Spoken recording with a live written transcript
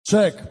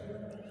Check.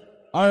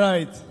 All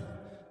right.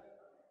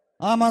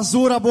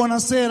 Amazura,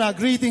 buonasera.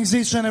 Greetings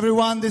each and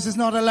everyone. This is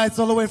Northern Lights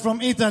all the way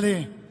from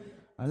Italy.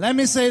 Let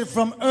me say it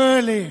from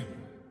early.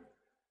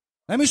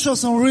 Let me show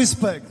some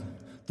respect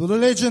to the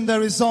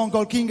legendary song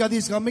called King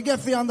Addies. Me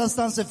get you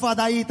understand se fa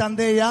da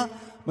Itandeia.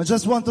 But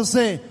just want to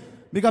say,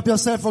 big up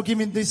yourself for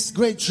giving this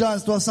great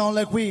chance to a sound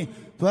like we,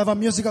 to have a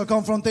musical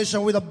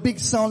confrontation with a big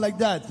sound like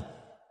that.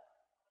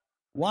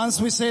 Once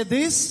we say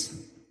this,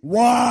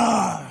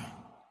 war.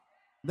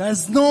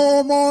 There's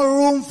no more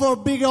room for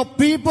bigger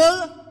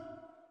people.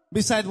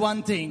 Beside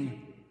one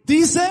thing.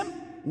 Decent,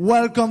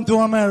 welcome to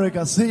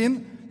America. See?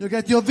 You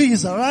get your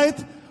visa,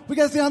 right? We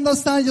get to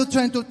understand you're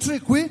trying to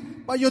trick we,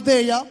 but you're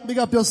there, big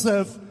up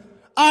yourself.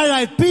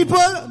 Alright,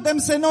 people, them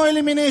say no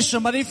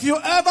elimination, but if you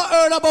ever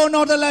heard about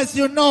Northern Lights,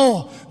 you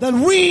know that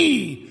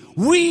we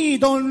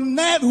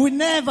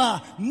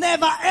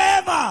never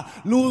ever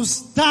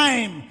lose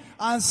time.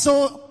 And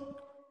so,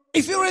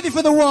 if you're ready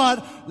for the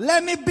word,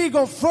 let me big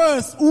up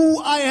first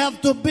who I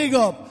have to big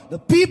up. The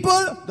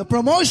people, the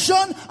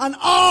promotion, and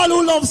all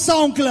who love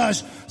Sound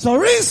Clash. So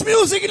rinse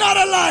music in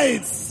Northern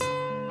Lights.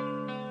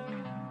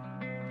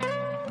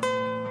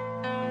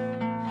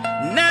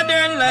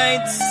 Northern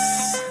Lights,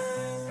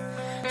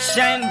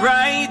 shine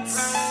bright.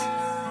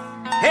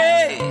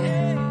 Hey,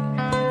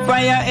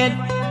 Firehead,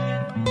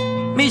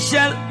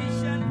 Michelle,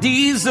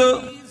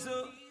 Diesel.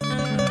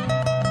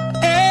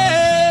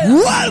 Hey.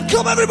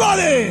 Welcome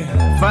everybody.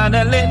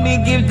 Father, let me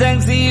give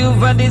thanks to you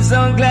for this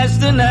Sound Clash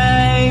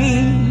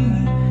tonight.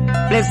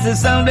 Bless the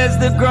sound, bless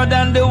the crowd,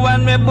 and the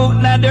one we book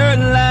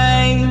Northern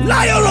Lights.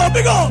 Lion,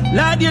 big up.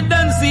 Lord, you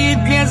done see it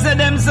clear, so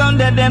them sound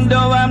that them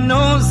don't have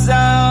no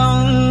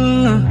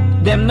sound.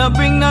 Them no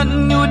bring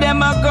nothing new,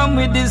 them a come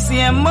with the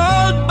same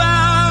old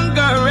bang.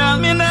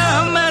 Around me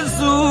now,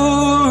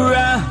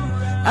 Amazura,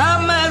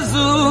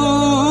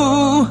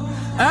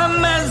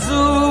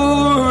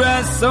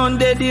 Amazura, sound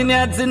dead in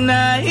here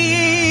tonight,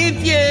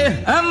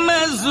 yeah.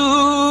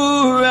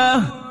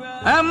 Amazura,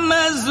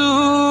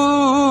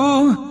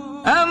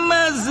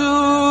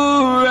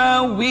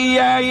 we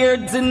are here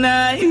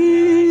tonight.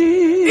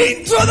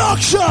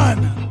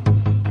 Introduction.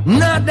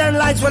 Northern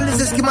Lights, well,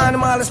 this is Kimani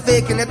Mala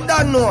speaking, you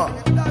don't know.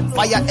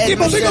 Firehead,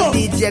 Michelle,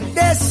 DJ,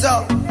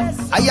 Deso.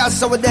 I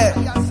also with there.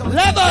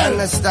 Level. You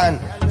understand?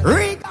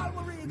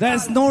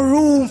 There's no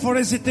room for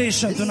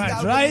hesitation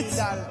tonight, right?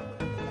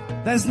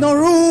 There's no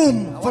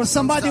room for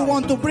somebody who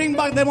want to bring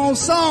back their own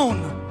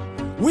sound.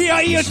 We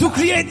are here to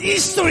create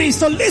history,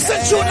 so listen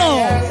to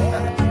now.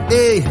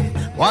 Hey,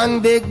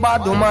 one big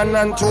bad woman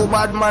and two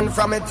bad men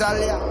from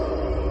Italy.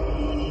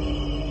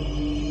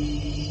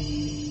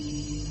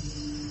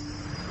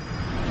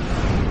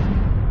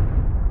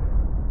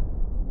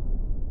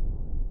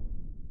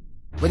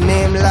 We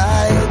name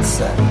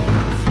Lights.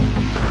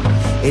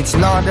 It's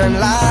Northern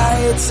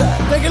Lights.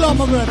 Take it on,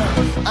 my brother.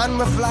 And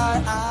we fly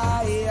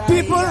high.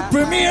 People,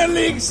 Premier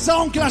League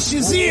Sound Clash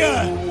is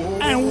here.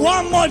 And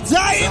one more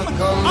time,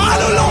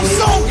 all who love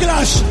Sound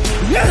Clash,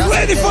 get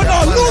ready for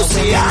the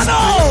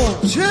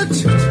Luciano.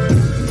 Shit.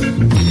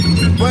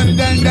 Well,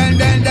 then.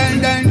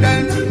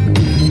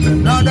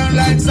 Northern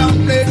Lights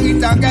sound play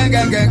it again.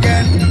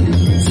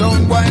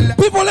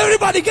 People,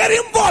 everybody get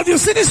involved. You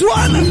see this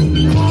one?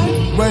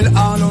 Well,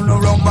 all on the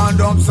rum and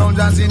dub sound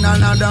as in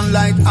another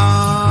light.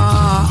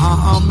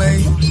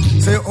 Me.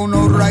 Say,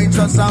 no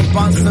righteous and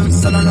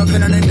pastors.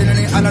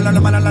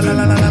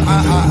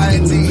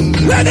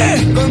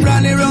 Ready? Come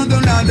rally round the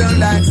Northern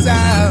Lights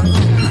sound.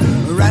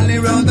 Rally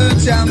round the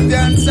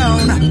champion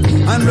sound.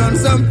 And run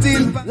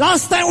something.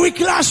 Last time we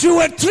clashed, we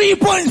were 3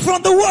 points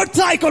from the world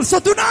title. So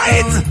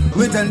tonight,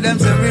 we tell them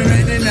to be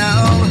ready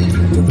now.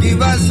 To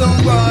give us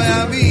some boy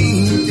a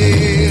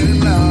beating,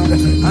 Lord.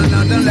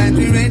 Another light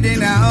we ready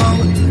now.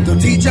 To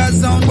teach us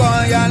some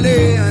boy a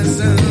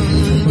lesson.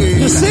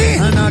 You see?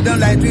 Another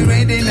light we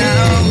ready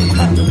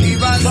now. To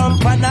give us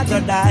some another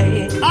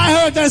light. I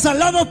heard there's a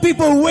lot of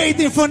people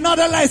waiting for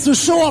Northern Lights to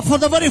show up for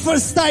the very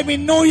first time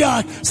in New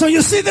York. So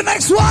you see the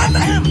next one?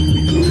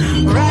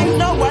 Right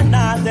now,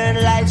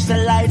 Northern Lights, the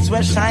lights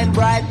will shine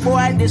bright.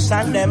 Boy, this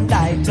and them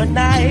die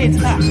tonight.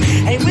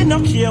 Hey, we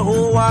don't care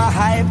who are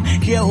hype,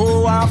 care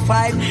who are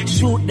fight.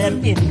 Shoot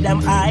them in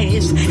them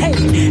eyes.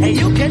 Hey,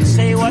 you can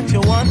say what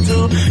you want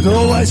to,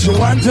 do what you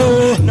want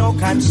to. No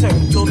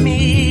concern to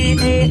me.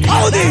 Hey,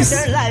 all this.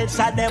 Northern Lights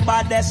are the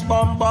baddest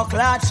bumbo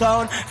clad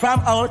sound from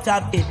out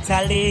of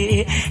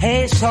Italy.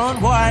 Hey, son,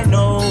 boy,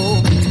 no.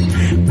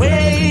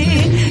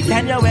 Wait,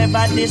 can you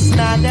ever this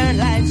Northern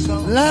Lights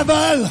sound?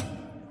 Level.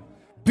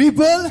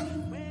 People,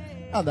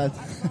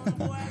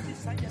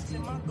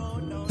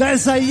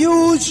 there's a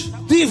huge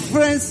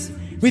difference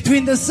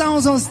between the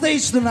sounds on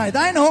stage tonight.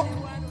 I know.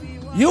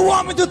 You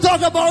want me to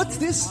talk about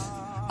this?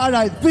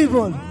 Alright,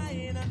 people.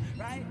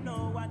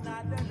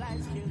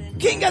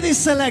 King Addies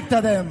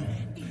selected them.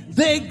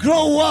 They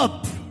grow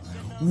up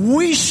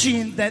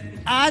wishing that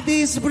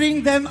Addies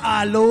bring them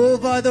all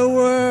over the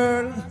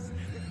world.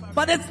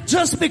 But it's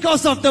just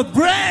because of the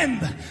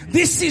brand.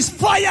 This is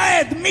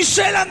Firehead,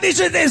 Michelle and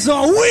DJ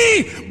Dezo.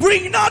 We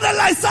bring Northern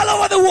Lights all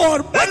over the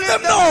world. Let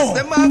them know.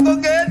 Them all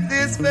go get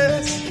this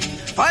place.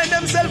 Find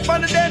themselves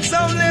on the dead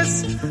sound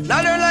list.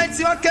 Northern Lights,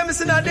 you are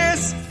chemist in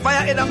this.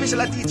 Firehead and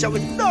Michelle, a teacher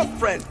with no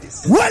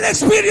apprentice. Well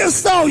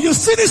experienced now. You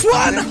see this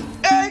one?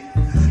 Hey.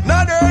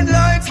 Northern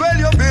Lights, well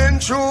you've been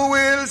through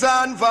hills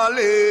and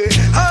valley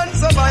and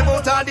survive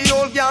out of the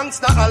old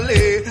gangster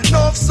alley.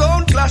 Enough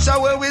sound clash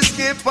where we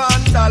skip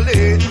and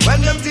dally.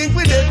 When them think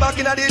we dead back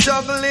in the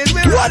juggling,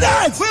 we what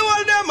that? We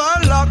hold them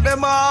and lock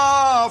them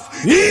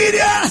off.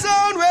 Idiot!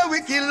 Sound where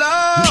we kill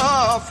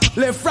off.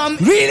 Left from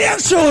really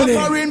and surely.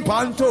 in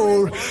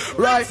Pantour.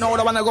 Right now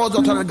the one that goes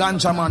out to the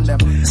ganja man them.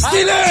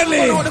 Still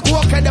early.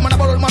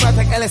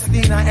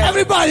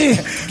 Everybody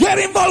get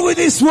involved with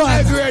this one.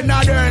 Everywhere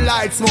Northern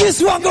Lights.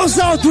 This one goes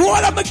out to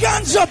all of the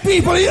ganja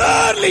people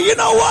early. You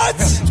know what?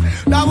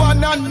 That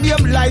one and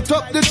them light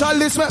up the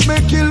chalice make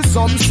me kill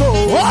some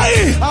soul.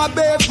 Why? I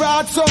be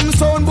brought some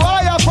sound boy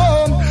up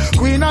home.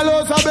 Queen of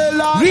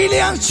Rosabella. Really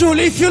and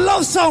truly, if you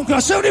love Sound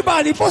Clash,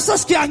 everybody, post a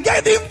scan,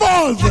 get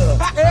involved. All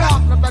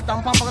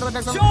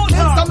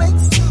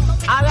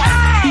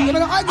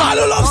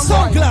who love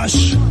Sound Clash.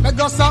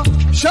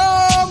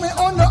 Show me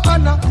on the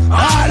honor.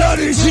 All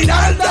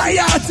original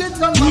diet.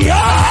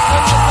 Yo!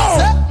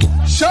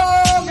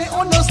 Show me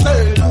on the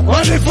stage.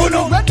 What if you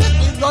know? Ready to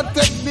go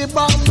take me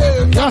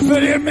back.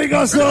 Definitely make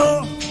us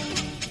so.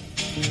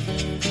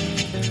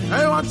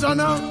 Hey, what's on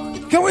now?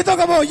 Can we talk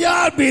about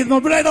Yarbit, my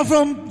brother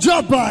from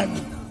Japan?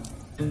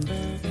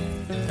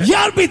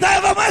 Yarbit, I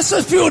have a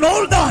message for you.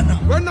 Hold on.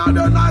 When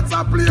Northern Lights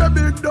I play a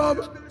big dub,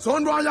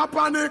 son boy you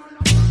panic.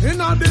 In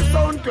a this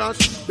Sound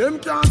Clash, them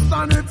can't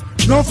stand it.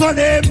 No for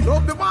them.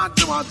 Love the watch,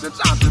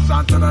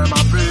 chant, them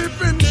a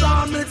beef in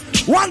jam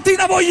mix. One thing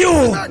about you.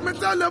 Let me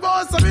tell you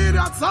about some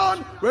idiot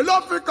sound. We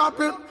love to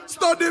copy.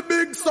 Study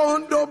big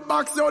sound, dub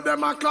box, yo,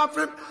 them a clap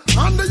it.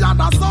 And the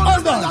other sound,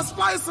 hold on.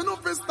 Splicing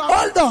up his stuff.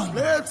 Hold on.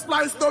 Make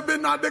splice dub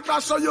in at the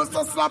Clash, I used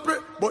to slap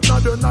it. But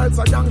Northern Lights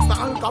a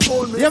gangster and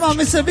Capone. Yeah, man,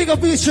 Mr. Big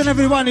up each and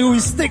everyone who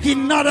is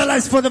taking Northern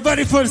Lights for the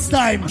very first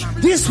time.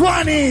 This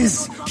one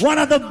is one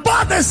of the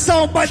baddest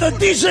sound by the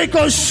DJ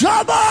called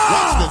Shabba.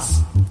 Watch this.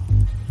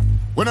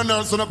 When a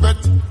nurse on a pet,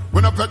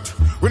 when a pet,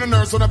 when a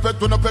nurse on a pet,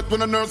 when a pet,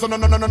 when a nurse on a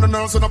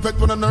nurse on a pet,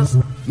 when a nurse.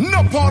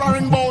 No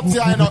powdering bout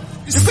here, you know.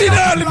 Still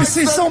early, we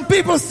see some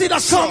people still are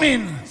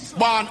coming.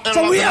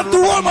 So we have to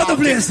warm up the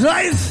place,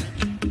 right?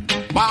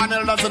 Barn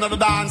elders in the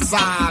dance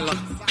hall.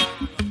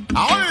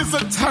 How is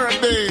it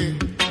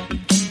terrible?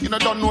 You know,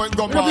 don't know it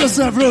go Help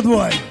yourself, road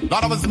boy.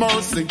 Lord of his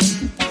mercy.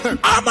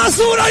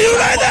 Amazura, you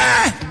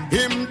ready?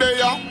 Him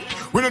there.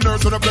 When a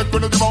nurse on a bed,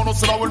 when a give out no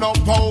soda, no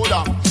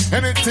powder.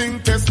 Anything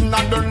test,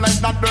 not done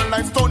life,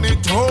 turn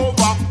it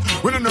over.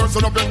 When a nurse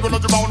on a bed, when a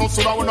give out no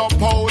soda, no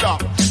powder.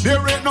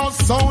 There ain't no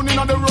sound in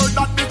the world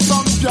that the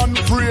champion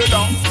afraid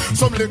of.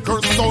 Some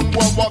liquor sound,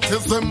 well, what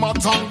is the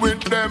matter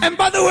with them? And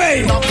by the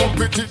way,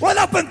 what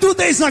happened 2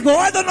 days ago?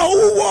 I don't know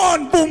who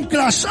won Boom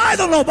Clash. I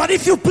don't know, but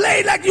if you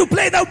play like you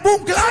played the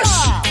Boom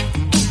Clash.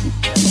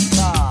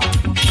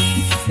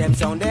 Them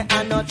sound they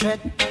are not tread.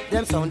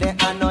 Them sound they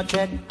are not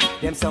tread.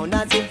 Them sound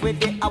as if with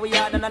the how we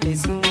are done and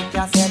listen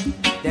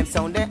cassette. Them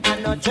sound they are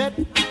not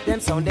tread. Them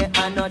sound they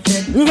are not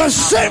tread. You got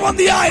shame on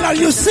the island.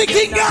 You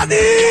seeking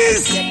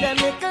Addies. Get them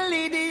little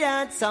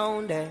idiot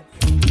sound there.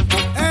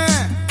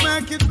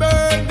 Make it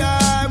burn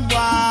them,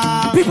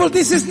 wow. People,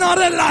 this is not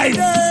a lie.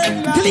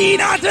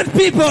 Clean-hearted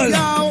people.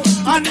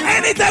 And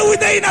anytime we're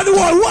there in the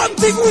world, one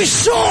thing we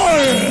sure.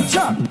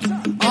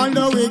 All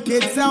the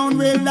wicked sound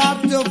will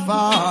have to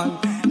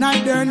fall.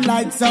 Northern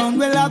Light sound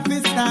will have to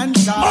stand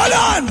tall. Hold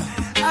on.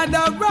 And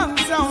the wrong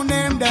sound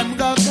name them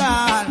go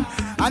call.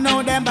 I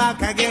know them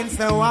back against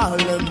the wall.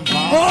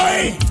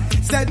 Boy.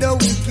 Said the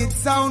wicked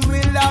sound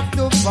will have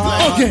to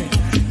fall. Okay.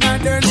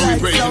 Northern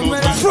Light sound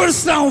will have to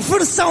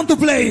First sound to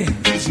play.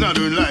 It's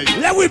Northern Light.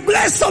 Let we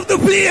bless up the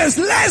players.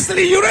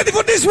 Leslie, you ready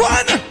for this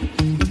one?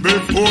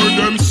 Before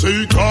them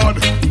see God,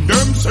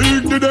 them see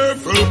the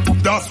devil.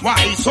 That's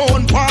why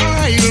sound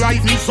wild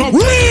life is so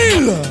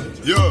real.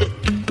 Yeah.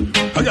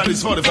 I got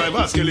this 45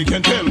 Oscar, you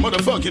can tell.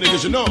 Motherfucking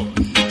niggas, you know.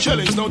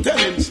 Challenge, no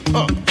tellings.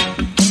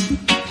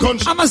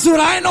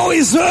 Amazura, I know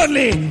it's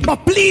early,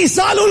 but please,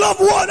 all who love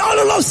one, all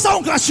who love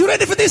Sound Clash, you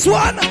ready for this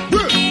one?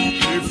 Yeah.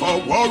 If a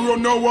warrior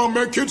now I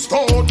make it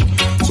start,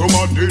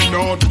 somebody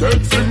not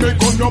dead for me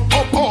gonna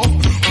pop off.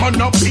 Man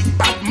a big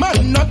bad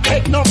man, not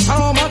take no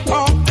harm at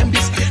all. And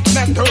this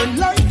not turn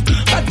life,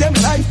 but them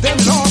life them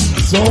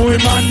lost. So we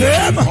man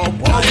them. If a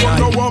warrior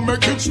now I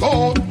make it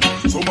start,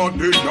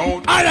 somebody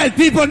not. Alright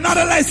people,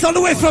 Northern Lights all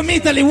the way from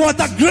Italy. What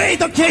a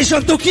great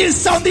occasion to kill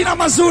sound in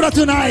Amazura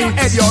tonight.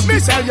 And your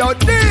Michelle, your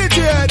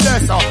DJ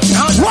Deso.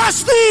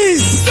 Watch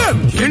this.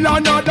 Kill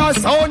another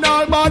sound,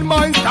 all bad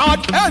minds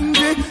start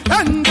envy.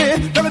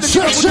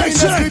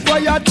 Check. Why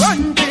you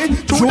 20?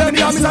 Two them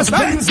yam is a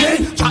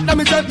Spency. Chat them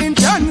is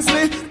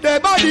intensely. Their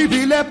body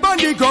be left on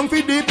the ground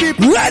for the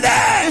people.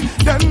 Ready?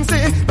 Them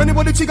say, when you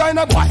put the chicken in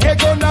a boy, head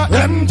gonna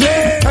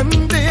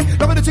empty.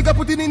 Now when the chicken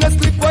put it in a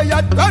slip where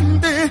you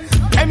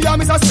 20. Them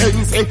yam is a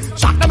sensei.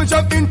 Shot them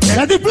just in ten.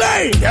 Let it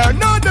play. They're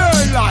not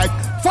there like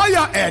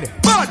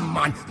firehead. Bad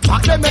man.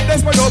 Shot them make them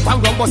spread out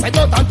and run. But say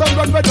don't and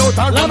run spread out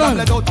and run.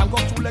 Let out and go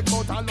through leg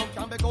out and love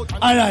can make out.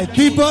 Alright,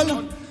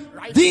 people.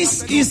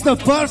 This is the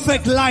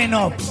perfect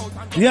lineup.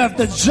 You have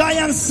the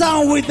giant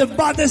sound with the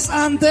baddest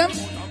anthem.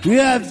 You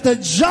have the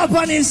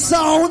Japanese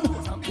sound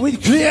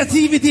with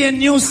creativity and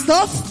new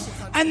stuff.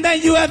 And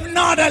then you have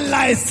Northern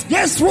Lights.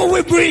 Guess what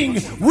we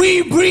bring?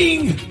 We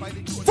bring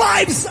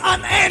vibes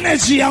and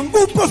energy and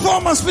good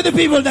performance for the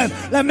people then.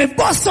 Let me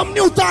bust some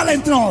new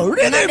talent now.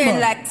 Rhythm. Northern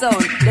Lights sound.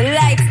 The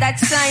lights that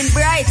shine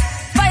bright.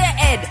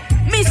 Firehead,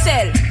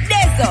 Michelle,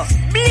 Deso,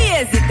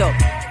 blaze it up.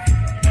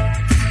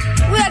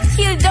 We are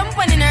killed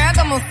jumping in a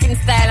ragamuffin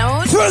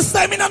style. First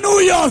time in New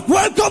York.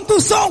 Welcome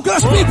to Sound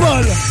Clash,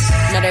 people.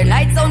 Another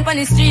light sound on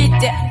the street,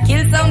 yeah.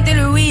 Kill sound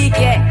till we weak,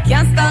 yeah.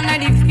 Can't stand on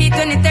the feet.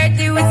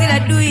 2030, we still a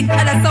do it.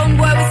 Other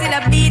sound boy, we still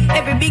a beat.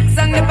 Every big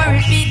song, them a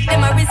repeat.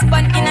 Them a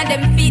respond in a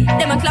them feet.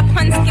 Them a clap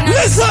hands, skin.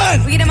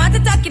 Listen! We get them out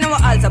attack in our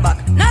altar back.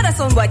 Now the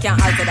sound boy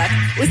can't alter that.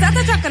 We start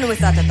attack and we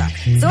start attack.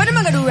 So what am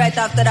I gonna do right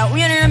after that?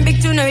 We ain't in a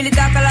big tune, no really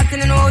talk a lot.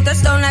 In no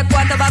touchdown like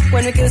quarterback.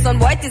 When we kill sound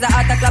boy, it is a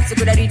altar clap. So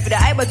could I read for the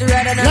eye, but you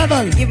rather not.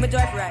 Level. Give me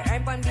joy for right.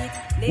 I'm on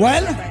beat.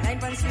 Well,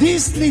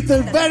 this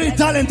little very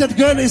talented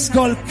girl is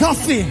called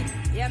Coffee.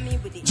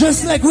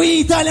 Just like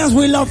we Italians,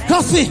 we love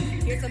coffee.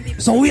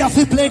 So we have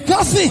to play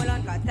coffee.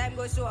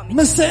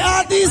 Mr.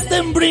 Addies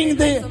then bring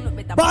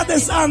the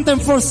baddest anthem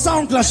for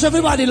Sound Clash.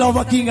 Everybody love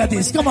a King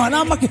Addies. Come on,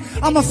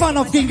 I'm a fan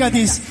of King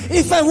Addies.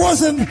 If I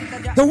wasn't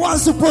the one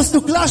supposed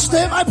to clash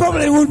them, I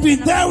probably would be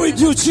there with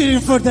you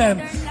cheering for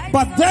them.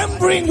 But them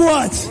bring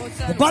what?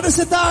 The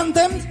baddest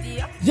anthem.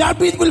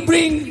 Yarbit will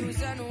bring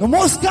the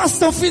most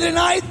custom for the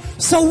night.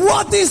 So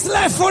what is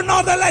left for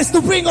Northern Lights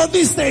to bring on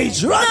this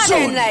stage?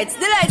 Northern Lights,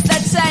 the lights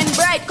that shine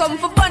bright, come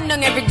for fun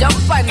on every jump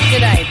on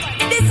tonight.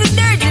 This is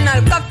the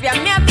original coffee,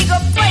 and me a big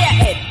up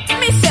Firehead,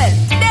 Michelle,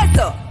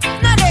 Deso,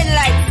 Northern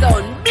Lights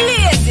sound,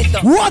 blaze it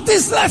up. What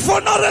is left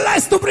for Northern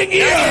Lights to bring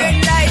here?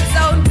 Northern Lights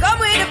sound, come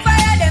with the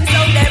fire, them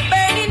sound they're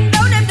burning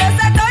down, them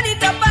just a turn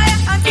it up fire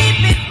and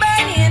keep it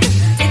burning.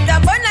 It's a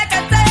burn like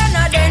a tire,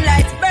 Northern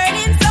Lights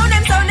burning, sound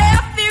them sound they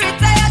have to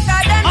retire,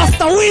 cause then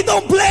after we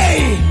don't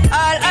play.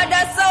 All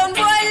other sound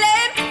boy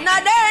lame,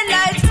 Northern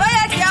Lights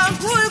fire can't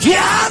cool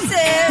can't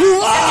save.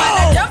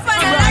 Wow! Jump on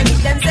the light,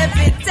 them say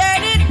fit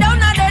turn it down,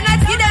 Northern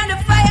Lights give them the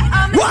fire.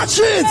 Watch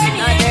it!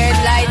 Northern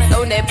Lights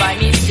sound they on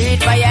the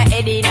street, fire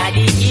head in a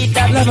the heat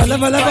of Level.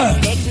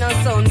 Make no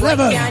sound boy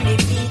Level. can't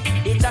defeat.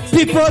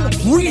 People,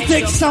 we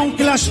take Sound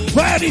Clash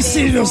very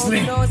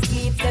seriously.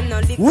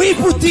 We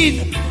put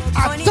in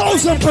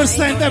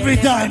 1,000% every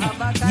time.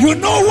 You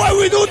know why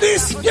we do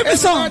this? Give me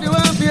some. Another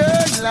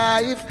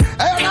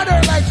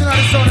light in the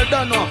sun, I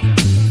don't know.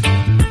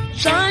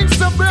 Shine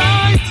so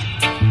bright,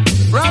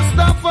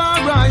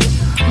 Rastafari.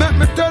 Let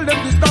me tell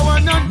them this the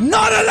one and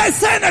Northern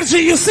Lights energy.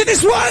 You see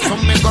this one? so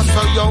me go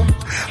so young.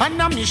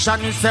 And a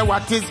mission is say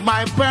what is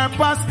my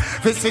purpose.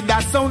 Visit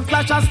that Sound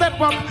Clash and step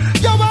up.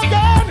 Yo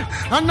again.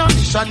 And a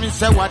mission is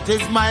say what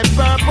is my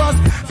purpose.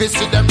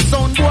 Visit them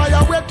sound boy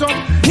I wait up.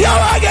 Yo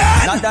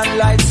again. Northern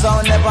Lights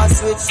sound never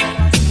switch.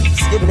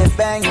 Skip the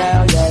bang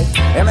now,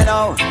 yeah. Hear me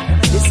now.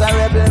 This a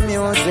rebel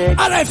music.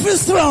 And I feel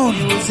strong.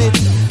 Use it.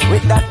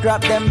 With that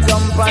crap, them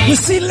jump on. You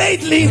see,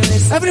 lately,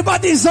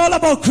 everybody is all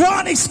about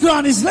chronics.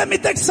 Let me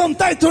take some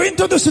time to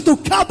introduce you to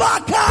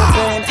Kabaka.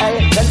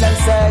 Let them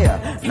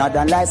say,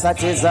 Northern Lights,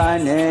 that is our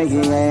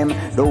name.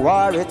 The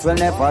war, it will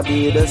never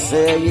be the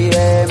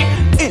same.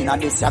 In a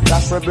this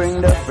clash, we bring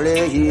the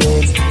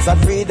flames. So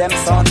free them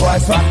sound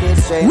boys from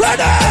this shame.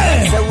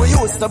 Ready? So we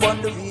used to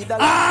burn the weed.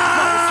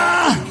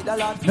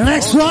 The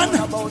next one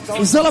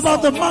is all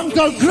about the man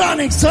called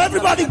Chronic. So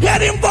everybody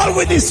get involved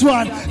with this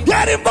one.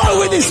 Get involved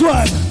with this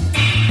one.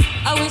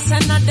 I wish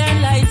another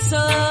light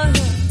on.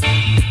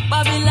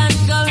 Babylon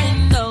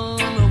going down.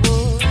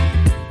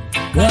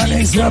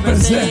 Chronic's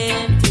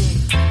represent.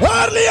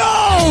 Early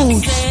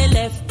out. Say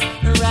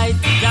left, right,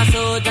 just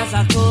so, just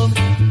a come.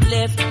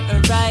 Left,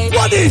 right.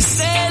 What is?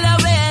 Sail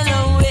away.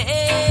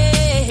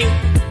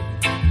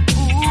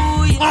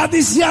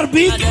 This year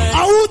beat,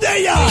 how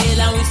they are.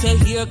 And we say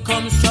here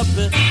comes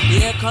trouble,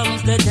 here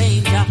comes the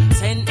danger,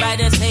 sent by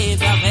the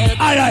Savior.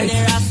 Alright,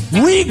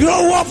 we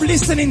grow up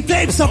listening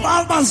tapes of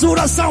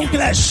Amazura Sound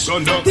Clash.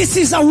 This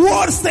is a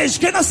war stage,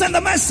 can I send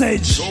a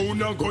message? So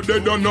now go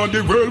dead on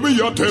the world we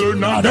are tell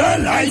now. The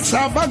lights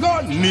have a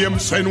gun, name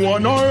send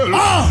one oil.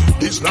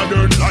 This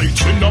ladder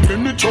lights in a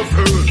minute of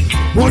hell.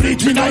 Put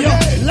it in your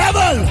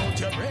level.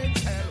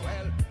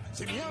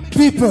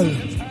 People,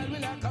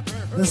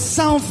 the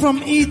sound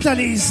from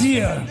Italy is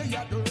here.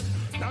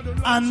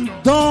 And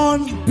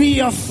don't be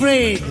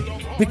afraid,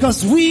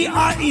 because we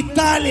are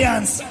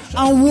Italians,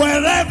 and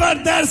wherever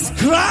there's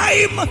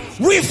crime,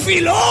 we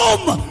feel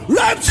home.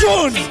 Rap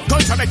tune.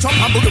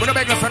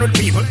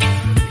 People.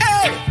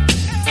 Hey,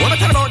 what I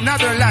tell about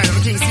Northern Lights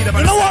of King Cedar?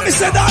 You know what me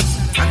said that?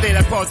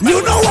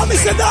 You know what me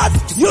said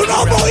that? You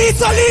know about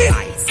Italy?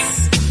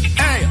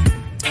 Hey,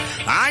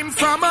 I'm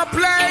from a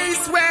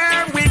place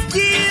where we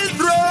kill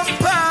drum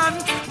pan,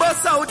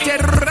 bust out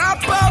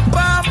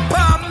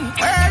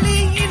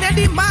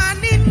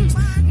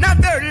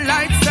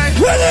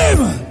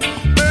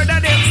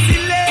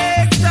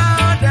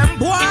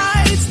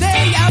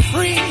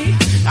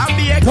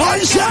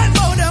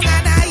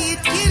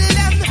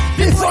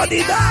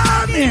Everybody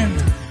down in.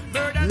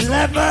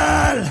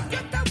 Level.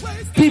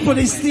 People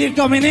is still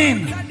coming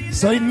in.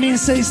 So it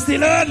means it's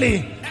still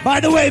early. By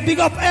the way, big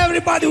up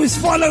everybody who is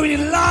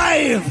following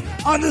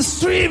live on the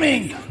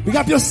streaming. Big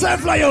up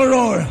yourself, like your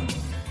roar.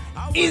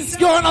 It's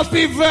gonna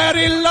be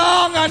very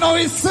long. I know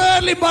it's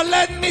early, but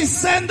let me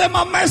send them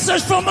a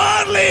message from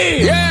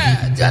early.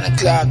 Yeah, Johnny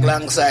Clark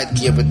alongside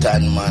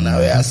Capitan, man.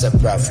 We are a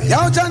prophet.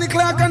 Yo, Johnny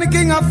Clark and the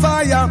King of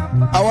Fire.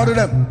 How are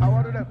them?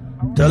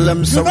 Tell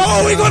them so. You know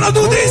how we gonna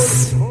do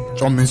this?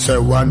 So me say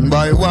one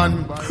by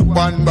one,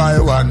 one by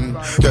one.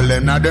 Tell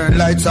them other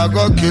lights I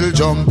go kill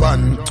jump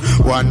on.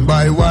 One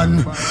by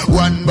one,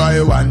 one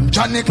by one.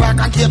 Johnny Clark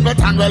and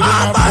Capitan will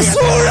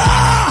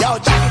Amazura! Yo,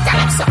 Johnny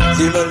Clark.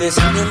 Demolish,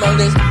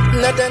 demolish.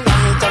 Another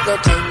night I go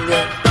kill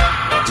you.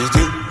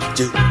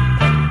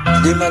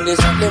 Demolish,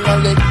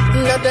 demolish.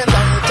 Another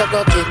night I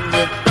go kill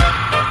you.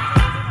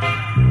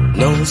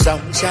 No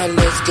sound shall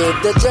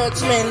escape the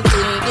judgment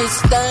in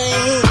this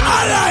time.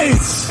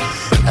 Alright!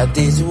 At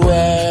these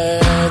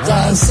words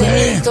I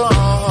say to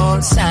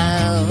all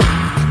sound.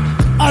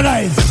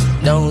 Alright.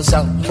 No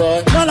sound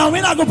boy. No,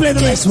 we're not gonna play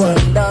the next one.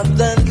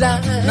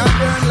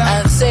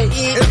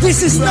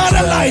 This is not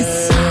a light.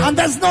 And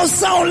there's no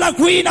sound like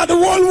we in the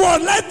whole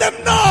world. Let them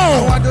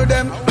know. What do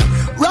them?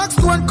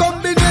 Rockstone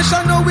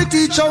combination, now we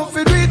teach how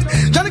to do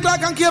it. Johnny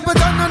Clark and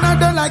Capitan, none of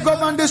them like go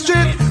on the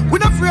street. We're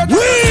not afraid.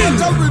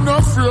 We're not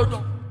afraid.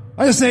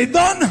 I say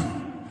done.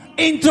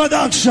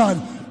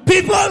 Introduction.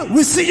 People,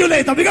 we see you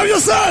later. Pick up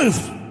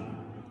yourself.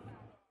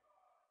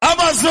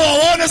 Amazura, I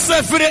want to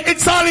say for the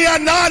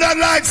Italian Northern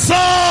Light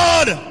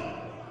Sword.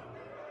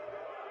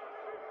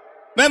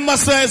 Remember,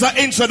 sir, it's an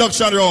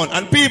introduction round.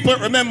 And people,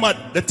 remember,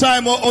 the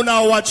time we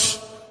now watch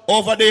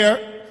over there,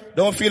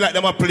 don't feel like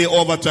they might play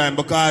overtime,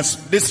 because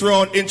this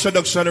round,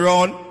 introduction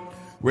round,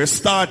 we're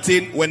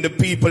starting when the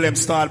people them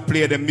start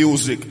playing the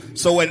music.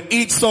 So when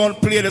each song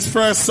play this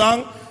first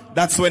song,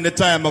 that's when the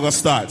time are going to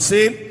start.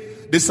 See?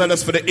 This is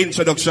just for the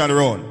introduction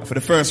round, for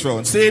the first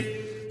round.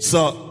 See?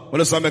 So, what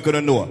else I'm going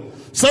to know?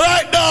 So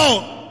right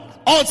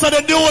now, outside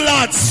the new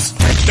lads,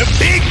 the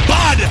big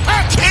bad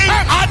King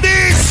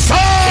Addies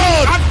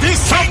sound. Addies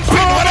sound.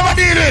 Whatever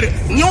needed.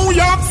 New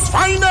York's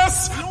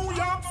finest. New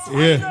York's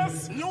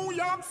finest. New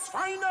York's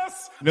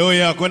finest. New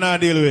York, when I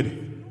deal with.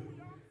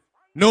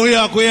 New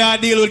York, we are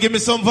deal with. Give me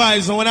some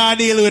vibes. When I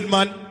deal with,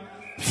 man.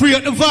 Free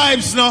up the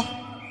vibes now.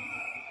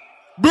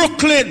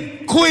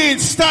 Brooklyn,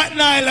 Queens, Staten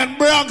Island,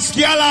 Bronx,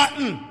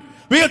 Gallatin.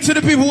 We are to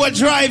the people who are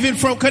driving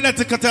from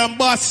Connecticut and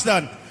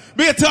Boston.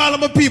 We are to all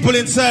of my people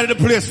inside of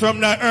the place from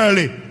that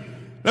early.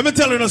 Let me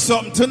tell you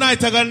something.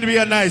 Tonight is going to be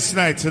a nice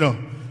night, you know.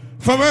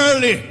 From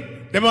early,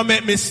 they might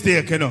make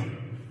mistake, you know.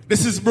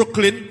 This is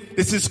Brooklyn.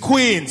 This is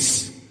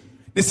Queens.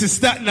 This is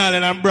Staten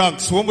Island and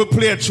Bronx. When we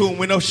play a tune,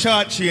 we know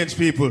shortchange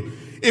people.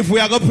 If we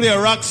are going to play a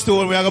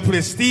Rockstone, we are going to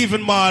play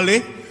Stephen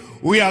Marley.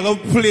 We are going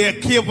to play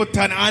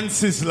Capitan and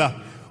Sizzler.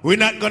 We're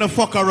not going to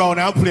fuck around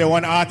and play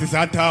one artist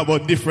and talk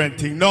about different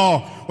things.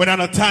 No, we're not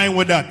have time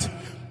with that.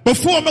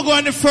 Before I go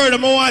any further,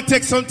 I want to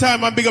take some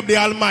time and big up the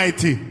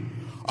Almighty.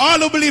 All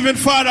who believe in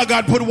Father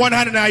God, put one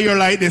hand in our ear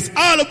like this.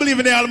 All who believe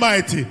in the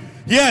Almighty.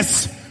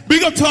 Yes.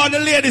 Big up to all the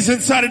ladies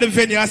inside of the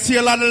venue. I see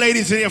a lot of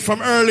ladies in here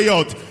from early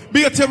out.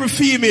 Big up to every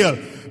female.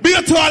 Big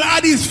up to all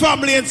Addies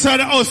family inside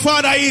the house.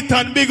 Father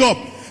Ethan, big up.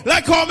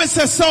 Like how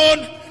Mr.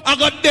 Sound, I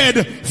got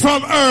dead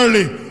from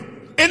early.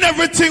 In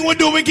everything we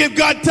do, we give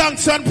God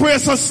thanks and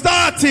praise. So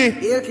start it.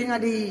 Hail King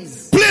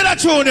Addies. Play that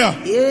tune here.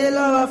 Hail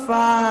our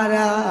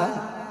Father,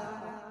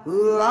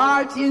 who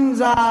art in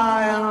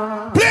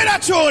Zion. Play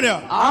that tune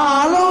here.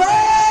 All the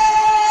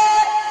way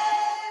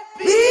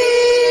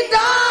be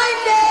thy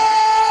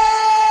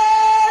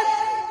name.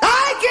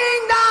 Thy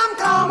kingdom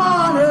come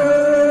on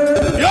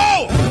earth.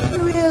 Yo.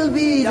 Will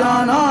be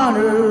done on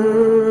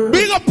earth.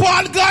 Big up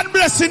all, God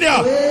blessing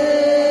you.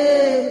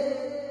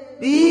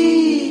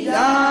 Be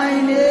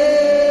thy name.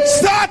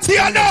 Start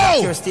here now.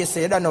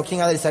 You don't know King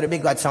Addies had a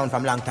big God sound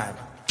from long time.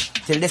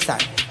 Till this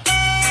time.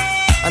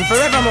 And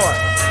forevermore.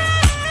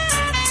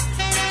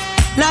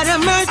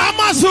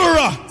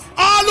 Amazura.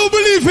 All who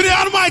believe in the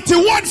Almighty,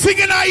 one thing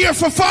in our ear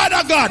for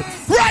Father God.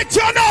 Right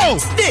you know.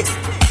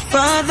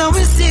 Father,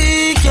 we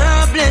seek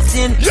your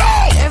blessing.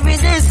 Yo. Every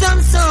day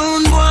some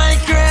sound boy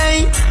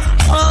cry.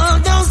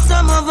 Although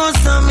some of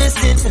us are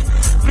missing.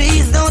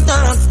 Please don't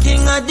ask King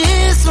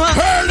Addies one.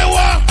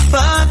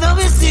 Father,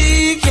 we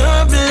seek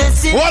your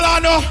blessing. Well, I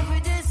know.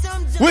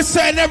 We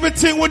saying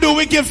everything we do,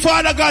 we give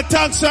Father God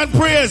thanks and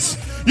praise.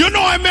 You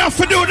know I'm here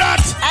to do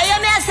that. I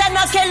am here to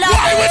no killer.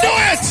 Why we do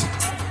it?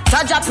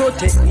 Jaja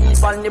protect me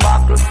from the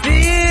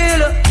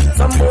battlefield.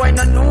 Some boy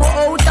no know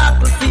how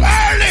to feel.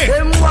 Early.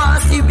 Them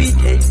want to be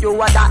dead, you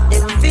what that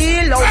them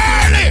feel.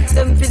 Early.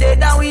 Them feel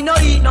that we no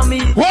eat no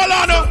meat. Well,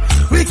 I know.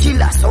 We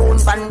kill a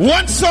sound van.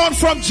 One sound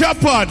from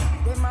Japan.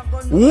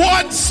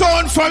 One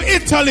sound from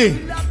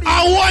Italy.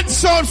 And one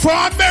sound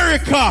from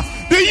America.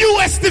 The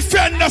US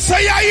Defender.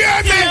 Say you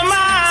hear me?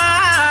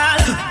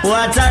 Yeah,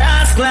 what a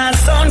ass class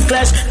sound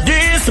clash.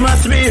 This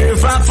must be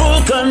for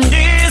full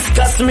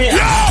discuss me.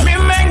 Yo. Me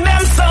make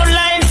them sound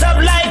lines up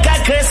like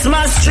a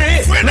Christmas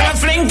tree. We know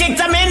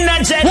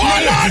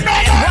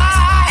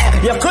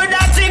You could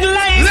not think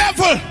like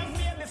level.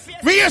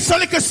 Me hear some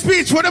little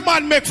speech what the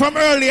man make from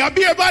early. I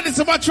be about this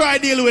if I try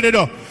to deal with it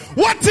though.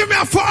 What do me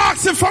have for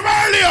asking from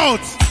early out?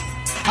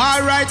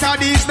 Alright,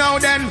 Addies now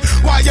then.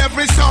 Why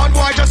every sound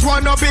boy just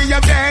wanna be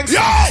your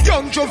gangster?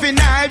 Young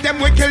juvenile, them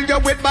we kill you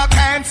with back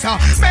answer.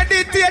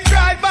 Meditate,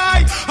 drive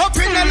by, up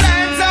in the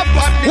lands of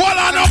but what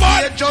on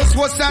about? Just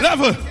was a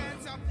level.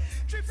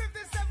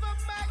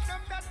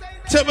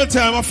 Table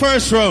time, my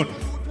first round.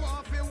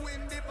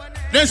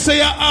 Then say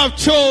you have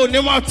chosen,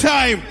 you have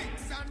time.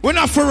 We're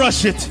not for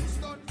rush it.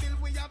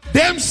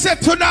 Them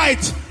set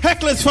tonight,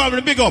 Heckler's family,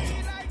 big up.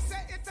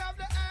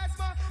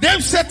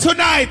 Them set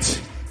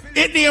tonight,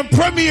 it the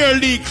Premier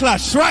League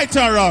clash, right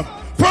or wrong?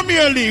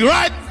 Premier League,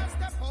 right?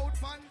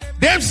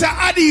 Them say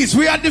Addies,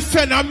 we are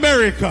defend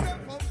America.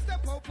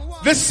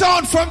 The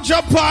sound from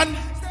Japan,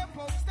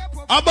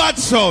 a bad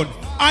sound.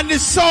 And the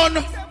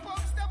sound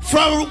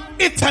from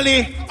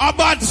Italy, a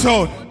bad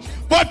sound.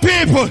 But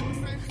people,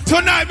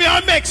 tonight me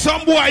I make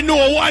some boy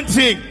know one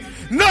thing.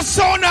 No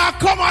sound now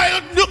come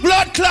out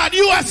blood clad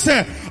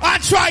USA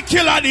and try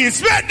kill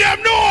Addies. Let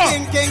them know.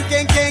 King,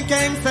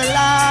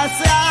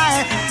 Selassie.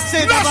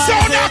 No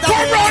sound now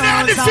come round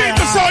and defeat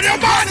the sound, you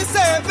man.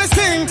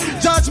 Sing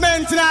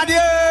judgment in the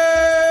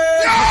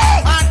earth.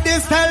 At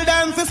this tell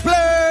them to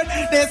split.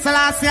 This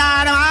Selassie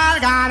and all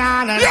gone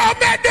on. You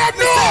make them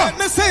know.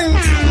 Me sing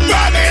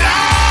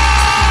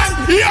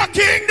Babylon, your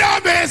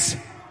kingdom is.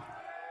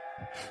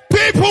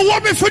 People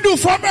want me to do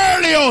from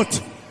early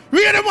out.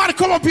 We don't want to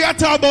come up here and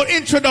talk about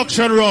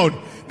introduction round.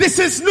 This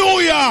is New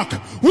York.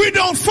 We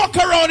don't fuck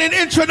around in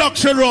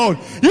introduction round.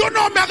 You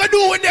know what I'm going to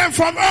do with them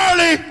from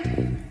early?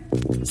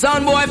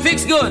 Sound boy,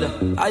 fix good.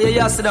 Are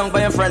you sit down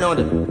by your friend out?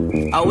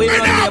 Are we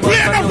not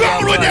playing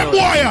around with them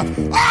boy?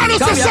 All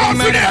the sound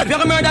for them. You're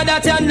going to murder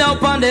that and now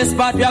on the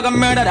spot. You're going to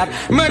murder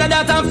that. Murder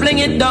that and fling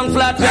it down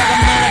flat. You're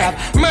going to murder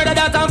that. Murder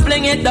that and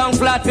fling it down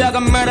flat. You're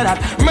going to murder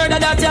that. Murder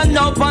that and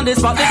now on the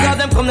spot. Because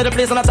them come to the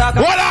place and attack.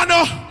 What I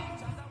know?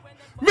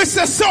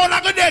 Mr. Sound,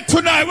 I'm dead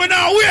tonight. We're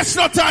not waste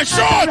no time.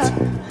 Short.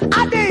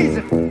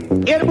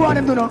 Addies. Hear the boy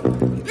them do now.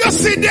 You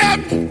see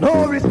them?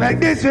 No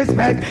respect,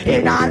 disrespect.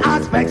 In all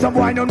aspects, some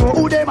boy don't know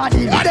who they are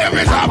dealing with. And there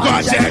is a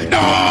budget.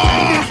 No.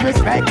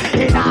 Disrespect.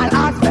 In all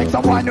aspects,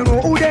 some boy don't know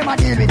who they are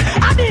dealing with.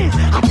 Addies.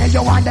 I tell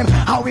you one them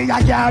how we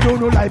are here. Don't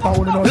know life. I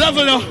don't know.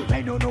 Level up.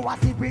 They don't know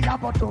what it we are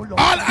but so long.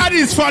 All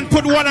Addies fan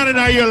put one hand in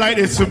our ear like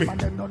this to me.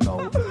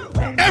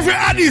 Every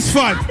Addies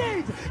fan.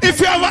 If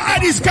you have an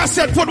Addies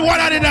cassette, put one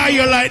hand in our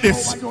ear like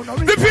this.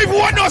 The people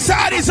who know say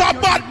Addies are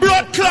bad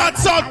blood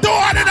clots, so two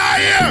hand in our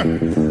ear.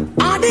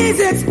 Addies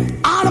is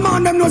all the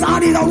man them knows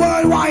Addies are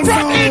worldwide.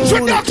 From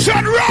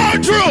introduction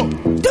round through.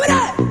 Do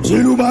that.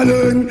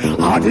 Chilubaleng,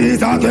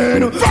 Addies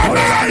again. From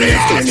early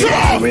on through.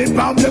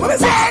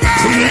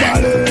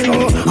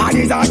 Chilubaleng,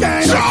 Addies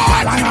again.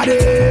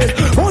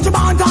 Won't you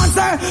man can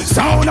say,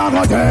 sound a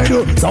go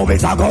dead, so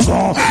it's a go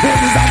go.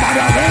 This is a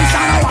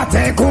moderation, what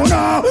take you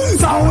know.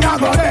 Sound a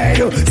go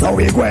dead, so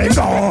we go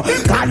go.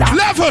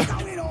 Level.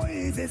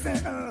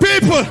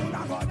 People,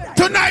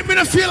 tonight me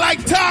don't feel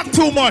like talk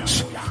too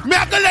much. Me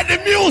have to let the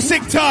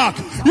music talk.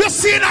 You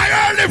see in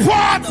our early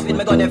part.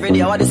 Me gun every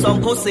day, I want the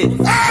song pussy.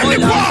 Early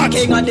part.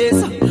 King of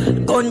this.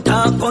 Gun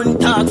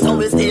talk, so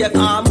we stay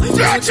calm.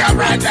 Future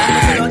ready.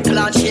 Until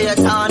I shake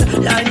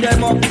on. Line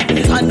them up,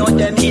 I know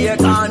them here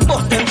gone.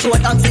 Bust them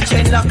short,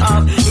 oxygen lock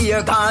off.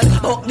 Here gone,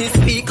 up the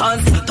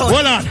speakers.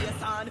 Hold on.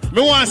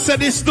 Me want to say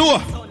this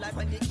door.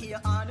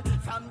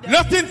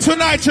 Nothing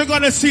tonight you're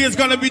going to see is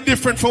going to be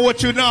different from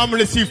what you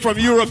normally see from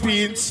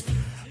Europeans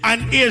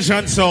and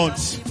Asian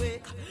sounds.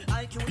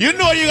 You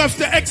know you have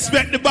to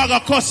expect the bag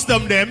of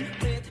custom them.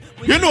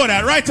 You know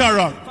that, right or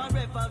wrong?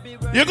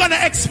 You're going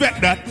to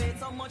expect that.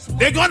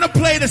 They're going to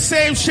play the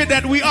same shit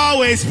that we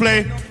always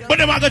play, but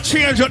they're going to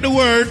change up the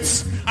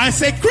words and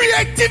say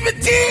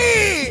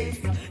creativity.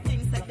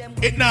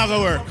 It not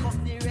going to work.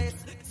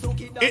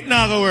 It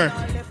not going to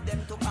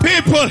work.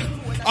 People,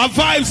 our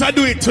vibes are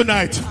doing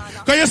tonight.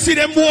 Can you see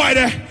them boy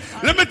there?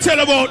 Let me tell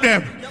about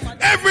them.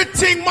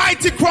 Everything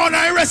Mighty Crown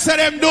and the rest of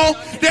them do,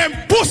 them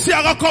pussy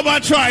are gonna come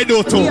and try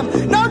do too.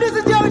 Now this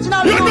is the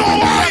original. You know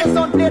why?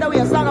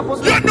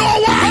 You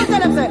know why? Tell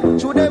them say,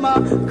 shoot them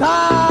a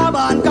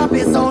carbon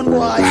copy sound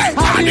boy.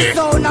 Addies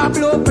sound a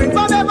blueprint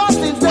from ever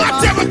since them.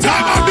 Whatever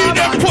time I be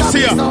them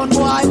pussy. Sound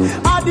boy.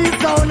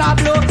 Addies sound a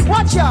blue.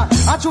 Watch ya.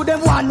 I shoot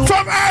them one.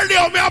 From early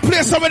on, me I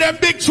play some of them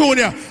big tune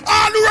here.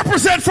 All who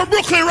represent from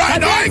Brooklyn right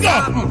now, I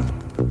go.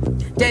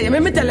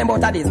 Let me tell them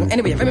about Addies.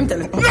 Anyway, let me tell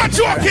them. Not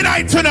joking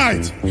night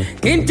tonight.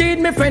 Indeed,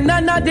 my friend,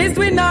 and Addies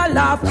we not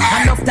laugh.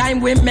 Enough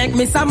time we make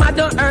me some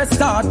other earth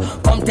start.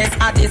 Come test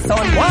Addies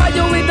son. Why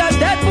you with a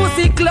dead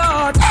pussy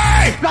clot?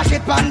 Hey! Flash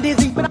it pan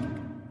dizzy.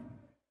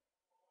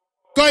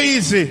 Go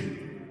easy.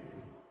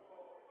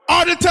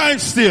 All the time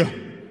still.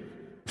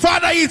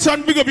 Father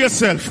Eaton, big up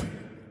yourself.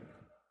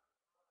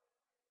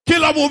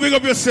 Killer Mo, big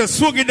up yourself.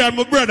 Swoogie Dan,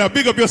 my brother,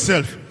 big up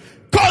yourself.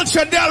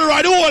 Culture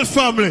Delroy, the whole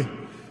family.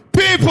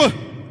 People.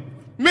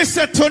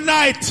 Mr.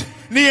 Tonight,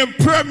 the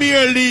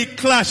Premier League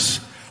clash.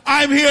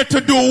 I'm here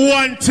to do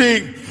one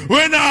thing.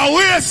 We now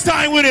waste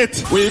time with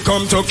it. We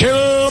come to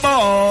kill,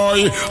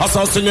 boy,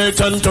 assassinate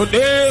and to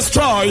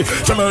destroy.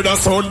 To murder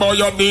sound boy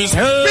of these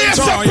hell Be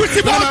some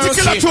pretty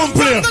particular tune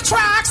player. The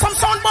track, some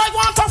sound boy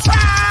want to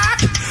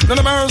frack.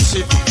 No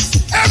mercy.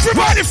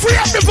 Everybody free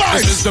up the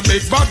vibes. This is the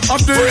big bag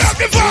of this. Free up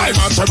the vibes.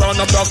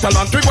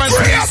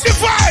 Free up the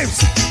vibes.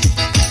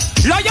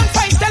 Lion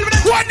face, tell me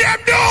that. What them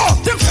do?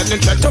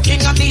 To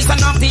King Addies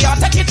and of the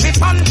take it with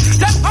fun.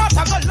 Them heart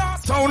of the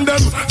last. Sound them,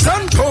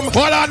 send come.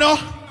 Hold on now.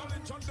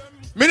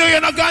 Me know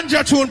you're not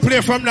ganja tune play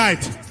from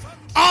night.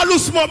 All who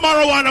smoke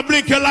marijuana,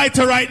 blink your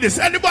lighter right this.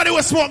 Anybody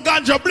who smoke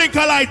ganja, blink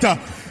a lighter.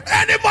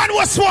 Anybody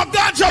who smoke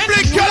ganja,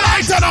 blink your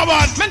lighter now,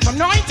 man. Men from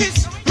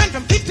 90s, men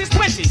from 50s,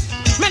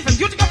 20s. Men from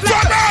beautiful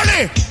from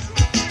early.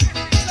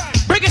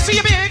 Bring it to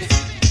your big.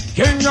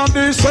 King of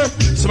this,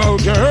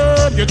 smoke your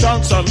herb, you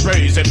dance and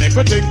praise it. Make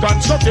a thing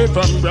constructive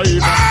and brave.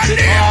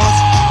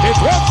 It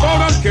was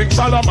born on King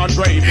Solomon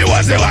grave. He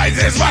was the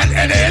wisest man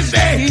in his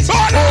day.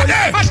 Hold on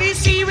there. And be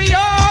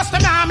serious,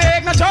 them not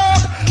make no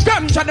joke.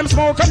 Ganja them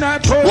smoke and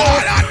not coke.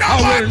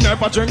 I will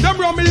never drink them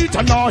rum meat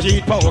and not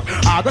eat pork.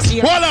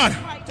 Hold on.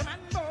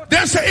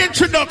 There's an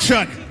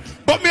introduction.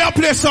 But me I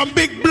play some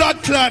big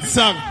blood clot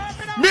song.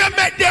 Me I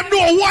make them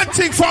know one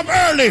thing from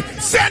early.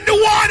 Send the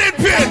warning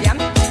pin.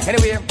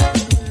 Anyway,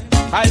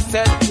 I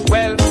said,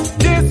 well,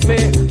 this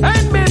way,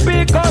 and me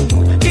become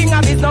King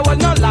Addies, no one,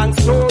 no long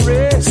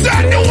story.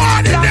 Send the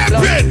warning them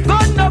pin.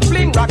 Gun no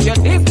fling, rock your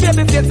this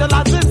baby face, the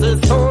last is the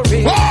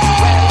story.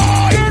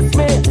 Well, this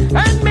way,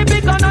 and me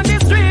become on the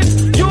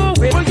street. You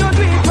will, you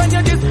do it when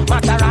you this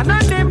matter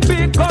and them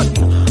big gun.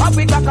 And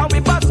we got and we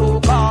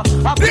bazooka.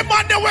 The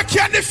man that we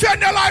can't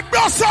defend their life,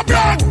 blossom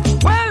blood.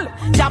 Well,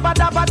 Jabba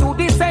Dabba do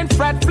this and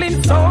Fred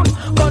Flintstone.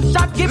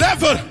 Gunshot give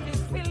level.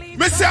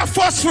 Me say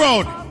first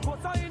round.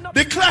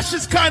 The clash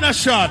is kind of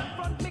short.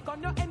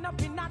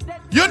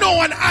 You know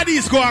when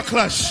Addies go a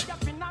clash,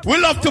 we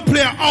love to play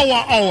an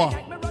hour,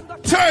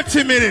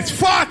 30 minutes,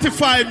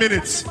 45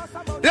 minutes.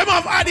 Them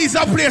have Addies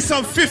that play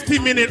some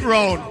 50-minute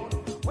round,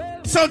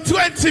 some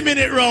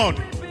 20-minute round.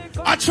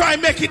 I try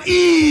and make it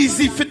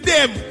easy for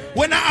them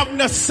when I have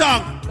no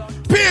song.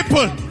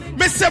 People,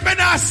 me say me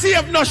not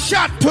save no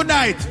shot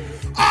tonight.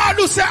 All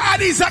who say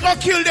Addies are gonna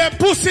kill them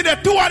pussy, they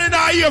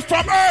 2.5 years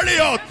from early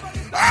out.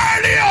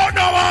 Early out,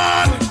 no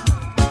man.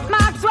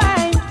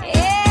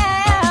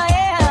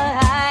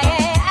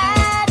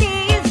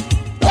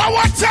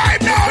 What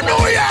time now?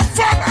 New York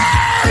from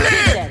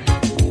early.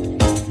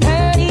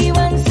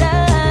 31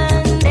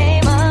 Sunday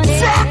morning.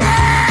 From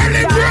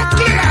early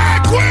Brooklyn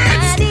and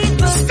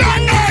Queens.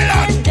 Staten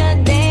Island. There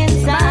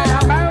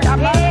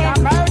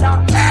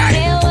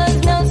was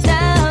no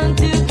sound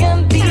to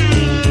compete.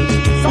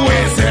 Who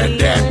is it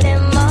then?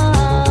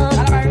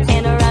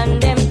 And around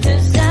them to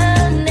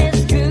Sunday's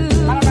crew.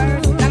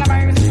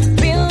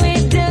 Feel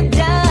with the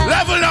dark.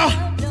 Level now.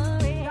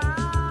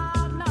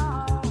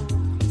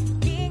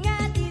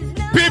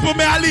 People,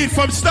 may I lead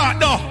from start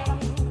now?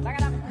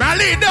 May I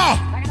lead now?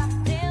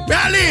 May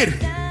I lead?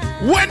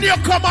 When you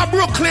come to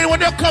Brooklyn, when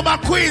you come to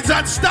Queens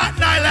and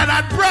Staten Island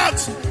and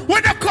Bronx,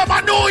 when you come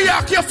to New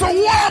York, you have to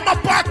warm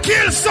up and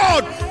kill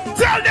sound.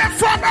 Tell them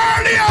from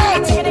early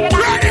out.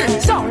 Ready?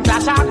 Sound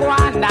clash a go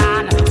on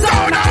down.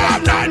 Sound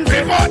of none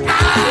before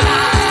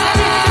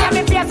now.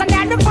 Me face and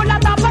then the full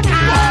of top of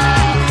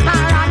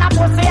run a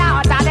pussy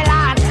out of the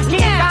land.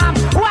 Keep them.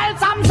 Well,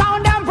 some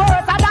sound them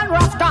worse than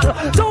rascal.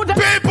 To the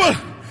people,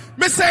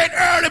 me say it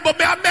early, but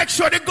may I make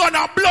sure the gun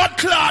a blood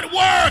clot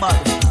work.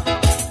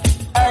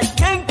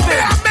 May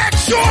I make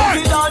sure.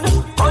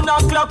 Gonna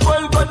clap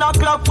well. May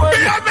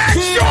I make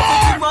sure.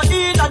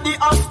 The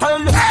hostel.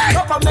 Hey.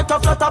 Make a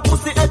flatter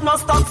pussy head no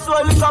stop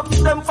swell. Drop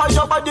them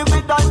fire body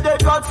with that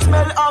dead rat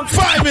smell.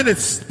 5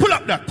 minutes. Pull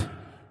up that.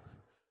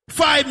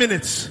 5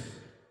 minutes.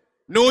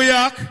 New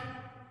York.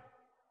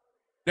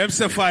 Them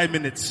say 5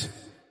 minutes.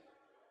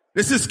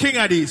 This is King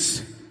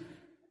Addies.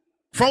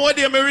 From what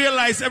they may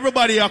realize,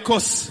 everybody a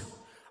cuss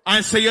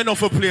and say you know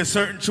for play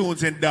certain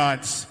tunes in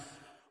dance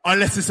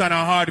unless it's on a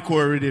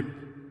hardcore rhythm.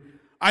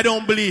 I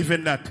don't believe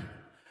in that.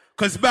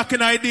 Because back in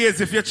the days,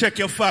 if you check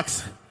your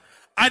facts,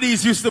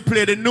 Addies used to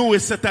play the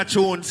newest set of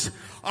tunes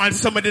on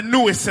some of the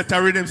newest set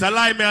of rhythms. A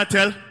lie me I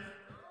tell?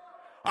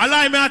 A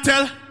lie me I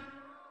tell?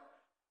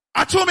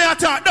 I told me I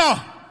thought, no.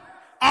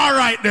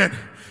 Alright then.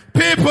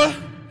 People,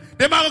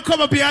 they might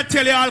come up here and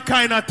tell you all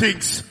kind of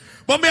things.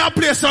 But may I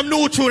play some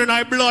new tune and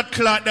I blood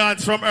clot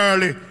dance from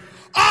early.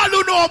 All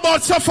who know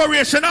about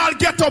sufferation, all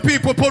ghetto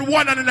people put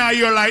one in a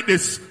ear like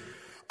this.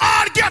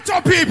 All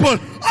ghetto people,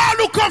 all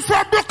who come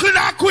from Brooklyn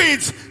and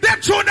Queens, them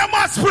tune they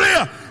must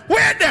play.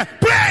 Wait there,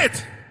 play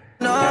it.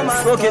 No,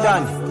 man. Broke it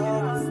down.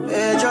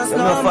 Just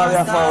no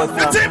fire forward.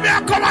 You see me,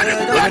 I come on the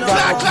blood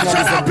clot clash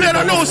and I play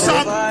the new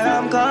song.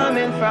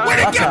 When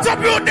they get up,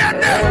 you dead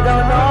there. They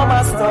don't know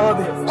my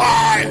story.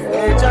 Oi!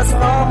 They just know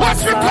my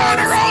what's the call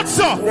around,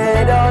 sir?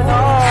 They don't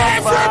know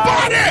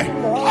everybody.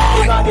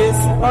 Oi!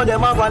 Oh,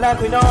 them a go like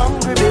we no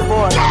hungry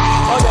before.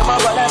 Oh, them a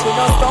go like we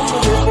no stumble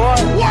before.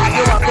 You want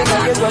to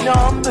make it when you're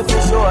humble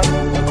for sure.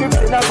 Crips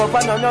in a cup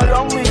and no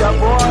wrong with your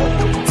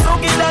boy.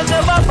 killers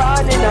never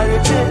born in a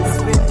riches.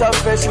 Winter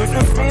fresh with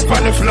the free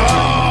on the floor.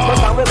 But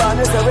when we born,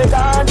 we say we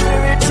gone to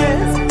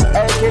riches.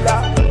 Hey killer,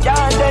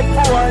 can't dead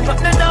poor. Drop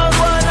the dog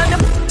one and the...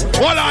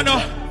 Hold on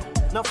now.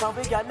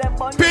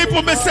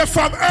 People may say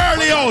from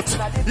early out,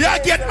 you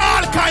get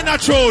all kind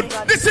of tune.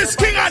 This is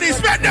King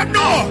Addies, make them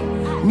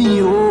know. Me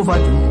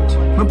overdo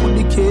it. Me put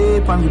the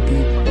cape and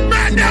repeat.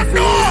 Make them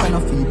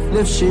know.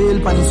 Left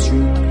shell on the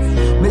street.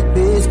 Make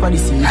base on the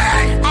seat.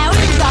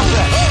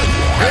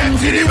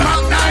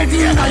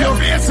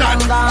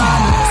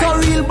 So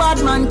real bad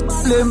man,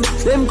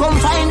 them come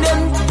find them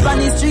on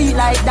the street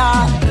like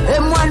that.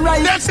 Them one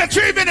right. That's the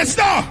 3 minutes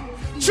now.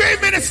 3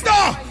 minutes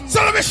now. So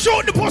let me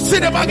shoot the pussy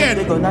them again.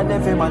 They gonna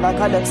every man a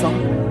collect some.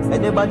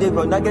 Anybody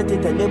gonna get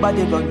it,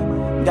 anybody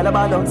gonna. Get a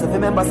ball out, so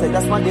remember say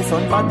that's my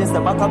son. But this the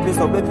back up place,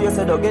 so we pay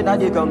so don't get at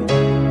the gun.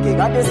 King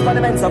of this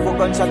parliaments of a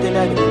gunshot in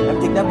egg. Them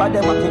think them bad,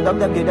 them a kingdom,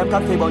 them give them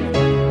coffee bun.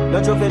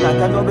 Don't you feel like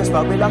a rubbish,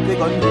 but we lock the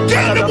gun.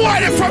 Kill the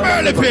boy from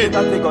early pit.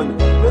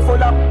 We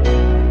full up,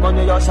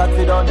 money your shot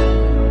fi done.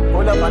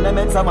 Pull up on the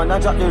men, some man a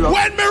drop the rock.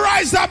 When me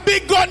rise a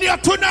big gun here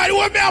tonight,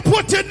 when me a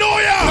put in New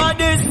York.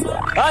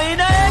 I in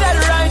the head at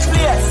the right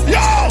place. Yo!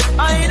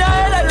 I in the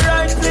head at the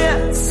right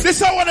place.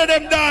 This is one of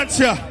them dance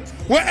here,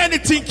 where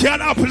anything can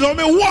happen. So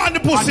me want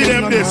to pussy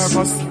them this.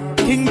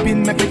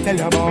 Kingpin, make me tell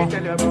you about.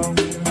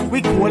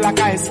 We cool like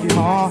ice cream.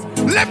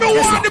 Let me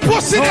want to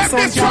pussy them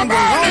this from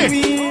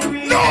early.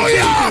 New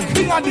York!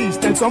 King Addies,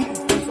 tell some.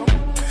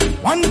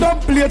 One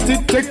dub plate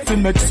it take to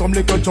make some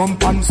little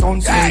jump and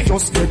sound so hey.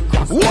 Just get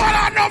cross. What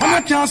I know, and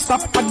I can't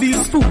stop at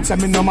these foods. I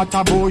mean no matter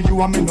about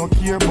you and me no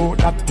care about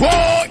that.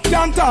 Boy.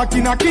 Can't talk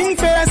in a king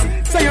face.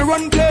 Say you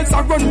run place,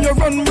 I run, you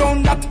run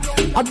round that.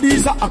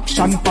 Addies are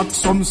action pack,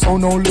 some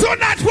sound only. Do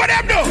not what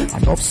them do.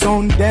 Enough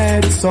sound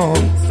dead so.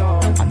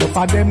 Enough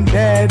of them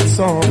dead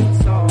so.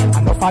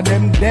 Enough of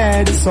them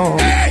dead so.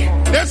 Hey!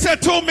 They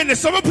said 2 minutes,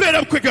 so we play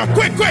them quicker.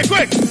 Quick.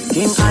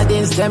 King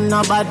Addies, them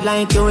no bad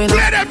like you, you know.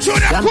 Play them through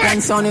them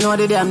quick. Sound, you know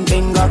the damn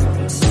thing up.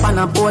 Pan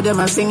a pour them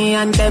and singing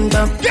and them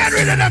up. Get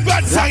rid of them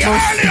bad song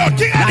earlier,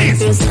 King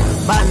Addies.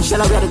 Ban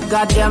shall I the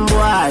goddamn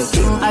boy.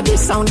 King Addies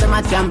sound them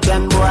a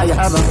champion boy. You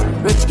have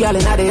a rich girl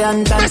in the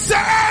anthem.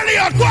 Mr.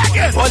 Earlier, go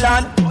again. Hold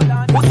on,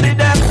 pussy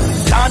them.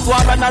 Can't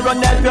walk and I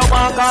run help you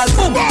walk all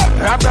boom.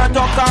 Roberto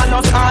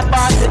Carlos hard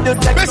bad.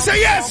 Mr.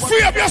 Yes,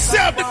 free up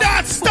yourself. The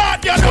dance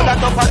start, you know.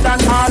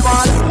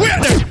 Wait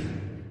there.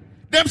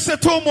 Them say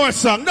 2 more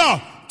songs. No,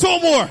 2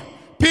 more.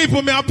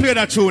 People may have play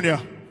that tune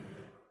here.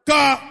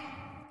 Cause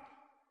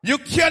you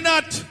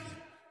cannot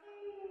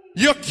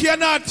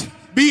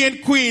be in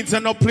Queens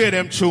and not play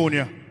them tune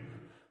here.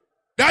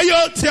 That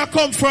youth here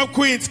come from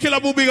Queens. Killer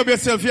boo, big up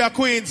yourself. You're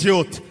Queens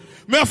youth.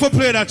 Me have to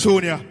play that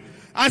tune here.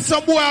 And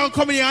some boy will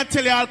come here and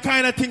tell you all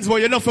kind of things,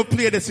 but you not for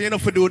play this, you not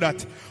for do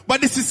that.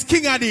 But this is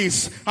King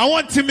Addies. I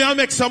want to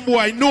make some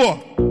boy know.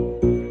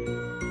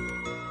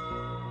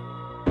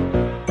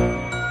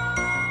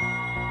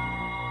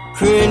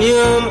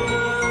 Cranium,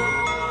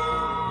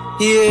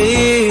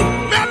 yeah.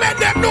 Me make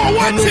them know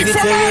one thing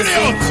from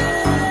earlier.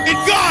 It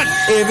gone.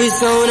 Every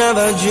sound of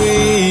a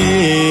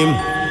dream.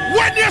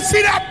 When you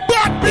see that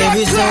bad blood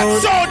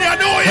clot sound, you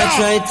know ya. I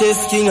try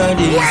test King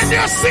Addies. When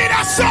you see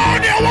that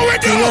sound, you what we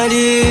do? King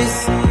Addies.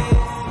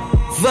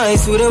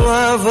 Vice with a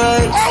one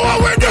vice. Oh, what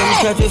we do? Them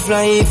shot we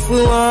fly if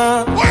we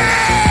want.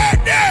 Wait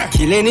there.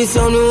 Kill any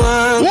sound we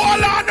want.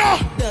 Hold on now.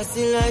 That's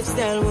the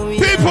lifestyle when we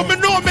people me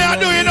know me I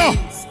do, you know.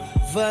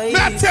 Me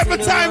I take my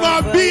time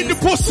and beat the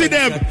pussy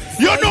them.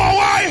 You know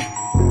why?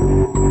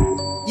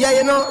 Yeah,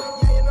 you know.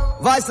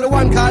 Vice the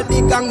one called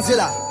Big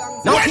Gangzilla.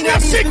 Now when you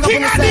see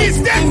King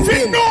Addies, then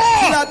fit no.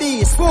 Killer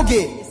B,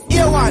 Spooky,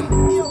 A1.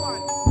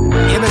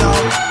 Hear me now.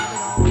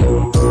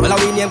 Well,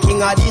 we name King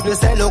Addies, we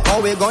say, look how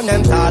we gun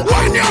them tall.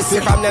 When you see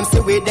from them, see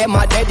with them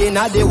are dead in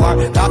the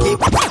war. Talkie,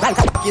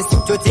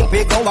 you think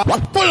we go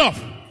up. Pull up.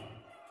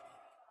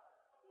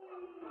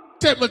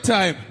 Take my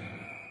time.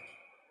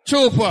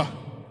 Trooper.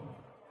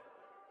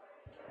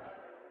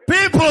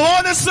 People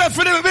want to say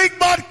for the big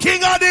bad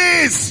King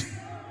Addies.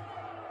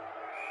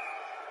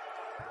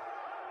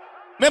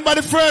 Remember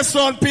the first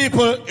round,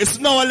 people, it's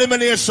no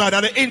elimination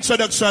and the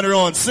introduction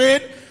round, see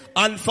it?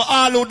 And for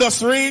all who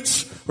just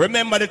reach,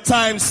 remember the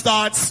time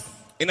starts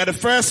in the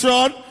first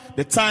round.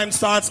 The time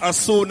starts as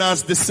soon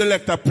as the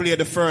selector play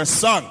the first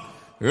song.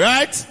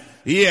 Right?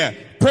 Yeah.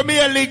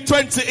 Premier League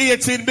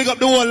 2018, big up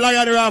the whole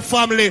Lion Rock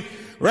family.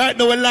 Right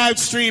now we're live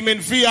streaming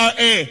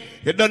VRA.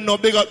 You don't know,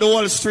 big up the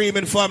whole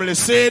streaming family,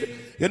 see it?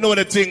 You know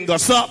the thing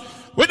goes up.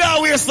 We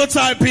don't waste no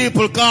time,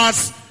 people,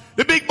 cause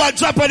the big bad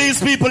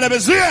Japanese people them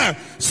is here.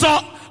 So,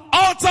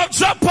 out of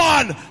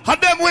Japan,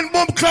 had them win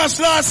Boom Clash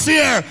last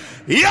year.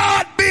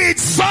 Yardbeat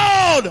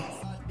sound!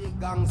 Big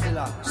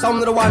Gangzilla. Some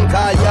of the one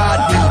called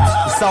Yardbeat,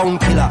 the sound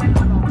killer.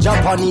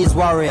 Japanese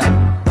warrior.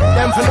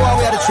 Them for know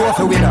we are the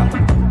trophy winner.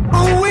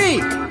 Oh,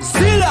 we,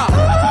 Zilla!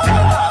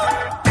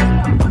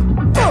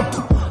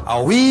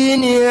 A we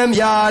name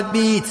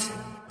Yardbeat.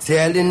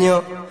 Telling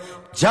you.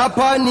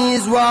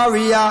 Japanese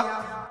warrior.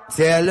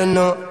 Telling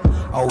you.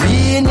 A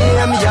we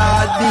name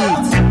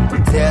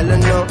Yardbeat.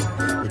 Telling you.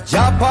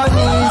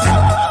 Japanese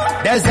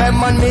There's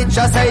them and me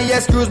just say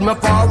excuse me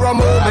for a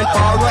moment,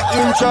 for an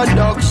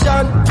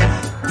introduction.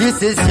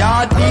 This is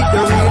Yardbeat, the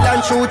real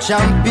and true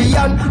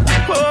champion.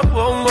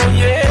 Oh,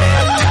 yeah.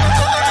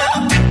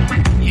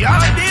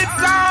 Yardbeat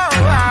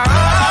sound.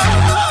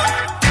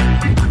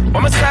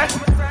 What me say?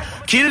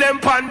 Kill them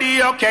on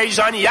the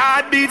occasion.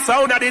 Yardbeat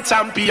sound of the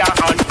champion.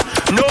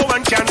 No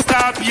one can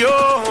stop you.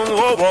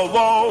 Oh, oh,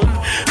 oh.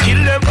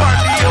 Kill them on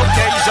the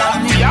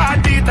occasion.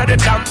 Yardbeat of the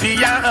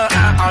champion.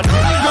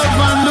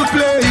 Govern the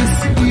place,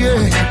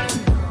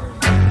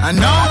 yeah. And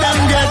now them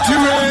get to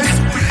race.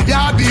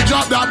 Yardbeat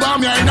drop that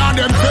bomb, yeah, in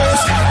them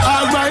face.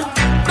 Alright,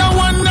 the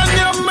one that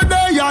name me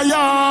there,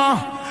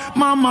 yeah.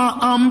 Mama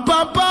and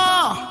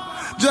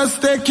Papa,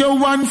 just take your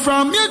one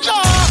from your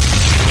jaw.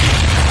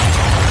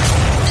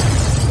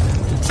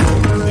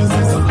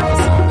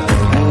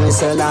 We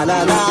say la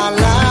la la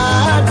la,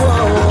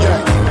 whoa.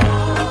 Yeah.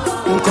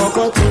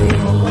 Cocotte.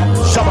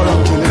 Shabba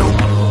donkey, you know.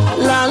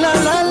 La la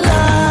la la,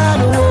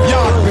 whoa.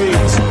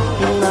 Yardbeat.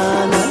 La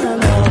la la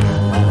la.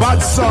 Bad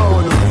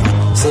sound.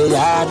 Say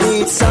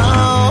Yardbeat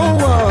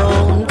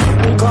sound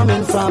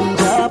coming from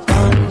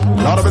Japan.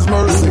 Lord of His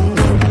mercy.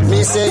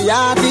 Me say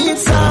Yardbeat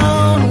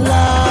sound,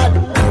 Lord,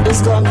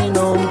 is coming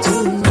home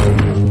to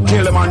me.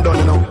 Kill him and done,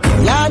 you know.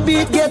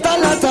 Yardbeat get a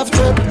lot of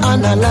threat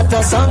and a lot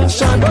of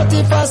sanction, but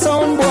if a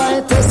sound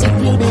boy test it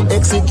will be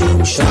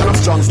execution. Stand up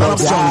strong, stand up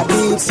strong.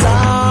 Yardbeat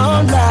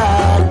sound,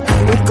 Lord,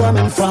 it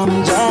coming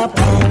from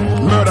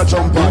Japan. Murder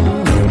jump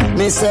on.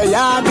 Me say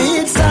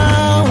Yardbeat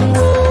sound,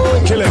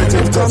 boy, kill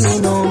everything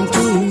coming home to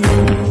you.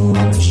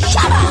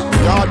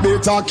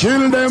 Yardbeat a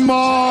kill them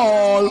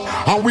all,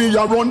 and we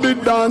are run the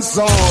dance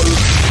hall.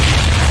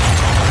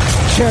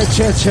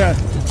 Check.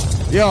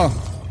 Yo,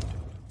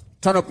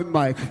 turn up the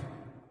mic.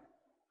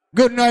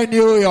 Good night,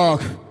 New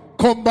York.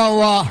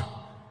 Konbanwa.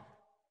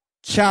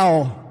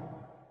 Ciao.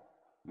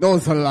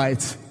 Those are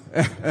lights.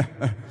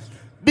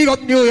 Big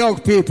up New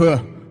York people.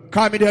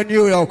 Come in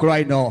New York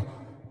right now.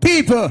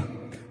 People,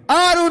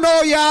 I don't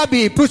know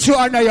Yardbeat. Put your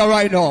hand there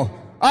right now.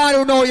 I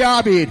don't know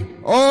Yardbeat.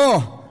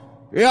 Oh.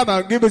 Yeah,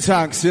 man, give it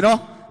thanks, you know.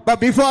 But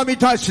before me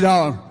touch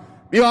down,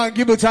 me want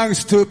to give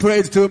thanks to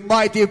praise to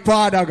mighty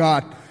Father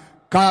God.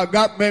 Because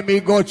God made me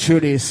go through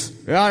this.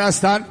 You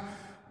understand?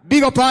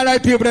 Big up all the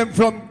people them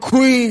from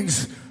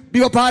Queens.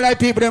 Big up all the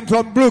people them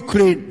from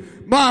Brooklyn,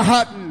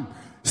 Manhattan,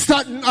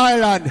 Staten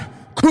Island,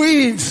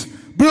 Queens,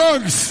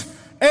 Bronx.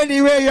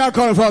 Anywhere you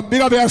come from,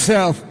 big up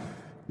yourself.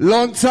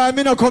 Long time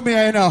me no come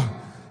here, you know.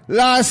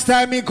 Last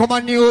time me come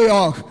to New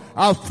York,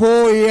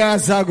 4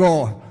 years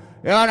ago.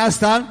 You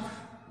understand?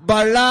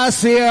 But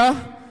last year,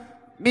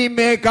 me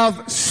make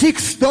a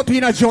 6 stop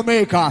in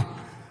Jamaica.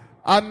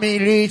 And me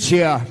reach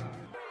here.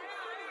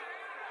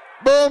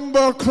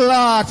 Bumble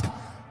clot.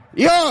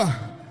 Yo,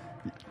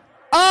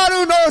 I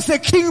don't know, say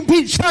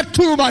Kingpin chat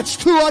too much,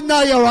 too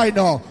annoying right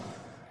now.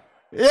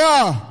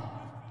 Yeah,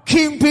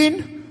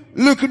 Kingpin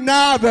look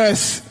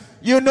nervous.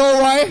 You know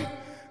why?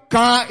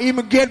 Cause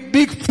him get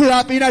big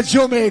flap in a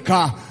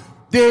Jamaica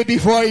day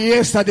before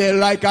yesterday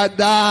like a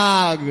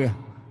dog.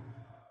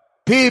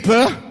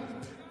 People,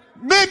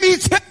 let me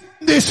tell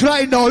this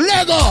right now.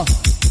 Lego.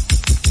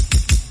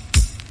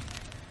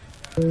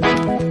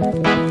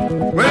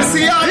 We'll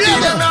see how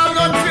Lego now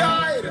got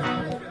fired.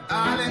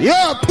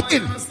 Yo,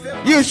 Pin,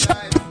 you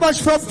chat too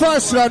much from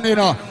first round, you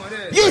know.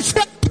 You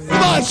chat too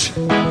much.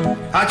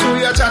 I chew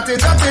you chatty,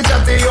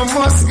 you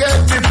must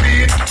get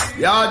defeat.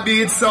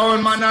 Yardbeat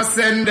sound, man, I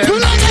send them.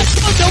 Hold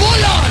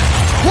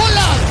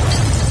on.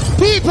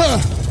 People,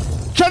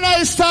 can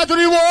I start the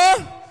war?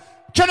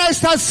 Can I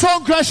start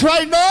Song Crash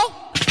right now?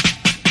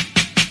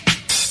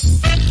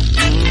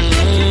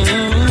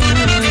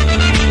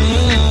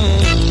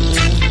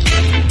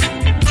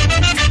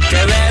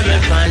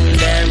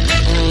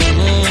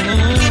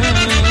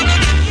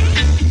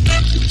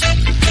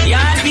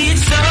 Yardbeat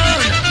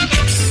sound.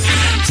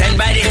 Send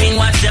by the thing,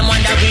 watch them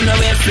wonder we know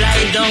we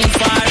fly down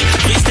far.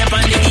 We step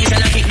on the keys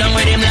and I kick down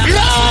with them like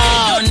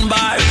down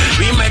bar.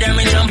 We murder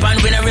me jump and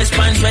we no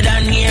response with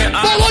that near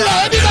our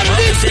bar.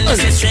 Send the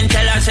sister and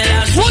tell us I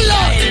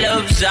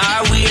loves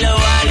our wheel of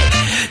wallet.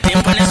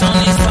 Them on the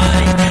sound is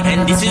party.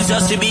 And this is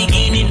just the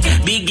beginning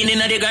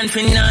of the grand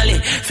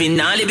finale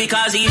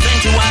because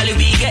eventually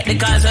we get the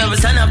cause of a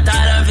sun up tall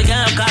and we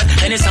can't call.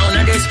 And the sound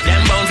of this,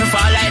 them bound to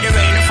fall like the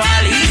rain to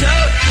fall. Ease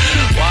up.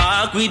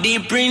 Walk with the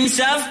Prince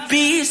of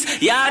Peace.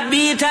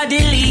 Yardbeat are the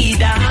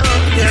leader.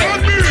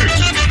 Yardbeat,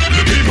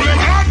 the people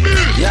them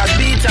heartbeat.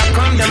 Yardbeat are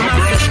come them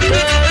off the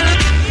spur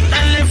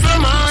and live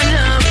from on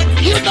up.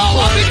 You know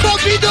what we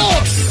fucking do?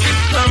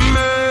 A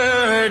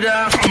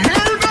murder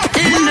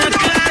in the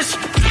clash.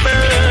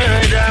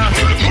 Murder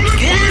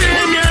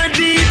in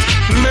Yardbeat.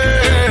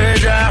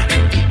 Murder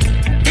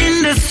in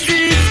the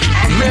street.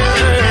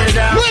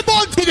 Murder. We're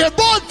born here.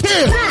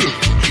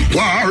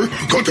 War,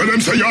 go to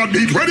them say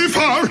Yardbeat ready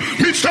for.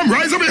 Mitch them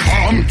rise up a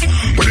harm.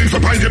 But if you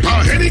find your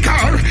power any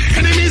car,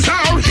 enemies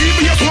are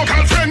even your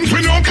local friends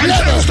with no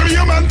conscience to be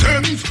a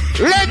mountains.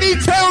 Let me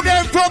tell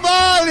them from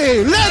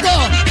early. Lego.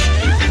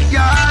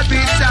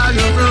 Yardbeat all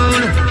you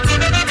run.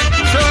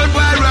 Sold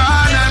by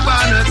run and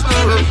banners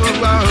all over the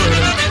world.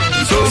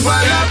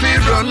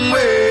 wrong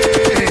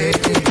way.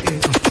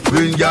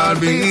 When y'all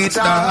beat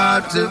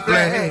start to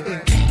play,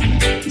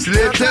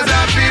 slippers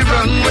have the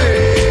wrong way.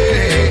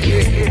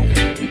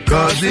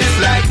 Cause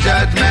it's like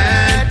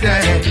judgment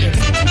day.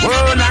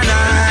 Oh, na na.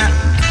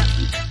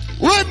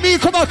 When me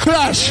come a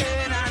crash,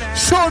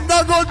 so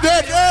not go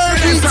dead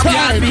every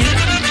time.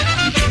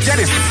 Get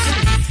it.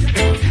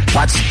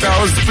 Watch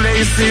those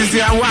places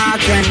you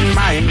walk and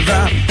mind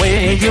the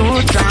way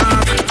you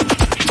talk.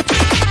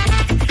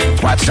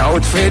 Watch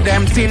out for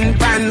them tin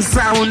pan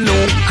sound,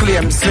 no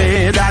claim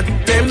say that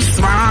them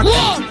smart.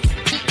 What?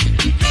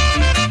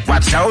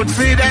 Watch out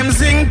for them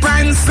zing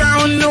pan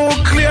sound, no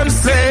claim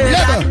say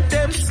that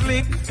them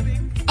slick.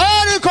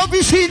 All the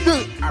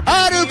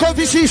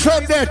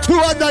competition there, two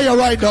under you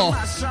right now.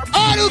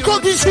 All the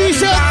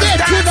competition there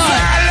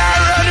tonight.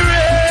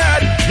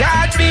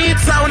 Yard beat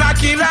sound, I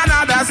kill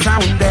another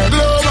sound.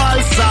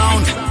 Global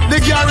sound, the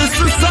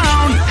garrison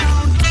sound.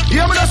 You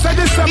ever say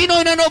this? You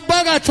know, no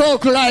bugger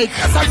talk like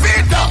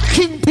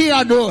King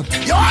Piano.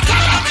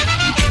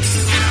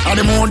 And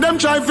the more them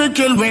try to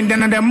kill wind,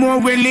 then the more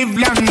we live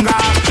longer.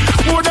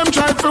 More them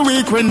try to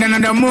weak wind,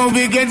 then the more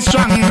we get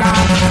stronger.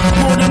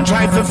 More them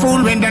try to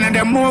fool wind, then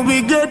the more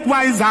we get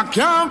wiser.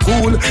 Can't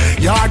cool.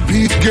 Yard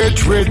beat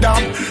get rid of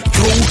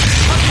too.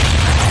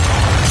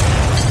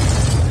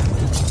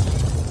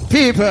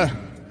 People,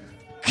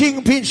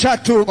 Kingpin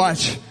chat too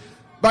much.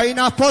 But in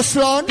a post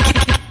round,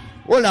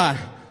 hold on.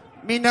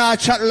 Me not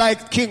chat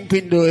like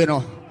Kingpin do, you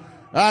know.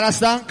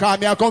 Understand? Cause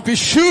me a come to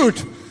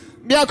shoot.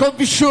 Me a come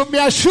to shoot. Me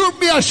a shoot.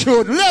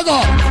 Let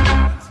go.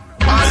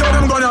 I know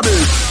them gonna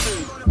beat.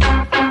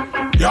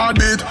 Yard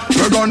beat.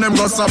 We gun them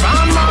go so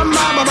bam bam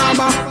bam bam bam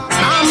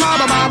bam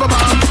bam bam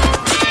bam.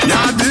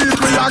 Yard beat.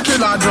 We a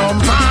kill a drum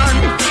man.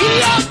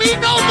 Yard beat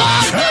no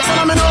man. Hey,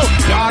 follow me now.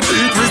 Yard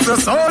beat with the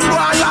sound boy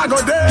I go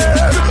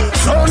dead.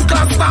 Sound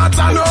class start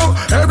I know.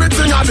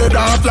 Everything I did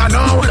off ya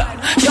now.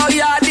 Yo,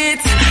 yard beat.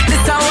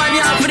 This a one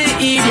yard for the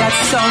idiot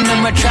sound.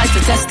 Them a try to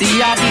test the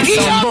yard beat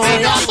sound boy.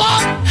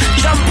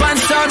 Jump and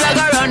sound, I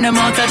go run them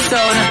out of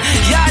town.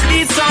 Yard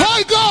beat sound.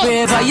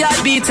 Wave a yard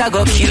beat, I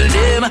go kill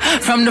them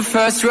from the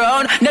first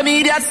round. Them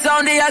idiot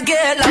sound, they a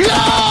get like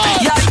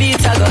yard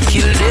beat, I go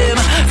kill them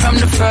from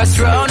the first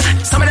round.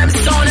 Some of them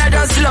sound, I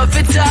just love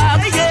it up.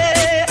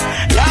 Yeah,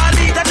 yard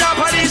beat, the top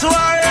of this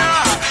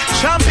warrior.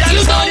 Champion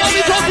you sound, know what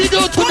we got to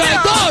do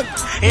tonight, God.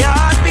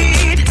 Yard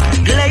beat,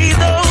 play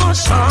those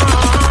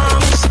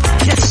songs.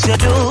 Yes, you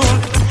do.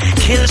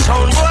 Kill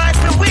sound boy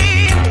to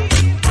win.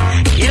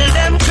 Kill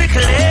them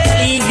quickly.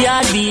 Leave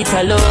yard beat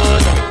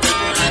alone.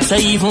 So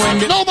even when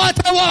no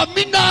matter what,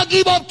 me not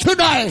give up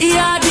tonight.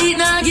 Yard beat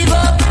not give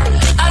up.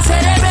 I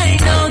said there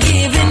ain't no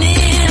giving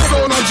in.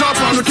 Sound of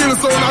Japan, we kill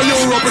sound of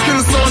Europe, we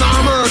kill sound of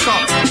America.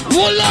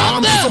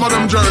 I'm some of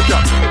them jerk ya.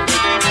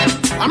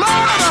 I'm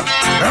out.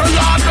 Hey,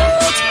 yard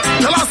beat.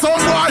 Tell us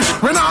sound boy.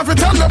 We not have to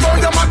tell you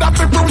about your mother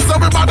to prove so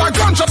we bad a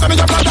gunshot and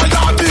your brother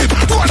yard beat.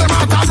 Two of them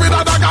out with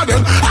a dagger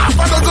then. Half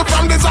of those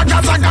from the zaga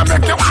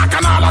make you walk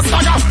and all a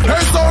stagger.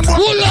 Hey, sound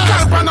boy.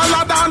 Help and a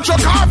ladder and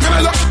chuck off in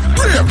your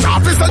brave. Now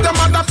if you say your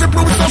mother to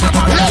prove so we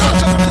bad a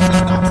gunshot.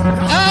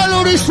 All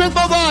of this with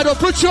Movado.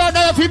 Put you on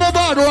there for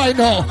Movado right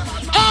now.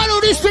 All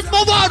of this with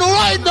Movado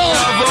right now.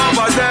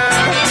 Over there.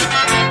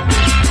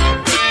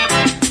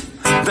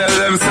 Tell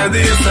them say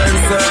this and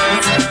say.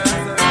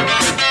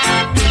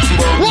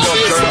 What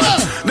is that?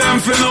 Them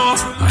fi know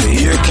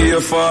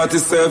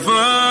AK-47.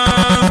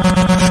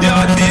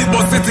 Yeah, deep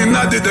bust it in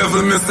the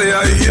devil. Me say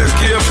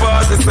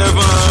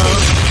AK-47.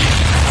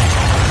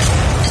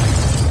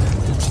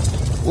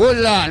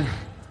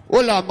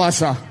 Hold on,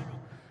 massa.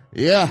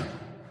 Yeah.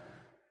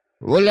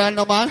 Hold on,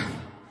 no man.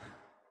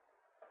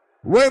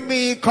 When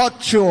me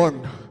cut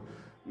tune,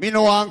 me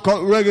no want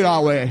cut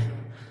regular way.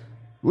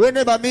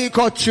 Whenever me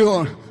cut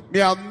tune,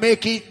 me I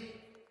make it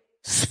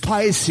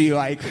spicy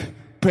like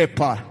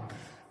pepper.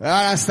 You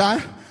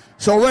understand?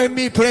 So when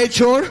me play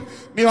tune,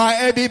 me want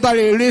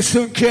everybody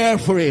listen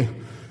carefully.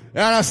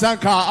 You understand?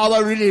 Cause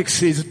our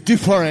lyrics is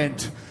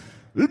different.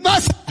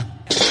 Massa.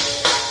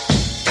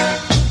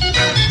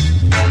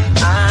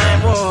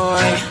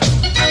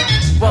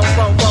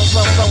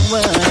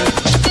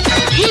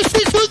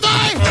 Listen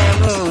tonight.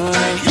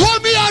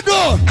 What me I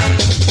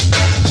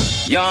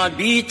do? Yard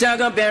beat, I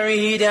go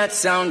bury that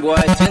sound boy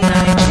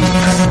tonight.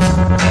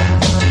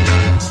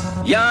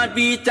 Yard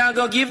beat, I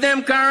go give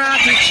them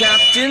karate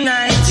chop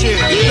tonight.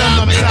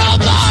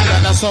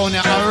 That sound, a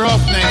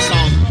roughneck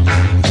sound.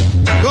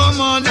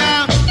 Come on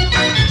now.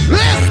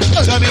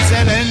 So me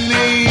say, lend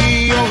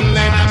me, oh,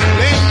 lend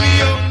me,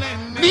 oh.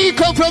 Me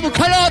come from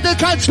Canada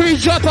country,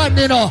 Japan,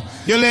 you know.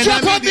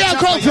 Japan, me I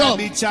come from.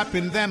 Be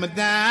chopping them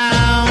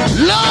down.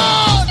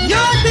 Lord!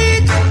 Yard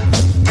beat,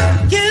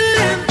 kill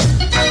them.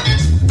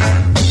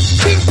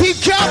 Kingpin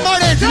can't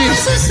manage this.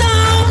 That's the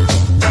sound.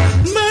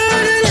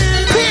 Murder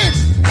them.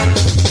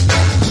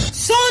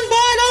 Son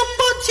boy, don't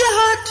put your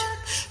heart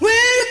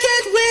where you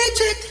can't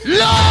reach it.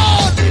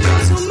 Lord!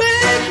 So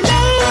make no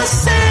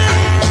sense.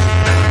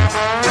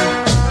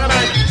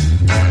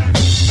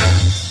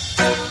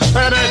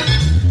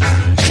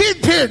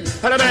 Kingpin,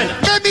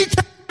 let me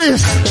tell you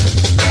this.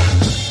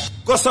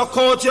 Go suck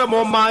out your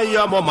mama,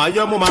 your mama,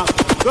 your mama.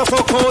 Go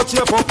fuck out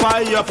your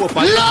papa, your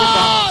papa, your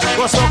papa.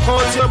 Go suck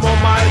out your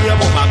mama, your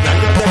mama. Can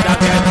you get that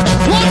again?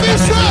 What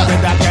is that?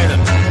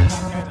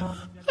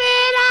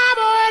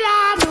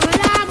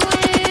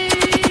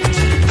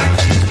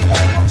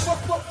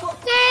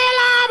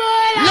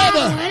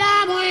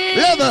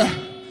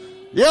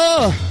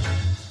 Yo,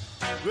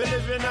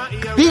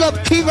 big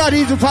up King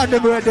Addies upon the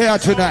birthday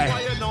tonight.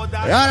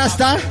 You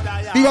understand?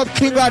 Big up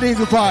King Addies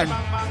upon.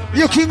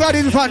 You King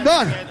Addies upon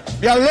done.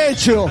 You're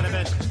late, you. You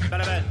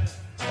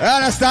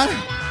understand?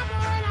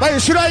 But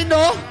should I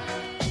know?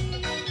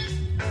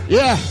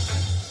 Yeah.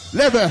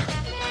 Level.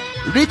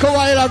 Week a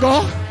while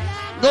ago,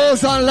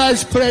 those online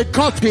played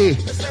coffee.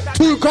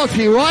 2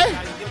 coffee, right?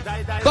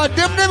 But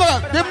them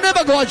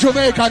never go to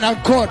Jamaica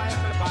and cut.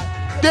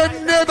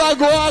 Them never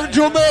go to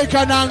Jamaica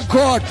and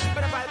cut.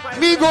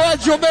 Me go to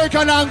Jamaica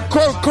and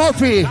cut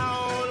coffee.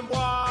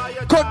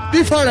 Cut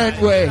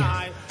different way.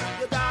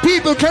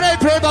 People, can I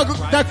play back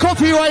the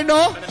coffee right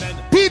now?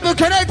 People,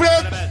 can I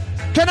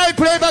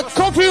play back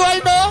coffee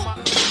right now?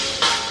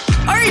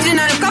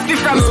 Original coffee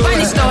from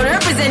Spanish Town,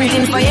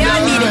 representing for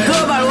Yami, the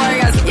global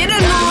warriors. You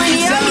don't know when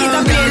Yami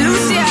to play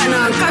Luciano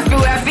and coffee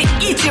where I fit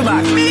eat you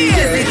back.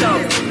 Yes, it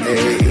up.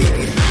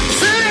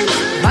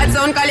 Bad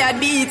sound call ya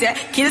beat,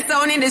 kill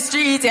sound in the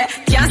street,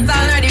 can't stand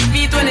on the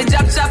feet when the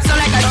job chop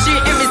sound like a tree.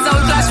 Every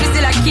sound clash we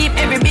still a keep,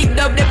 every big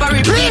dub they for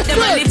repeat.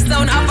 Them a lip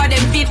sound off of them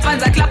feet,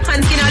 fans a clap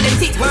hands in on them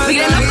teeth. We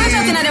get enough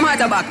pressure in them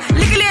heart back.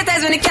 Little later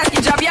is when the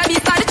casket drop, ya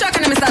beat start the truck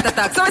and them start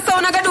attack. So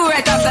sound I gotta do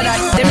right after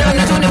that. Them don't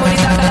know them money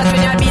talk a lot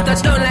when ya beat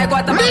touchdown like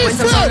water back. When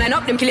some sound line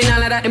up, them killing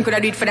all of that. Them coulda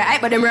do it for the hype,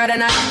 but them rather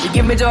not. You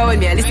give me joy when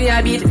me I listen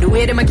ya beat, the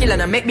way them a kill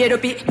and I make me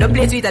dopey. Don't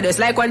play sweeter just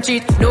like one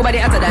treat. Nobody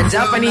hotter than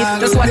Japanese.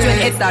 Just watch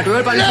when head start roll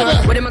on the floor.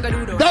 What them a gonna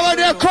do though? That was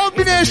their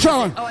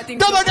combination.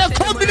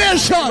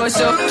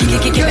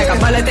 Kick like a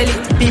Balotelli.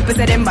 People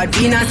say them bad,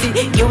 we not see.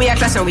 You we a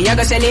clash and we a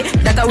go shelly.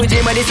 That a we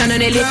dream of this and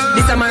an ellie.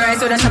 This a my right,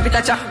 so that shop it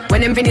a cha.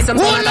 When them finish some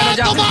sound on the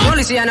job.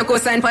 Only she and a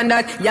co-sign pan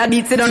that. Ya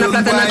beat sit on a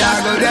flat and a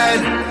top.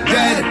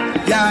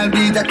 Y'all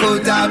beat a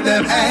coat of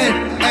them head.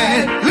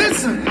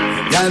 Listen.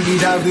 Y'all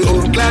beat out the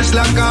old clash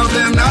lock out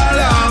them all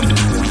off.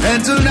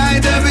 And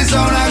tonight every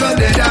sound I got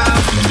dead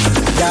off.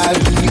 Y'all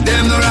beat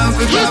them around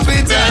for pop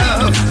it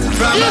up.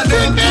 From a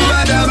dub to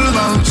a double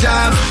mount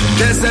chop.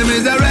 This time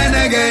is a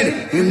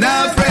renegade, him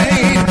not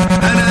afraid.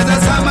 And as a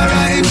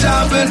samurai, him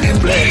sharpen him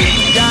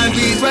blade. Y'all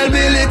beat well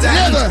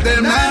militant,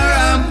 them not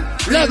ram.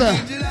 Leather,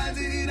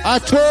 a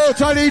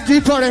totally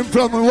different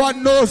from what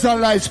Nose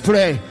and Lights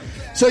play.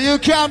 So you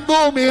can't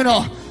boo me, you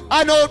know.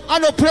 I know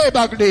play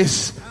back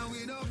this.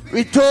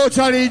 We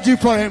totally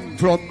different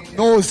from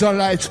Nose and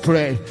Lights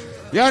play.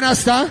 You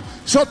understand?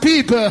 So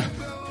people,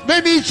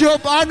 let me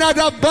drop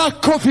another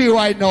back coffee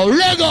right now.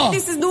 Lego!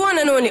 This is the one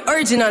and only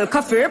original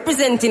coffee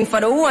representing for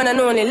the one and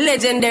only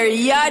legendary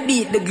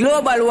Yardbeat, the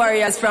global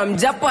warriors from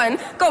Japan.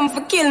 Come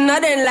for kill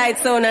Northern Light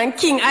Sound and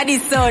King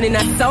Addies Sound in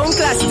a sound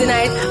clash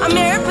tonight. I'm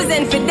here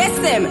represent for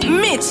Desem,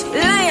 Mitch,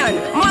 Lion,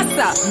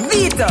 Massa,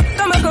 Vito.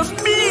 Come and go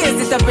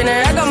blaze it up in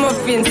a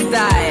ragamuffin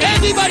style.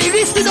 Everybody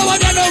listen to what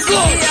they know go.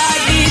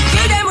 Yardbeat,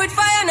 kill them with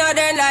fire,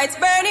 Northern Lights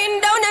burning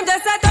down. Them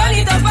just a turn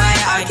it up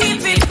fire and keep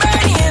it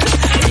burning.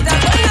 It's a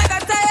gun like a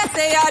tire,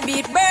 say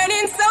Yardbeat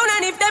burning sound.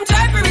 And if them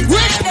try for it,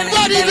 them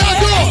leave them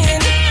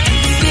burning.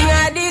 King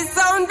Addies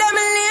Sound, them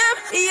lame.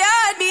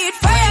 Yardbeat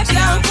fire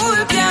can't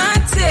cool,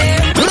 can't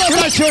tame.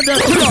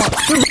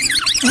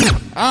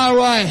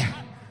 Alright.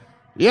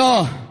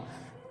 Yo.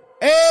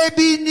 AB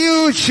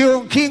new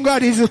tune, King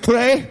Addies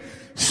play.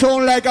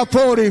 Sound like a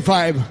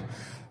 45.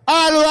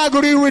 All who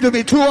agree with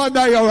me,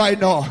 200 you right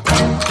now.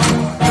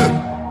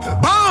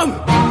 Bang!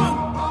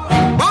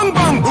 Bang,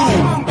 bang,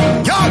 boom.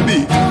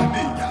 Yardbeat.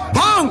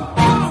 Bang!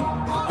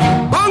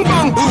 Bang,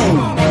 bang, boom.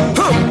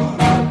 Huh.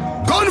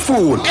 Gun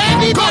fool.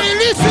 Everybody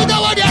listen to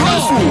what you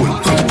know.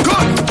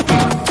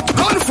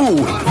 Gun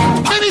fool.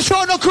 Let me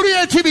show no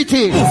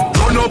creativity.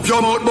 Run up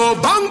your mouth, boy.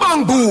 Bang,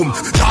 bang, boom.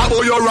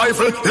 Tabo your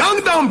rifle,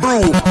 long down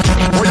broom.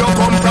 Where you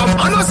come from,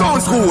 Anna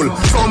Sound School.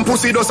 Some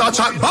pussy does a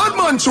chat, bad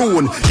man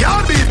tune.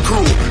 Yardbeat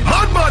crew,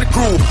 mad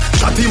crew.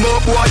 Shut him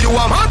up, boy, you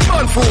a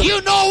madman fool.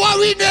 You know what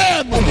we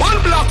name?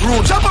 One black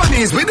room,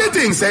 Japanese with the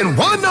things and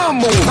one arm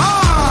move.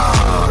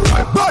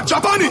 Alright, bad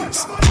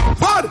Japanese.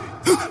 Bad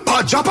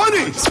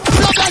Japanese.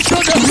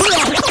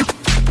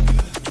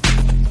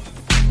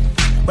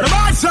 But the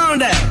bad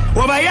sound there,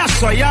 over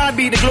Yasso,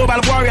 Yardbeat, the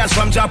global warriors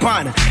from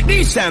Japan.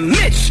 Decent,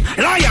 Mitch,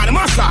 Lion,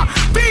 Massa,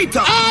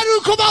 Peter. I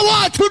come and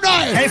watch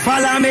tonight. Hey,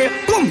 follow me,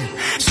 boom.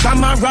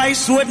 Samurai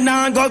sword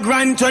now go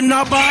grind to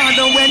no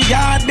border. When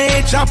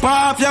Yardbeat chop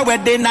off your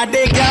wedding at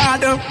the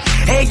garden.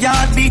 Hey,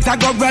 Yardbeat, I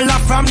go well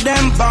up from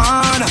them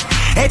barn.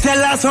 Hey,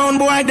 tell us sound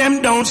boy,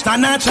 them don't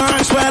stand a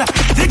chance. Well,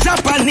 the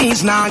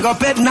Japanese now go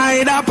pet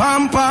night a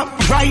pamper.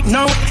 Right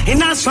now,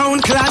 in a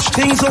sound clash,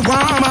 things are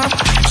warmer.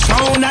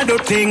 Sound I do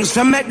things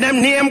to make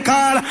them name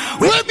call.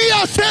 When me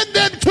I send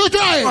them to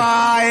die.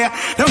 Why?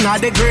 Them at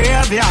the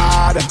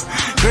graveyard.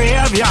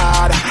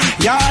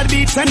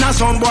 Yardbeat send a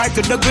sound boy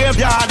to the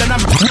graveyard. And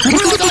I'm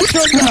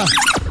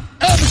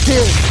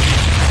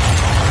empty.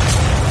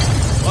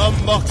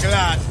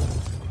 Bumbuckland.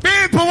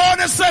 People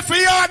want to say for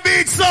your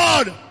beat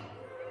son.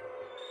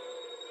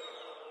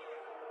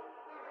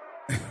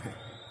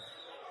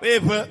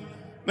 People,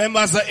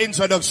 members the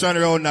introduction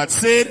round that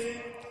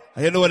said,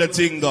 you know what the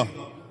thing go.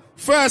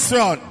 First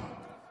round.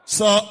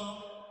 So,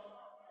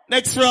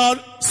 next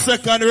round,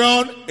 second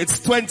round, it's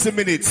 20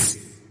 minutes.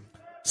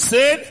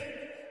 Said?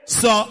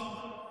 So,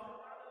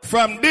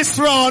 from this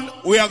round,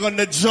 we are going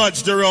to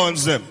judge the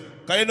rounds them.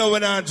 Because you know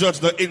when I judge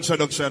the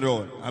introduction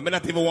round, I may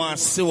not even want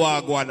to see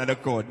what I go on in the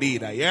crowd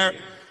neither, yeah?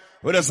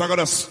 We're just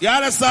going to, you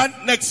understand?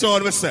 Next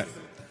round we say.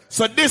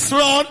 So this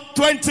round,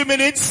 20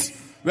 minutes,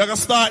 we're going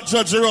to start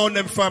judging around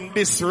them from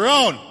this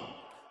round.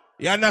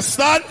 You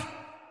understand?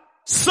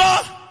 So,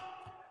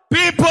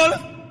 people,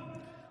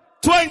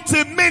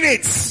 20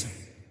 minutes,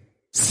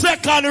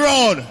 second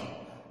round,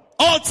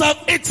 out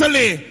of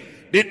Italy,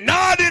 the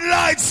Northern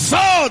Lights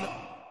sound.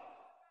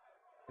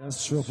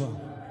 Yes, trooper.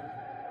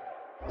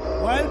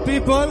 Well,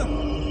 people.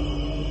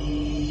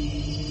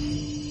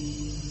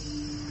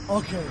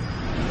 Okay,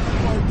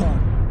 hold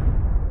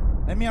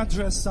on. Let me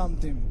address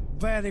something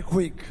very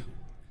quick.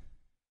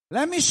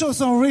 Let me show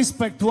some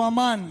respect to a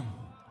man.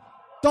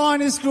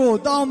 Don't screw,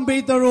 don't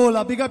beat the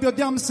ruler, big up your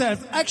damn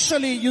self.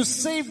 Actually, you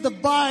saved the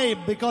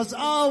vibe because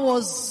I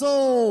was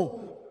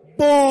so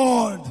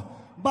bored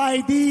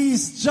by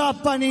these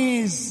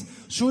Japanese,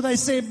 should I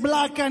say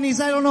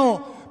Blackanese, I don't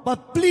know.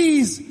 But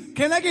please,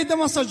 can I give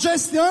them a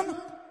suggestion?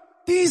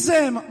 Tease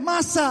them,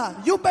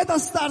 Massa, you better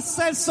start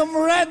sell some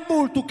Red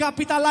Bull to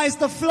capitalize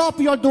the flop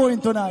you're doing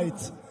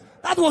tonight.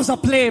 That was a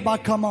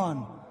playback, come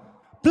on.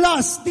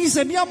 Plus, tease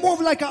them, you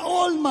move like an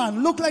old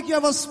man, look like you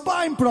have a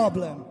spine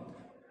problem.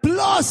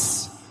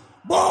 Plus,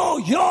 oh,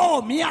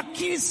 yo, me a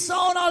kill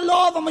sound I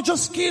love, I'm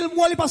just kill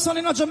Wally Passon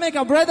in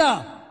Jamaica,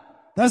 brother.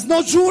 There's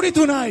no jury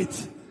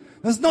tonight.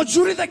 There's no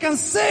jury that can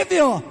save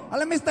you. And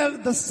let me tell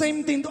the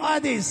same thing to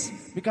Addies.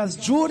 Because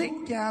jury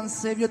can't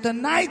save you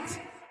tonight.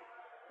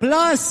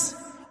 Plus,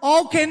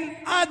 how can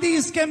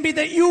Addies can be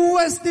the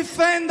US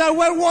defender?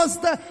 Where was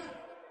the...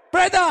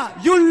 Brother,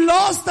 you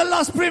lost the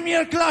last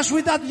Premier Clash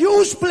with that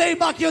huge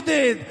playback you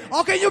did.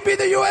 How can you be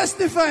the US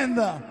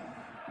defender?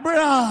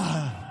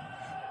 Bruh.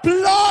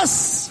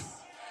 Plus,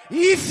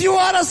 if you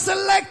are a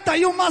selector,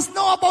 you must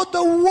know about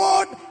the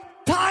word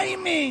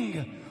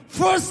timing.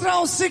 First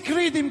round sick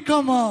rhythm,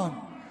 come on.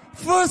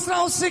 First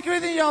round sick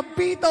rhythm, you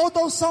beat out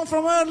those songs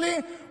from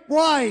early.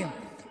 Why?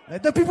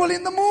 Let the people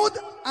in the mood,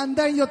 and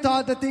then you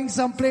start the things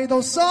and play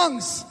those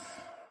songs.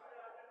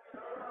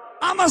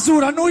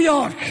 Amazura, New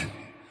York.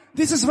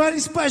 This is very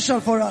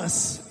special for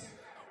us.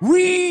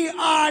 We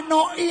are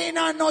not in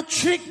a no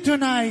trick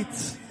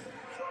tonight.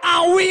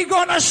 And we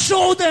gonna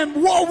show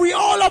them what we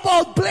all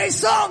about. Play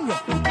song.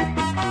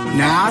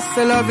 Nah, I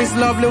still love his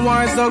lovely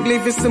words, ugly.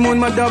 If it's the moon,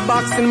 my dub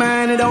boxing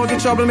man, it don't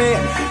trouble me.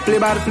 Play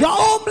by the your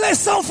homeless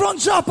song from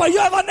Japa. You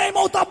have a name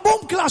out of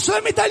Boom Clash.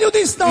 Let me tell you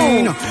this now.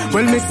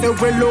 Well, Mr.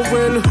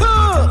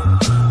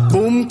 Well,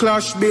 Boom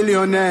Clash bill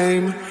your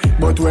name.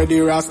 But where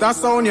the Rasta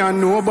sound, you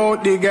know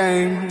about the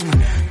game.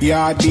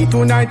 Yeah,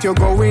 tonight you're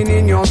going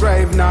in your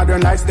grave.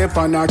 Northern Lights step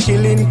on a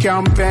killing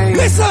campaign.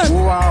 Listen!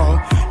 Wow.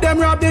 Them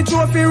rob the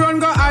trophy, run,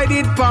 go hide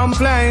it,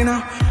 complain.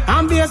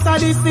 And based on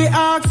this, the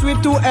ask we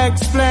to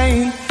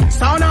explain.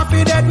 Sound of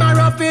it dead, my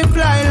rough it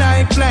fly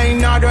like plane.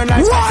 Northern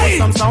Lights put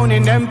some sound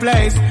in them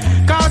place.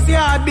 Cause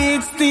your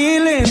beat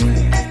stealing.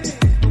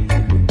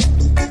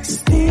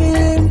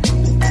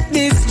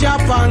 This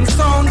Japan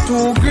sound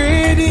too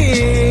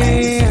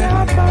greedy.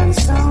 Japan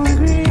sound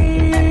greedy.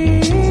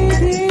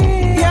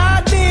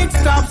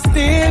 Stop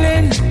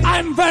stealing.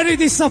 I'm very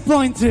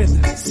disappointed.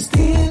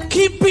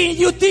 Kippy,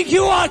 you think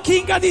you are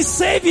King Addies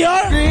savior?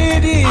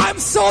 Greedy. I'm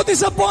so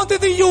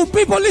disappointed in you.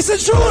 People, listen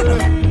soon.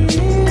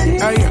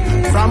 Hey,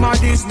 from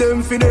Addies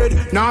them fi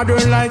dead.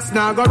 Northern Lights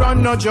now go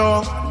run no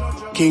jaw.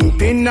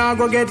 Kingpin now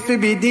go get fi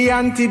be the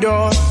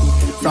antidote.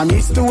 From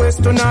east to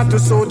west to north to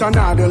south and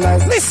Northern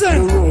Lights.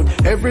 Listen. The road.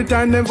 Every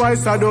time them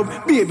voice are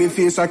up, baby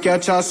face a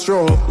catch a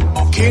stroke.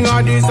 King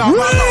Addies a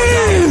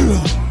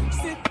real.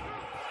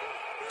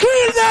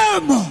 Kill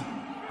them!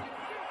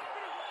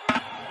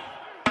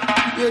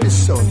 You're the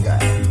soul guy.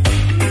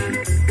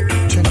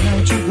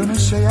 Tonight you're gonna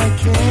say I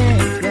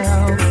can't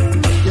help.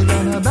 You're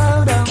gonna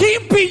bow down.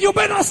 Kimpy, you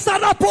better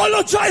start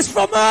apologize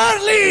from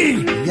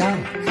early! Yeah.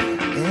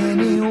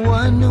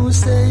 Anyone who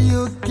say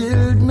you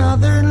killed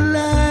Northern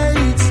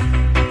Lights,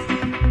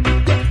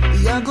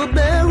 yeah, I go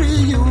bury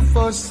you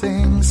for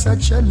saying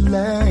such a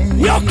lie.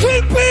 You're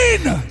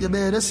Kimpin! You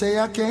better say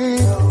I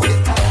can't.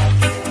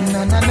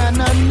 No,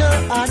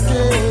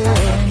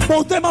 again.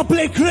 Both them are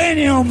play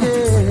cranium.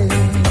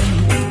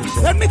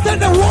 Let me tell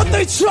them what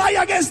they try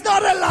against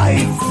Northern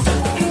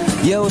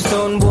Lights. Yo,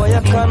 son boy,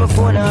 I call my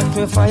phone out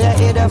me fire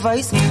head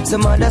advice.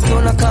 Some other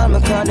son I call me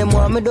cause them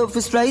want me up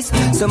for splice.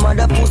 Some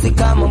other pussy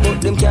call me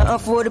but them can't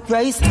afford the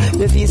price.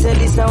 If he said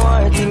this I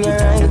want it,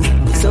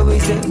 right. So we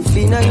say,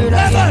 feel no you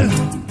not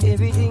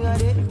everything I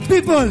did.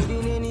 People,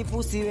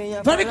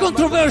 Very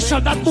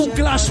controversial, that boom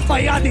clash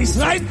by Addies,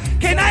 right?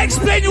 Can I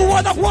explain you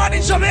what I've won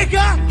in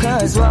Jamaica?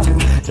 Cause what?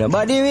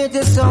 Nobody rate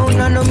the sound,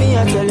 and no me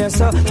I tell you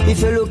so.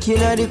 If you looking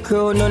at the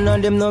crowd, none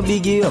of them no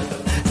biggie up.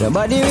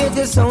 Nobody rate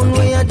the sound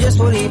where you just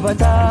will leave a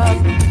talk.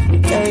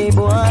 Hey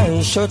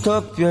boy, shut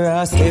up your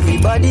ass.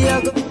 Everybody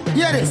I go.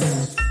 Hear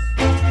this.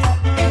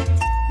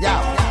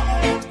 Yeah.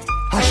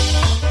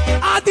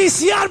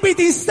 Addies Yarbit,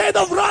 instead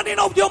of running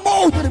off your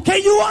mouth,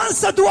 can you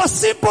answer to a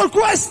simple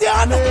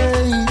question?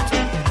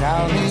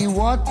 Tell me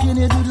what can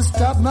you do to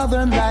stop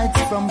Northern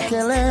Lights from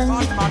killing?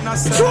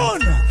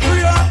 June!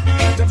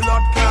 The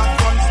blood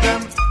clot runs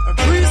them.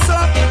 Grease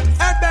up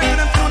and bend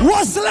them to.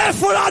 What's left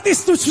for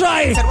Addies to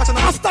try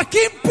after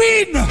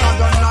Kingpin?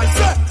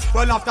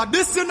 Well, after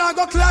this, you now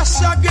go clash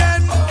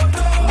again.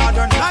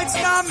 Northern Lights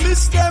now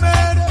miss them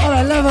head.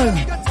 Alright, Level.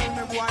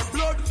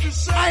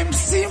 I'm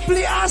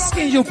simply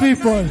asking you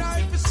people,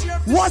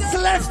 what's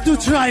left to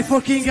try for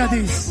King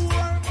Addies?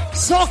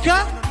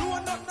 Soca?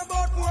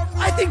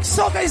 I think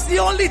Soca is the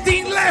only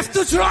thing left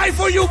to try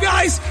for you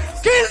guys.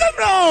 Kill them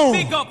now!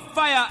 Big up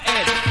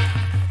Firehead,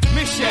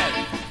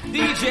 Michelle,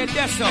 DJ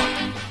Deso.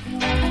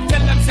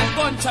 Tell them say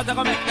gunshot are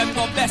gonna make them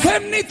go best.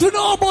 Them need to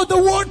know about the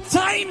word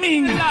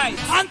timing.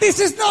 And this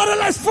is not the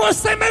last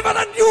first time ever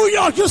in New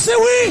York. You see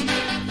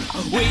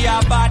we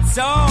are bad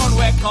zone.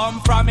 We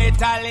come from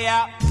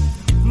Italia.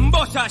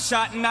 But a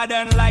shot,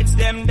 Northern Lights,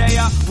 them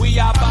there. We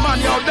are bad. Man,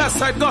 yo, that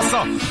side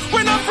gossip.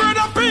 We're not afraid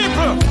of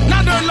people.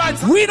 Northern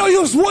Lights. We don't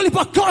use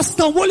Wolipa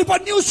custom,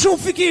 Wolipa new show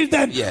to kill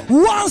them. Yeah.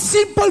 One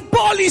simple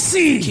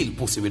policy. Kill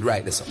pussy with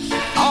right this up.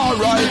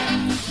 Alright.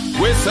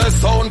 We say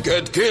sound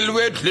get killed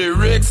with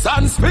lyrics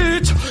and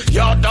speech.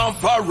 You're down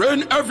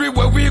foreign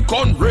everywhere we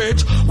can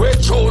reach. We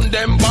tune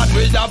them bad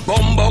with a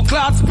bumbo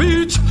clad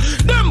speech.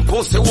 Them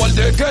pussy all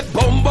they get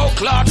bumbo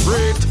clad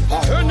rate.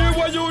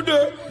 Anywhere you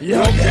there,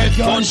 you get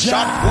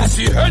gunshot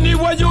pussy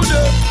anywhere you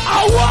there.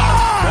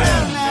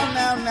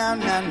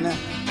 Now.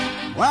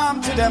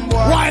 Warm to them, boy.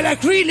 Why,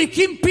 like really,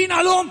 Kingpin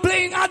alone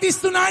playing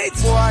Addies tonight?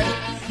 Boy.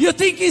 You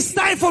think it's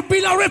time for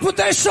build a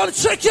reputation?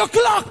 Check your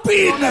clock,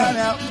 Pin.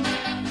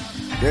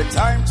 The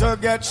time to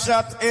get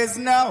shot is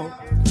now.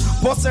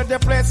 Pussy the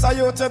place for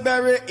you to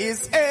bury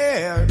is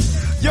here.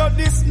 You're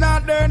this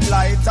Northern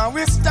Light and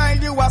we style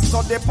you as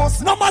so the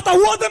pussy. No matter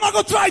what them I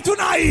go try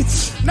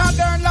tonight.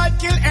 Northern Light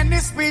kill any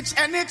speech,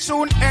 any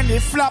tune, any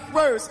flap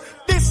verse.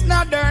 This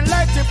Northern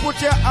Light you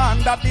put your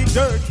hand at the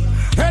dirt.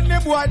 Any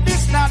boy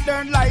this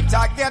Northern Light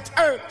I get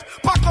hurt.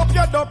 Pack up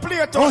your double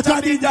plate out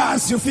of the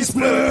dance you fist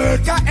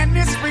blurred. Got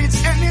any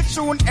speech, any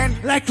tune,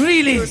 and like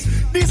really.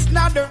 This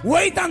Northern.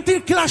 Wait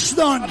until clash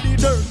done.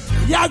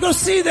 Yeah, go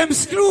see them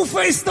screw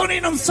face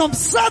turning on some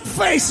sad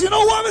face. You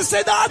know why we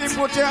say that? You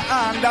put your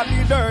hand at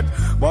the dirt.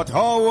 But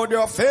how would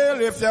you feel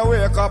if you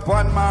wake up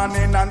one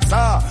morning and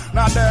saw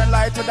Northern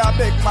Light with a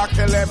big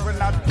buckle every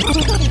night?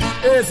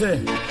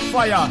 Easy.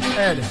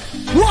 Firehead.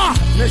 What?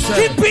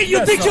 Kingpin,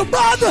 you think you're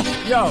bad?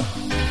 Yo.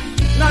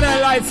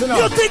 Northern Lights, you know.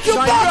 You think you're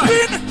bad,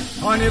 Pin?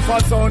 And if a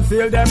sound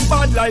feel them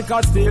bad like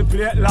a steel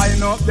plate,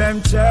 line up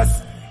them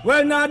chest.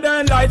 Well,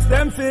 Northern Lights,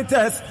 them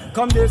fittest.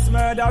 Come this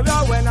murderer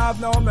when I've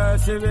no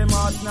mercy, we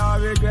must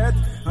not regret.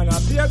 And I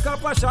pick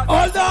up a shot.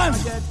 Hold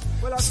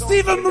on.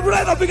 Stephen,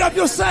 brother, pick up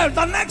yourself.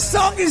 The next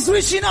song is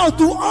reaching out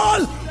to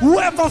all who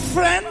have a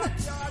friend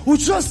who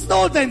just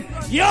told them,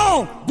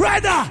 yo,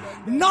 brother,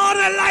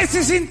 Northern Lights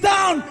is in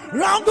town.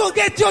 Round, go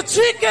get your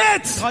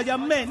tickets. Oh, you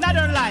man,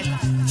 Northern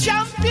Lights.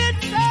 Champion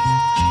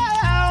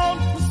sound.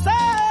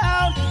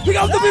 Big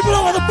up the people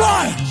over the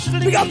bar.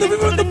 Big up the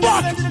people in the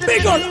back.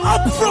 Big on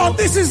up front.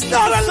 This is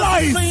Northern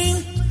Lights.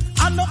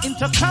 I know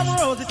intercom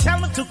road, they tell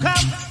me to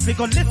come. We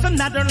go listen,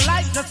 Northern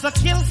Lights just to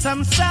kill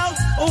some sound.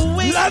 Oh,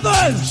 wait.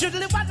 Level.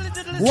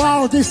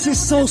 Wow, this is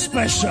so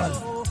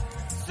special.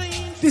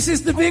 This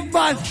is the big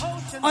band.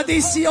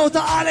 Addies out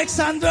of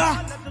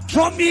Alexandra.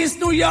 From East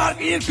New York,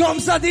 here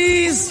comes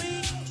Addies.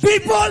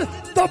 People,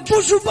 the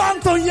Buju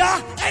Banton,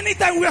 yeah?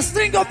 Anytime we are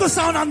string up the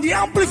sound and the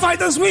amplifier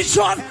the switch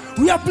on,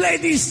 we are play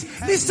this.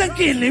 Listen,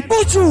 Kinley,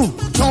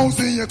 Buju. Don't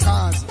see your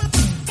cars.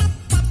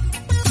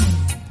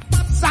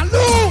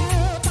 Salute!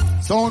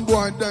 Sound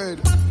boy dead.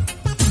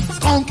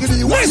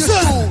 Skunky, what you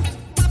shoot?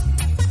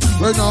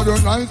 When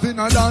Northern Lights in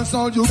a dance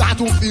hall, you got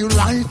to feel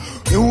right.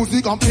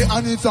 Music and play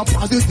and it's a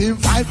positive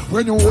vibe.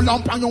 When you hold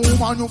on your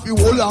woman, you feel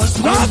hold on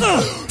strong.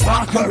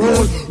 Rock and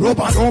roll, rub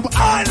and rub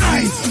all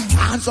night.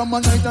 And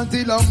summer night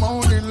until the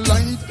morning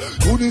light.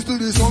 Do this to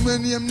this one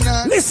when name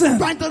now. Listen.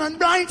 Brighter and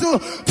brighter.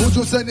 Would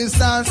you say this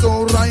stars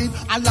so right?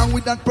 Along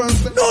with that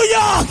person. New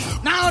York!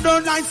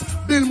 Northern Lights.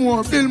 Build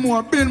more, build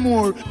more, build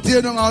more.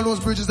 Tear down all those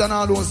bridges and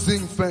all those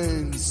sing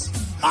fans.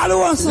 I don't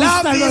want some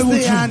love style,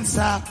 is the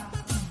answer.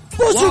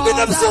 Buju, give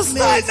them some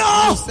style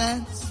now.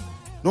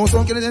 No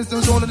song can against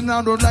the soul of the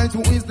Northern Lights.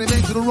 Who is the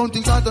next to the run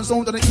things out and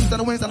sound to the east and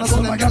the west and the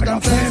south and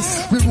the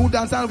fence. We move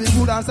down south, we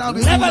move down south,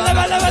 we move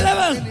down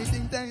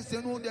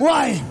Level.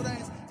 Why?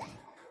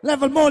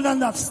 Level more than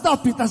that.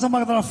 Stop it, as a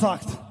matter of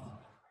fact.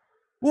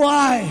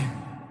 Why?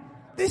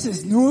 This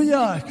is New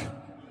York.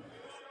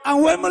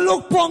 And when we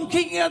look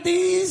punking at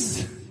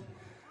these,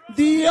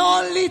 The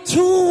only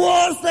two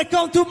words that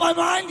come to my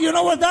mind, you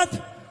know what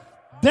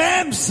that?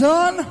 Damn,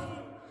 son.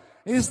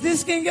 Is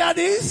this King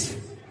Addies?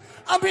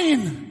 I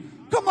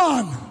mean, come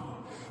on.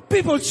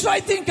 People, try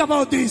think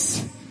about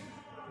this.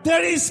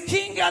 There is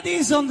King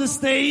Addies on the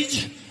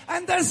stage,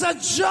 and there's a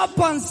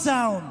Japan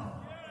sound.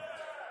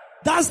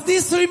 Does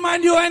this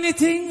remind you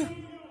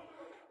anything?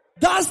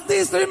 Does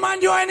this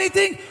remind you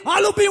anything?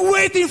 I've been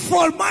waiting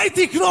for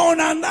Mighty Crown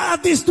and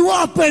Addies to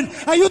happen,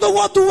 and you don't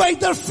want to wait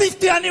their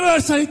 50th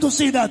anniversary to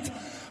see that.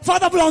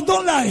 Father Brown,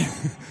 don't lie.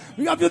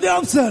 You have your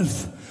damn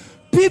self.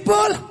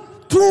 People,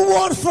 two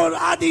words for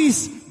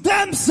Addies.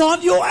 Damn,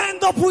 son, you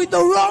end up with the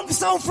wrong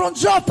sound from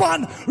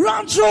Japan.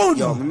 Run, June.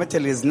 Yo, let me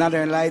tell you, it's not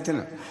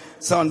enlightening.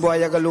 Son, boy,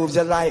 you're gonna lose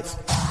your life.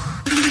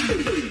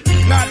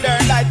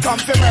 Northern light come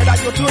to murder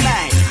you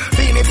tonight.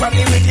 Beanie from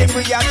the wicked,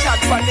 we are chat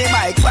from the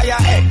mic. Fire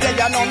head, then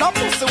you know no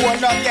pussy will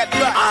not get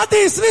right.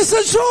 Addies,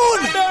 listen,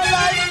 June. Northern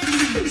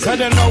light. So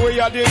they know we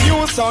are the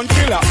new sound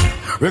killer.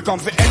 We come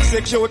to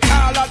execute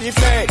all of the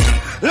fake.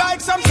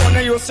 Like some son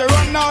they used to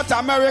run out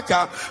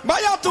America. Buy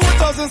a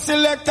 2000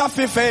 selector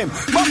for fame.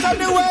 But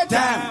anyway,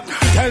 damn.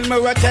 Tell me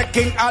we're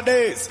taking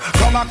Addies.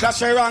 Come and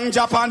clash around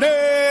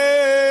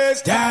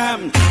Japanese.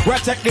 Damn. We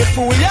take the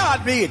full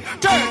yard beat.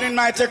 Turning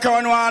mighty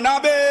crown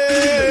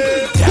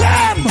wannabe.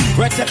 Damn.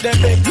 We take the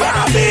big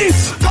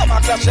Addies. Come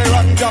and clash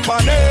around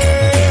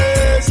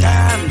Japanese.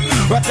 Damn.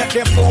 We take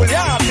the full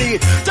yard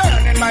beat.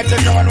 Turning mighty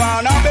crown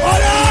wannabe.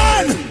 Hold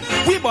on.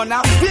 We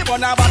wanna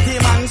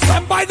Batman.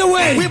 And by the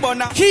way,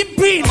 keep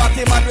being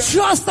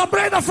just a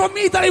brand from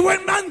Italy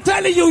when I'm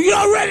telling you, you're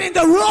already in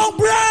the wrong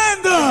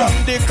brand.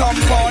 From the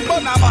compound,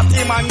 wanna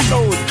Batman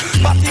shoes,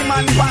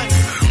 Batman pants.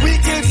 We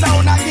kill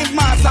sound and give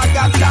master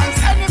got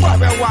thanks.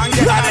 Anybody want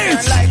get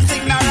iron like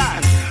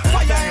ignorant.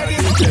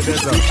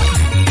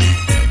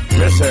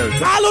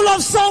 I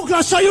love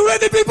Soundclash. Are you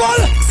ready, people?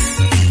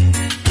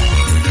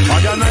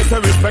 Organize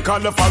the respect all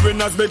the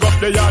foreigners, big up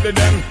the yard of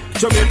them.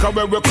 Jamaica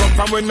where we come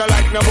from, we no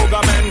like no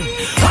booger men.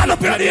 And up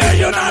in the air,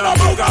 you not a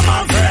booger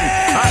man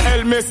friend. I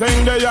help me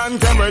sing the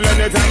anthem, well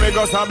anytime we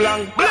go so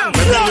blank. Blank,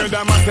 blank.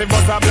 The massive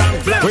bus a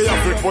blank. We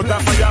have to put a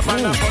fire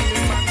pan up on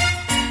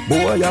the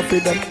boy, you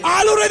feel them.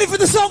 Are you ready for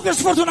the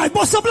Soundclash for tonight?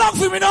 Bust a blank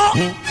for me now.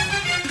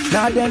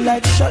 Now they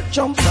like shot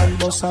jump and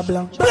bust a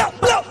blank. Blank,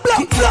 blank,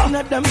 blank, blank.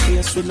 At them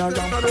face with no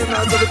ramp.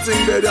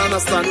 Everything they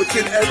understand, we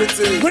kill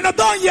everything. We're not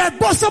done yet.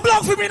 Bust a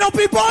blank for me now,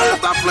 people.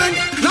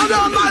 Now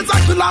they're nice,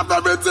 I kill off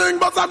everything.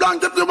 Bust a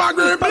blank if you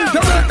agree.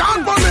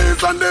 Jamaican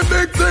police and the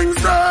big things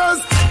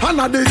first. And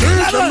at the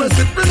case, them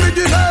sit in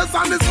the hairs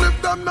and they slip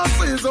them not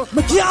see so.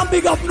 I can't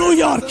big up New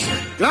York.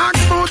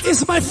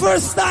 It's my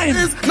first time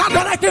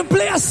that I can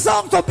play a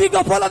song to big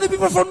up all of the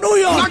people from New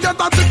York.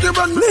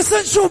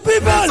 Listen to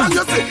people.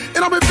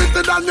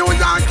 Fitted than New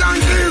York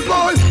Yankees,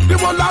 boys. The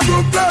whole of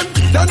Brooklyn,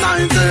 the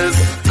 90s.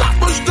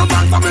 Flatbush to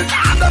Bronx, I mean,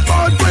 and the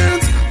Fort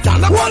Queens. Y'all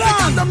the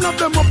them love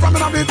them up from the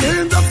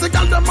team. Just to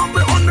get them up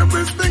on the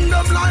wrist, thing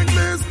them like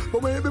this.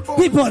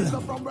 People,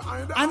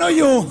 I know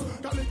you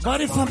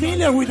very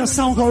familiar with the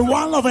sound called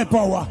One Love and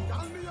Power.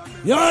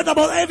 You heard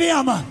about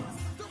Eviama.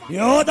 You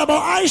heard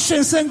about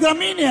Aishens and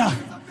Gramínea.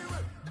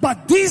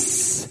 But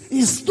this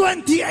is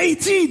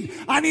 2018,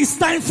 and it's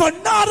time for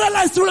Northern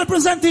Lights to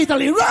represent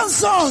Italy. Run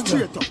song!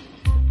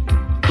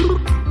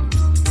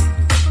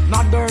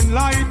 Northern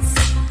Lights.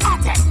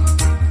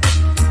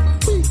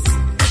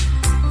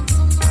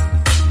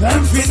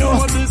 Them finno.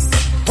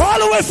 All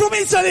the way from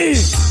Italy.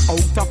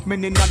 Out of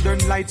many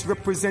Northern Lights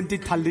represent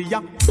Italy.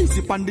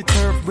 Busy on the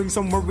turf, bring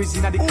some worries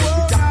in the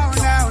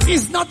area.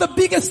 It's not the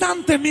biggest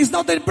anthem. It's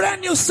not a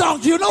brand new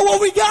song. You know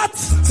what we got?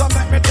 So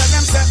let me tell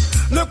them,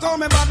 say, look how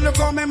me bad, look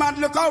how me mad,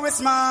 look how we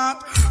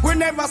smart. We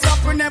never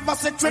stop, we never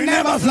sit, we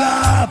never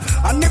flap.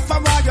 And if I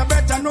ride, you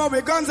better know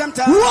we guns them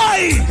tight.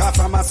 Why? Cause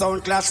from a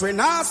sound clash, we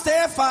not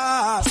stay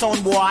fast.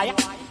 Sound boy,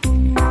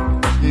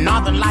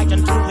 Northern Light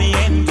until the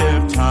end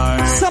of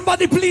time.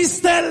 Somebody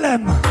please tell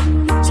them.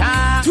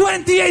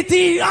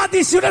 2018,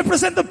 Addies, you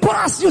represent the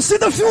past. You see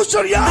the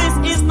future,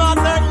 yeah? This is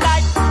Northern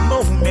Light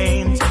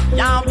movement.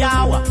 Yow,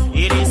 yow.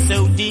 It is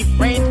so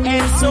different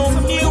and so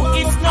new.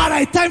 It's not.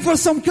 Alright, time for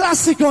some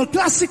classic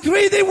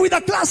reading with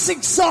a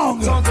classic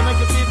song. Song to make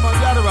the people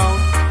get around.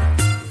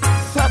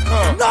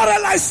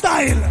 Northern Light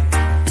style.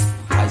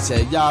 I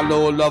say,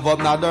 y'all love up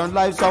Northern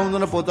Life sound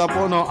gonna put up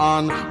on. I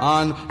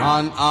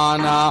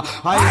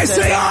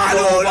say,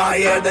 y'all I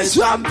hear the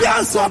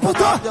champions so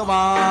put up your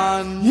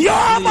man.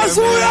 Yeah,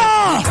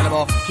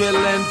 Amazura.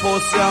 Killing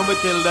pussy and we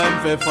kill them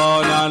for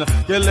fun and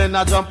killing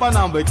a jump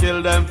and we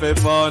kill them for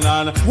fun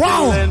and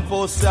killing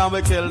pussy and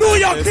we kill them New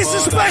York, this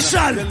is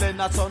special.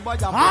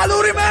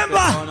 I'll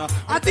remember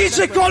a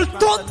DJ called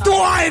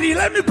Tonto Irie.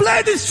 Let me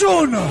play this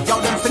tune. Yo,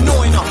 them for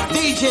knowing up.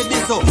 DJ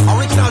Disso,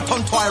 original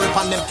Tonto Irie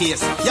on them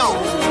case.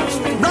 Yo.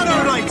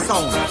 Northern Light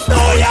sound.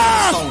 Oh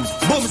yeah. Sound.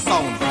 Boom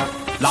sound.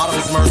 Lord of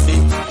His mercy.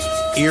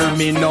 Hear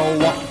me now,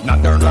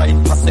 Northern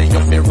Light posse, you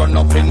fi run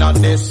up in a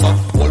this.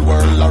 Whole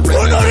world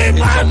already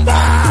jump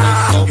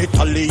on this.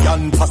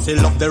 Italian posse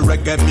love the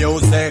reggae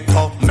music.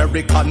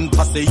 American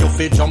posse, you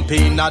fi jump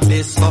in a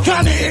this.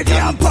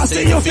 Canadian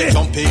posse, you fi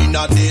jump in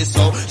a this.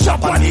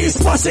 Japanese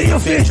posse, you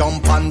fi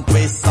jump and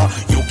twist.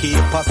 UK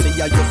posse,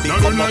 you fi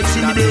come up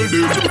in a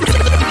this.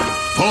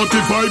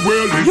 45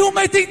 well. You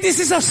may think this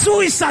is a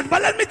suicide,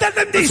 but let me tell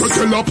them this. So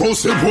tell a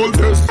possible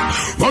test.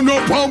 Run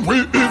up and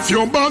wait if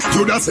your boss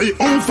to the say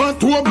over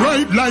to a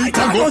bright light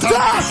and go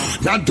top.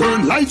 That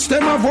turn lights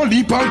them a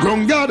volley per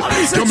ground God. To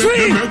make them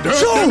head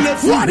them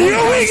left.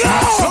 Here we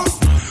go.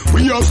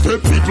 We are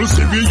step people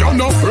see we are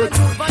not hurt.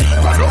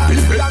 But don't be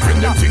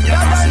when them thing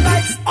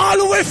all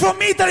the way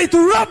from Italy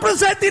to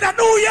represent in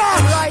New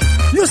York.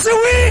 You see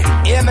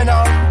we? Hear me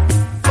now.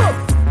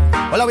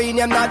 Well, we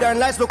name Northern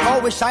Lights, look how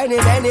we shine in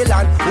any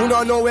land. Who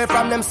don't know where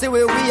from them, see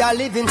where we are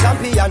living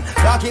champion.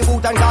 Khaki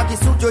boot and khaki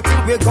suit, you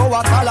think we go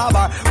a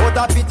Calabar. But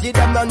a pity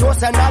them no know,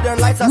 say Northern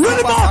Lights are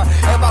superstar.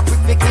 Ever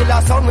quit we kill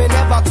a sound, we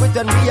never quit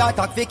and we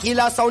attack. We kill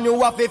a sound,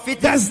 you have to fit.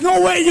 There's no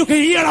way you can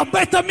hear a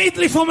better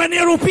medley from an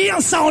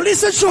European sound.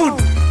 Listen soon.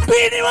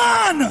 Beanie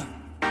Man!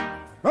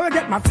 Well,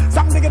 get my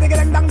song digga digga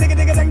dang dang digga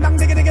digga dang dang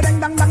digga digga dang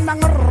dang dang dang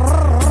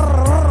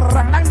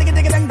dang digga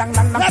digga dang dang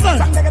dang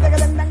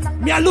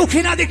dang. Me are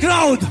looking at the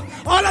crowd.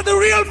 All of the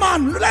real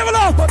man, level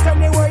up. But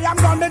anyway, I'm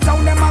gonna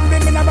down them and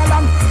be never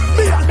land.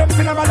 Me and them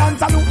in never land.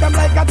 Salute them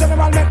like a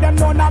general. Let them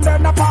know now they're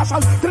not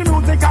partial. To the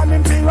music and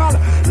imperial.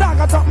 Now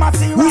got up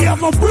material. We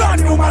have a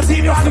brand new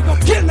material.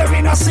 Kill them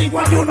in a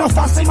sequel. You know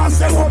fussy man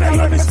say what they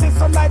learn.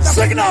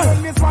 Signal.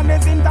 This one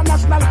is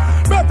international.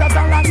 Better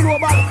than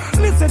global.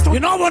 Listen to. You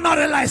know we're not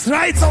realized,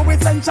 right? So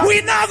essential.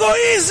 We now go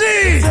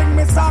easy. Sing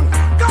me song.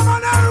 Come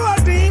on and roll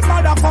deep,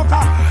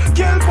 motherfucker.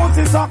 Kill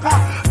pussy sucker.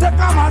 Take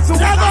a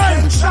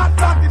Amazura. Shot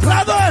back.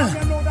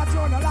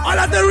 All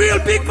of the real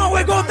big man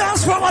we go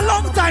dance from a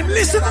long time.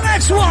 Listen to the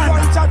next one.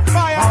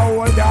 How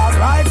old that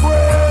right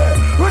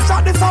way? We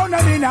shot the sound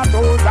in a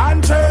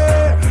 2003.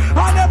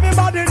 And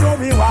everybody know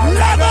we want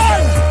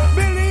level.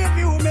 Believe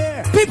you me.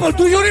 People,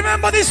 do you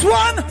remember this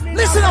one?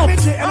 Listen up.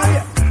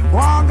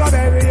 One go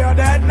bury your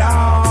dead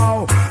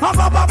now. I'm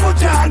about to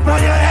put your hand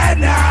on your head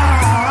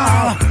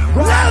now.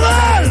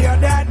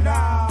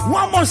 Level.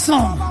 One more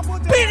song.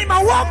 Beanie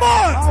Man, one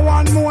more.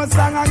 One more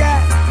song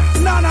again.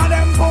 None of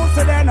them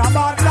posted in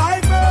about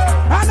life.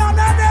 And none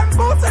of them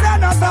posted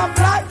in a soft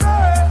life.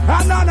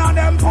 And none of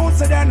them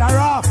posted in a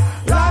rough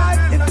life.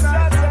 It's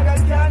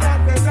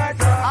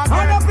just I'm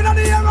up in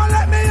the air and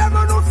let me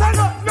ever do say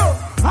no.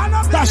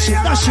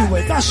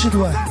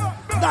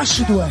 Dash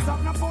it away.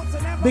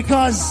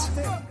 Because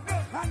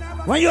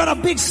when you're a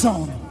big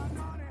sound,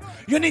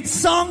 you need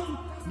song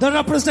that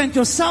represent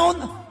your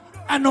sound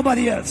and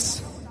nobody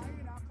else.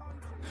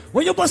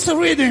 When you bust a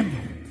rhythm,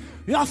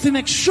 you have to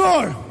make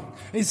sure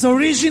it's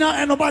original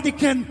and nobody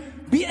can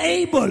be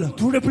able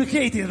to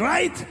replicate it,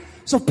 right?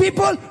 So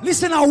people,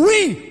 listen how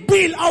we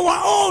build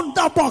our own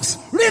dub box.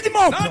 Read them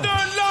up. Man,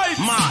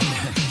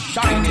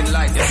 shining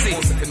light, you see.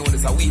 You know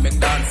this how we make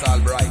dance all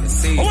bright, you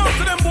see. I want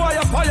to them boy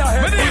a fire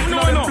head. But even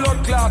know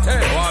blood clot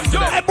head.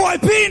 Hey boy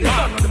Pin.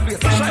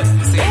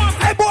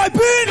 Hey boy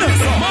Pin.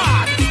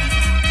 Man.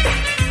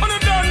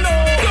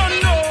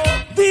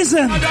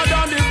 Listen,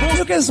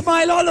 you can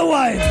smile all the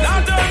way.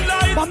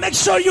 But make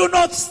sure you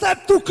not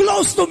step too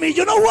close to me.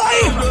 You know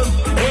why?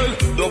 Well,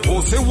 the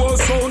pussy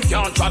was sound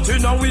can't chat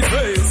in our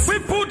face. We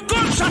put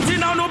gunshot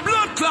in our no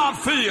blood clot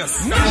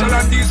face. Natural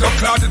and these are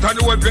clotted and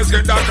the weapons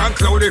get dark and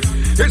cloudy.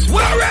 It's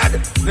well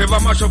red. Never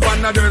mash up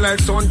another like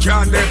sun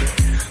can't dead.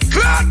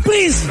 Clot!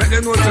 Please! Let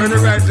them know turn the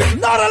right thing.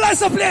 Not a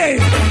license play!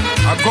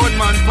 A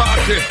gunman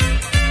party.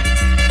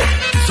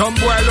 Some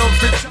boy love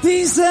fiction.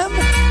 These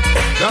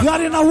you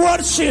are in a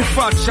worship.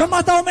 No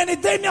matter how many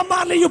Damian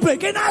Marley you play.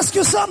 Can I ask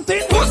you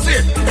something? Pussy,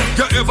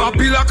 you ever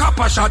be like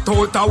a shot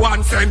out of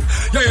 1 cent?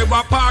 You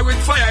ever par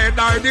with fire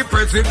and the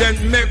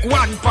president make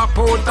one pop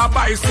out a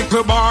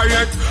bicycle bar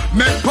yet?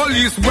 Make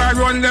police boy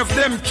run left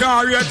them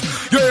chariot.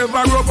 You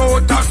ever rub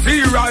out a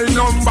serial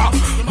number?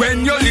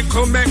 When you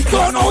little make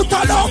turn out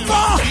a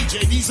number.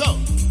 DJ Diesel,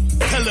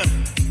 tell them,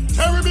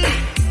 Terry B,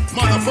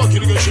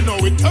 motherfucker, you should know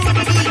it. Terry B,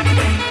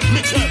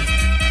 Mitchell,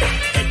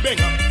 and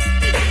Banger.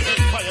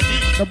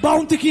 The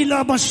bounty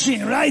killer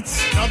machine, right?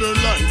 Northern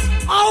Lights.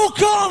 How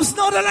comes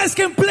Northern Lights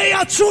can play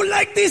a tune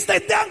like this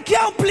that they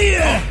can't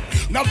play?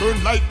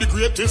 Northern Light the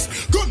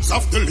greatest, guns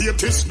of the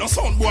latest. No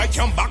sound boy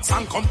can box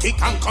and come kick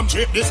and come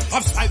shape this.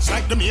 Have styles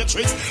like the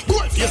Matrix,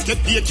 boy face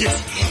get naked.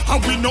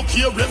 And we no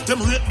care if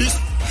them rate this.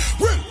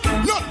 Well,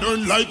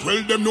 Northern Light,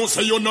 well them no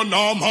say you're no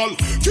normal.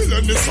 Kill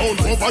any sound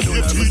over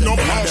 18 no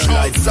partial.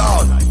 Light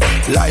sound,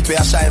 light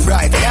where shine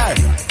bright, yeah.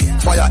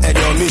 Fire head,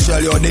 your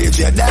Michelle, your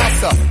DJ,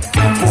 that's up.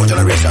 4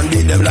 generation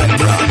beat them like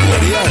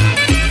Broadwood,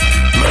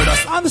 yeah.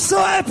 I'm so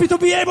happy to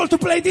be able to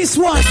play this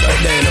one.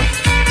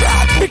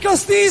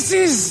 Because this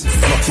is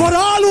for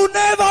all who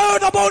never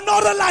heard about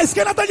Northern Lights.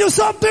 Can I tell you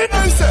something?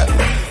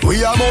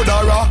 We are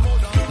murderer.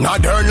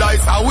 Northern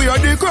Lights are wear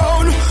the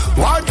crown.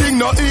 One thing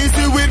not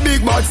easy with big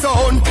bad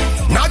sound.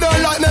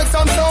 Northern Lights make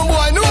some sound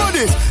boy know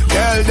this.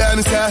 Tell them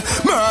say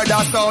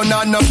murder sound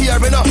and no care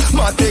me no.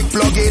 Matic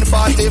plug in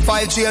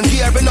 45 chain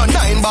here me no.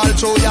 9 ball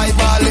through eye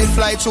ball it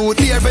fly through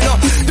here me no.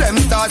 Them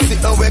start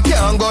sit away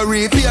can't go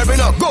repair me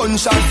no.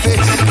 Gunshot fit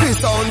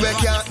this sound we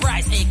can't.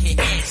 Price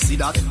AKA. See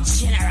that?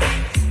 General.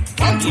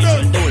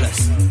 $100.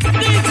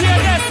 DJ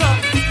Deso.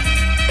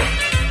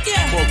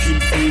 Yeah.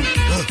 Fucking fool.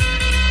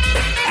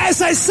 As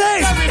I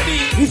say,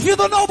 if you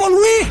don't know about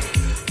we,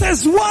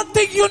 there's one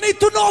thing you need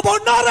to know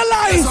about Northern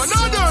Lights. There's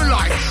another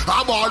light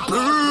about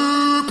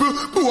people.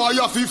 Boy,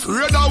 you feel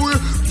afraid of we.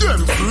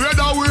 Them afraid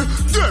of we.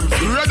 Them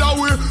afraid of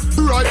we.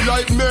 Bright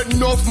light made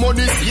enough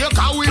money, take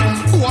away.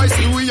 Boy,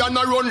 see we and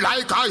run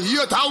like a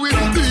hater we.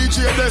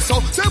 DJ Deso,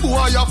 say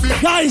boy, you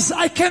feel. Guys,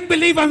 I can't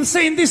believe I'm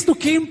saying this to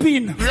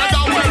Kingpin.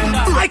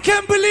 I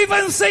can't believe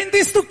I'm saying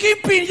this to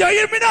Kingpin. You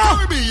hear me now?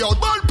 Hear me out,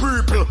 bad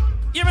people.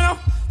 Hear me now?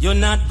 You're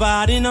not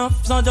bad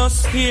enough, so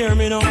just hear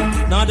me now.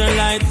 Northern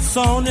Light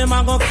sound, them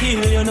a go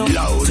kill you know.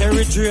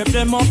 Terry drape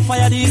them up,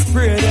 fire these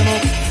spray them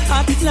up.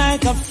 Act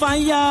like a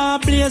fire,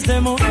 blaze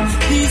them up.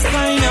 These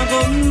kind of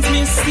guns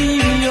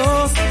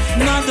mysterious.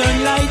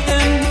 Northern Light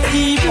them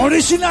evil.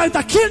 Original,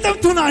 to kill them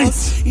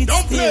tonight.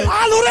 Don't play.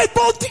 All right,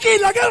 bout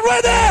tequila, get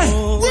ready.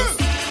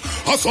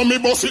 I saw me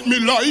boss it, me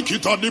like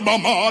it. The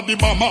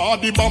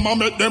mama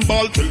make them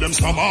ball till them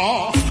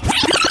stammer.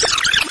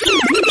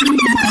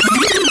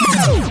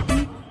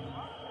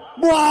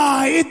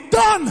 Boy, it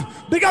done.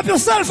 Big up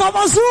yourself,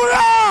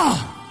 Amazura.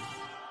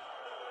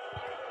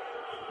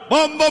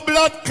 Bumbo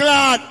blood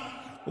clot.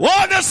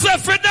 Wanna say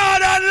for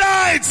Northern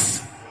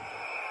Lights?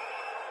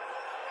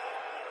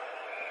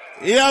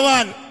 Yeah,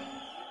 man.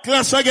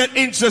 Class, I get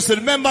interested.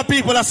 Remember,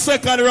 people are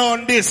second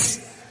round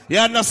this. You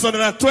understand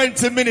that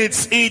 20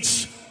 minutes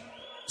each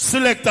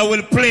selector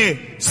will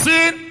play.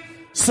 See?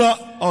 So,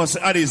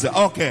 Addies.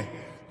 Okay.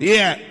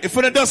 Yeah. If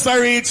the dust are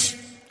reach,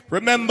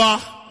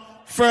 remember,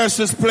 first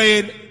is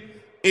playing.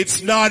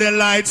 It's Northern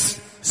Lights.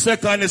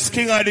 Second is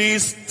King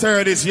Addies.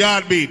 Third is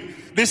Yardbeat.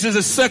 This is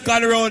the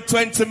second round,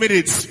 20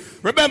 minutes.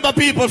 Remember,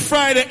 people,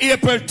 Friday,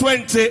 April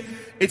 20,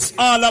 it's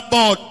all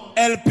about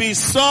LP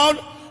Sound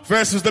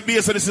versus the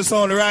bass of this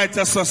sound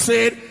writer. So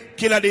said,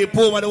 Killer D,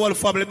 Puma, and the whole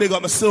family, big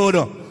up my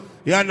soda.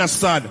 You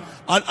understand?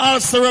 And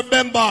also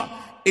remember,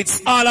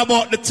 it's all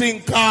about the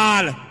thing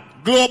called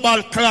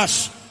Global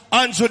Clash.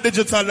 Andrew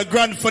Digital, the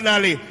grand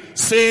finale.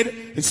 Said,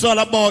 it's all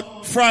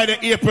about Friday,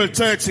 April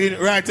 13,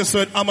 right to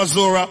certain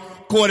Amazura,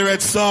 Cody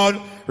Red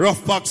Sound,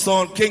 Rough Pack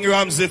Sound, King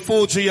Ramsey,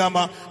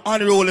 Fujiyama,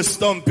 Unruly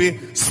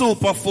Stumpy,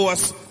 Super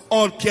Force,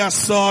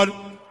 Outcast Sound.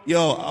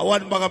 Yo, I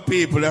want bag of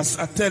people, I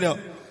tell you.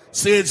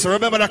 See, so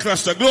remember the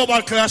clash, the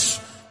Global Clash,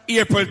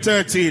 April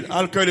 13,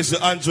 all credits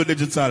to Andrew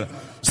Digital.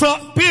 So,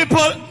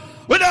 people,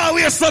 we don't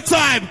waste no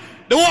time.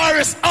 The war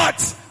is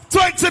hot.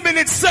 20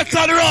 minutes,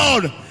 second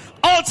round.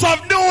 Out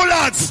of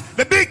Newlands,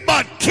 the big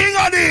bad King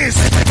Addies,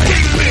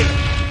 Kingpin.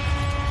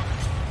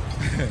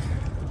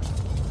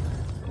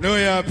 No,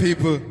 yeah,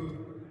 people.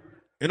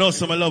 You know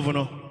some I love, you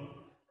know.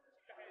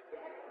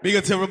 Big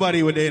up to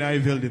everybody with there in our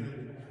building.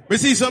 We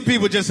see some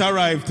people just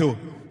arrived too.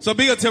 So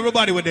big up to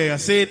everybody with there. I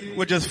say it,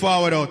 we just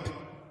forward out.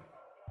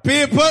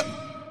 People,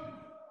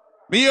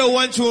 me hear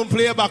one tune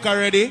play back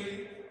already,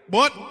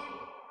 but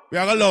we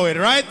are allow it,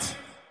 right?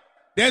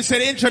 Then say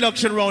the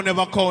introduction round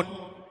never count,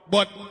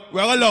 but we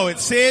are allow it.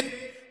 Say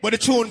it, but the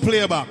tune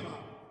play back.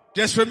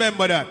 Just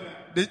remember that.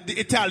 The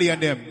Italian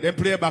them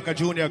play back a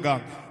junior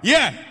gang.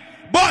 Yeah,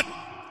 but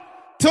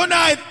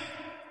tonight,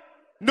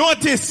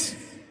 notice,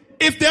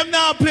 if them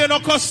now play no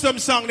custom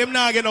song, them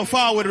now get no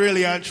forward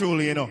really and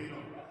truly, you know.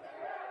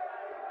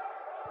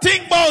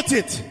 Think about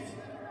it.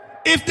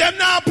 If them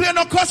now play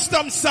no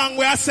custom song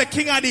where I say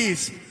King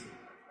Addies,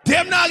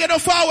 them now get no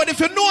forward. If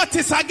you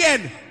notice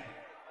again,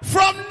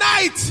 from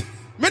night,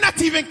 me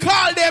not even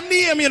call them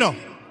name, you know.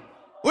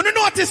 When you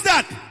notice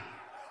that,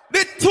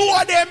 the two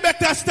of them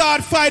better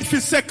start fight for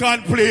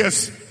second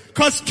place.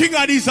 Cause King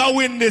Addies are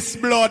win this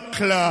blood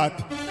clot.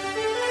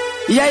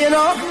 Yeah, you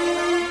know.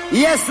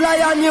 Yes,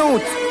 Lion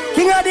Youth.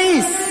 King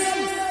Addies.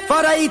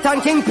 Father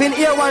Ethan Kingpin,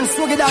 here one,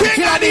 swag it down.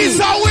 King Addies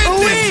are win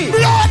this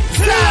blood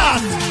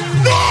clot.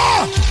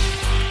 No!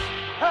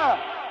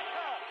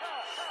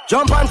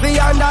 Jump on for you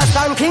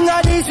understand. King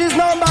Addies is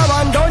number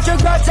one. Don't you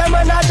grudge them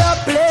another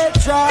play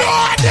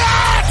track.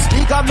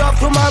 Speak of love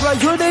tomorrow.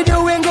 You'll be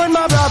doing good,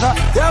 my brother.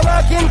 You're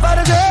working for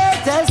the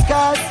greatest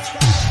cause.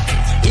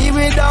 He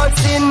without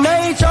sin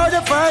made sure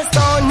the first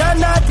sound. And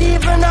not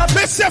even a...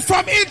 Listen,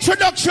 from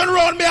introduction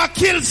round, me a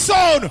kill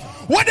sound.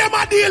 What them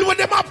a deal with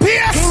them a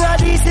pierce? King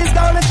Addies is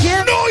gonna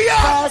kill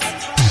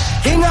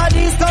fast. King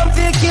Addies come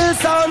to kill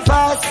sound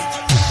fast.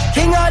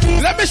 King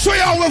Addies... Let me show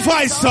you our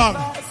voice song.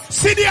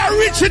 See the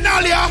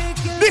original, yeah?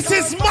 This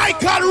is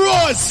Michael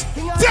Rose.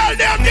 Tell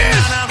them this.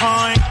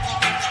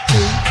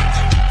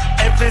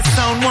 Every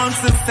sound wants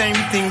the same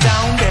thing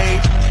down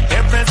there.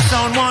 Every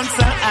sound wants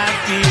a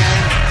happy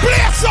end.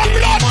 Play some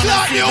blood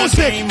clot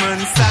music.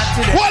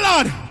 Hold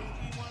on.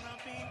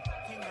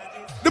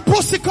 The The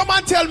pussy come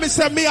and tell me,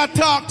 say me I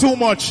talk too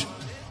much.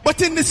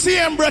 But in the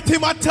same breath,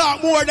 him I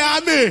talk more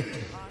than me.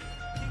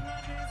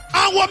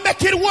 And what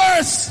make it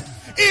worse,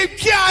 he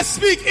can't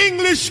speak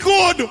English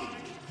good.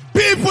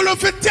 People have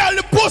to tell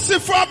the pussy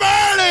from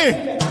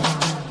early.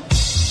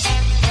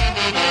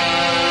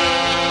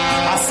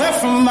 I said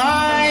from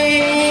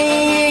mine.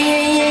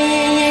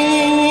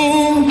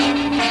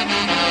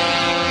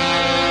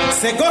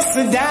 Say go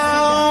sit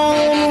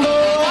down, go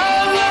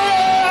around.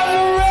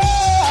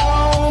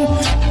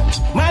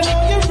 Man,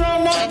 know you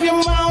run up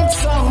your mouth,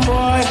 some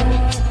boy.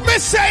 Me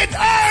say it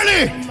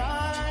early,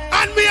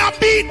 and me I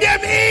beat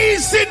them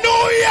easy,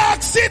 New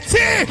York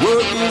City.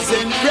 Worries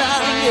and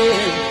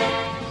pride,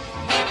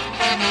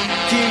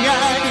 King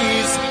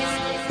Addies,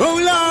 oh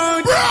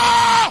Lord,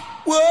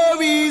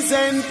 worries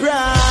and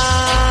problem.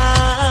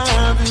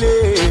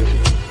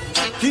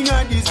 King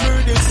Addies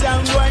heard the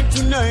sound right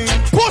tonight.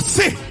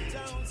 Pussy,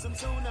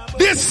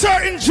 there's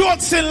certain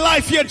jokes in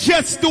life you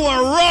just do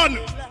and run.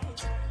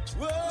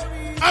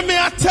 I mean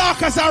I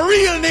talk as a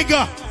real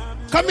nigga,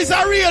 cause he's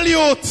a real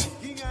youth.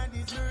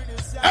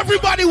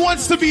 Everybody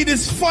wants to be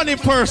this funny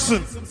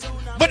person,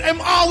 but I'm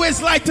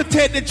always like to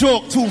take the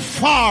joke too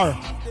far.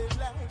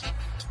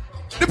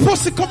 The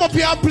pussy come up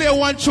here and play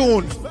one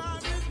tune,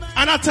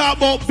 and I talk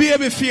about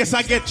baby face,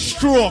 I get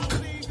stroke.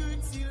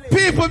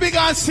 People big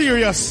and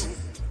serious.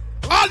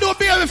 Although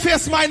baby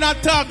face might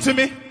not talk to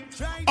me,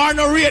 or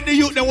no rate the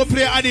youth that will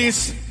play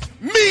Addies,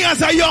 me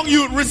as a young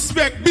youth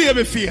respect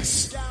baby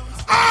face.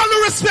 All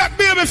the respect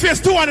baby face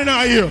to one in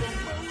our ear.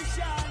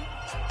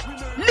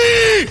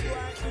 Me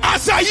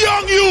as a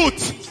young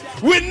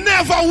youth will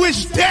never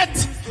wish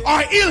death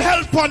or ill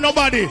health on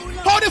nobody.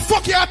 How the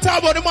fuck you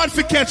talk about the man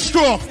for catch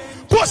stroke?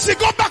 Pussy,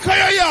 go back on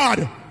your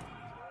yard.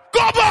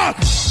 Go back.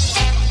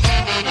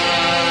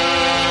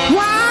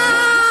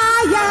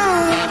 Why,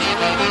 yeah.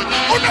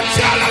 On the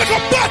channel like a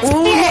bat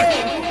boy.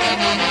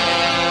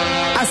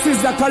 I see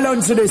the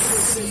column to this.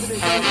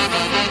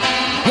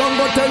 Young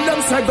go tell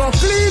them say go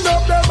clean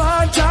up the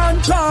march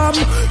and come.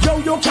 Yo,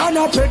 you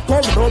cannot pick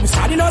up rum.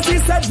 Standing as he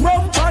said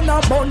rum and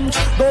a bun.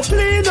 Go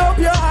clean up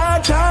your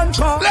heart and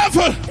come.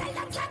 Level.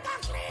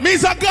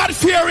 Means a God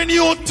fearing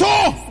you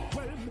too.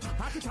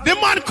 The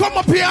man come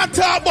up here and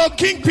talk about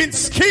Kingpin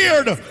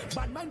scared.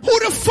 Who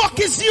the fuck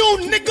is you,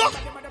 nigga?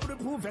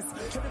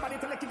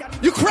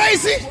 You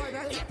crazy?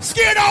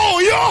 Scared of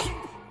who, yo?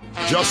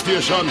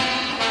 Gestation,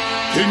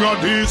 King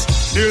Addies,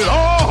 the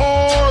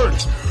Lord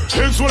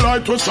is the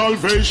light to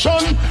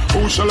salvation.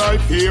 Who shall I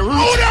fear?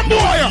 Who them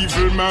boy?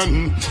 Evil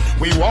man.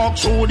 We walk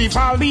through the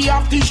valley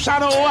of the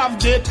shadow of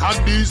death.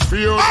 Addies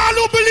fear. All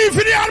who believe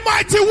in the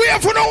Almighty,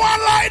 wait for no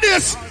one like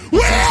this.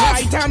 Wait.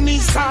 Light and the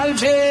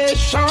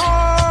salvation.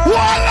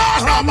 Voila,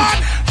 no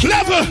man.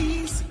 Level.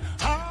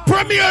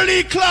 Premier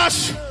League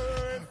clash.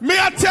 May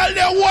I tell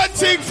them one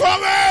thing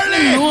from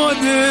early? You know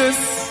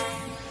this,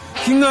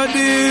 King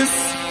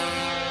Addies.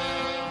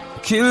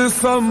 Kill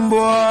some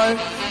boy.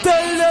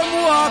 Tell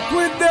them walk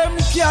with them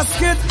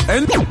casket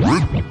and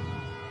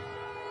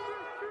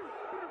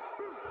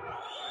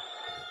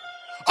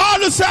all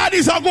the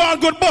Addies are going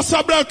good bust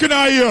a block in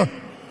our ear.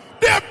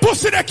 Them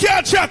pussy they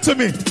can't chat to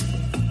me.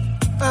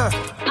 Out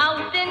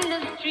in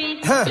the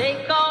street,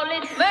 they call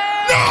it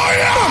murder. No,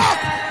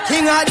 yeah.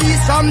 King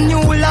Addies, some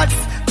new lads.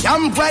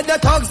 Camp where the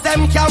thugs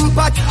them camp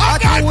at.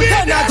 At you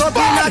then I go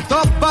in a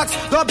top box,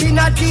 go in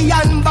a tea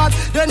and bag.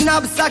 The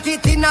knapsack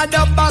it in a the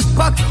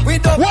backpack. We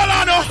don't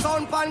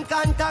sound pan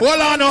contact.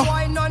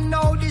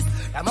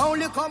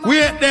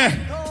 Wait there.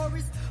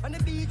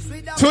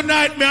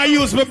 Tonight me I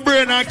use my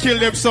brain and kill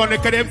them son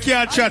because them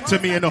can't chat to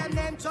me, you know.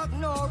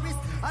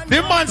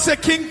 The man say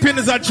Kingpin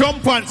is a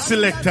jump on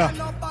selector.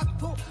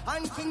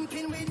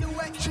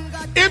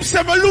 Him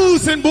say me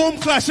losing Boom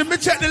Clash. If me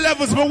check the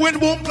levels, me win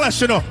Boom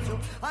Clash, you know.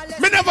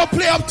 Me never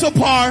play up to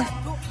par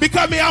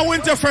because me a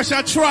winter fresh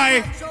I try.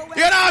 You know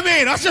what I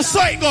mean? I just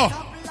saw it go.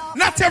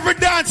 Not every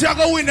dance you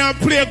go win and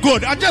play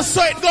good. I just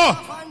saw it go.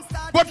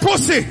 But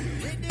pussy,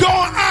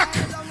 don't act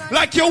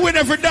like you win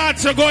every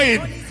dance you go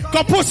in.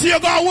 Cause pussy you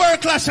go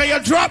work clash and you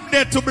drop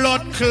dead to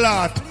blood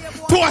clot.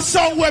 To a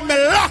song where me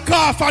lock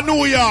off a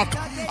New York.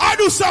 I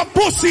do some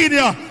pussy in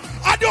here.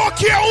 I don't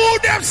care who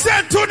them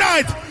send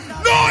tonight.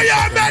 No,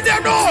 you made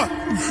them know.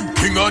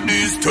 King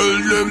Addies tell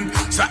them,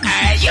 say,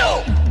 hey,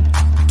 yo.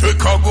 Take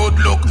a good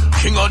look,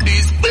 King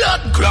Addies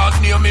blood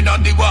clot name in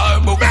the war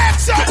book. Make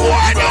some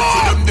one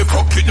up! Them the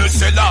cockiness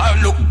cellar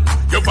look.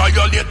 You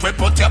violate, we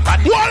put your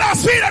body. What I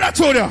see that I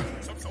told you?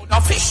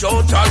 A fish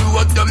out a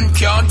road, them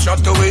can't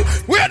shut away.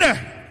 Where there?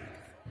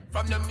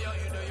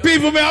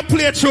 People may have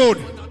play a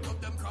tune.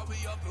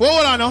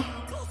 Hold on now.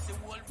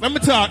 Let me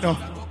talk now.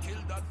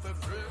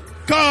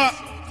 Cause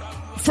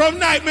from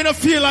night, me don't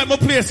feel like my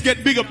place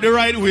get big up the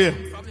right way.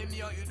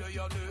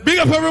 Big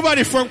up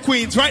everybody from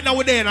Queens. Right now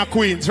we're there in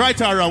Queens.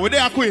 Right or wrong? We're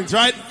there in Queens,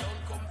 right?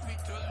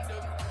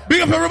 Big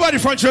up everybody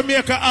from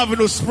Jamaica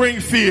Avenue,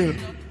 Springfield,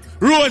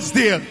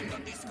 Rosedale.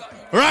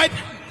 Right?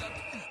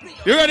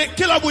 You ready?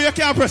 Killer boy, you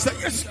can't press that.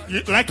 Yes.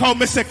 Like how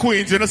me say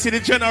Queens, you don't see the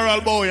general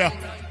boy.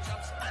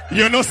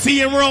 You don't see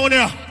him around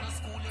here.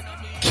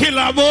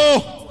 Killer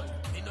boy.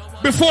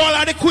 Before all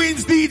of the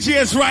Queens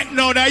DJs right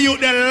now, that you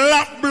the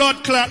lock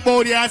blood clot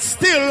body and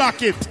still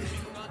lock it.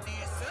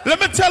 Let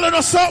me tell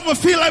you something. I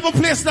feel like my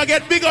place not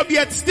get big up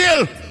yet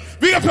still.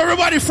 Big up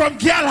everybody from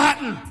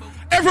Galhatton.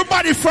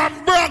 Everybody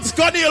from Bronx,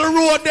 Gunhill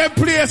Road, them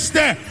place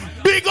there.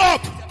 Big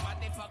up.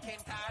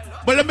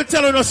 But let me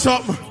tell you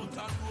something.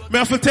 I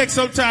have to take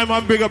some time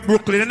and big up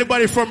Brooklyn.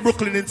 Anybody from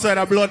Brooklyn inside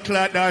a blood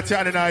clot that's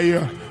in our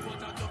year?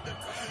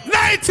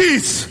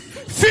 90s,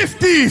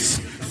 50s,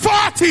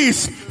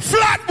 40s,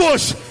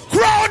 Flatbush,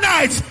 Crown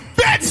Heights,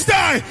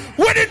 Bed-Stuy,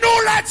 with the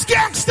New Lights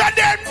gangster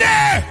them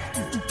there.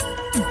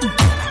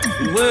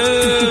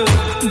 Well,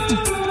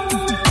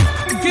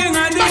 King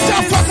Addies, that's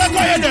a fucker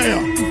going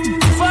there.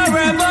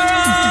 Forever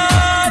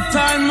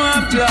time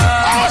apply.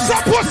 How's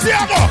that pussy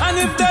ever? And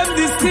if them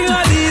this King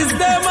Addies,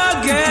 them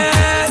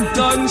again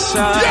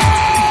gunshot. Yeah.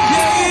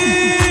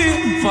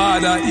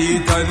 Father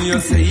eat and you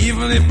say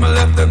even if my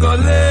left to go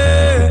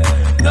lay.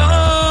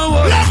 Don't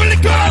worry. Level the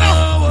gun.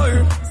 Don't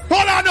worry.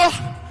 Hold on now.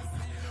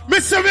 Me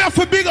say me have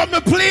to big up my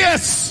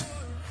place.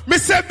 Me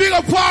say big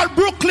up all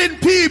Brooklyn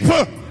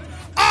people.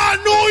 All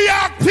New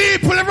York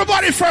people.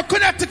 Everybody from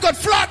Connecticut,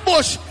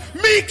 Flatbush.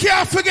 Me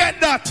can't forget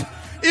that.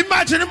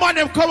 Imagine the man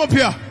them come up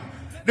here.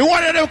 The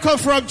one of them come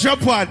from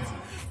Japan.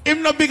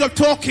 Him no big up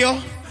Tokyo.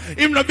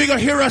 Him no big up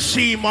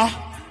Hiroshima.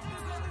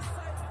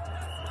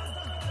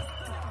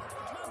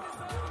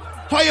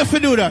 How you fi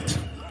do that?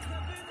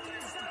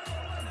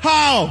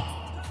 How?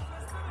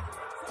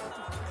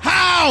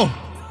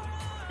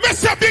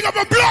 Mr. Big up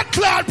a blood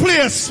clot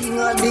place. You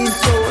know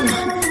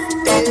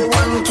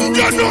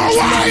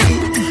why?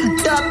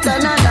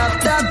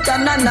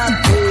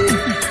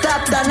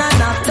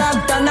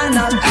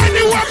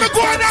 Anywhere me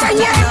go in our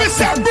world,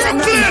 Mr.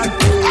 Brooklyn,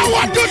 I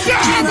want to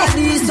jam.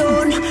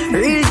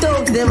 Real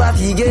talk, never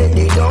forget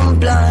they don't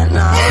plan.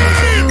 Now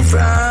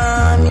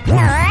from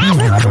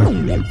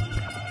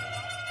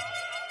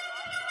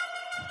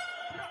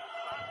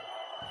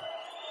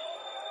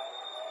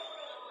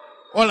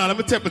Hold on, let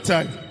me take my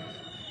time.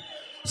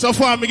 So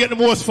far, I'm getting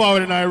the most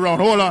forward in our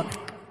round. Hold on.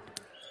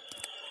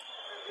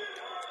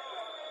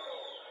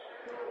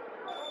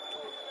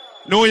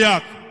 New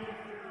York.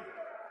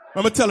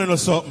 I'm telling you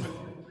something.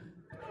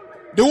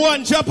 The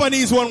one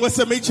Japanese one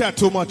was me chat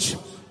too much.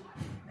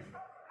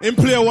 Him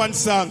play one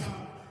song.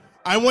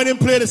 And when him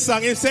play the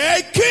song, he say,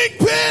 "Hey,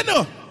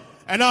 Kingpin!"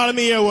 And all of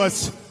me here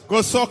was,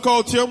 "Go suck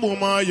out your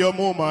mama, your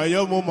mama,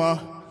 your mama."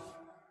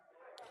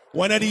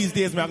 One of these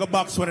days, I go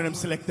box one of them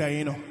selector,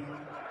 you know.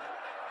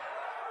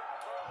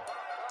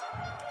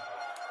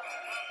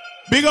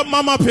 Big up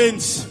Mama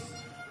Pins.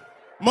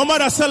 Mama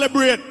that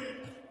celebrate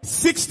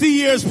 60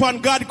 years upon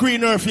God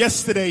green earth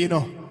yesterday, you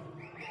know.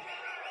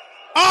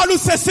 All who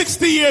say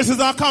 60 years is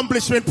an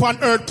accomplishment upon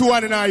earth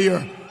 2.5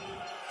 years.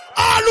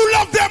 All who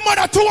love their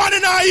mother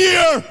 2.5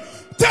 years.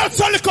 Tell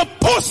some little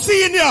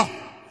pussy in you.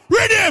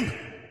 Read him.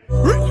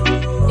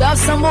 You have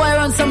some boy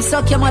run some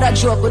suck your mother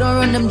joke. We don't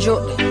run them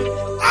joke.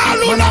 All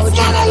who love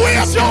mama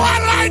where's your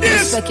hand like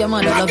this? Suck your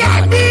mother, I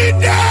got me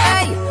there.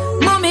 Hey,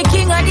 mommy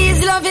King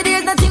Addies love it.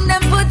 There's nothing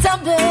them put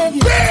up, baby.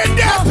 Be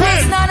there, no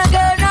place, not a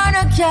girl, not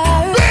a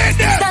car. Be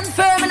there. Stand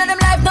firm in them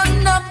life,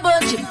 don't no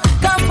budget.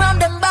 Come from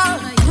them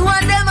bound, you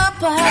and them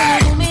apart.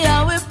 Hey. Me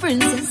are with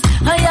princess,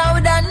 I are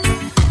with Dan.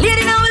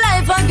 Leading our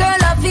life and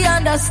girl have to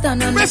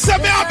understand. Mr.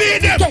 Me I be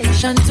them.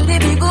 Dedication to the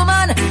big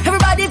woman.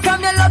 Everybody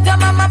from your love your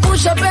mama.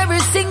 Push up every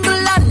single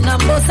land.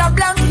 And bust a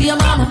blank for your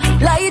mama.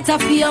 Light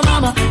up for your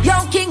mama.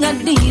 Young King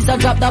Addies, I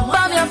drop the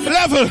bomb your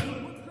level.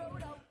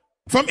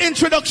 From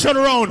introduction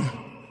round.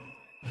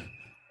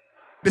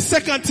 The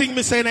second thing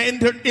me say in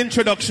the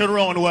introduction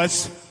round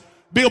was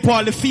big up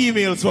all the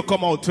females who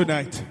come out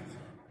tonight.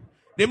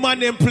 The man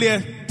them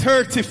play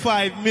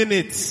 35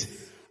 minutes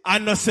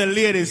and not say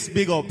ladies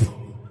big up.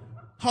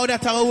 How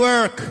that will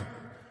work?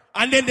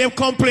 And then they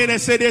complain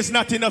and say there's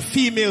not enough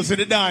females in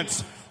the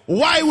dance.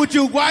 Why would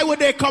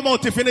they come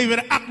out if you don't even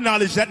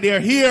acknowledge that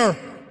they're here?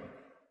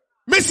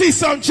 Me see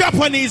some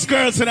Japanese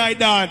girls tonight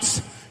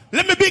dance.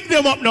 Let me big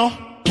them up now.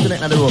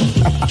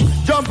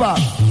 Jump up.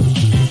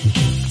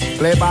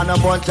 Play by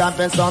number one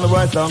champions on the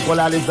world song called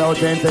Alice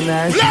Out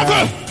International.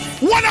 Level!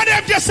 One of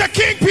them just a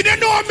kingpin, you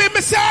know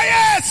me say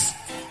yes!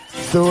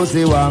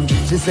 Susie Wong,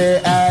 she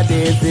say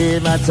Addies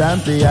is my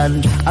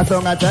champion. A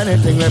song I turn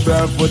anything with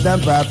broke foot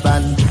and pop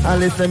and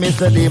listen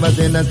Mr. Demas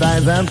in the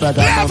signs and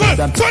pattern.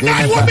 Level!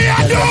 Tonight what me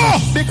I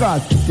do?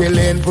 Because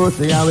killing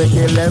pussy and we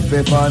kill them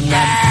for fun.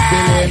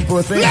 Killing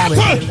pussy and we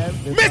kill them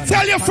for fun. Me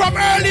tell you from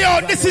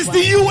earlier, this is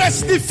the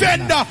US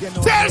Defender.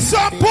 Tell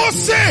some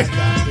pussy!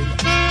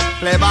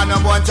 Play by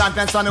number one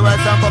champions on the world,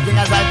 some fucking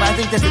as I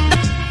think this is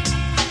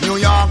New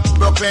York,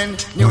 Brooklyn,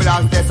 New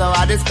York, that's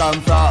how this come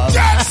from.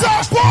 Get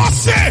some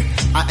pussy!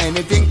 And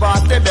anything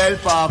past the Bell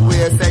Park, we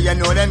say you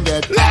know them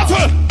get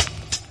level!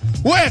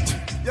 Wait!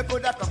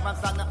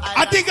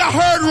 I think I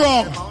heard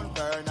wrong.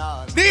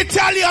 The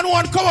Italian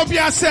one come up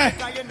here and say,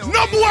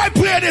 no boy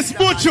play this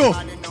mucho.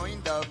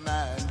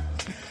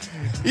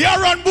 You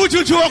run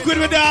Buju joke with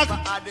me, dog.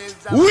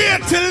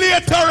 Wait till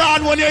later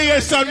on when you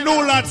hear some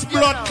Newlands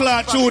blood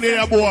clot tune in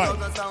your boy.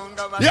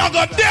 You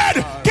got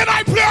dead. Can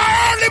I play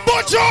early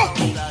Buju?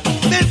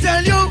 They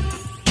tell you,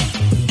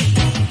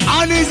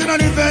 Addies in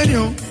the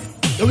venue.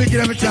 The wicked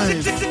every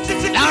time.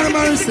 Out of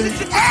mercy.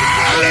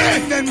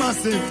 Early. Then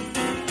massive.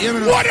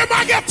 What am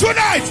I get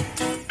tonight?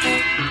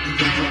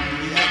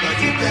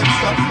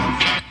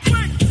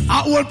 I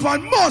hold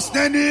on most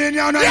then in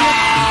your name.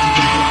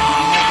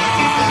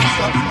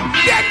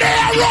 Then they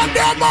run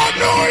them on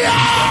New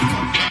York.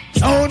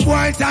 Sound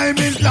boy time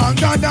is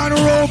longer than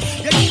rope.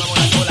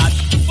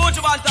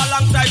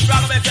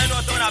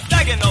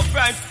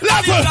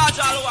 Level.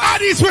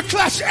 Addies will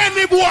clash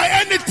any boy,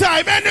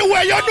 anytime,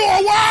 anywhere. You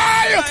know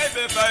why?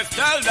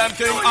 Tell them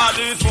King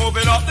Addies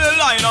moving up the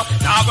line.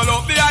 Now go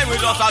look behind, we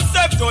just a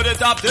step to the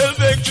top till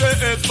victory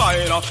is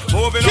final.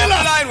 Moving up the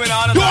line, we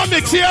not don't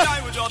mix here.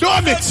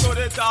 Don't mix.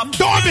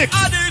 Don't mix.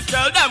 Addies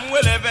tell them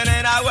we're living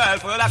in a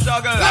world full of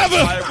struggle.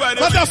 Level.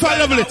 But that's why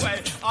level it.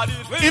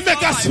 He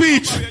make a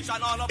speech.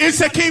 He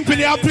say Kingpin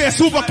here play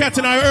Super Cat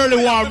in our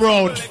early warm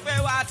round.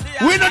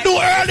 We don't do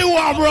early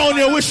warm round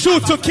here. We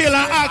shoot to kill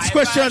and ask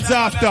questions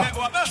after.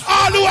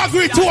 All who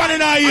agree to one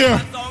in our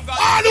ear.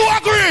 All who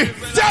agree.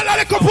 Tell a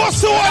little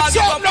pussy what's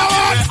up now.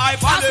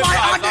 That's why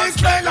Addies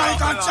play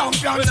like a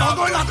champion. So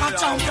go like a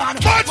champion.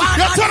 But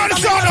you turn on the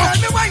sound up.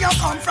 Tell me where you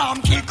come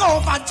from. Kick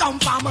over,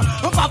 jump from.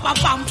 Papa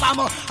pam pam.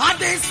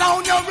 Addies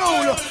sound your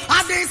rule.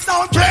 Addies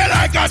sound play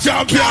like a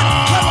champion.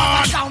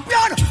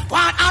 Champion.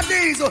 What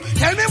Addies?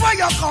 Tell me where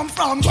you come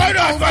from. Why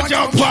not go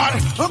jump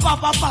on?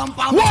 Papa pam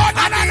pam. What?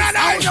 Addies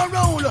sound your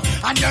rule.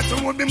 And yes,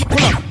 would be.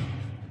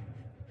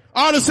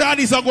 All the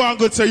Addies are going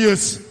good, say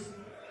yes.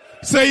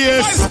 Say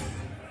yes.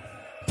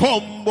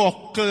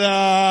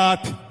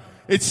 Pumboclat.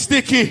 It's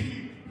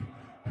sticky.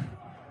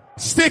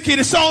 Sticky,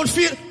 the sound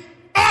feel.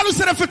 All of a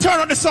sudden, if you turn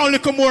on the sound a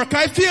little more,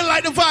 I feel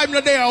like the vibe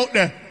not there out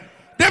there.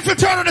 Then if you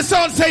turn on the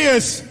sound, say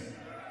yes.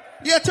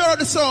 Yeah, turn on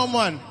the sound,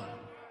 man.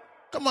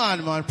 Come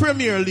on, man.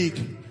 Premier League.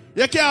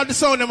 You can't have the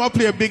sound, them I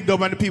play a big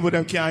dub and the people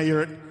them can't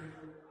hear it.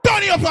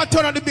 Turn it up and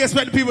turn on the bass,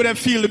 let the people them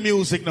feel the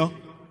music, no?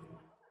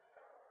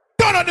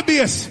 Turn on the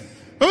bass.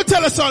 Let me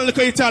tell you something,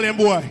 little Italian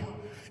boy.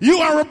 You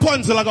are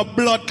Rapunzel like a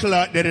blood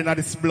clot dead in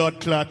this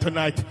blood clot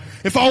tonight.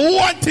 If I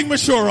one thing me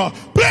sure of,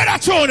 play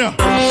that tune.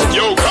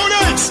 Yo,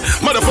 Codex,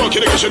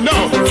 motherfucking niggas should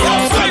know.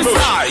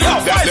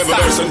 That never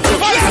listen to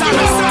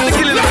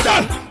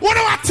what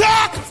do I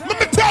talk? Let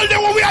me tell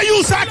them what we are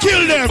used to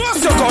kill them.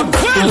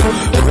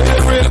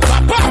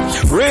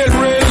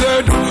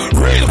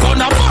 Real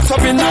gonna bust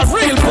up in a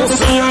real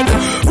pussy.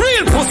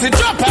 Real pussy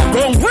drop up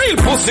on real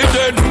pussy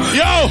dead.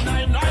 Yo,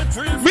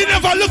 we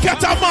never look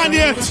at a man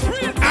yet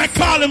and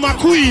call him a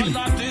queen.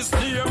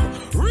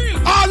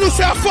 All who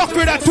say I fuck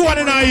with that one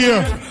in a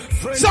year.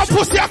 Some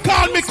pussy I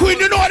call me queen,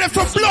 you know them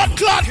from blood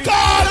clot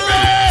call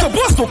me.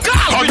 Supposed to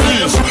call me.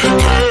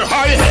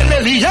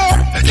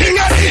 King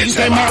of Hills,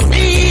 them a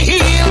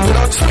real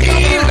blood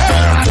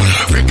stealer.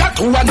 We got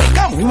to a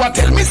nigga who a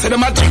tell me say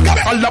them a jigger.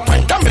 All up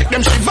and make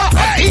them shiver.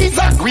 He's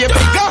a great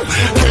figure.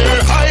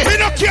 We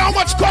don't care how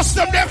much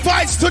custom them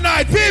fights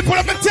tonight. People,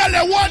 let me tell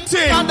you one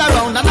thing. On the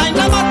round, and I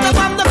never come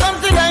from the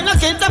country, I no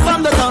kid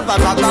from the town. But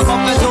rock up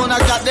on the zone, I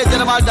got this in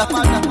the mud.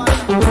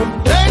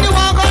 Then you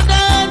walk on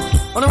dance.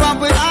 On the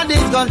rock with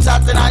Addies,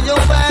 gunshots in your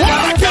bed.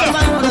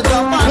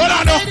 What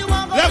I know?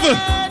 Level.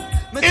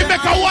 He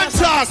make a one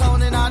talk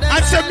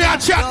and say me I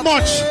chat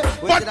much.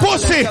 But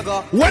pussy,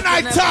 when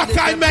I talk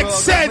I make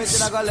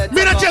sense.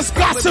 Me not just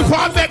gossip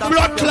and make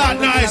blood clot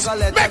nice.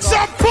 Make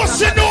some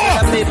pussy know.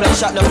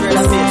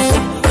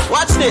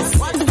 Watch this.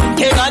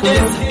 King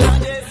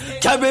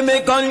Addies. Carry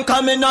me gun,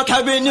 coming no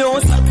carry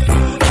news.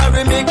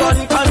 Carry me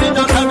gun, coming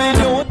no carry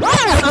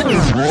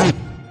news.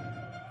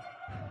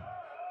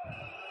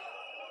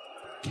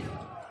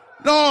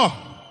 No.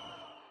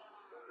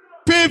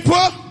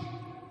 People,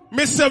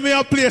 me say me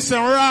a play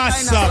some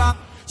rasta.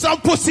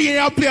 Some pussy in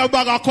here play a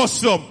bag of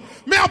custom.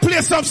 Me a play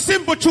some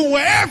simple tune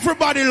where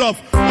everybody love.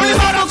 What is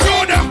that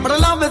tune there? But the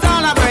love is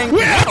all I bring.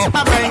 Wait,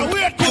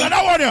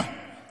 that one there.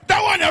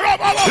 That one there,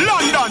 Rob.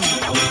 London.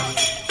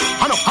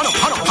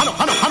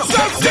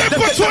 Some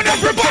simple tune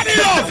everybody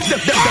love.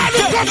 All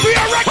who come be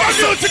a reggae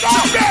music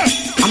out there.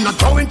 I'm not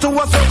going to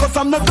a circus,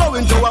 I'm not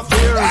going to a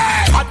fair.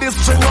 At this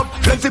string up,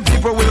 plenty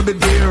people will be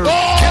there.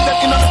 Kill them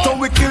in a store,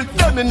 we kill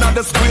them in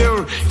the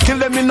square. Kill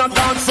them in a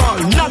dance hall,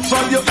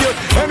 natural you hear.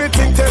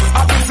 Anything takes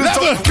a business,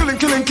 just killing.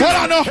 What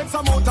I know?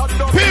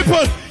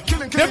 People,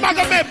 they might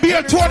gonna make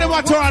beer 20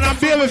 water and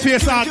baby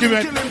face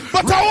argument.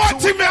 But I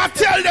want to me I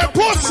tell them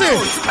pussy.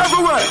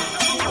 Everywhere.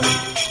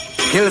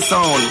 Kill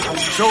sound.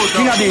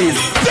 King Addies.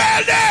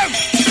 Tell them.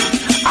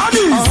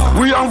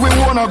 Addies, we and we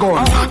wanna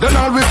gun, then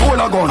all we hold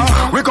a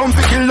gun. We come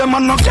to kill them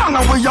and no gang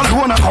and we all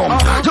wanna come.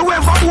 You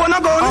ever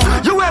wanna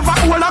gun? You ever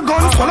hold a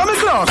gun? Swallow me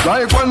class,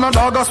 like when a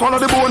dog swallow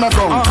the bone of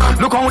gun.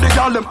 Look how they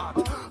call them.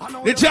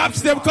 The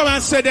Japs them come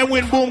and say they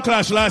win Boom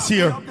Clash last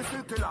year.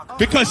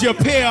 Because you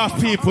pay off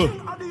people.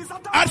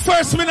 At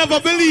first we never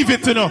believe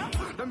it, you know.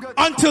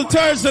 Until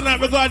Thursday night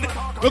we got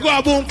We go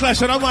a boom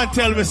clash and a man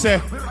tell me,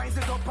 say,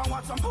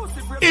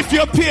 if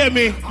you pay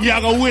me,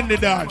 you're going to win the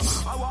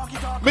dance.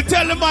 Me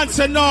tell the man,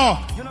 say, no,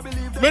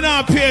 me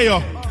not pay you.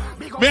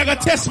 Me going to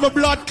test my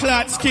blood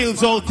clot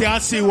skills out here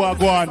and see what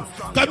go on.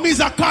 Because me's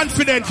a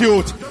confident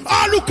youth.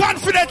 All who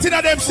confident in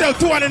themselves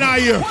 2 and a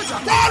year.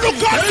 All who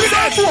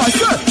confident.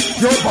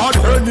 You're bad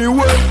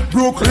anyway.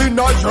 Brooklyn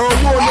not your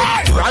one.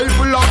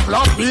 Rifle up,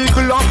 black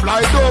eagle up,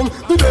 fly down.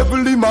 The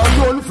devil in my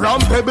run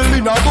from pebble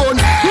in a gun.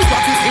 You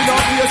got this in a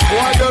place,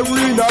 boy, the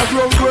arena,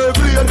 ground grave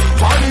lane.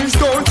 Punish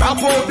don't tap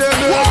out them.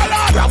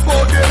 Tap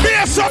out them.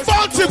 Play some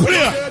bounty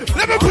player.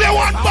 Let me play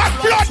one bad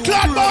blood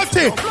clot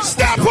bounty.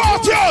 Step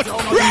out, youth.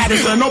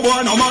 Ready. This ain't no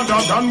boy no matter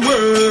than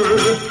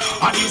way.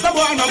 And this the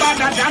boy no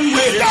matter than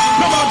way.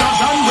 No matter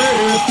than way.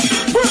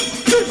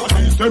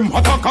 Them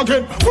attack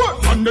again.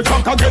 And the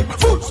talk again.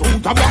 Full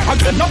suit of black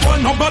again. No boy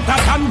no matter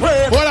than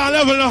way. Hold on,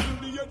 level now.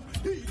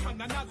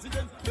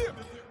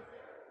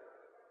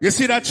 You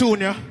see that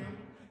tune, yeah?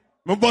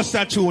 Me bust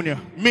that tune, yeah?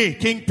 Me,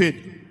 Kingpin.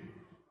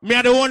 Me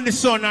are the only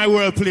son I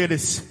will play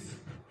this.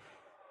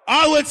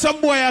 Always some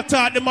boy I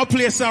thought them a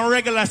play some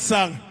regular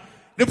song.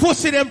 The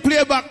pussy them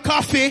play back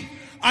Coffee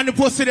and the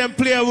pussy them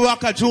play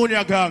back a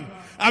Junior Gang.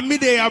 And me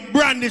they are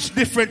brandish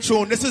different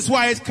tune. This is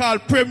why it's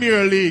called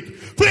Premier League.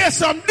 Play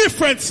some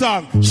different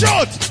song.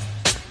 Shout!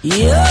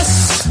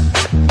 Yes!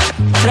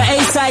 To the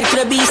A side, to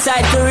the B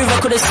side, to the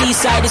river, to the sea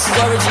side. This is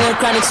the original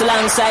Chronics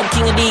alongside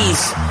King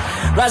Addies.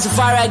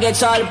 Rastafari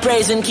gets all the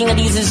praise and King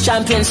Addies is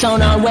champion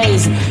sound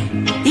always.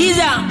 He's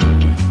out.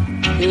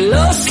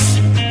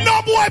 Lost.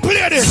 No boy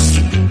play this.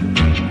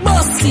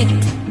 Bust it.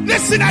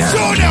 Listen to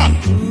Junior.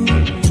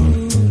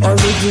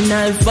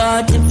 Original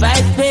 45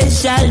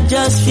 special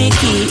just for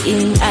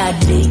King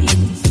Addies.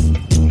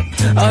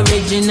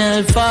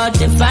 Original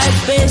 45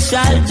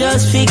 special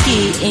just for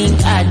King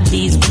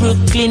Addies.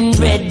 Brooklyn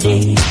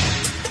ready.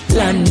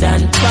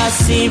 London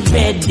posse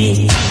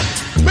ready.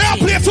 May I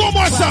play 2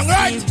 more songs,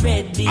 right?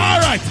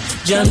 Alright.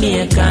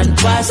 Jamaican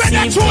posse ready. When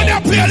that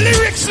Junior play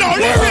lyrics now,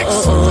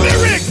 lyrics.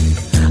 Lyrics.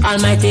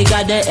 Almighty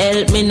God, they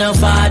help me no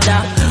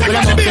father. When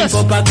I'm up in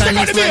Papa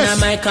Canis, when I'm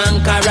my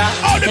conqueror.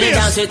 When they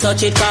dance, we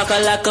touch it, cock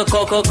like a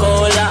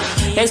Coca-Cola.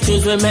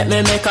 Excuse me,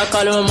 make a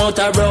call with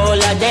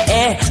Motorola. The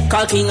air,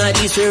 call King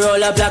Addies, we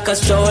roll up like a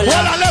stroller.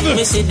 Hold on, level.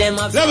 Me see them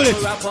up. Level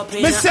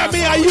it. Me say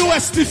me a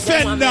US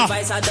defender.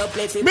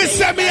 Me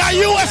say me a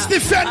US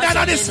defender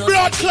on this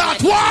blood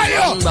clot. Why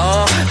you?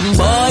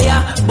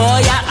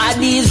 Boya,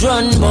 Addies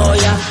run,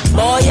 boya.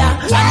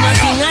 I'm not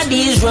King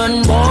Addies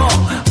run,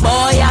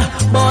 boya,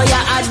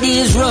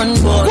 Addies run,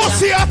 boy. Go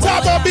see how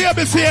talk about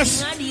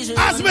Babyface.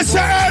 As me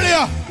said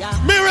earlier,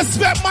 me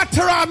respect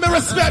Matara, me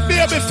respect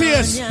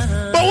Babyface.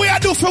 But we are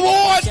do for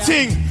one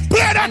thing.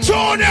 Play that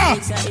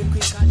Junior.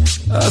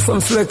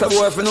 Some selector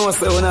boy if you know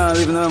say when I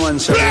live in a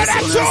mansion. Play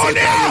that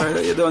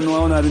Junior. You don't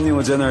know one of the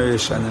new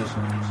generation.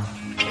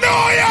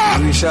 No, yeah.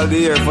 We shall be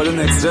here for the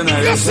next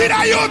generation. You see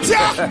that youth,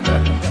 yeah?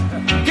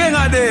 King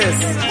Addies.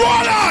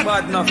 Roll on.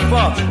 Bad enough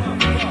fuck.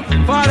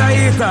 Father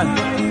Ethan.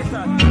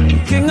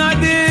 King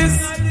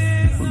Addies.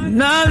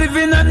 Nah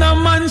living in no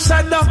man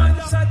shadow.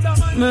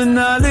 Me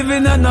nah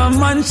living in no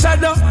man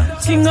shadow.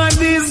 King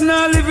Addies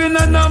nah living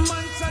in no man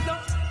shadow.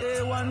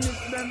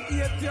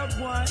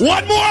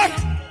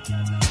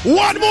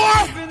 One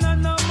more.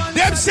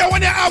 Them say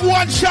when you have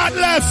one shot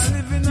left,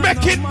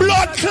 make it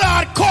blood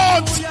clot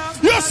count.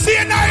 You see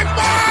in the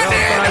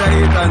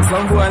morning.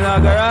 Some boy now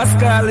go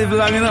rascal live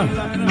long enough.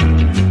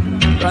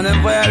 And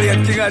them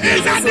violate King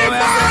Addies. In the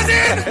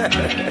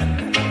morning.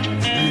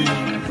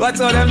 Watch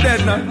all them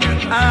dead now.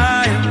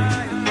 Aye.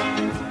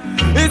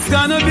 It's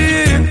gonna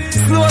be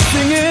slow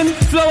singing,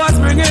 flowers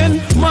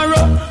bringing,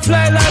 tomorrow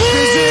fly like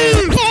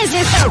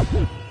pigeon.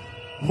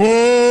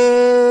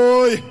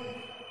 Boy,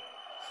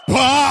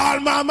 Paul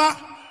Mama,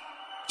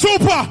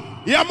 Super.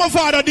 Yeah, my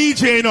father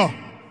DJ, you know.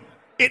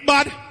 It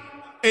bad,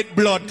 it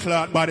blood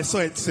clot body, so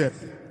it's said.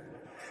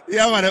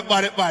 Yeah, man, it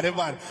bad.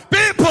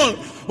 People,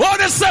 what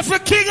they say for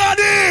King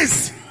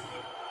Addies?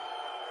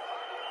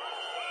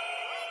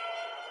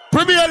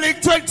 Premier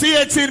League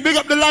 2018, big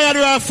up the Lion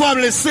Royal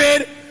family,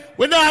 said,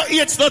 we now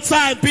waste no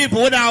time,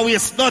 people, we now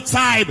waste no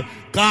time.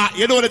 God,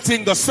 you know the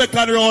thing, the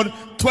second round,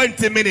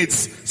 20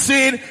 minutes.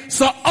 See,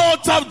 so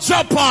out of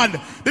Japan,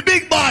 the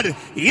big bad,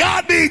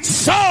 Yardbeat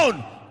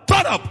sound,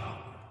 turn up.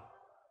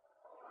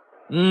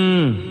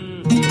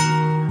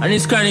 And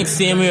it's Chronic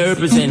same way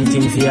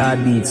representing for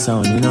Yardbeat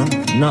sound, you know?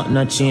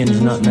 Not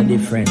change, not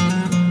different.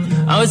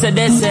 I was at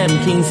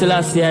SM, King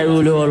Selassie, I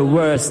rule the whole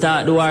world,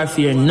 start the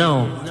warfare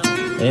now.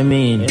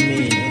 Amen.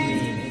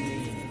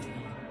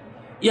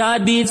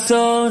 Yardbeat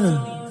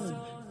sound.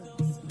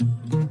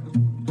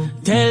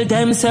 Tell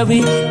them say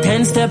we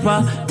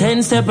 10-stepper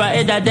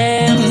ahead of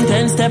them,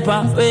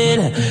 10-stepper,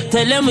 well.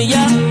 Tell them we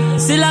are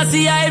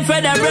Selassie I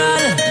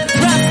federal.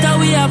 Rasta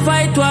we are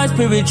fight war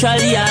spiritual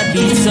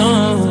Yardbeat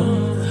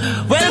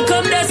sound.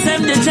 Welcome the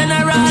same the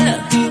general.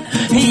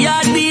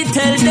 Yardbeat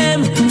tell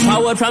them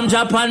Forward from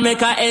Japan,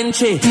 make a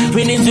entry.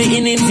 Winnings we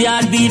in his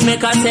yard beat,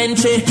 make a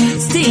century.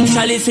 Sting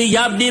chalice, we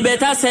have the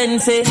better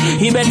sense.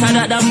 He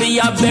better than we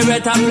have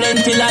Beretta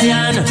plenty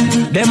lion.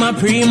 Them a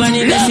pre-man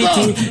in the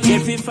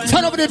city.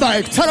 Turn up the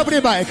bike, turn up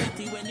the bike.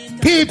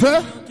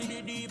 People,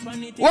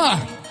 what?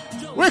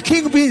 Where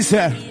King Beans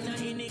here?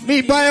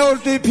 Me buy all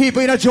the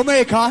people in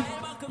Jamaica.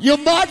 You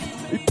mad?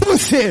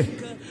 Pussy.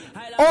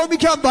 Oh, me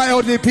can buy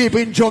out the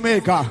people in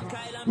Jamaica.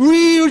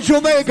 Real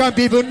Jamaican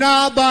people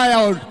now buy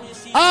out.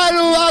 I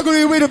don't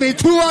agree with me.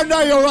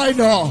 200 you right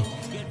now.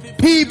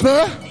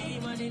 People,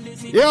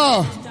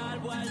 yo,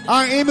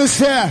 and him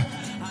say,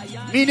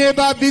 me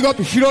never big up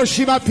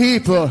Hiroshima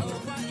people.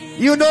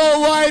 You know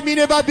why me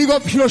never big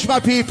up Hiroshima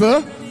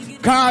people?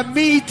 Cause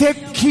me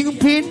take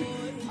Kingpin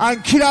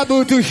and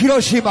kill to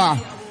Hiroshima.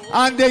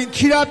 And then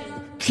kill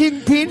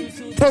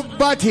Kingpin, took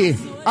Bati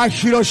at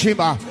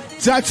Hiroshima.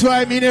 That's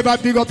why me never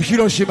big up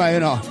Hiroshima, you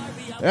know.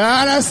 You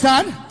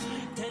understand?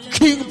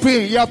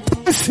 Kingpin, you're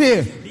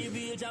pussy.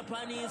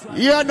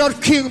 You're not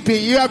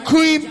Kingpin, you're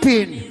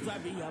Queenpin.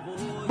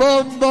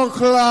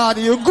 Bomboclad,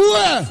 you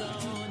go.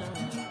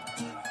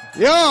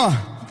 Yo.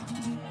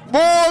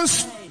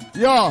 Most,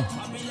 yo. All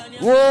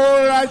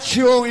that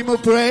show him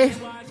pray.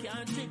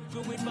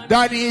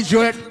 Danny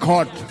Joet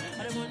cut.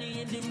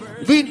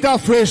 Winter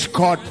Fresh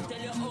cut.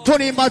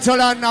 Tony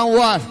Matalan and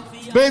what?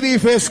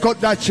 Babyface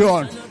cut that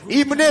tune.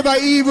 He never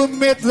even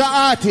met the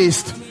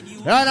artist.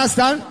 You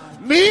understand?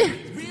 Me?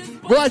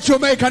 Go to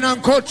Jamaica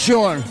and cut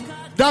tune.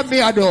 That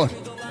me I do.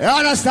 You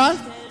understand?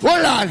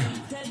 Hold on.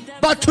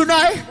 But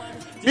tonight,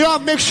 you want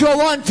to make sure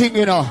one thing,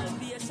 you know.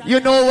 You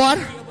know what?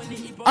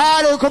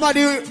 I don't come at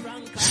the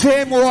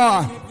same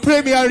war.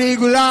 Premier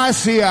League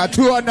last year,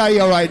 200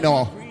 year right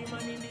now.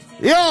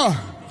 Yo,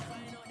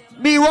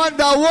 me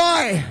wonder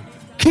why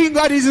King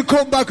Addies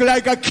come back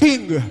like a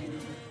king.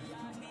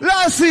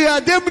 Last year,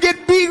 them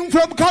get beaten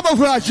from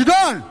camouflage, you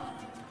done?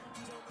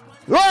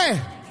 Why?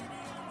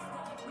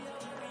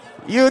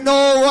 You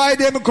know why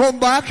them come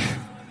back?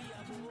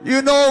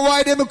 You know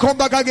why them come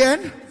back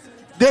again?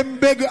 Them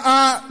beg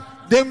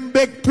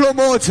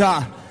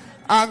promoter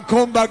and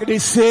come back the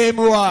same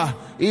way.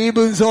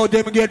 Even though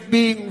them get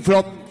beaten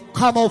from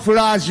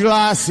camouflage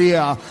last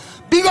year.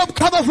 Big up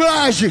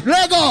camouflage.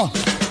 Let go.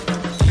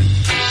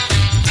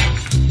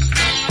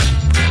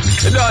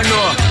 You don't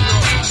know.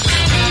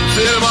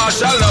 Phil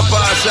Marshall, no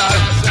partial.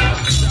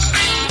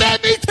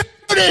 Let me tell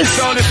you this.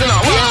 So listen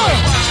now.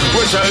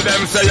 We tell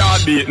them say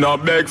I beat no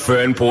big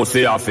friend,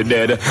 pussy off the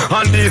dead.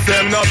 And these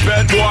them no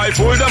pet boy,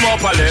 pull them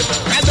up a lip.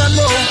 I don't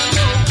know.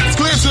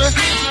 Squeeze.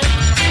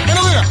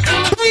 Anywhere.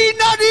 Queen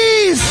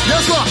Addies.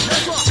 Guess what?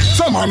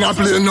 Some man a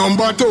play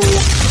number 2.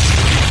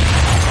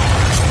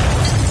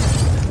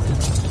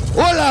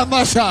 Hola,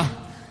 Masha.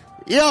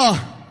 Yo,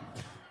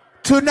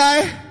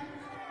 tonight,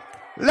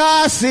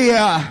 last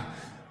year,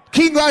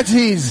 King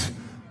Addies,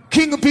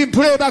 Kingpin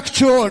playback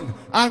tune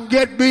and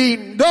get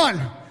being done.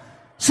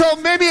 So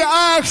maybe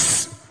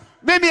ask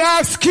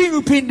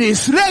Kingpin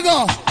this. Let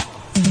go.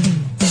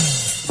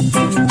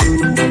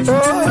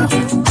 Yeah.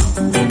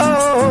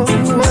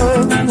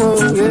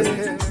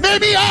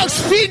 Maybe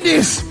ask Finn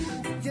this.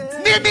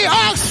 Maybe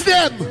ask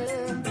them.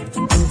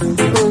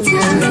 Oh,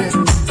 yeah.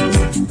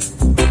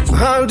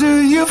 How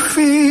do you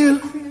feel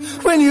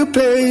when you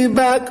play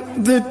back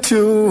the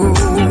tune?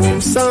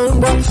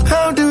 Sound,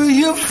 how do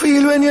you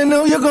feel when you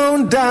know you're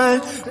gonna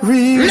die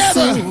real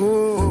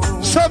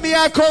soon? So me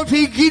I come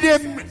to give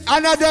them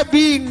another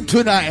being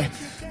tonight.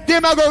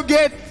 Them are gonna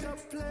get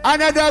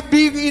another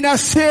being in the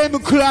same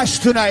clash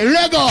tonight.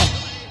 Let go.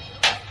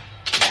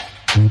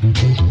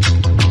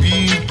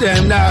 Beat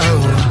them now.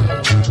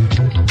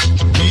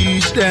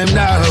 Beat them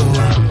now.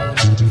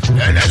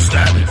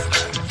 Understand?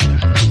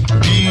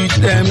 Beat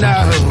them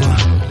now.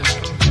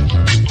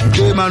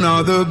 Give them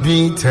another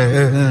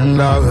beating,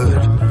 Lord.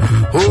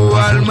 Oh,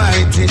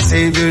 Almighty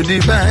Savior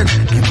divine.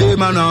 Give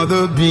them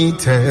another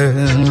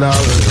beating,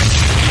 Lord.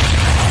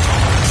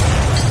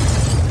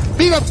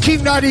 Big up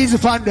King Addies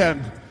upon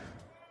them.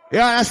 You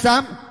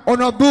understand?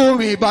 On a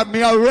boomy, but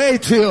me a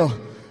rate you.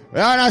 You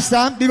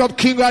understand? Big up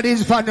King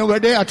Addies upon them. We're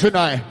there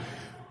tonight.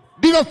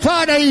 Big up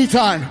Father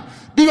Ethan.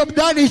 Big up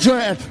Danny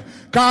Joet.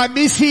 Cause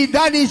me see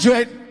Danny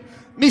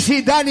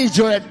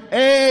Joet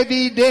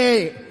every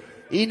day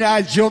in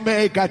a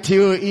Jamaica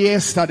till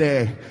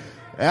yesterday.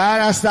 You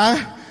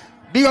understand?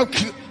 Big up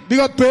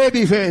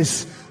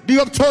Babyface. Big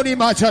up Tony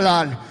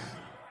Machalan.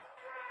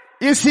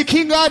 You see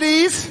King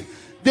Addies?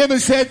 Them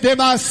said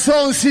them are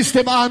sound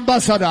system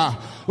ambassador.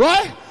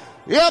 Right?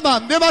 Yeah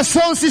man, them are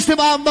sound system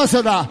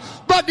ambassador.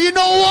 But you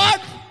know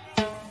what?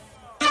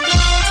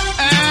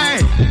 Hey!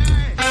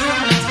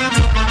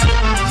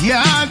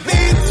 Yeah,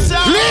 this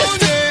sound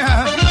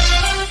there.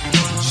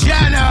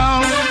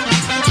 Shadow.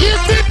 You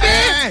see me?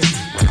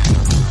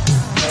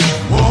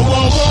 Whoa,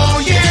 whoa, whoa,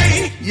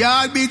 yeah.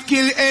 Y'all beat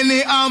kill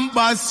any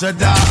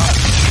ambassador.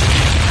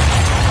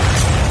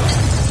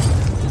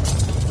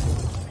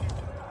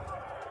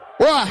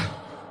 What?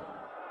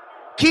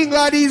 King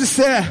Addies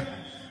say,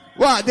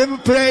 what? Them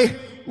play,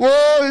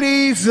 all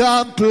is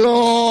a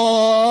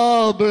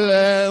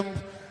problem.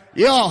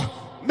 Yo,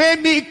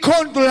 make me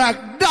count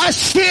like that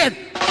shit.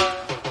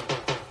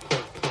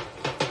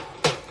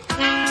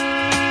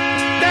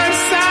 That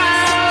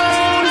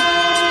sound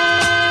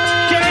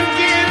can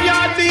give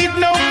your beat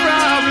no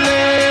problem.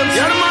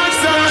 Yeah, man,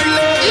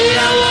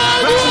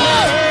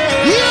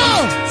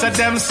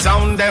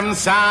 so them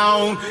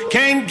sound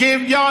can't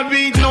give your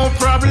beat no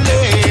problem.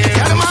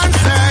 Yeah, the man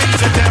said,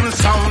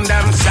 so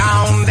them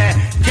sound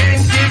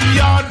can't give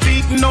your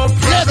beat no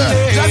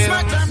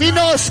problem. Me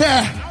know,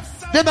 sir.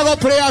 Them are gonna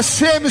play a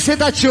same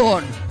set of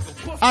tune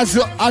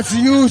as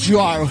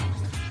usual.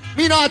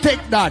 Me not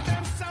take that.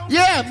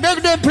 Yeah,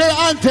 make them play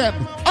anthem.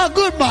 A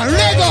good man,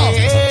 Lego.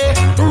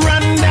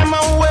 Run them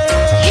away.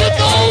 You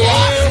know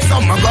what?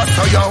 Some got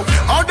so yo.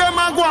 How them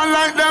a go on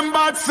like them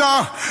bad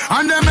sir,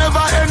 and them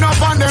ever end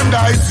up on them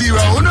die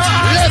zero. You know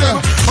Lego.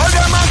 how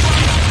them a.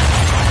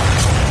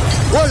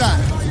 Hold on.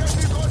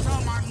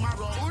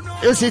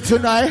 You see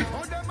tonight,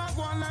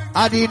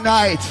 Addy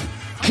night,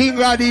 King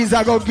Addies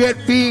are gonna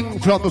get being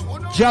from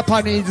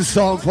Japanese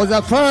song for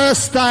the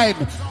first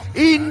time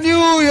in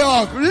New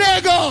York.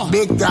 Lego!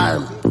 Big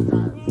time.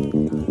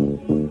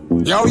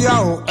 Yo,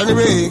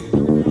 anyway.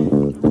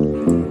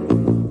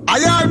 I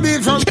am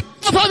beat from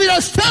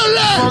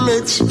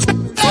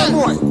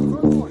boy.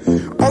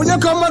 Oh, you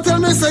come and tell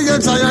me say you're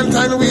giant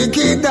and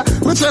wicked.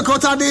 Me check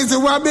out Addies,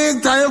 you a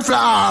big time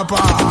flapper.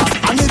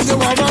 And if you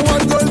have a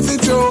one gun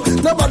sit you,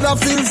 nobody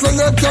feels so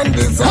you can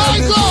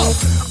decide.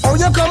 Oh,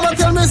 you come and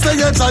tell me say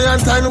you're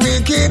giant and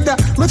wicked.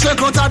 Me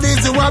check out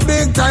Addies, you a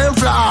big time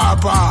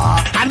flapper.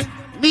 And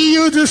me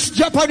use this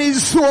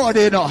Japanese sword,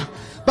 you know.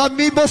 But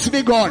me must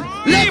be gone.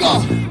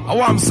 Lego! I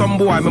want some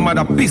boy, my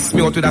mother piss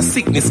me out with a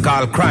sickness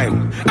called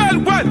crime.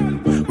 And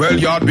well,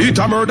 you beat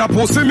a murder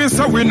pussy, me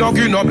say we no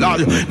give no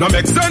blood. No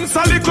make sense,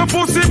 a little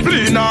pussy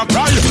plea, now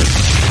cry.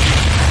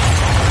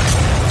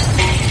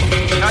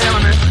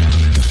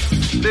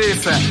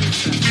 Listen.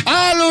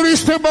 All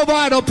respect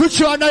Bobado. Put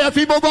you under your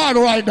feet,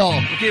 Bobado, right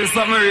now. Give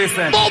something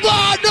recent.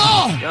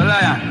 Bobado! You're a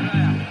liar.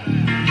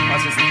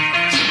 What's this?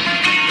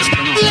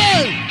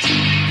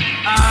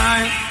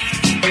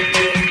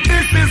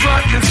 This is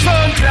what the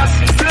sun class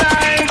is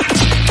like.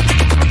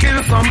 We kill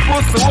some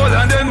pussy hole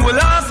and then we'll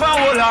laugh and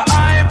we'll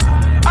hype.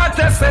 At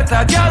a set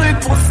a girl with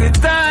pussy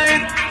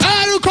tight.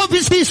 All who come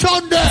to see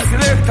Sunday.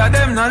 Selector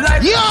them not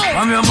like. Yo!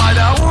 From your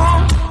mother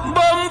womb.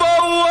 Bumbo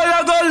hole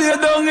I go lay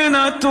down in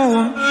a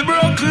tomb.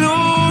 Broke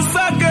loose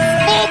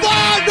again.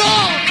 Bobado!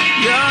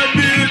 Yeah,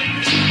 dude.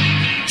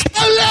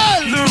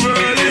 Challenge! The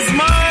world is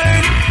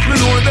mine. We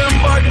know them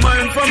bad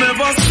mind from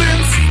ever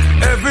since.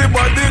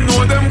 Everybody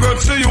know them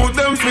grudge to you,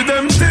 them for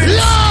them things.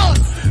 Lord!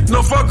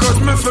 No focus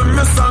me for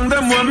me song,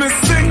 them when me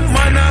sing.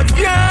 Man, I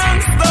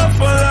can't stop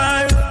for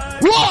life.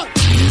 What?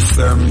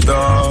 Them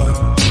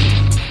dog,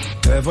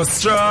 ever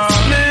strong.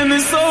 Name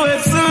is so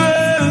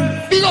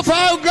excellent. Big up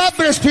all God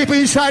bless people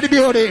inside the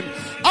building.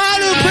 All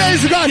who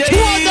praise God, yeah.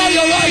 200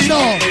 you right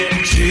now.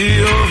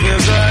 Jehovah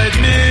guide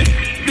me,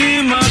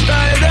 be my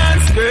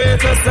guidance,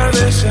 greater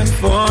salvation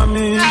for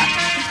me.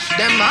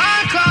 Them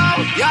mark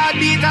out, your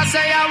beat I say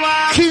I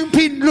want.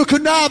 Kingpin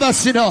looking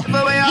nervous, you know.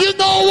 You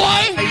know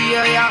why?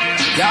 Yeah.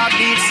 Your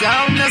beat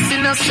sound,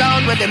 nothing a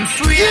sound with them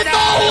free. You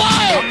know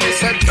why? Don't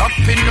miss a duck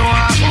in no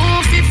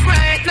who fi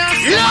fright now.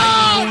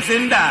 Yeah. Who's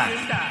in that?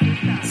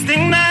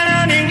 Sting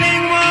that ding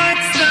ding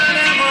what's that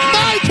ever?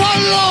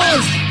 Michael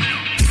Rose.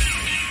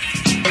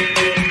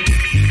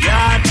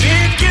 Your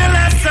beat kill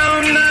a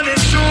sound of the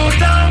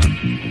shooter.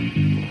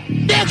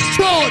 Next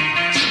shoot.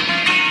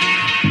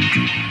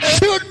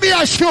 Shoot me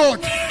a shoot.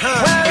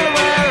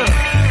 Well,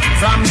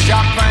 from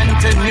Japan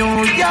to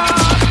New York,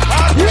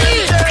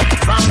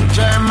 from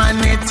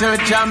Germany to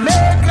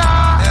Jamaica,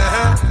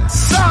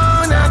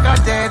 sound I got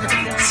dead,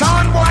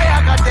 sound boy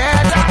I got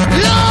dead.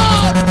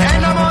 Lord!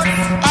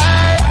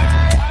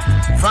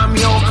 From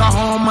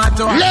Yokohama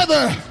to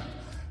Leather.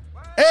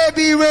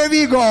 Everywhere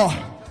we go,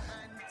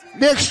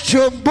 next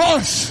to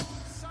boss.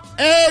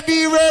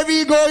 Everywhere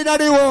we go in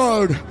the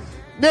world,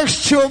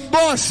 next to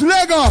boss.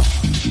 Lego.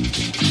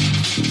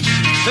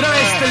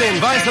 Tonight still in,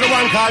 voice of the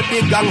one called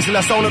Big Gangs and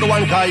the sound of the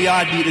one called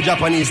Yard Beat, the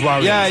Japanese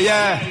warrior.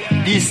 Yeah.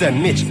 Decent,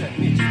 Mitch.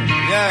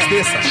 Yeah.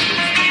 Stay sir.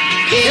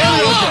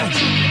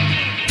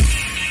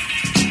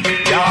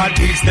 Yard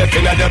Beat step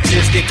in at the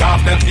place, kick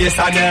off them face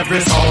and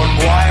every sound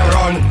boy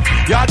run.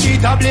 Yard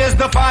Beat a blaze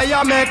the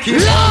fire, make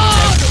it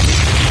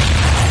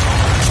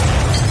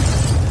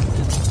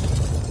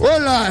run.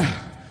 Well,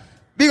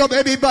 big up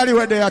everybody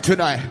where they are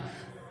tonight.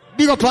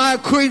 Big up all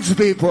Queens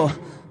people.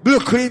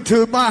 Brooklyn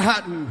to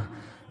Manhattan.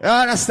 You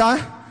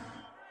understand?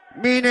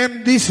 Me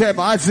name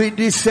December, as in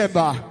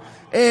December,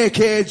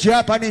 aka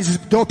Japanese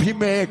dopey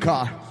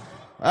maker.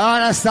 You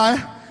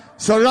understand?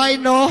 So right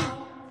now,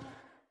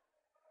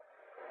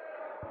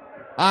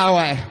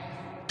 alright,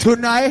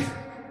 tonight,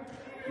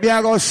 me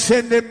I go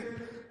send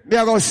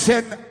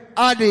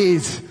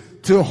Addies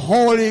to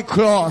Holy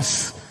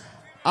Cross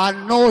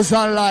and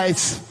Northern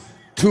Lights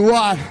to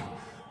what?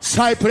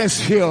 Cypress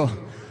Hill.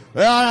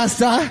 You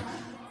understand?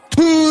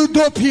 2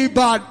 dopey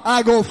band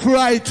I go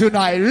fry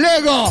tonight.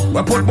 Lego!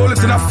 We put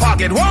bullets in a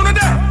faggot. One of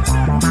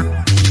them.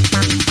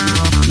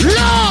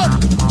 Lord!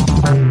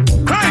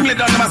 Kindly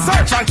done them a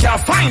search and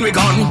can't find we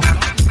gun.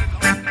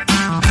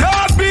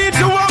 God beat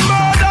you a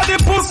murder the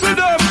pussy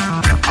them.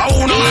 I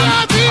wanna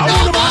man.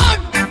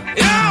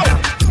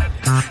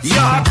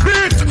 Yeah,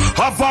 beat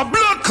of a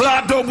blood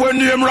clot dog when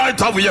name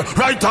right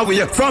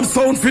away. From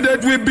sound for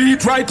that we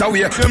beat right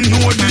away. Them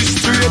know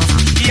this straight.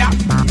 Yeah.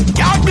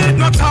 Y'all beat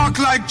no talk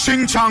like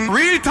ching chong,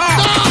 real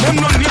talk. Them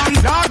no young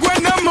dog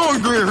when them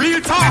hungry,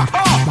 real talk.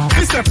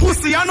 This the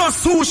pussy and no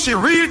sushi,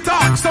 real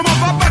talk. Some of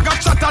a bag of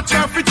chatter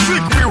traffic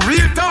trick, we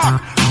real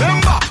talk.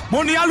 Remember,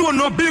 money alone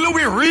no bill,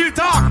 we real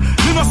talk.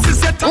 You know,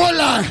 sister talk. Hold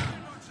on.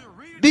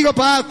 Big up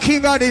our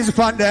King Addies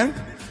fan then.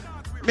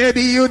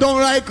 Maybe you don't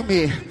like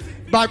me,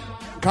 but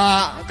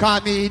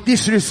can me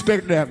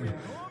disrespect them.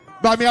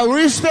 But me I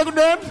respect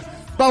them,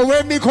 but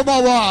when me come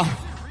over,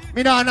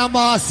 me not no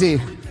mercy.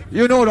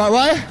 You know that,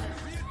 right?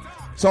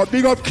 So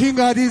big up King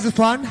Addies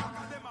fan,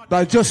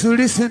 but just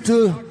listen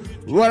to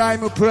what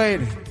I'm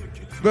playing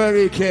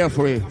very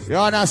carefully. You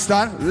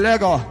understand?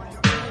 Lego. All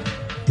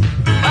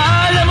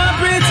them a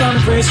preach and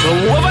preach, so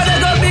over the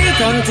go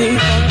beat and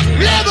teeth.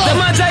 Lego!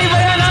 Them a jive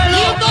and I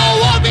know. You know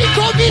what me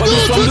come to do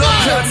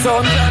tonight?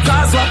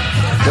 Cause what?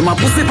 Them a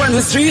pussy on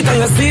the street and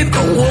you see it, go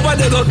over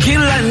they go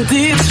kill and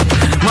teach.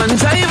 Man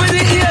jive with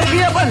the ear,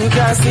 grab and you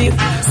can't see it.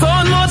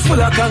 Sound mouth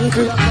full of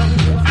concrete.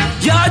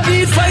 Yard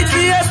beat fight for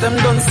years, them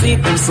don't see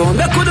them sound.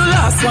 They could the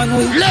last one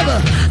week.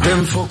 Level.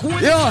 Them fuck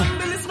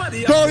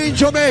with go in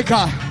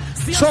Jamaica.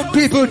 Some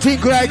people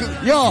think like,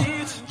 yo,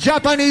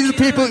 Japanese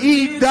people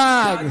eat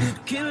dog.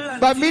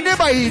 But me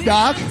never eat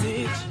dog.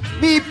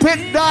 Me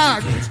pet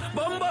dog.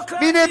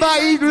 Me never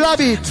eat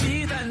rabbit.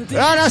 You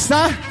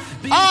understand?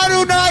 I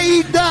do not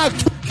eat dog.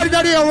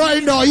 Not here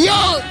right now. Yo,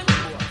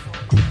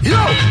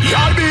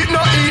 y'all beat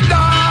no eat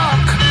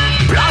dog.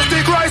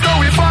 Plastic rice now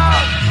we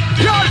fall.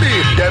 Y'all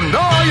beat them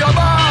know you're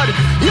bad.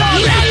 Y'all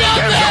beat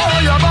them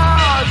know you're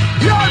bad.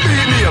 Y'all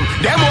beat them,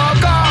 them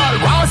walk all.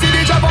 Wow, see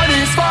the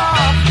Japanese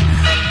fall.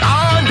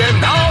 And them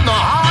now no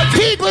hard.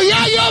 People, you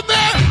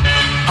man.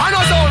 I know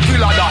don't feel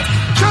like that.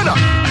 China,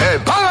 hey,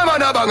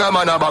 banga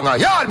mana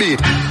banga. Y'all beat,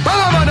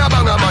 banga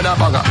mana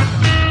banga.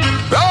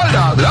 Roll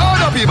dog,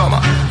 loud up, mama.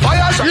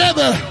 Fire shot.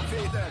 Level.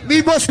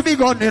 Me must be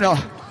gone, you know.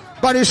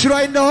 But it's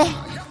right now.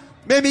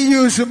 Let me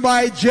use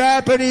my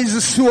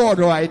Japanese sword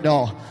right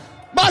now.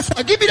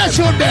 Master, give me that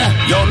sword there.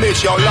 Yo,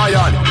 Mitch, yo,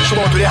 lion. Show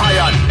to the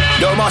iron.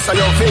 Yo, master,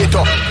 yo, feet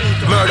up.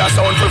 Murder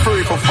sound for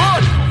free, for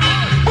fun.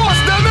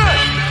 Bust them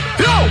in.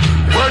 Yo,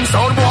 when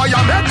sound boy,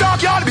 you make dark,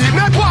 y'all beat,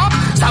 make walk.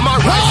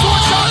 Samurai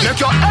sword shot, make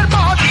your head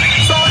back.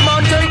 Sound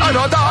man thing, and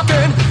no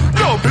darken.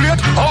 No plate,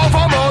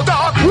 over more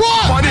dark.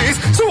 One is,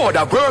 so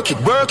that work it.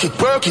 So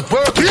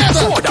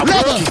that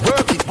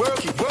work it.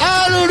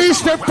 All of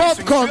this the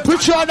popcorn.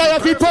 Put you on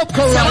your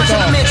popcorn right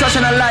now. Make sure you're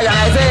not lying,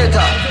 I feel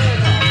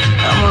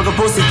I'm gonna go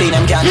pussy thing,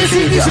 them can't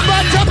see this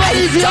bad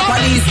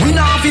Japanese, we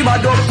know if we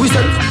bad up, we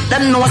sell.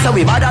 Them know so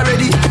we bad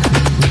already.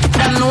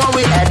 Them know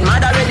we head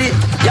mad already.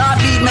 Yeah,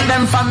 beat make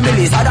them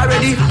families had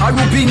already. Our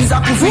roupings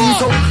are puffing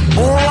so.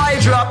 Boy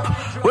drop.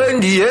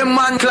 When the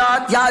M-man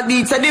clot, y'all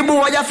beat say the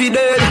boy ya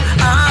fidel.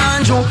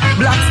 Andrew,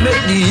 blacks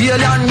make the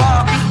alien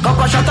mark.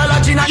 Coco shot a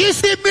lot in a... You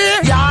see me?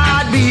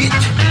 Y'all beat.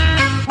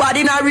 Bad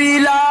in a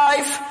real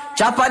life.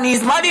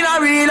 Japanese bad in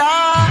a real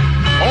life.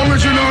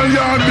 Original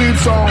yard beat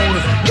sound.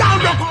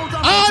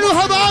 I don't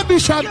have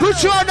ambition.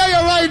 Put you under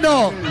your right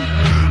now.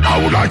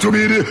 I would like to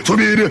be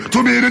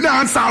the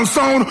dancehall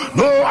sound.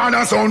 No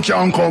other sound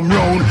can come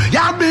round.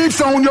 Yard beat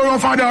sound, you're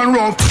rougher than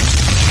rough.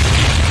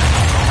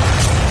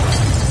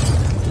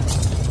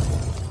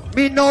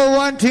 Me know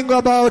one thing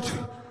about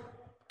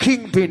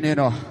Kingpin, you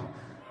know.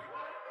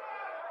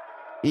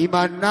 He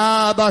man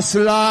nervous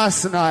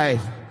last night.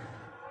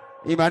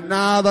 You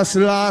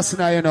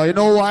know. You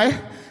know why?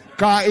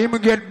 Cause him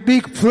get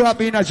big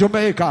flop in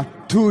Jamaica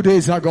 2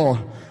 days ago.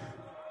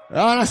 You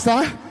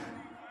understand?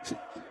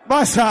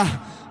 Massa,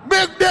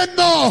 make them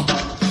know.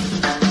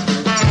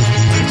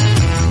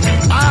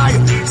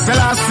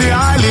 Selassie,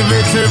 I live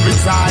it every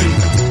time.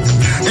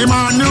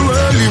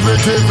 Emmanuel, live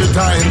it every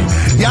time.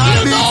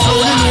 Y'all be so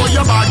you know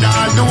you're bad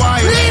all the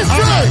while.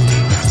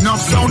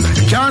 Enough sound,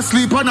 can't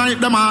sleep at night,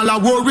 them all a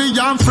worry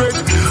and fret.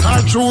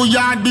 A true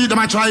yard beat them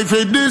a try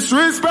for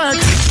disrespect.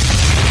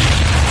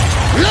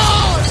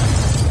 Lord!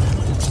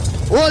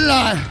 Hold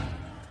on.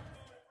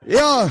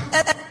 Yo.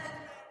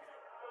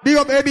 Big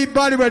up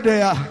everybody right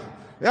there.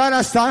 You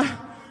understand?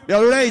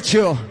 They rate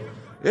you.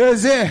 You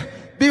see?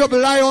 Big up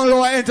Lion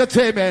Law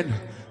Entertainment.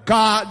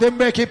 Cause they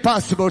make it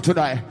possible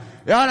tonight.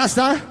 You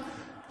understand?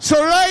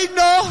 So right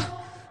now,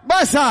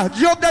 Massa,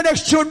 drop the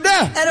next tune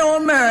there. I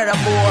don't murder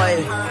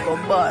boy.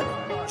 Come bad.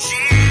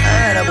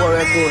 Murder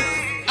boy good.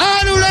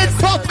 I don't let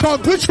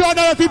popcorn. Put you on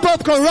the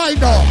popcorn right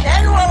now.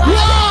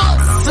 What?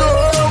 So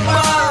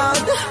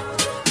bad.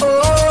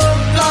 Oh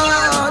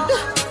God.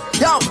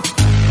 Yo,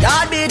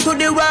 y'all be to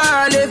the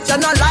world. If you're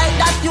not like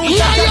that, you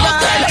get the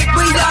girl.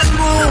 We are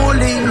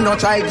ruling. No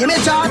try give me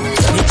chance.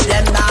 Bitch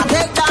them not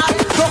take that.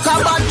 Talk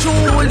about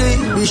truly.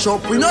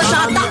 Bishop we no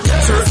shot that.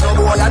 Search no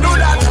boy I do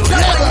that.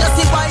 When you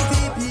see white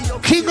people.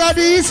 King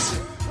Addies,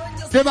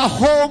 Them a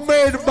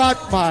homemade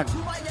Batman.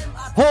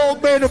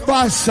 Homemade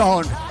bass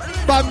sound.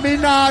 But me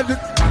not, you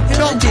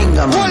know,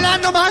 hold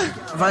on, no man.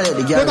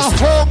 Them a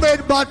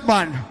homemade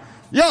Batman.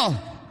 Yo,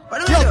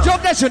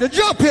 jump that shit,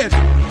 jump it.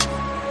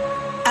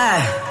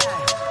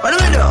 What do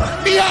we do?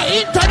 Me a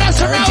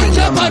international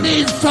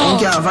Japanese song.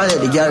 You can't violate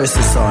the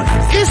garrison son.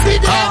 You see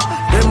that?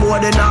 Them boy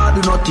they not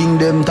do nothing,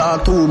 them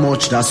talk too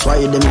much. That's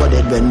why them go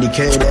dead when they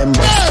kill them.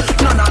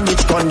 But none of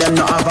bitch con them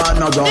not have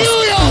no just.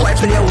 Who I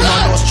play who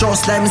not just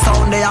trust them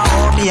sound. They are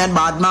all me and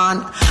bad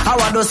man. I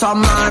want do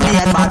some man be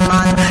and bad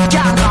man.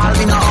 Can't call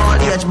me no all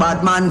age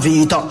bad man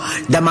Vito.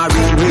 Them a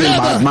real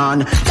bad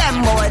man.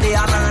 Them boy they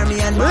are me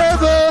and bad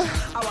man.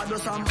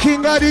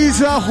 King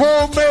Addies a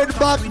homemade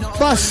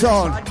bass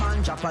sound.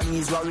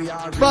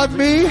 But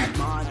me,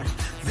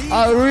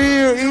 a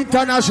real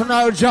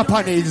international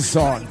Japanese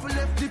song.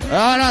 You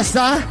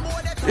understand?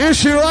 You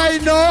should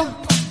right now.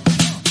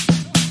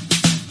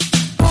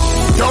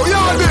 Yo,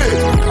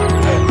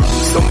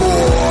 some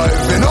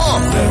boys, you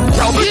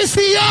know. You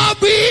see your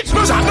beat?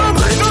 No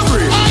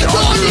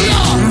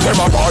them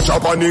a bad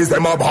Japanese,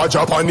 them a bad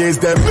Japanese.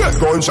 Them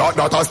gunshot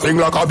that a sting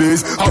like a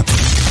beast.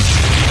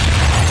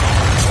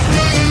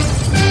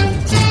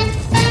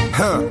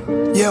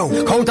 Yo,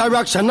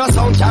 counteraction, no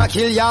sound can't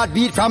kill yard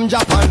beat from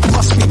Japan.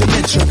 Must be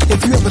dementia.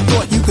 If you ever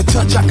thought you could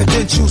touch, I could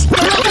then choose.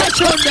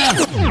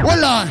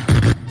 Hold on.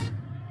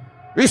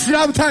 We still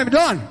have time,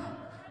 done.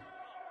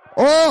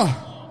 Oh.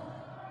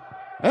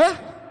 Eh?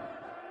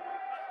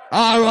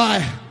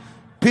 Alright.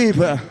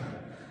 People.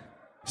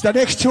 It's the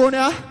next tune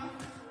here.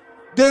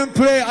 They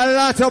play a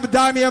lot of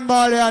Damian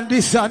Marley and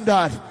this and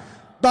that.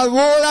 But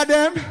all of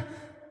them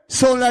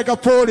sound like a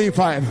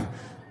 45.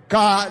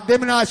 Cause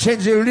them not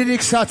change the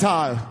lyrics at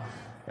all.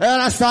 You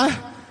understand?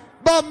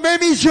 But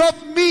maybe drop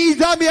me,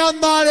 Damian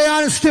Marley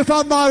and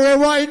Stephen Marley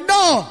right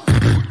now.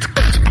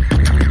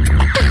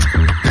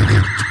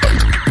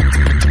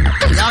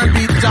 Y'all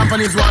beat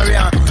Japanese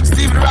warrior.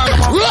 Steve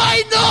Ragamuffin.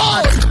 Right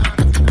now!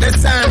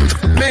 Listen,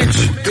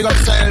 Mitch, big up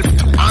self.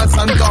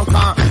 Anson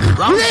Dunker.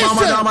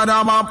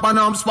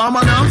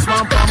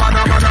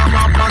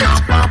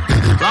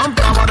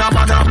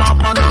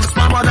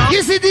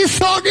 You see this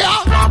song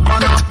here?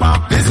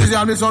 This is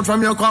the sound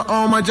from your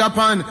home,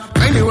 Japan.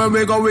 Anywhere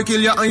we go, we kill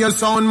you on your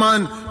sound,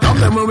 man. Love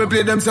them when we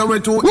play them, so we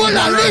too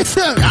ignorant.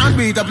 Can't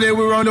beat a play,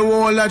 we run the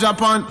whole of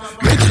Japan.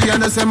 Richie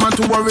and the same man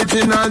to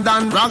original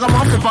Dan.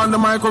 Ragamuffin on the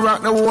mic,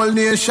 rock the whole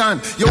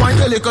nation. You want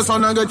the liquor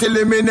son and get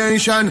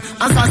elimination.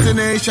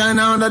 Assassination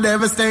and the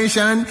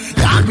devastation.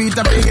 Can't beat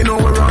a play, you know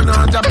we run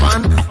on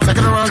Japan.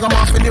 Second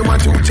Ragamuffin, you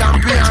want to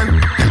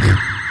champion.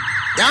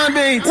 Can't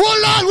beat.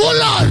 Hold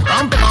on.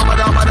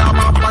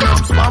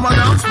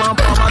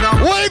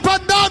 Wait for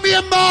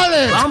Damian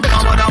Marley.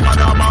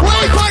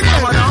 Wait for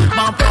them.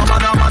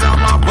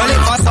 Well,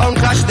 if a sound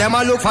clash, them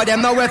I look for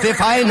them now if they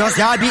find us.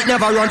 Yard beat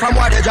never run from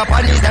what the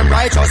Japanese, them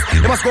righteous.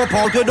 They must go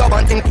pound to dub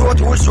and think pro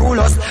tools rule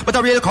us. But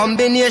a real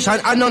combination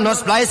and none of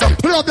splice up.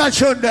 Pull up that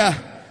tune there.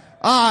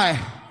 Aye.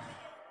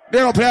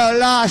 They will play a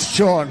last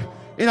tune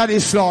in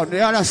this song. You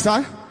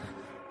understand?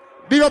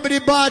 Big up the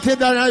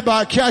bartender and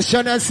about cash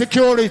and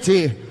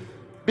security.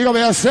 Big up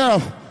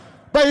yourself.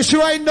 But you see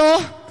right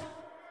now,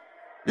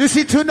 you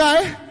see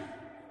tonight,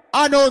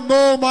 I know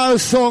normal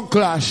song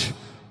clash.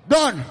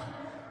 Done.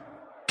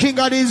 King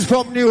Addies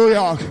from New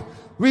York.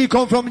 We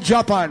come from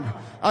Japan.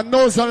 And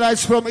Northern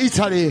Lights from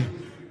Italy.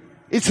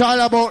 It's all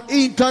about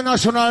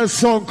international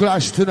song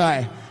clash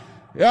tonight.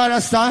 You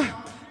understand?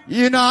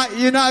 You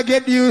not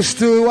get used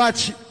to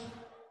watch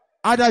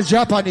other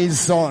Japanese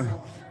song.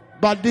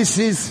 But this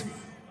is,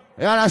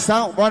 you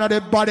understand, one of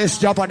the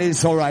baddest Japanese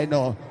song right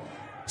now.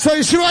 So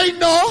you see right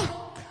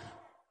now,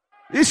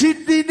 you see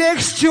the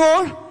next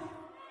tune,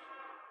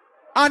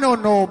 I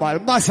don't know,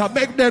 man. Massa,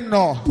 make them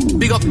know.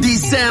 Big up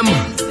DSM.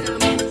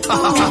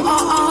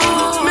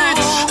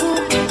 Mitch.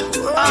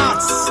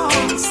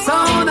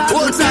 Sound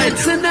hold tight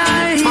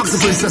tonight. Max the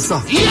princess.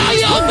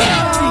 Yeah,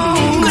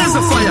 man. Blaze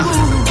the fire.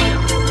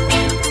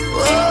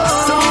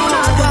 Sound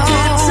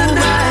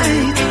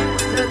tonight.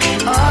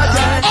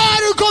 All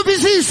the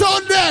competition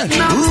Sunday.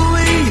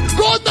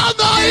 Go down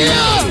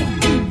here.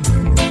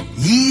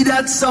 He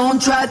that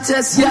sound try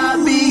test your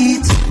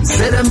beat.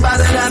 Say them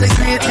better than the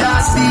great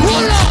Cosby.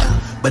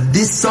 But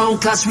this song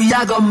class we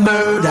are gonna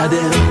murder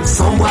them.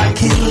 Someone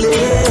kill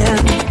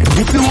them.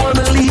 If you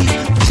wanna leave,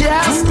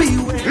 just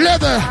beware.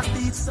 Leather.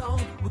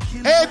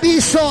 AB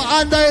song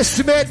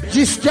underestimate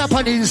this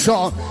Japanese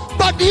song.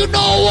 But you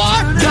know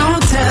what?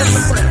 Don't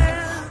test.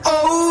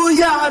 Oh,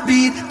 yeah,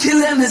 beat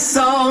killing the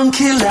song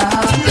killer. Let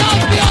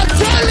me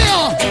tell you.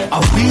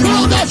 I'll be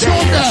on that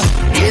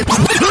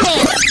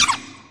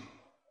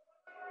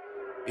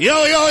Yo.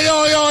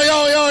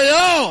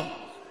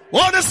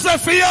 What is the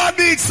for your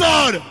beat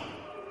sound?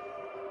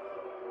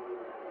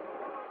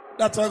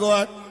 That's what I go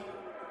on.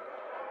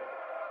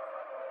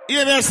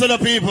 Hear me to the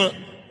people.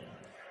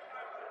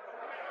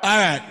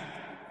 Alright.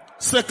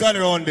 Second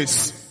round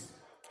this.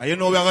 And you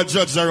know we're going to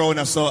judge the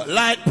round. So,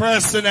 light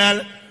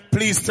personnel,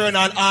 please turn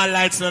on all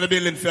lights in the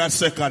building for a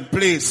second.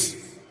 Please.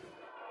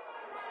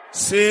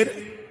 See it?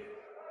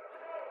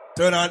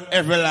 Turn on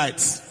every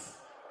lights.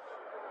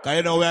 Cause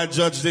you know we are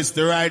judge this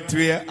the right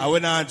way. And we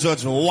not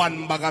judge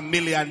one bag a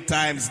million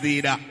times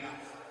neither.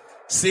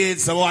 See,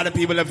 some of the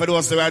people for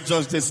those who are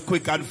judge this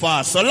quick and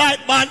fast. So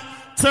light man,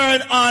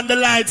 turn on the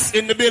lights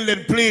in the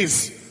building,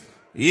 please.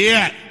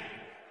 Yeah.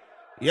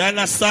 You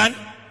understand?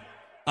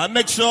 And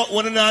make sure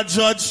when you not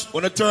judge,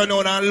 when you turn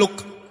on and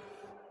look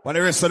for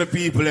the rest of the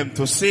people them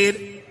to see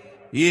it.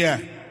 Yeah.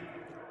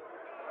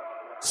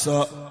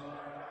 So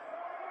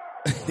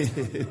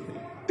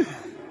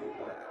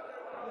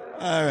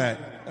alright.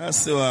 Let's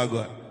see what I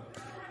got.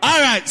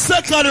 Alright,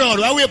 second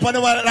round. I wait for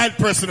the right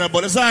person,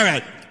 but it's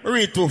alright. We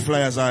read 2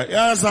 flyers, alright. You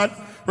understand?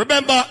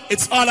 Remember,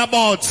 it's all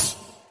about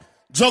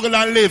juggle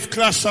and live,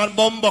 clash and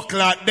bumbo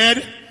clot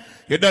dead.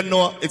 You don't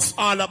know, it's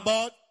all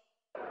about.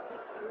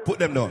 Put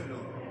them down.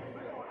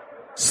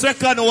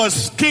 Second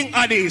was King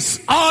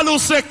Addies. All who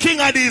say King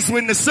Addies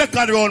win the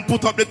second round,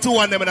 put up the 2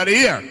 on them in the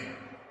air.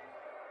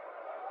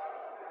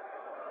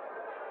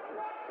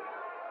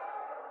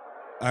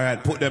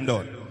 Alright, put them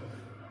down.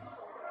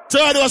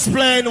 Third was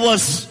playing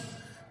was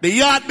the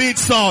Yardbeat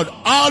sound.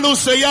 All who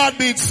say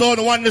Yardbeat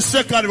sound won the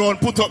second round,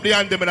 put up the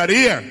anthem in the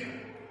air.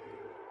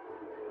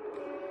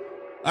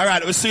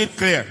 Alright, we see it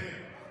clear.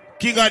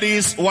 King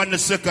Addies won the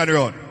second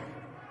round.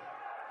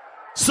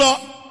 So,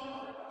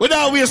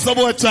 without wasting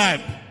more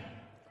time,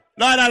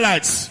 Northern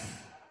Lights.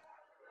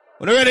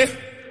 Are you ready?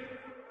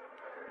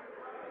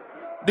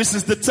 This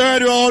is the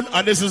third round,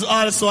 and this is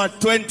also a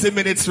 20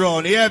 minutes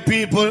round. Yeah,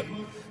 people?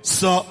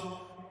 So,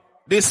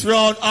 this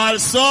round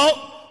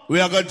also, we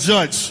are going to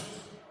judge.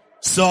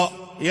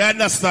 So, you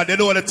understand, they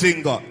know what the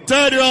thing got.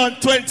 Third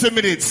round, 20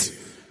 minutes.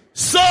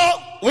 So,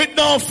 with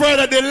no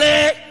further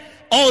delay,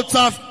 out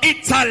of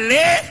Italy,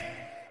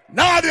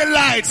 Northern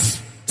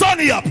Lights, turn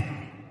it up.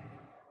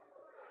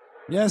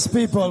 Yes,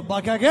 people,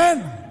 back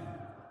again.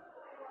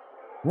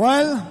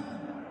 Well,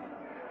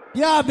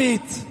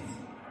 Yardbeat.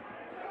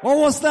 What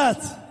was that?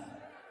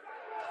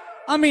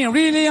 I mean,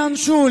 really and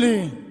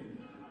truly.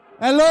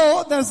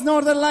 Hello, there's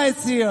Northern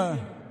Lights here.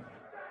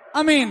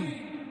 I mean,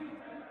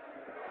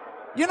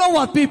 you know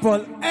what,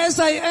 people? As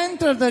I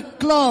entered the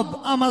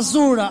club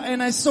Amazura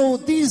and I saw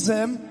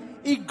Dizem,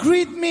 he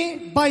greeted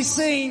me by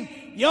saying,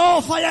 "Yo,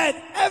 Fayed,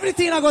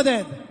 everything I got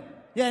dead."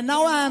 Yeah,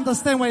 now I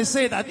understand why you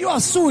say that. You are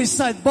a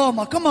suicide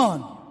bomber, come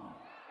on.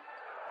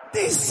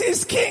 This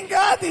is King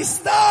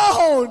Addies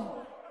town.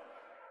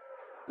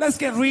 Let's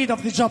get rid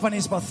of the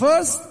Japanese, but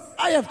first,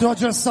 I have to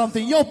address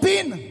something. Yo,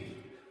 Pin,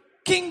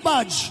 King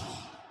Badge.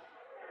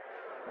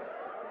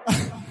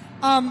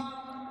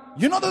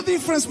 You know the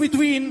difference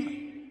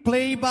between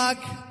playback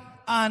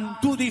and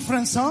 2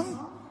 different songs?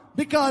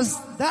 Because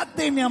that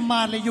Damian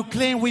Marley you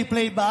claim we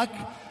play back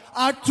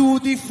are 2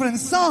 different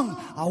songs.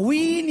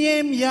 We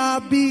name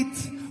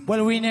Yardbeat,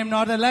 well we name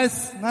Northern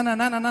Lights.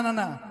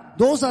 No.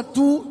 Those are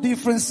 2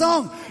 different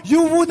songs.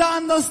 You would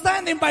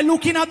understand it by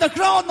looking at the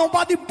crowd.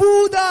 Nobody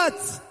boo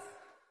that.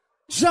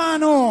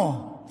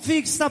 Jano,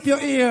 fix up your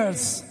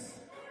ears.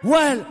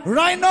 Well,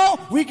 right now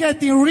we're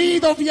getting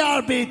rid of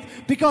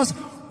Yardbeat because,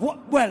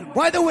 well,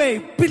 by the way,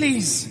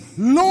 please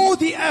load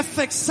the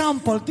FX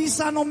sample. These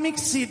are no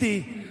mix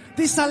CD.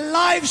 This is a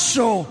live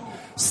show.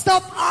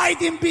 Stop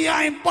hiding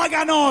behind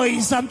bag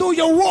noise and do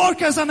your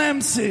work as an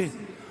MC.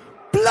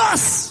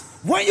 Plus,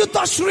 when you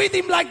touch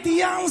rhythm like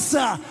the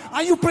answer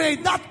and you play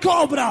that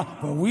Cobra,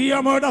 well, we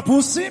are murder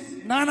pussy.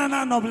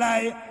 No,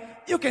 Blay.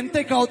 You can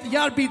take out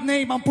Yardbeat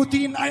name and put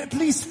in at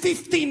least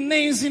 15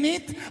 names in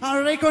it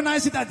and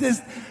recognize it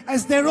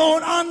as their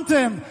own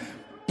anthem.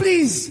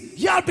 Please,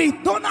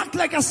 Yardbeat, don't act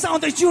like a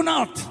sound that you're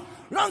not.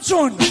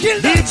 Ranchon,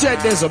 kill them. DJ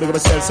Dezo, we're gonna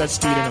sell such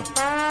stealing.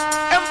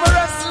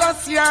 Empress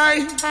last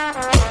year.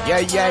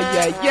 Yeah.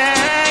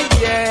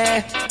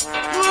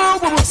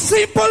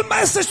 Simple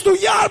message to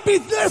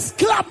Yardbeat. Let's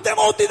clap them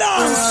out the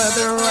dance.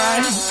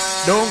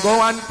 Right. Don't go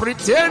on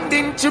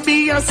pretending to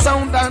be a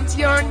sound that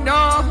you're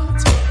not.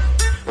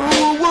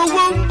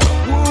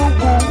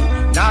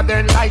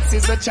 Northern Lights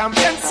is the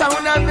champion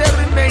sound and they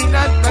remain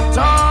at the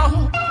top.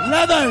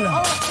 Level.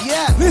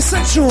 Yeah.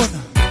 Listen, June.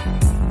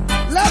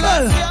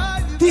 Level.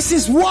 This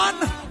is one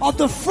of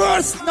the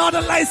first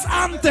Northern Lights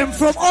anthem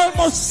from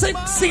almost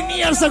 16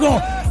 years ago.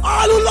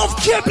 All who love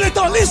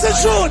Capleton, listen,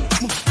 June.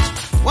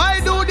 Why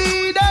do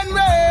the then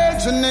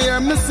rage when they hear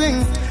me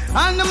sing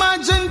and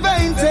imagine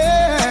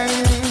painting?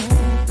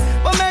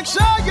 But make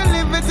sure you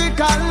live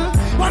vertical.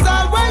 But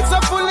always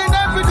are pulling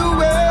every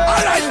way.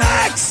 Alright,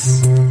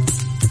 next!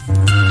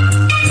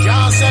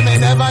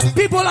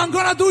 People, I'm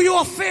gonna do you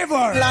a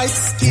favor.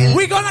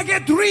 We're gonna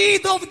get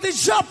rid of the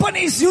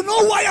Japanese. You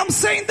know why I'm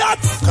saying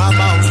that? Come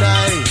on,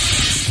 die.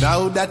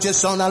 Now that your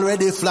son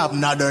already flop,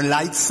 Northern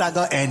Lights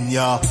saga end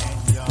ya.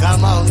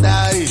 Come on,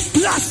 die.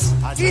 Plus,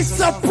 it's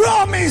a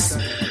promise.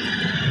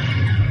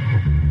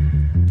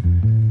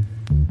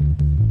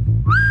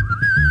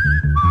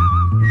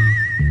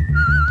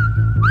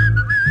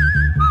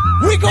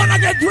 We're gonna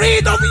get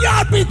rid of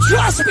Yardbeat.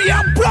 Trust me,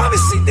 I'm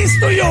promising this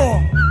to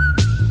you.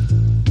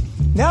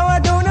 Now I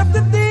don't have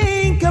to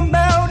think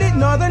about it.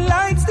 Northern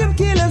Lights, them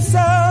kill us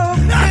all.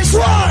 Next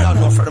one. I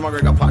don't know for the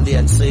McGregor upon the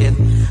end saying,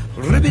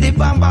 Ribbidi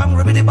bang bang,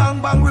 ribbidi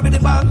bang bang, ribbidi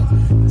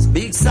bang. It's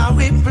big sound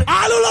we play.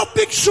 I love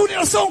Big Shun in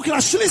a sound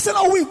clash. Listen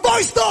how we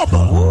voiced up.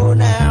 Oh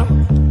now.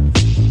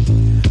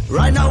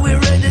 Right now we're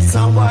ready,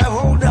 somewhere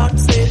hold on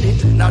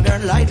steady. Now they're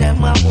light and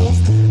my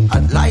move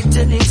at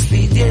lightning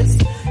speed, yes.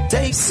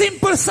 Take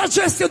simple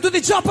suggestion to the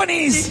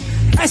Japanese.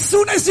 As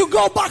soon as you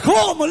go back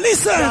home,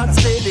 listen.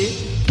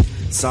 Steady.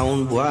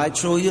 Sound boy,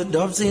 throw your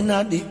doves in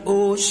the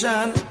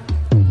ocean.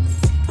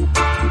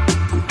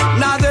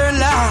 Now they're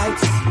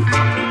lights,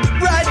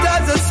 bright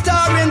as a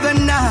star in the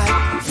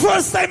night.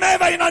 First time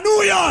ever in a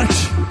New York.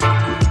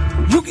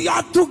 You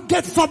have to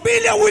get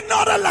familiar with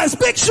Northern Lights.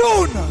 Big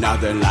Shun. Now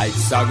the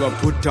lights are gonna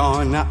put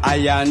on an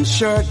iron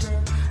shirt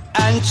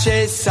and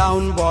chase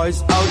sound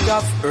boys out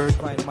of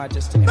earth.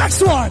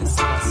 Next one.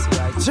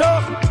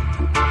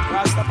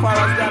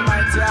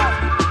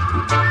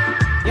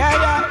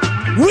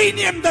 We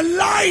name the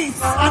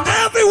lights, and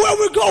everywhere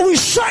we go, we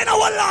shine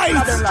our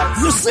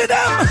lights. You see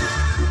them?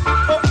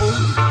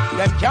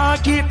 Them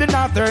can't keep the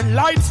Northern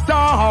Lights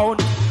down.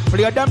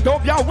 Play them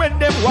dope ya when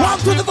them walk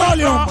to the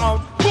volume.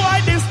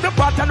 Boy, this the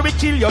pattern we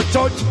kill your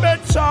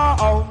judgment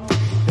sound.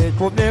 They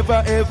could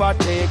never ever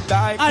take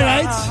that.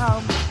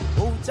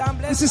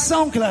 Alright. This is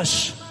Sound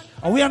Clash.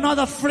 And we are not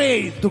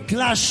afraid to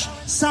clash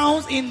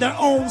sounds in their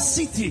own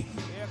city.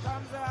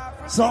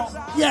 So,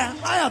 yeah,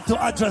 I have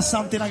to address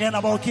something again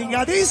about King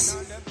Addies.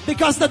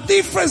 Because the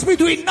difference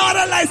between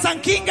Northern Lights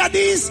and King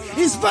Addies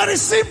is very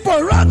simple.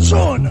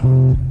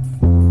 Ranchon.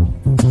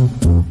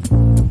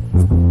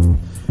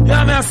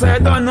 Yeah, me I say I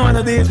don't know none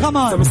of these. Come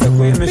on. So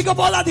pick up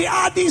all of the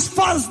Addies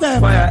fans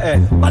them.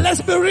 Fire, but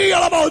let's be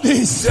real about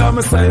this. Yeah,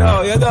 me say,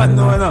 oh, you don't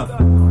know no.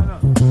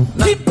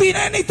 Keeping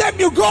anytime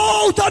you go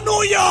out of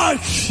New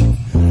York.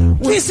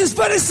 This is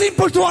very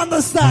simple to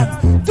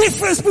understand.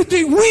 Difference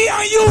between we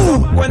and you.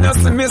 When you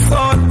see me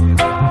son,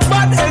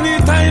 but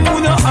anytime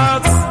you no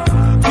ask.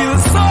 Feel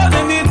son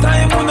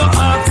anytime you no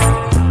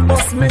ask.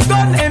 Bust me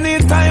gun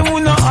anytime you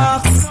no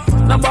ask.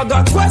 Now bag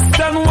a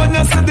question when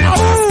you see the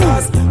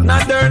posters.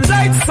 Now their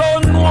light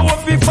sound know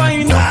what we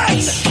find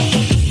out.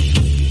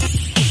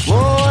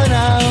 Oh,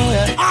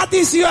 now,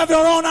 Addies, you have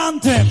your own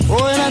anthem.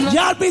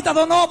 Y'all beat, I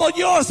don't know about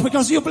yours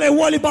because you play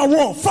Wally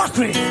War.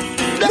 Fuckery.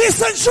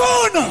 Listen,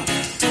 Sean.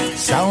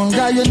 Sound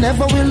guy, you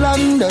never will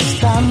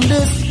understand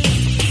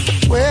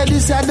this. Where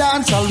this a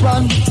dance I'll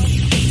run.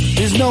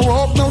 There's no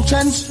hope, no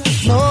chance,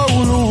 no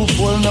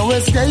loophole, no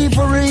escape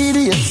for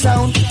idiot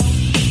sound.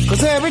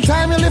 Cause every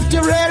time you lift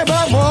your head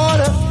above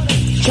water,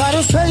 try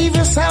to save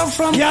yourself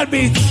from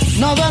Yardbeat.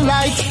 Northern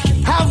Lights.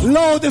 Have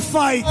low the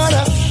fight.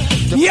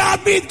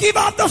 Yardbeat, give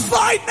up the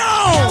fight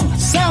now.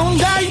 Sound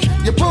guy,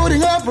 you're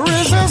putting up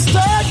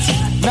resistance.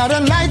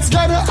 Northern Lights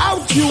gonna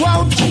out you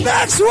out.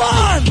 Next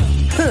one.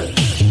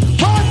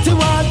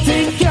 What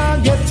think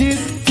can't get it.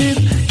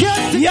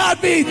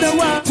 Yardbeat,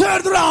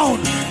 third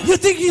round. You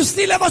think you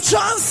still have a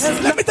chance?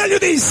 Let me tell you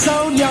this.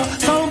 Sound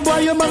boy,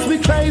 you must be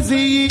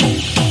crazy.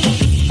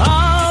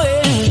 Oh,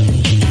 yeah.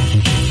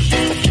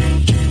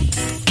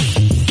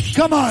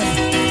 Come on.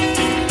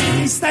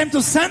 It's time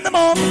to send them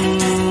home.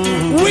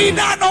 We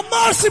not no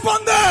mercy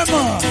on them.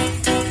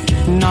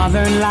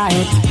 Northern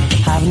Light,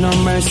 have no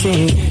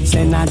mercy.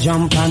 Send a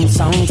jump and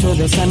sound to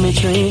the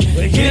cemetery.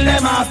 We kill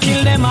them off,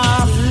 kill them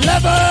off.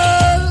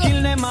 Level.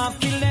 Kill them off,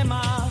 kill them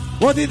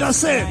off. What did I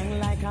say?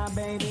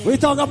 We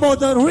talk about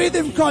the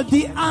rhythm called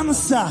The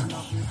Answer.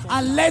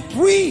 And let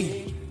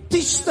we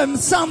teach them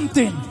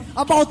something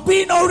about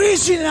being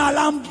original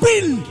and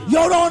build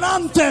your own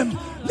anthem.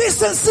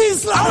 Listen,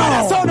 Sizzla.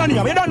 I sound on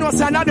you. You don't know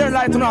say another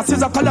light now.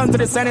 Sizzla call on to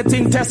this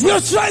anything test. You're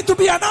trying to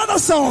be another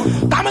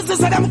sound. Come on,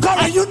 sister, them come.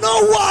 And you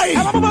know why?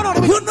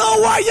 You know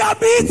why you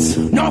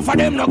beat? No for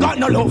them no got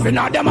no love in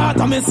them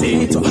out of me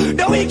seat.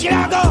 The wicked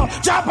I go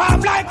drop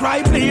off like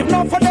right leave.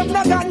 No for them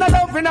no got no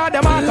love in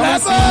them out of me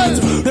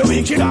seat. The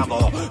wicked I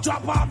go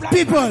drop off like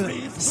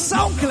people,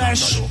 Sound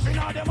Clash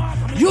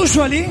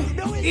usually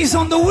is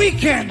on the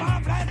weekend.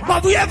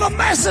 But we have a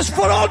message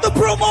for all the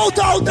promoters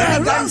out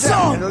there.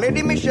 Ransom.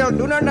 Lady Michelle,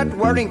 do not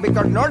worry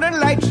because Northern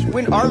Lights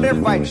win all their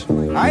fights.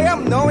 I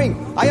am knowing.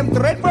 I am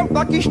straight from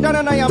Pakistan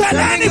and I am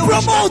telling you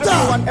promoter.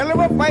 One hell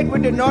of a fight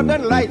with the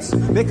Northern Lights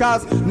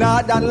because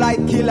Northern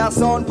Light kill a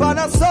sound on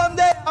a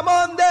Sunday, a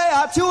Monday,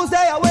 a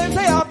Tuesday, a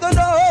Wednesday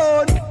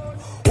afternoon.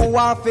 Who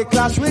want to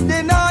clash with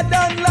the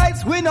Northern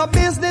Lights? We no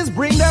business,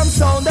 bring them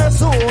sound there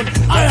soon.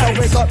 Alright.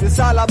 Wake up, it's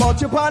all about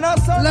you on a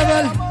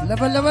Sunday.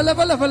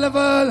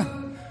 Level.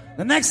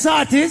 The next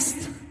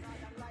artist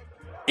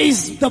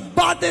is the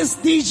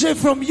baddest DJ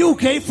from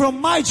UK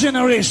from my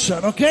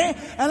generation, okay?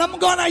 And I'm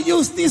gonna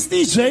use this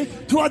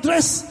DJ to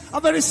address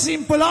a very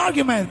simple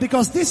argument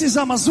because this is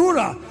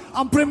Amazura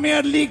and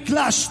Premier League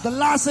Clash. The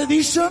last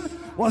edition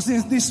was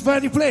in this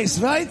very place,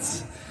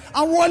 right?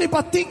 And Wally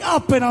thing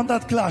happened on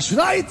that clash,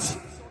 right?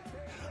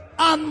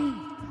 And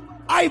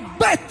I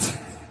bet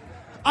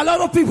a lot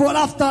of people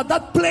after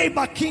that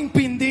playback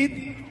Kingpin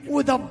did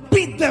would have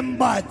beat them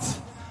bad.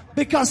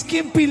 Because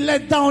Kingpin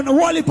let down a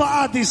Wallipa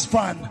Addies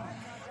fan.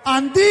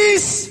 And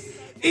this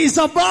is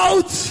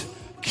about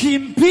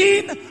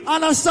Kingpin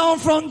and a sound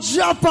from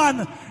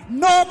Japan.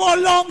 No more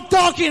long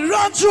talking.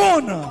 Run,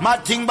 June.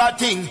 Mad thing, bad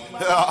thing.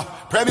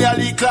 Premier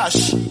League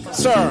clash.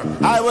 Sir,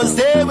 I was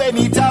there when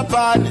it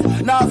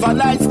happened. Now for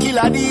lights, kill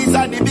Addies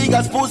and the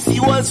biggest pussy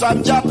was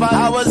from Japan.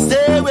 I was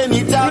there when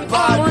it happened.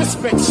 All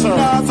respect, sir.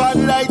 Now for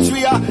lights,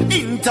 we are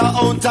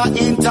inter-outer.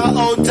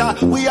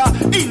 We are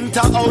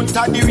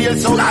inter-outer, the real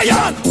sound.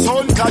 Lion!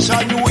 Sound clash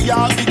in New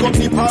York, big up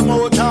the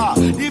promoter.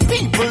 The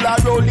people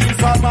are rolling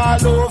from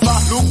all over.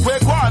 Look where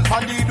go on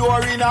from the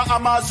door in a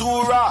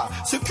Amazura.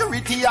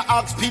 Security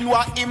ask pin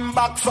what him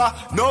back for.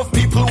 No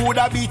people would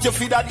have beat you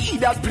for that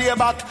either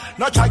playback.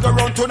 Not try go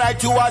round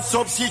tonight, you a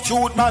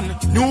substitute man.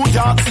 New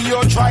York, see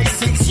you try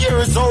 6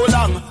 years so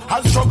long.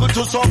 And struggle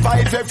to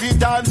survive every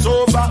dance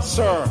over.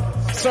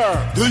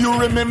 Sir, do you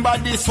remember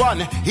this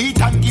one? He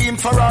and game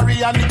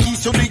Ferrari and the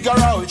keys to the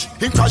garage.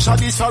 He crash at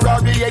this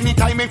Ferrari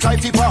anytime he try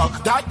to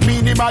park. That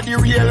mean him a the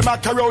real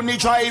macaroni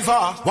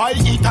driver. While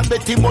he can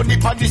bet him money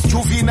for this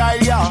juvenile,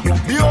 yeah.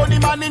 The only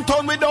man in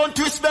town we don't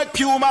respect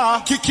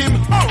Puma. Kick him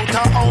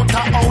outer.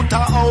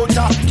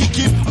 Kick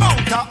him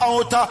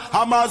outer.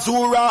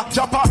 Amazura.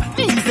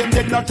 Japanese them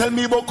did not tell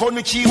me about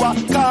Konnichiwa.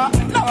 Car,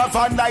 now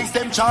vandalize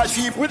them charge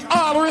fee. With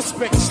all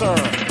respect, sir.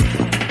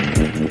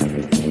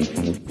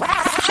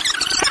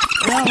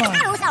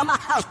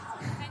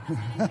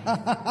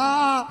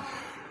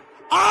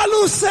 All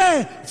who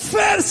say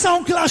fair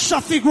sound clash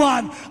traffic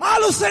one.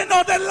 All who say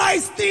Northern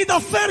Lights need a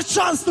fair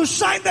chance to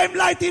shine them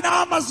light in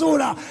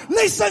Amazura.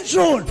 Listen,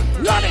 June.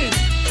 Run it.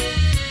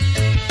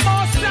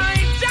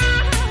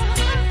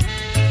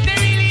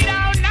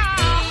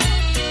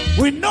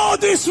 We no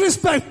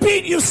disrespect,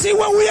 Pete. You see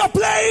when we are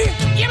playing?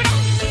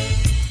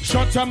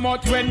 Shut your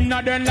mouth when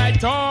Northern Light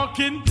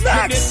talking.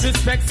 Next.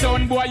 Disrespect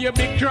sound boy, you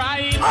be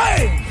crying.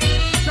 Hey.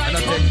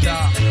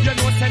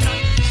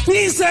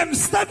 Please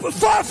step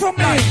far from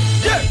me.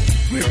 Yeah.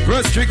 We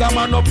press trigger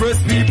man, no press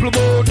people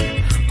boat.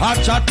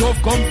 Hot chat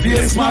tough, come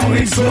face man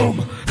with some.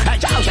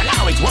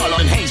 Allow it, wall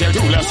on Hazel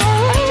Douglas.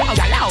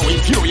 Allow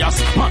it,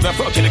 furious.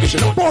 Motherfucking nigga, you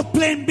know. Both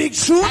playing big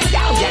shoot.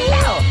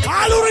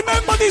 I'll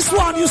remember this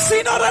one. You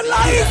see Northern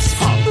Lights?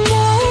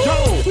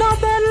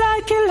 Northern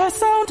Light kill a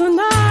sound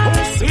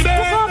tonight. We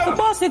fuck the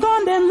bossy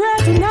gun, them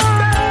ready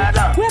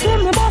now. We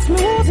claim the boss,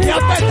 me who's in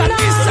right tonight.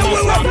 Listen,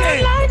 we will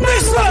play.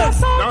 Listen.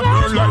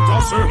 Northern Light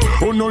us,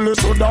 who no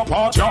listen to the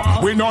part,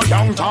 yeah. We no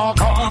young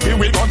talker. Here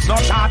we guns no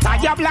shatter.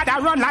 Your blood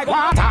a run like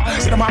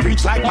water. See them a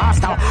reach like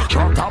pasta.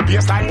 Drunk out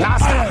bass like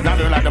plaster.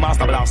 Northern Light the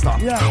master blaster.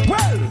 Yeah.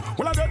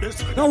 Well, I did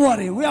this. Don't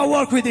worry, we'll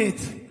work with it.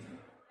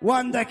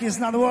 One deck is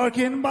not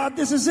working, but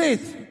this is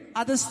it.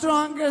 At the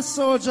strongest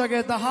soldier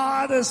get the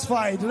hardest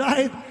fight,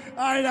 right?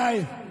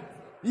 Alright.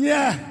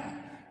 Yeah.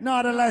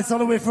 Northern Lights all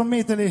the way from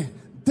Italy.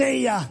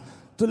 Deia,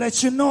 to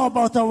let you know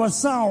about our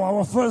sound,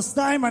 our first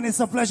time, and it's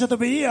a pleasure to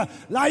be here.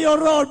 Lion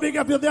roll, big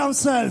up your damn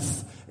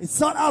self. It's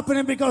not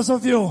happening because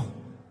of you.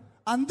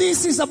 And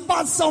this is a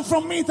bad sound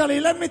from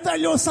Italy. Let me tell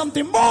you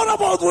something more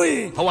about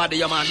we. How are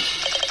you, man?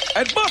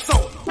 Ed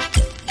Busso.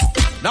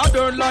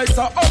 Northern Lights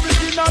are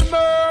original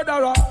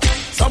murderer.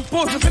 Some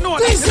posts if you know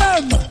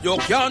that. You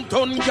can't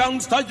turn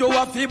gangster, you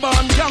a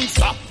born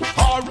gangster.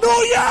 New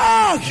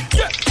York!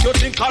 Yeah, you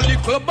think a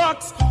little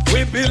box.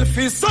 We build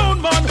for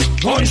sound man.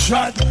 One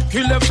shot,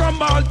 kill them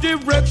from all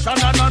direction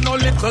and on no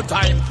little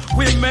time.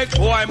 We make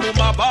boy move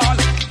my ball.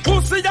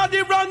 Pussy are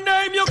the wrong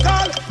name you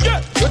call.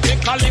 Yeah, you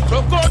think a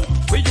little gun.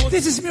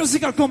 This is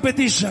musical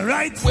competition,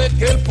 right? We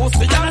kill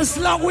pussy. And as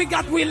long we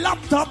got we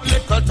laptop,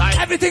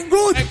 everything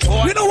good.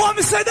 You know why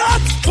we say that?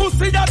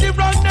 Pussy are the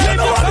wrong name. You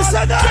know why we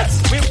say that?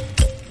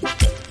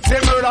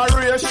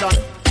 Murderation,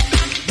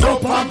 no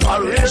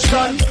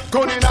comparation,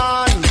 going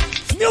on.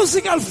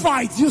 Musical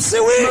fight, you see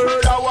we?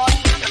 Murder one,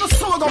 you know,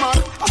 so go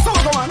man,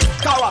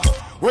 Kawa.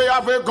 We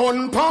have a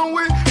gun pound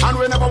we, and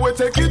whenever we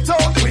take it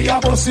out, we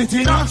have a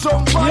city and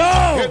some fun.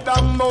 Get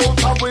them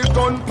out of we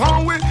gun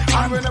pound we,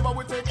 and whenever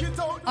we take it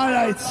out.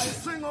 Alright,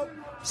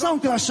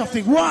 Sound Clash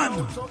Traffic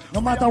 1.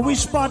 No matter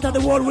which part of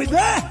the world we're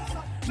there,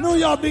 New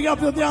York, big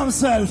up your damn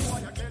self.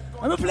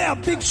 Let me play a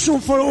big show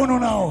for Uno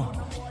now.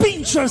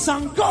 Pinchers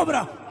and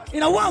Cobra.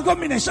 In a one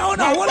combination. Oh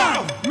no, hold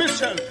on.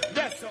 Michelle,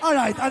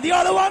 alright, and the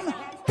other one,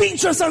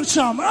 Pinchers and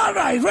Charm.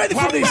 Alright, ready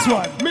for this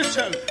one.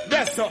 Michelle,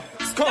 Desso,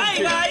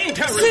 Skunky,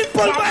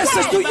 simple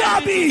message to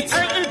Yabi.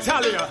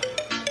 Italia.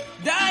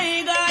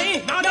 Die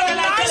guy,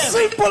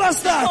 simple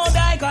as that. No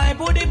die guy,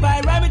 put it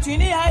by right between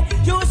the eye.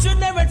 You should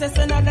never test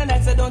another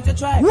night, so don't you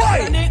try.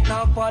 Why?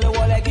 Now Paul the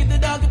wall, I give the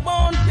dog a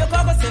bone. Your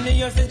carcass in the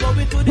years is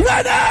going to the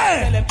ready.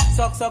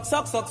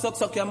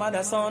 Suck your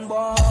mother son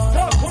boy.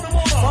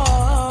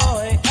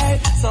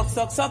 Suck.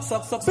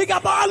 Big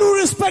up all who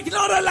respect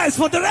Northern Lights.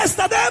 For the rest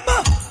of them,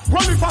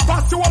 well, if I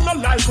pass you on the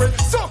life way,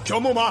 suck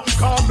your mama.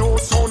 Call no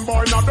sound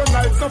boy, Northern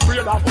Lights, the afraid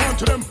of one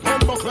to them.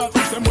 Bumbo clap,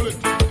 them bullet.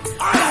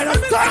 Alright,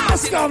 the time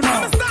has come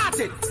now.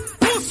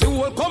 Pussy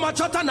will come a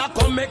chat and I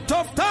come make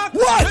tough talk.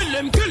 What?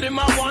 Kill him,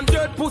 I want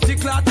dead pussy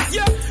clot.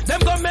 Yeah, them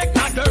gon' make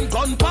that them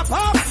gun pop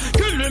up.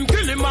 Kill him,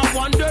 I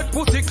want dead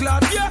pussy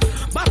clot. Yeah,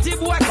 batty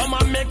boy come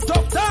and make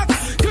tough talk.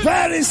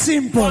 Very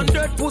simple. One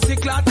dead pussy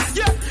clot.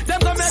 Yeah, them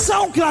gon' make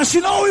Sound Clash,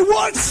 you know how it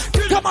works?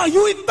 Kill Come on,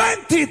 you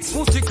invent it.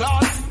 Pussy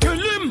class, kill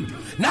him.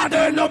 Now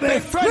they're no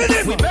best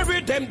friends. We bury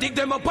them, dig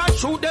them up and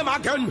shoot them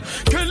again.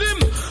 Kill him.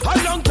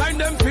 A long time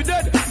them fi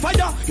dead.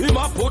 Fire him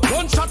up, put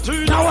gunshot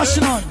in. Now what's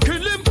on?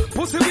 Kill him.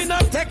 Pussy we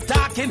not take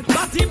talking.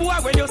 Batty boy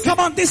when you come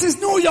on, this is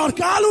New York.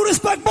 All who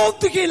respect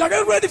Bounty Killer,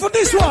 get ready for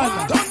this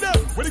one. Done them.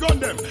 Where they gun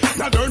them?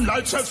 Now turn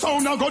light says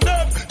sound and go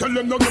them. Tell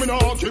them no give me no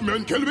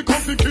argument. Kill we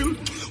come to kill.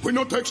 We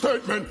no take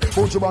statement.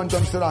 Put your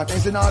jumps to that.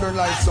 It's another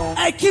light song.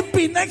 Hey,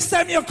 Kimpy, next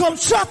time you come,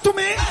 chat to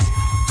me.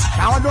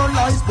 Now I don't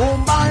like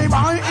boom, bye,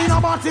 bye, in a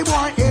body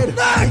boy head.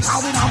 Nice.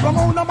 How we now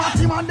promote the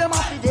body man, them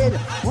happy dead.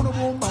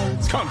 Boom, bye.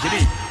 Come to me,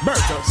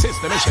 Berto,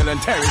 Sister Michelle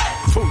and Terry.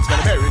 Fool's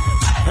gonna bury.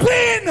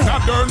 Win!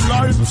 Southern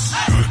lights,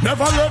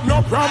 never let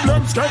no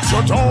problems get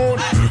your tone.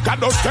 Got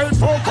to stay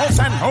focused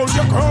and hold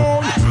your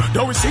ground.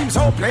 Though it seems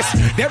hopeless,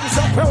 there is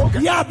a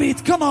program. Yeah,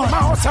 beat, come on.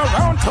 Mouse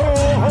around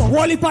too.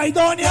 Wally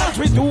Paidonia. What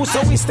we do,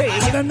 so we stay.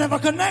 And then never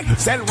connect.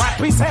 Sell what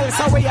we sell,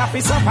 so we have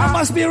to survive. I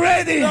must be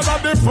ready.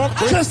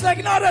 Just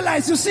like Northern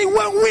Lights, you see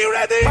when we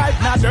ready.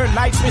 Fight Northern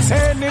Lights, we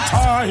say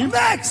anytime.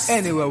 Next.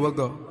 Anywhere we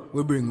go,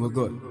 we bring we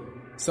good.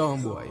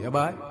 Sound boy, you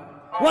buy?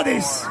 What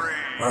is?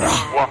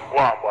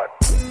 What?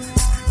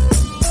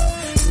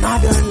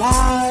 Northern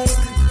Lights.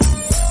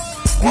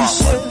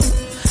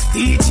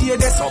 DJ,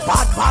 that's so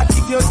bad,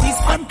 if you this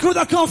man could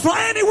have come from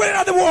anywhere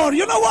in the world,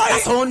 you know why?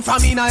 That's on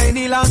from in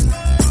any land.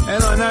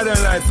 Hello,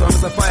 Northern Lights, so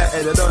Mr.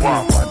 Firehead, you don't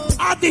know.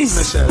 Addies,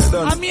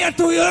 Michelle, I'm here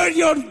to hear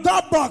your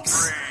dub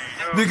box.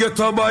 The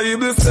ghetto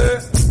Bible say,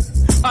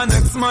 a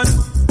next man.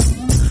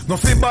 No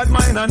fi bad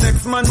mind, a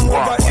next man.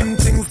 Over him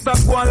things stop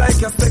going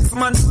like a sex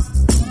man.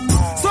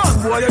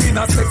 Son boy, you in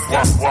a sex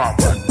man.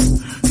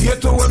 Here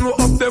to when we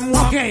up them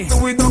walk. Okay, so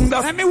we don't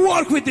let me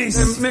work with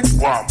this. Let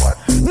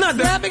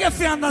me get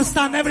you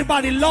understand.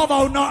 Everybody love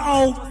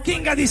how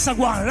King Addies are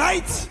going,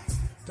 right?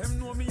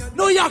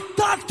 New York,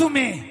 talk to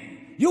me.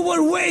 You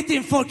were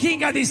waiting for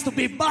King Addies to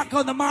be back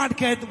on the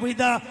market with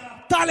a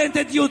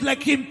talented youth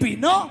like Kimpy,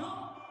 no?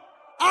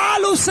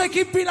 All who say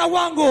Kimpy na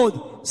one good,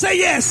 say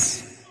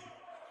yes.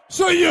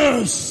 Say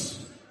yes.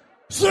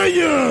 Say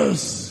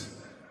yes.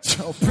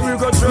 Run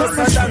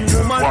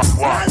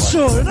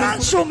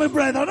show, my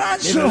brother, run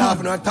show. People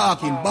laughing and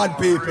talking, bad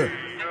people.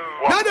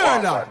 Now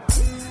they're not.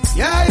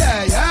 Yeah.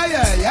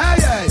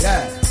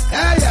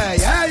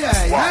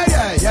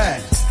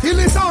 Kill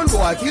the sound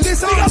boy, kill the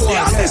sound boy.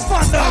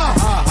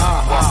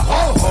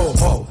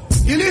 Ho.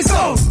 Kill the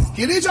sound,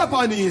 kill the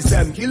Japanese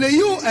them, kill the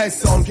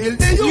US sound, kill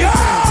the US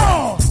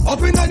sound.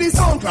 Up in the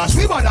sound clash,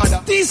 we bad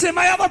under. Diesem,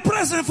 I have a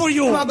present for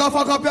you. I'm gonna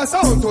fuck up your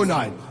sound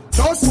tonight.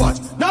 Just watch,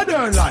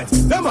 Northern Lights,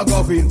 them a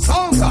go in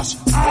sound clash.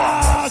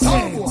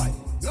 Sound boy,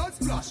 blood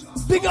splash.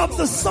 Big up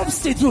the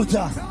substitute.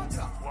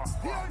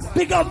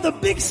 Big up the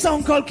big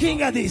sound called King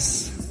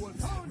Addies.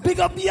 Big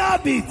up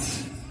Yabit.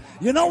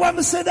 You know why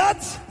I say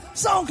that?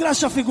 Sound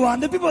clash of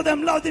Iguan. The people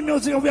them love the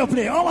music we are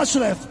playing. How much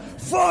left?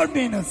 4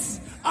 minutes.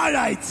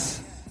 Alright.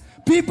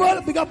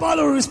 People, big up all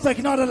who respect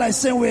Northern Lights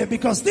same way,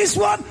 because this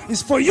one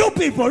is for you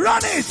people.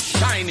 Run it!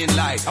 Shining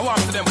light. I want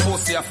to them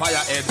pussy a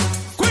firehead.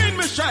 Queen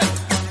Michelle.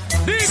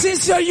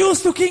 Since you're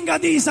used to King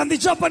Addies and the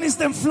Japanese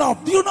them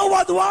flop, do you know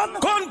what one?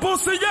 Gun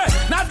pussy, yeah.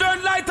 Now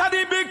don't light are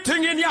the big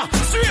thing in ya.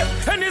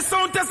 Straight, any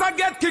sound test I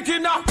get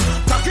kicking ya.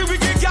 Taki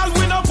wicked girl,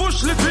 we no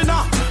bush lipping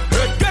ya.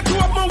 Get to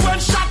up when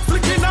shot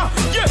flicking ya.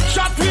 Yeah,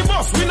 shot we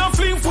bust, we no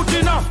fleeing foot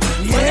enough.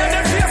 Yeah. When you're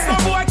the place, no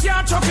boy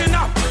can't chuck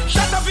enough.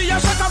 Shut up via.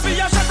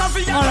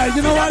 Alright,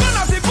 you know what?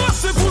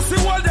 Pussy,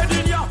 all dead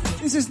in ya.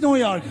 This is New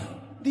York.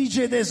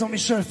 DJ Deso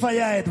Michel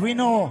Firehead. We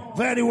know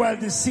very well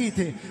this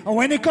city. And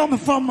when it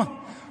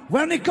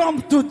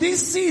comes to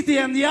this city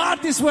and the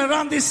artists who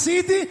run this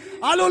city,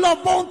 all who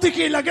love Bounty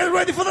Killer, get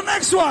ready for the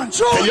next one.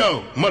 Sure. Hey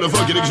yo,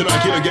 motherfucking original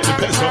killer, get the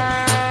peso.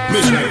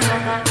 Mission.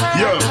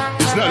 Yo,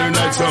 it's Northern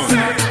Lights song.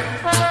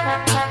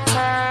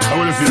 How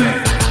will you feel?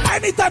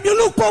 Anytime you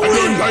look for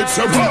Northern Lights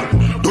song.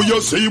 Do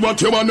you see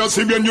what you wanna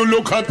see when you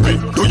look at me?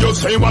 Do you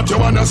say what you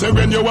wanna say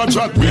when you watch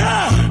at me?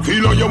 Yeah.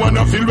 Feel how you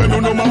wanna feel when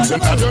you know Max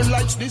and Northern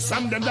Lights this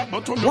and them that,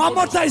 but one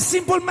more time,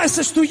 simple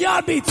message to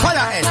Yabit.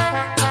 Firehead.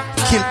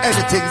 Kill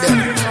anything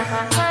there.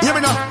 Hear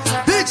me now.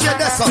 DJ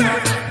Deso.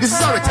 This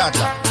is our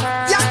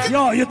retardler.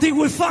 Yo, you think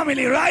we're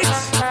family, right?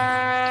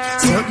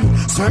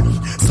 Certain.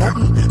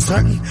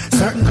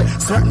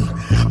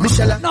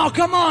 Michelle. No,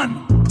 come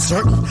on.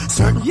 Certain.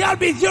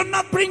 Yabit, you're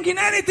not bringing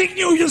anything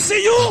new. You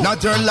see you?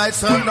 Northern Lights,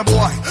 certain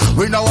boy.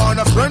 We now want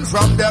a friend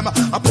from them.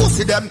 I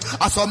pussy them.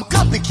 I some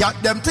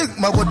copycat them. Think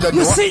my good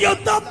you see your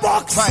dub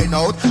box? Find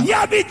out.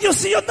 Yabit, you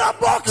see your dub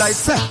box? Like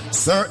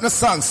certain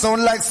songs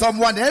sound like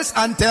someone else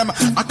anthem. A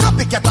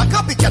copycat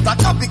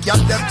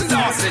them.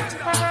 Lost it.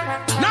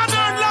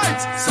 Northern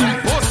Lights.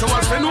 Some post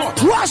want to know.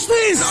 Watch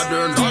this.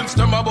 Northern Lights.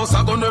 Them a boss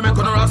a gonna make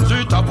on a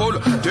street a pull.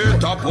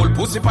 Data pull.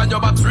 Pussy pan your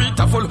bat street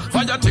a full.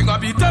 Fire thing a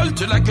be tell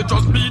till like it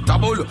just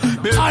beatable.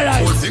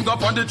 Alright. Full finger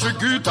on the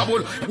tricky.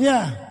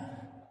 Yeah.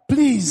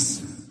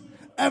 Please.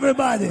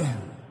 Everybody.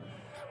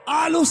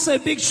 All who say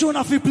big tune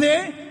if we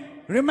play,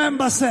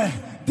 remember say,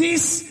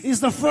 this is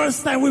the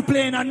first time we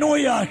play in New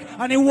York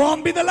and it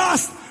won't be the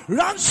last.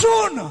 Run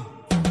soon.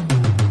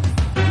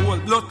 whole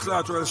blood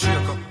clot will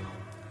shake up.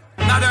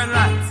 Northern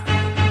lights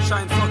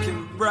shine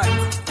fucking bright.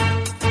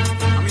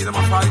 I mean them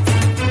a fight.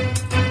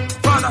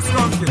 Father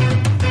skunking.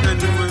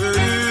 Anyway.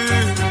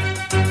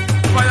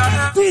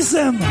 Fire.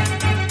 Listen,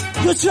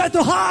 you try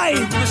to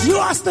hide. You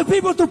ask the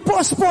people to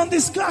postpone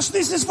this clash.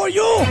 This is for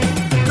you.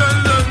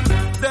 Tell them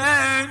they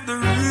ain't the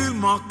real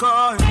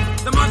Mackay.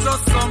 Them are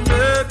just some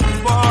baby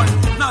boy.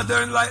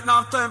 Northern light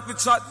now time for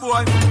chat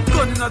boy.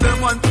 Gun in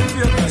them one thing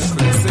here.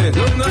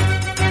 Look now.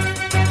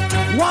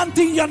 One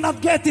thing you're not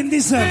getting,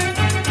 listen.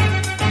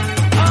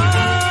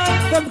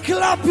 Them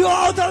clap you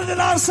out of the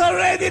dance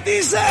already,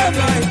 listen.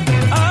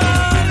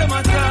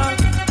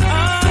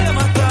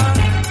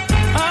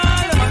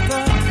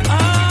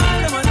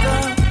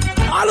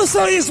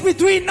 Also is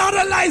between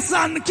Northern Lights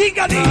and King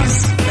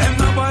Addies. Them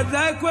no bad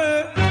like we.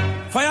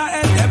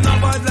 Firehead, them no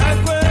bad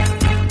like we.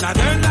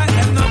 Northern Light,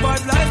 them no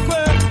bad like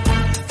we.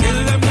 Kill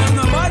them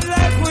no bad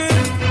like we.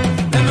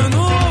 Them no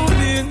know how we.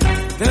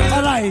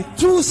 Alright,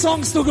 2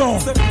 songs to go.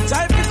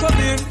 Try to come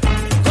in.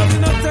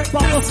 But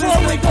before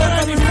we go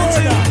any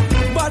further,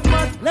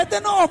 let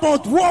them know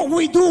about what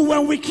we do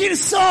when we kill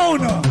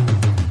sound.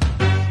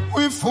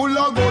 We full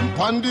of gun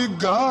pan the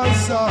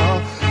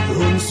Gaza.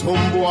 Run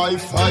some boy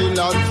file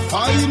and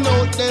find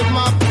out them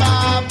a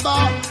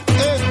baba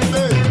and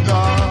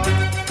beggar.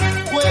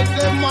 When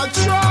them a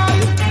try,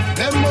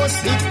 them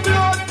must eat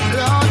blood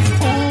clot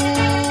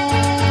food.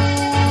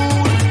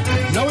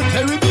 Now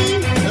Terry B,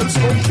 else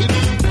come kill me.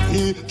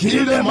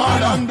 Kill them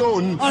all and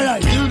done.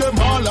 Alright. Kill them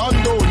all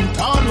and done.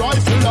 Tall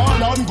rifle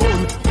all and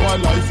gun.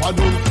 One life and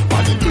done.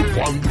 Body big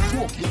one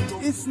before kill.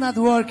 It's not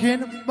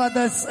working, but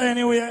that's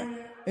anyway.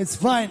 It's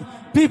fine.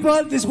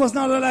 People, this was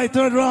not a light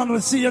third round.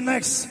 We'll see you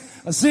next.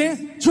 See?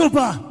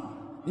 Trooper.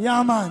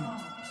 Yeah, man.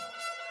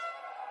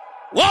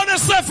 Wanna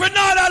say for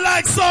Northern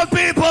like some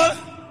people?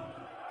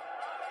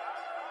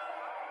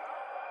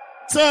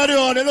 Tell you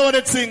on, you know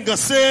the thing I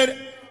said.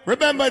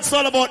 Remember, it's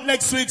all about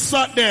next week,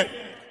 Saturday,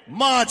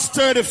 March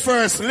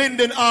 31st,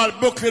 Linden Hall,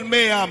 Brooklyn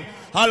Mayhem.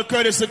 All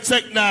courtesy to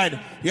Tech 9.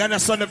 You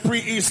understand the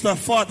pre-Easter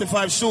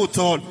 45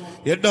 shootout.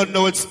 You don't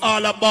know it's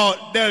all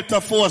about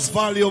Delta Force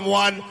Volume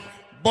 1.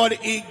 Buddy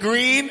E.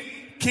 Green,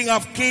 King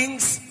of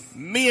Kings,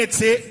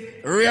 Matey,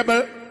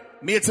 Rebel,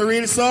 Matey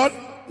Real Sound.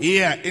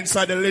 Yeah,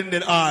 inside the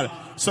Linden Hall.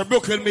 So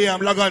Brooklyn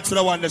Mayhem, log on to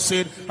the one that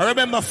said. I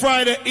remember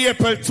Friday,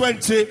 April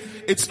 20,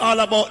 it's all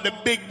about the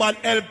Big Bad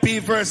LP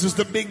versus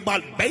the Big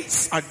Bad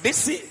Bass. And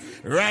this is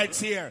right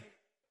here.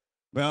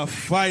 Well,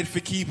 fight for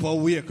keep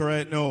awake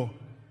right now.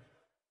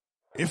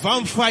 If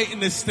I'm fighting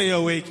to stay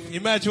awake,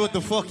 imagine what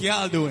the fuck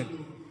y'all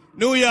doing.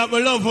 New York, my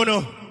love for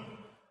no.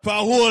 For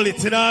I hold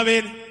it, you know what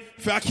I mean?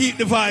 For I keep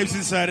the vibes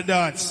inside the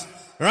dance.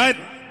 Right?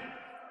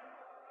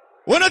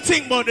 What do you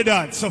think about the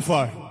dance so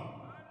far?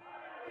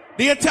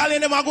 The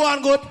Italian them are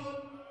going good?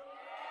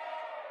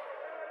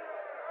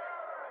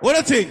 What do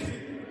you think?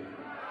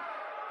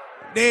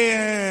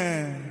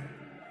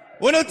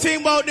 What do you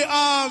think about the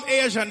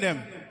Asian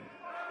them?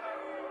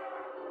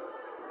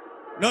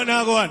 No,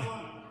 now go on.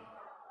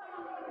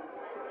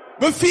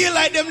 We feel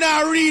like them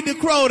now read the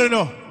crowd, you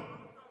know.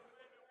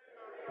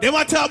 They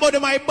want to talk about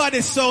them, my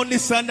body sound,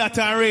 this and that,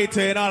 and rate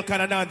and all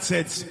kind of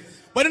nonsense.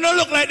 But it don't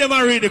look like them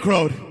and read the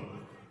crowd.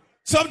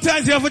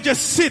 Sometimes you have to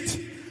just sit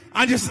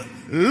and just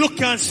look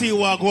and see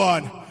what go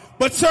on.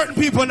 But certain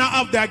people not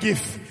have that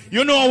gift.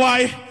 You know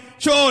why?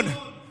 Chon.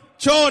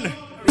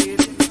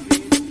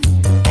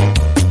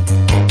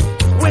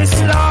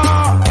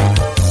 Whistler.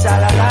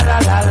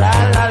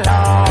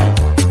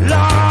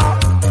 Sha-la-la-la-la-la-la-la.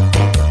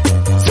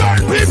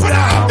 Certain people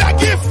not have that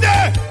gift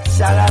there.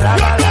 You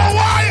know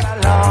why?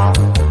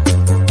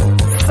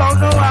 So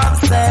no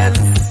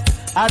absence.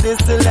 I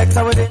just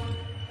selector with it.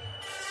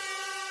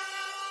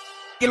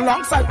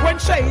 Alongside Gwen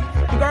Shade,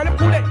 the girl in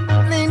Poulet.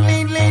 Lean,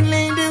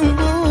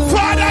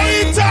 Father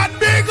Ethan,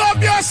 big up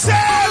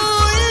yourself.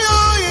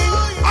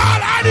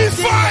 All Addies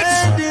fans.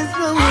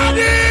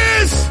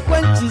 Addies.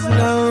 What is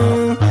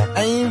low? I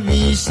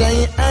wish I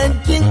had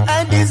King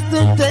Addies to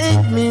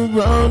take me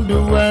round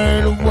the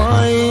world.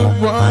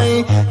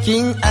 Why?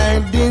 King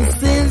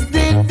Addies is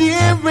the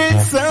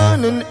dearest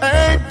son on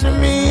earth to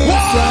me.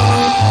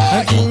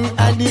 So, King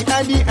Addy.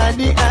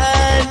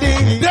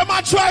 They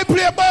might try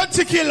play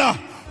Bounty Killer.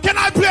 Can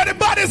I play the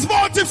baddest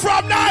Bounty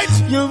from night?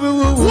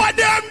 What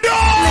them do?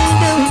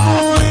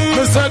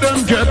 They say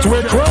them get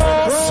way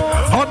cross.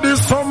 And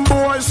this some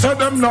boys say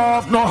them no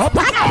hop.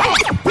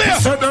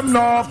 Say them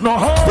no hop.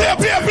 Play.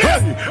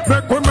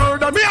 Make we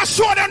murder. Me I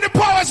show them the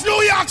powers.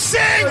 New York,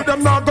 sing.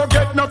 Them not go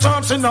get no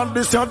chance in on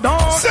this your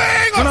dog.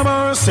 Sing. And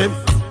mercy.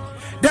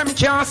 Them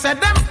can't say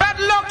them bad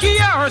lucky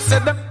or say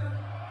them.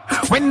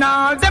 When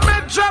all them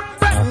a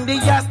drop on the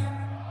ass.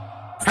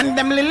 And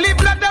them lily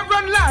blood that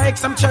run like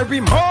some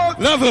cherry mold.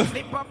 Love her.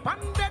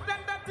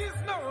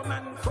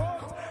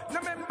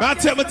 I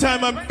take my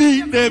time and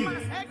beat them.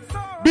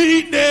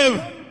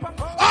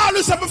 All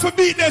of them for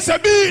beat them, so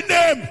beat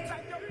them.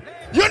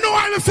 You know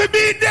I'm for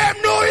beat them,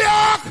 New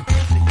York.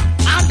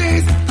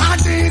 Addies,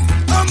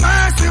 oh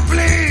mercy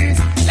please.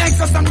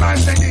 Lexus and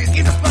Mercedes,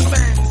 it's a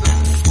problem.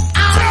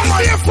 Tell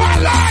me if if I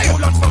lie.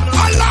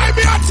 I lie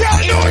me, I tell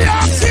New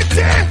York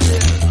City.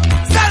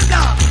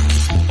 Zelda.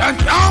 Them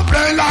can't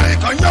play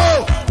like a yo.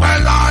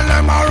 Well, all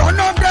them are run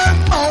up them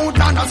out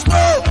and a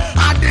screw.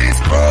 And this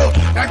crew,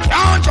 they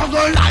can't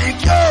juggle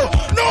like you.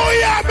 No,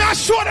 yeah, me I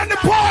show them the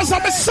pause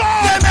of my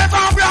song. Them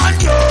ever brand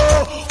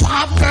new.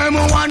 Half them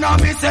who wanna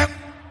be say.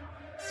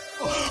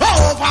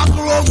 Oh, fuck,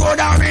 go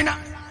down in.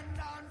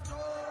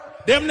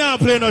 Them now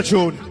play no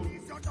tune.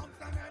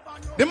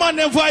 The man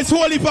them voice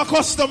whole heap of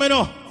custom, you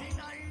know.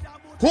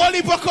 Whole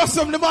heap of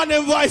custom, the man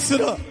them voice, you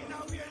know.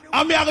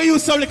 And me I go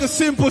use some like a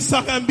simple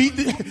song and beat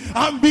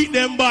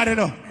them bad, you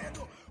know.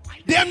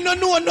 Them no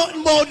know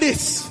nothing about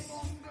this.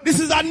 This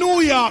is a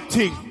New York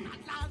thing.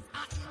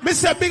 Me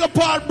say big up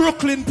all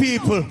Brooklyn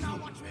people.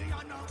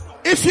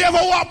 If you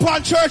ever walk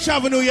on Church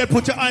Avenue, you'd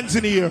put your hands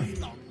in the air.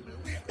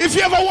 If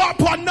you ever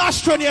walk on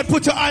Nostrum, you'd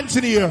put your hands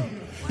in the air.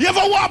 You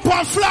ever walk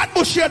on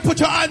Flatbush, you'd put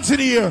your hands in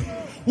the air.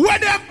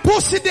 When them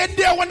pussy dead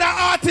there, when the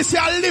artists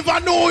here live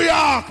in New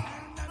York.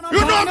 You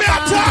know me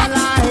attack.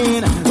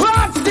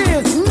 What's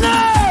this?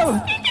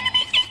 No!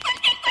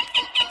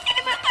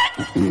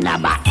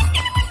 Naba.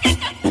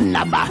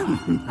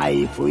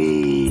 I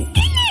free.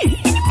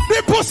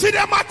 The pussy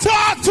them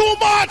attack too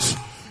much.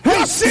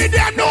 You see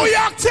them New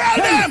York, tell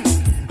them.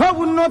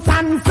 Oh, no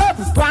hands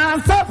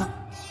up.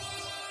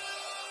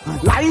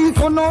 Like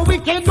you no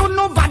wicked,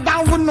 no bad,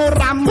 no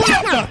ram. What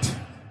that?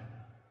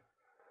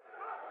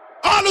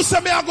 All who say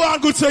me I go on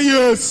good say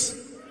yes.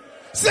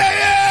 Say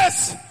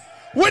yes.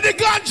 With the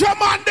ganja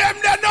man them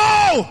they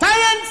know.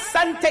 Science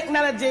and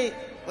technology.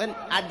 When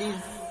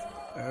Addies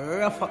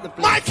rough up the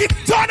place. Mikey,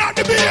 turn out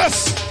the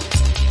bass.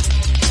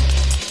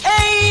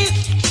 Hey.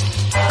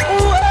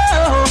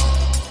 Whoa.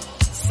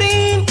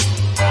 Sing.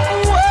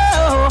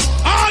 Whoa.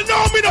 All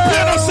know me to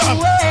play no song.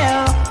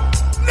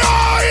 No,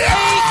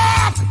 yeah.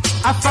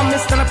 I from me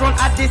stand up on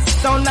Addies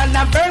sound and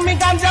I burn me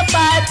ganja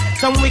pipe.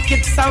 Some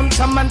wicked sound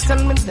come and tell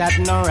me that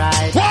no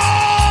right.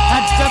 I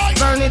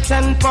just burn it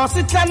and pass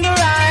it on the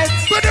right.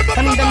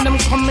 And then them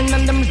coming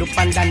and them look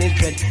and Danny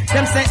Dread.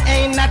 Them say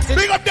ain't nothing.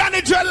 Big up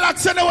Danny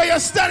Dreadlocks anyway you're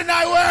standing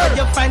I wear.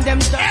 You find them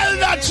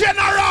Elder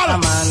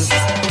General.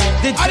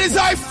 And it's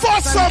I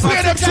first so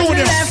play them tune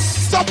them.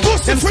 Some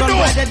pussy for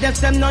no.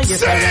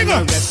 Sing.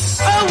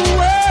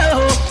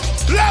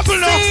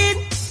 Level up.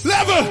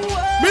 Level.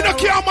 Me no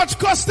care how much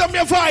custom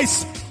your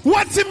voice.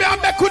 One thing me I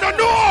make you don't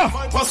know.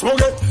 What's wrong?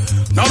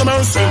 Not a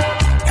mercy.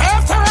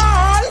 After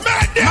all,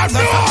 make them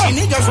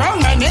know. Just wrong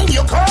my name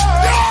you call.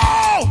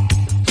 No.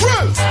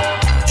 Well,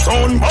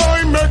 son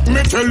boy, make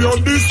me tell you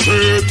this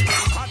straight.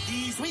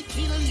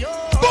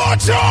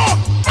 Bojo.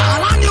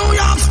 All a New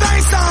York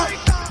style.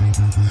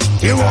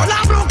 You all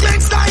a Brooklyn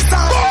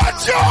style.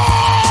 Bojo.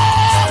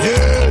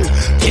 Yeah.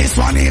 This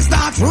one is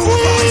not rude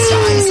boy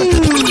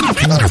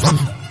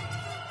style.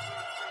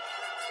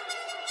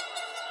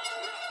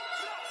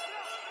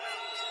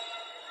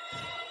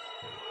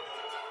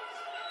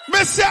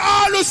 Me say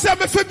all who say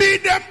me fi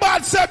beat them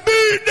bad, say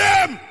beat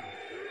them.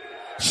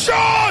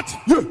 Short.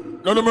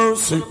 Yeah, no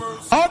mercy.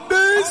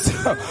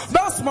 Addies,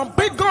 that's my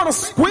big gonna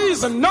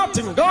squeeze and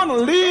nothing gonna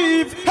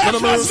leave. No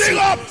mercy.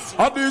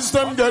 Addies,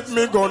 them get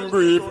me gun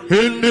grief.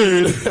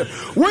 Indeed.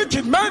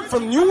 Wicked man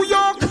from New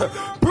York,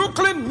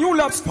 Brooklyn, New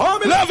York's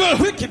family. Level.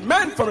 Wicked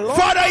man from London.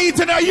 Father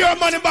eating a year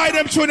money by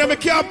them tune them. I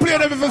can't play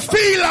them if I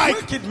feel like.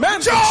 Wicked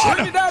man from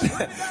Trinidad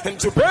and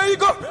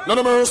Tobago.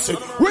 No mercy.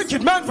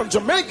 Wicked man from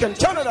Jamaica and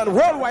Canada and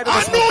worldwide.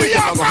 I New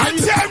York, I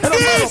tell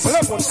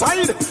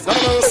this. No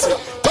mercy.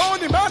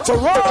 Tony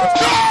Matterall.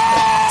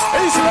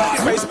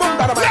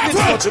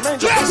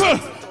 Level.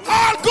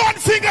 All gun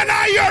finger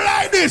now you're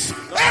like this.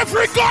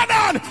 Every gun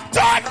on.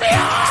 Turn me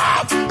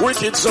off.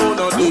 Wicked zone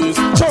on this.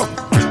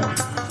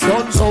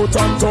 Guns out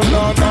and turn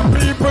on and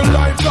people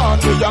like gone.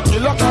 We a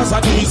killer cause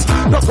of this.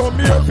 No come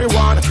here if you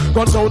want.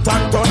 Guns out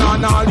and turn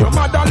on all your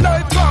mother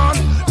like gone.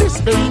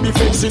 This baby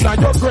facing on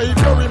your grave,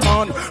 your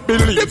man.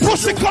 Believe the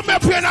pussy come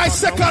up here in our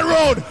second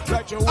road.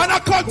 And I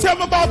can't tell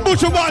me about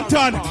Butcher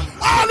Banton.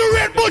 All the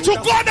red Butcher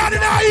gun on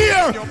in our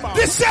ear.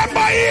 December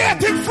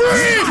 8th in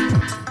free.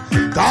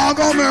 Dog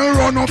on me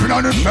run up in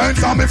on the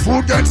fence and me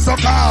foot get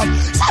sucked off.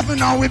 Something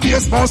now with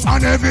base post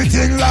and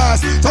everything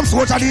last. Some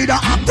soldier leader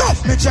act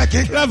up, me check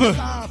it. Level.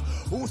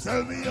 Who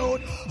sell me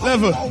out?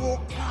 Level.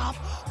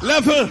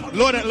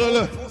 Lord.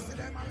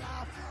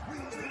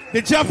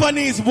 The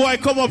Japanese boy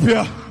come up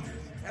here.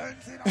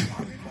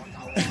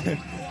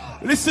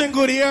 Listen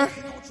good here.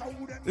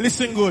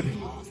 Listen good.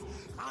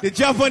 The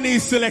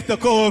Japanese selector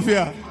come up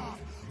here.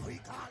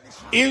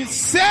 Him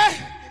say,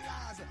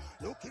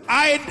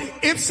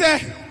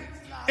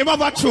 him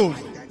have a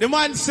truth. The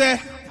man say,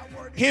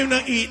 him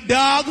no eat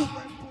dog,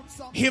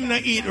 him no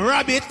eat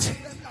rabbit,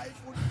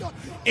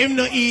 him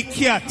no eat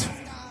cat.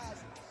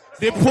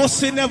 The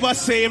pussy never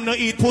say him no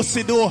eat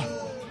pussy though.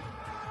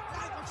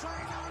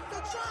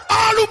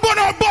 All who born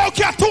on bow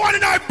cat to one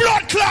in our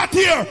blood clot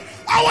here.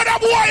 I want a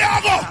boy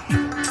go.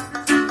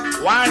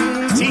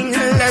 One thing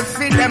left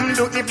for them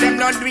do if them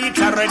not do it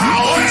already.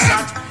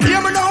 Shot.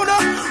 Hear me now,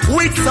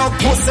 with some up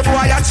pussy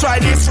boy, I try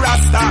this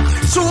rasta.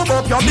 Shoot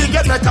up your big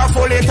get make a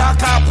full it a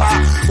copper.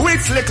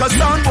 With little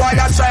sound boy,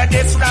 I try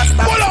this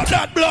rasta. Pull out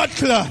that blood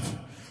clot.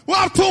 We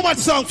have too much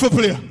song for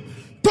play.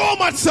 Too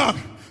much song.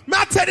 Me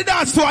I take the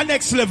dance to our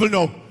next level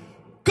now.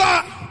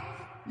 Cause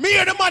me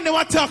and the man, they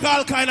want to talk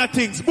all kind of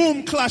things.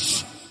 Boom,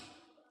 clash.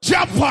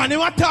 Japan, they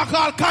want to talk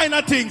all kind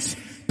of things.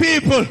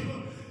 People,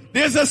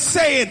 there's a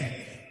saying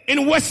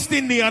in West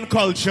Indian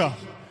culture.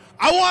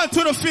 I want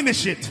you to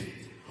finish it.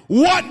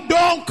 What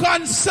don't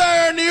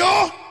concern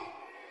you?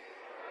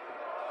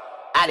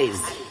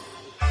 Addies.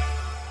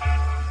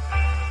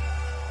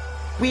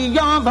 We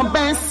are the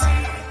best.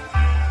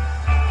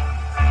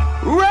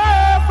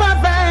 Rubber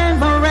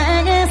band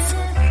race.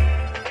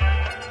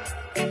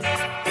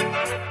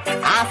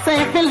 I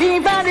say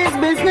believe that is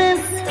business.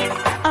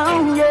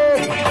 Oh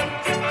yeah.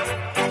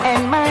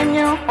 And mind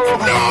your own.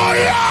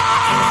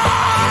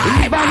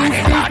 Leave that is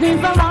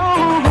business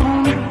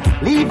alone.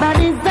 Leave that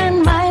is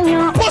and mind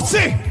your own.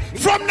 Pussy,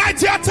 from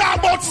 90 I talk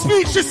about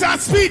speech this and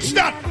speech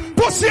that.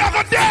 Pussy I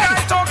got dead.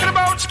 I'm talking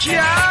about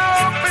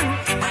camping.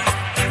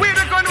 We're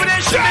the gun with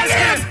a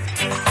shit.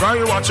 Try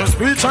watch your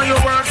speech and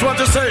your words, what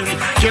you saying.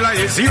 Killer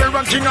is here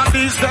and King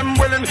Addies, them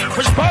willing.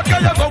 Which part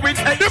can you go with?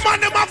 The man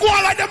them a go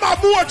on like them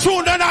have more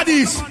tune than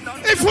Addies.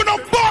 If we no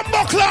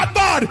bomb clot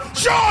bad,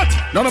 short.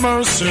 None of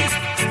mercy.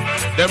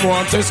 Them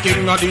want to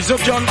King Addies, you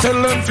can't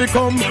tell them fi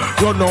come.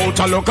 Run out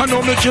a look and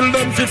know me kill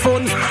them fi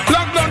fun.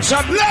 Black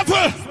gunshot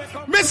level.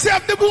 Me say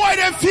if the boy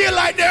them feel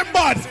like they're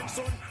bad,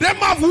 them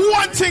have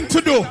one thing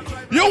to do.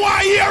 You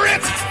want to hear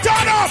it?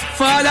 Turn up.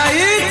 Father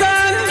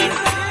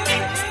Ethan.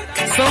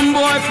 Some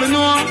boy for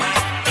know.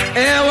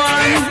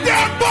 A1. If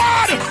they're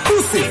bad.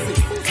 Pussy.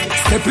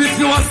 Step if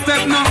you a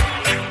step now.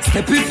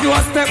 Step if you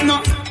a step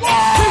now.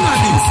 King of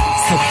this.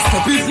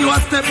 Step if you a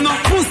step now.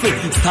 Pussy.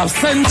 Stop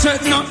send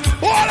check now.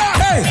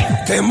 Hey.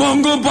 They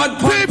mongo bad.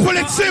 People,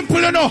 it's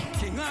simple enough.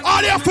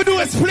 All you have to do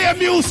is play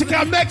music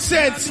and make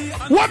sense.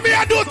 What me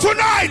I do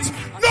tonight?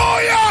 No,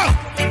 yeah.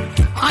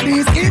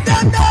 Addies, keep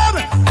them dumb.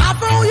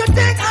 After who you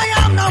think I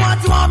am, now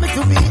what you want me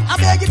to be. I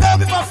beg you,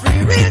 baby, for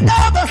free. Real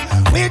dumb.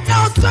 With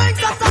no strength,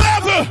 that's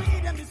level.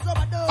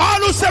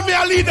 All who say me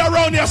a leader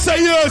around here,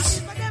 say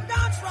yes.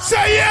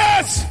 Say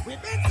yes.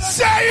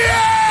 Say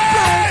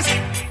yes.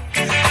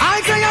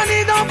 I say you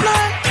need no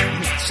play.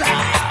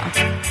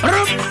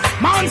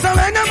 Man, so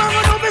when the man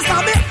gonna be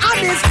stop me and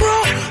this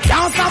crew,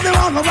 can't stop the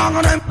wrong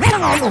on them.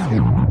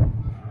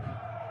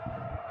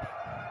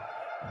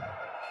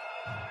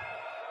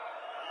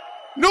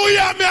 New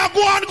Year me a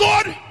go on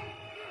good.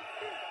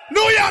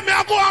 New Year me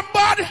a go on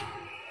bad.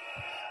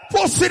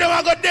 Pussy them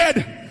a go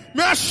dead.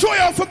 Me a show you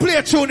how to play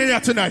a tune in here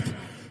tonight.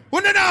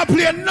 When they not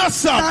play no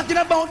song. Talking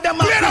about them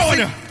play that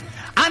one.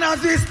 And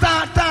as we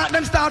start,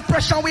 them start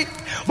pressure with.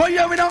 But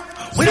here we know.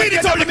 We don't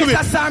get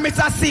Mr. Sam,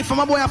 Mr. C from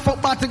a boy and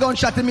fuck back to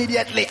gunshot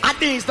immediately.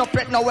 Addies don't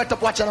prep now, wet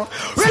up watch you know.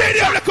 Ready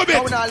a little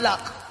bit. Down and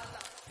lock.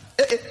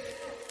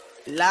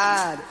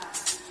 Lad.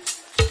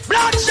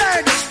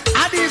 Bloodshed.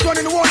 Addies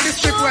running the one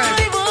district well.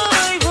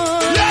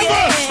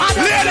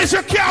 Ladies,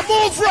 you can't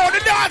move round the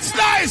dance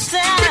nice.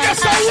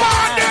 Because I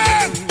want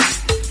them.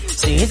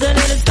 See, it's a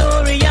little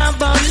story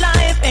about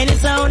life. Any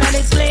sound and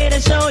it's played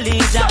and surely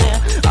die.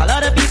 A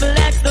lot of people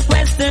ask the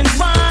question,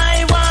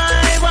 why?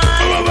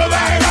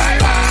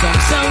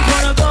 Some songs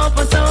wanna go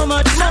for so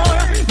much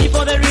more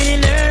before they really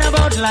learn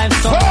about life.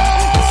 So the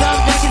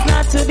subject is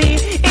not to be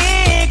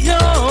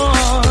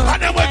ignored.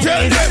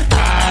 I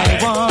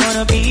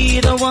wanna be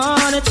the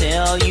one to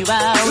tell you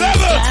how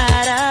it's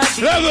gotta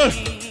be. Level.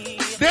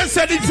 They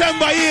said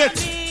December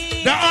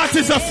 8th, the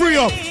artists are free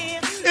up.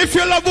 If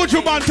you love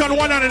Buju Banton,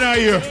 1 and a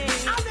year.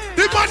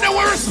 The man that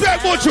will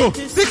respect Buju.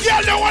 The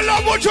girl that will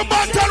love Buju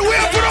Banton,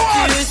 wait for the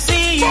one.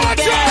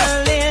 Buju!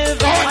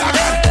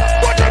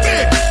 What to me?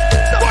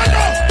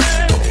 Buju!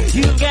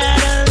 You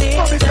gotta live.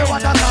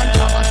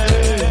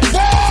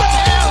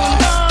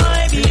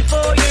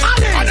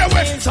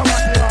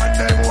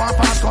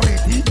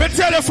 Me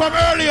tell you from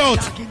early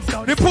out,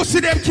 the pussy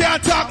them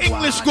can't talk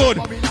English good.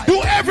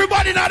 Do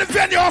everybody now the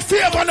venue a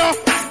favor now.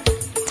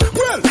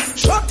 Well,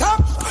 shut up.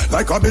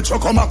 Like a bitch, you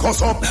come a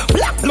cuss up.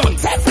 Black blunt,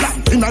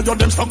 Teflon. Inna your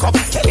them stuck up.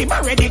 Kill him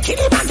already, kill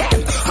him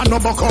again. And no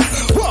buck up.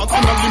 Walk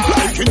on the limp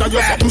like inna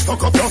your something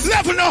stuck up.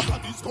 Level now.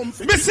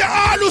 Me say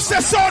all who say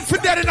sound for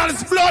dead in all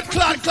this blood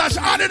clot clash.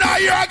 And in our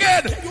year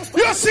again.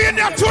 You see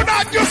them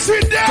tonight, you see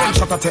them. Don't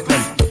shut up, take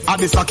them.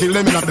 Addies a kill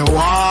them in the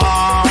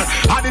war.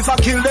 Addies a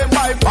kill them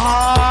by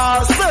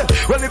force.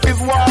 Well, if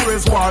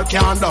it's war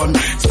can't done.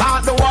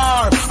 Start the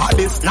war.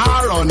 Addies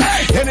now run.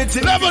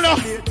 Anything. Level up.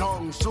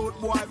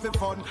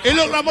 It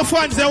look like my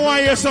fans they want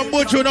to hear some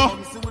Buju, you know.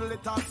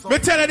 Me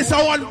tell you this is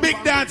one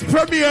big dance,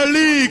 Premier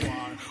League.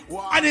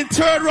 And in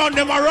third round,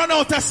 them a run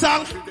out a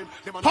song.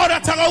 How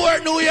that thing a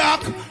work, New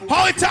York?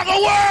 How it thing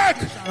a work?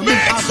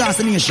 Mix!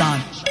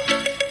 Assassination.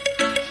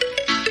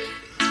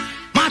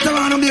 Matter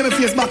on them, baby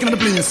face back in the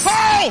place.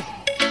 How?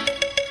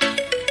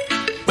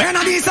 When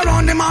Addies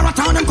around the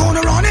marathon, them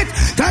gonna run it.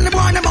 Tell the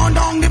boy them on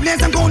down the place,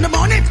 them gonna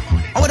burn it.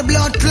 Over the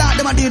blood clot,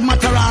 them a did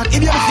matter on.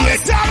 If you how it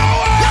thing a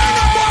work?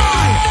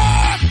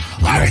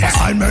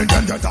 assignment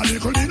and get a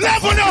little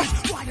level up.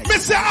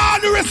 Mr. All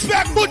the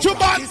respect, put your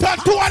man to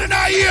 2 and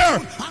a year.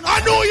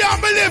 I know you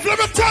believe. Let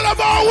me tell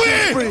about we.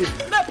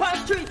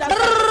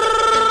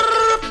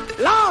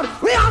 Lord,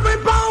 we have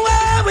it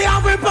power, we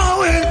have it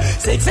power.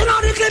 16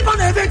 on the clip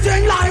and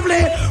everything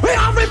lively. We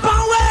have it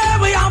power,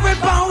 we have it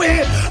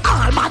power.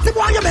 Almighty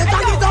boy, you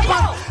better get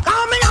up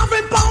and we have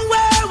it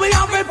power, we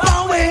have it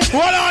power.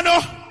 Hold on,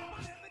 no.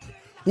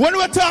 When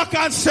we talk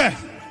and say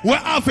we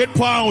have it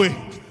power,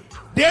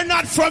 they're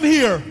not from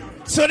here,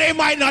 so they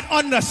might not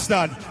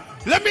understand.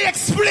 Let me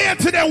explain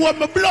to them what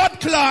my blood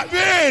clot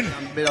mean.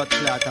 Blood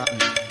clot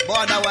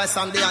Border West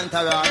and the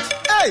entourage.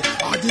 Hey,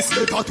 this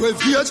letter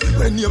 12 gauge,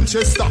 when name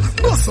Chester,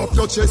 bust up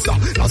your chester.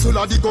 That's all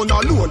of the gun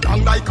alone,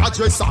 long like a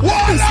dresser.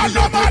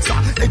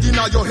 Head in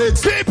your head.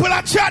 People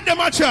are chat, them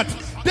are chat.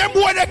 Them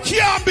boy they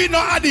can't be no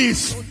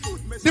Addies.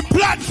 The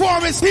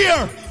platform is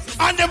here,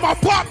 and them are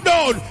pop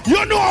down.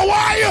 You know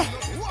why?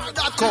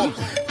 That come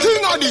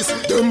King of this,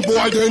 them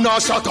boy they not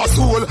shot a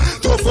soul.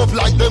 Tough up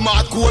like them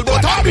hard cool,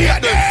 but I be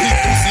them big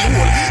pussy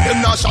hole.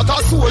 Them not shot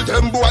a soul,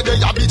 them boy they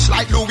a bitch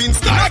like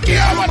Lewinsky. I care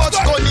how much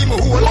gun him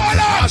hole.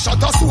 Not shot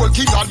a soul,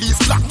 King of this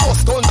black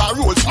bust on the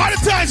road. All the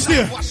time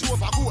still.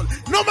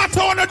 No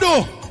matter what I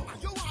do,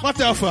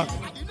 matter of fact,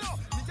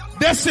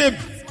 that's him.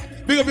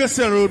 Big up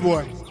yourself, road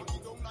boy.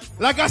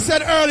 Like I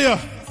said earlier,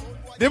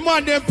 the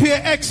man them pay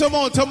X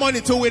amount of money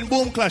to win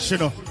Boom Clash, you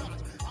know.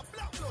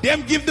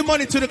 Them give the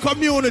money to the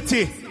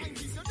community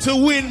to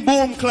win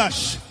Boom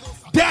Clash.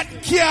 That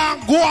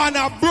can't go on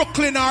at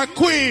Brooklyn or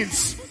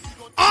Queens.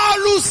 All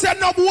who said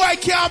no boy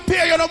can't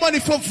pay you no money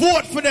for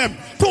vote for them.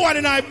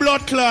 29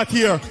 blood clot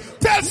here.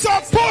 Tell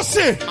some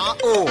pussy.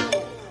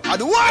 I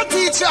do one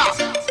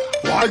teacher.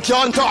 Why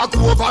can't talk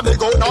over the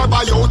gun or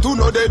buy out? Who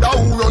know dead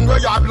who run where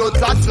your blood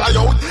clot fly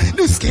out?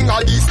 This king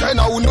of this kind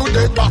of who know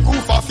dead back. Who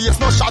for face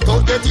no shot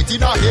out, get it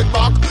in a head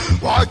back.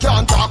 Why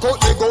can't talk out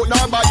the gun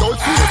or buy out?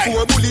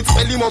 Four bullets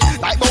fell him up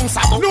like bounce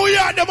up. New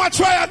York them a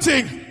try a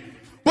thing,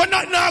 but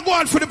not now go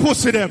on for the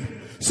pussy them.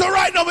 So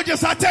right now we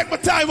just I take my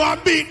time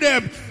and beat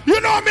them. You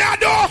know me I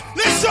do.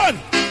 Listen.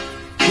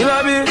 You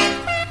love me.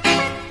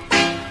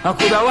 I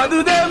could have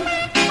do them.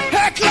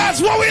 Hey class,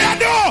 what we a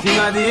do? King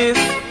of this,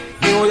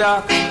 New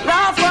York.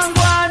 Laugh and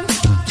go on.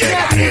 King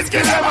of this,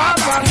 give them up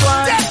and go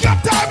on. Take your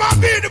time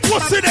and beat the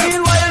pussy them.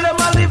 Feel while them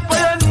a live for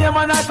your name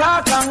and I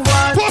talk and go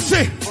on.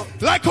 Pussy,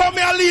 like how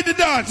me I lead the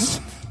dance.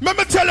 Let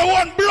me tell you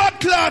one blood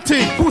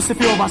clotting. Pussy if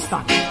you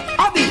overstand.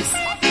 Addies.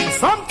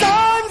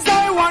 Sometimes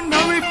I wonder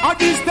if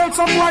Addies take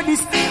some boy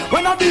this.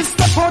 When Addies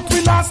step out,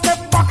 we not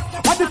step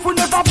back. What if we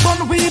never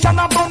burn weed and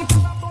a bun?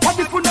 What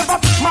if we never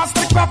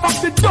master crap up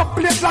the dub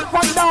plate like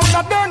one down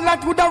and burn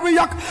like would a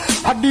react?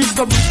 Addies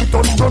the beat it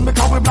on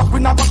because we black we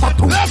never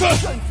tattoo. Level.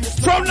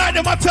 From night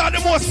them I tell the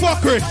most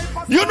fuckery.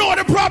 You know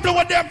the problem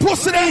with them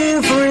pussy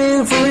them. For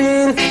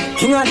real.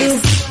 King of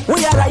this. We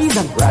realize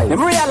them. Right. Them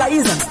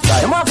realize them.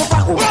 Right. Them have a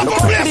pack. Look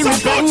up for the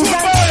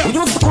replays. We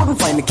used to couldn't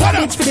find the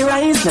cabbage for the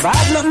rice. Never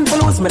had nothing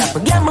to lose. Me that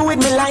forget me with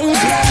me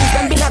life.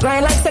 Them been a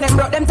grind like say them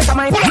brought them to come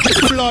my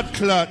blood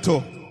clot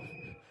too.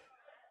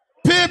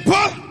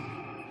 People,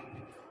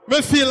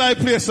 me feel like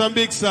play some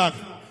big song.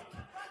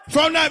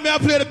 From night me I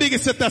play the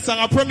biggest set that song,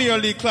 a Premier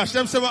League clash.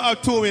 Them say we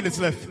have 2 minutes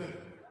left.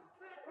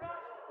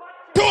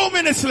 2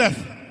 minutes left.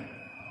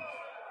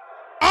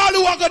 All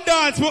who are going to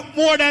dance for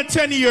more than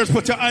 10 years,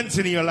 put your hands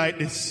in here like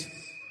this.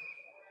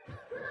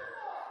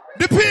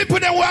 The people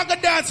that want to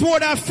dance more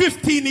than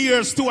 15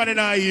 years,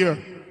 2.5 years.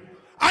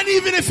 And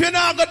even if you're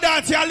not going to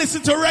dance, you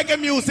listen to reggae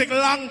music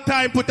long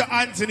time, put your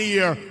hands in the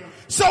air.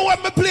 So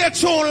when me play a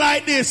tune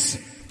like this,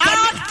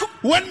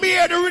 when me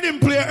hear the rhythm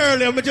play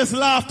earlier, I just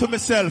laugh to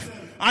myself.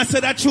 I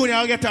said that tune,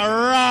 I'll get a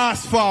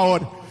ras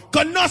forward.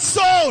 Because no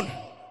sound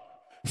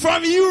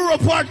from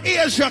Europe or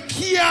Asia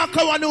can't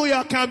come and New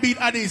York can beat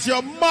Addies.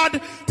 You're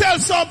mad. Tell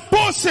some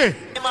pussy.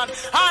 Man,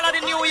 all of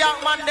the New York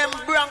man, them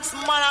Bronx,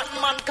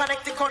 Manhattan man,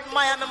 Connecticut,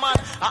 Miami man,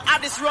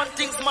 Addies run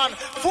things man,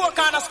 4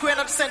 corner square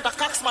at the center,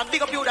 Cox man,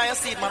 big up you there, you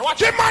see it man.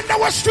 Watch the man that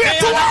was straight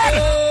to one.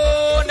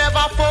 Oh,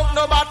 never fuck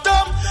no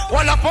bottom,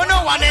 wall up on no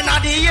one in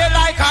the ear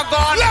like a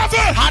gun.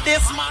 Level.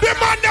 Addies man. The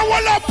man that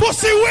wall up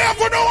pussy, we have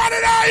no one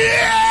in the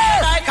ear.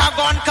 Like a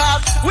gun,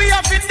 cause we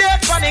have been dead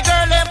funny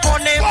girl and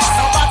pony.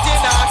 Nobody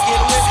not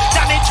kill me.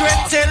 Danny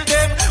Trent tell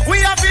them, we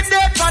have been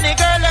dead funny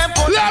girl and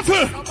pony.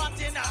 Level.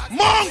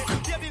 Monk.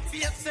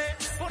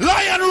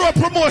 Lion Road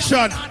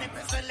promotion.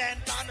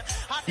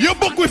 You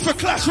book with a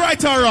clash,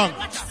 right or wrong?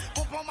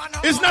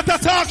 It's not a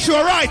talk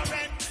show, right?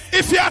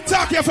 If you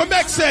attack, you have to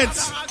make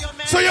sense.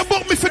 So you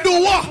book me for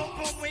do what?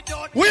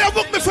 What you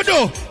book me for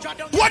do?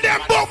 What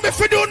them book me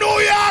for do, New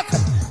York?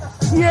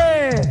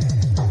 Yeah.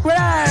 Well,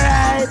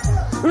 alright.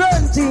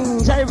 Run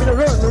things. I will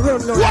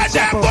run. What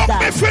them book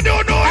me for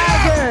do, New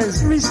York?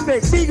 Girls,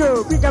 respect. Big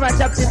up. Big up my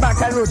chaps in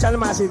back and roach and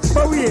massive.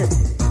 For we.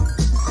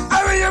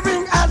 How will you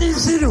bring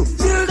Addies to do?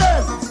 Kill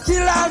them.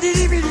 Kill all the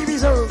DVD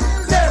so.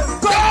 Them.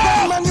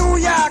 Come from New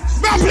York.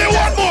 Now play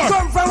one more.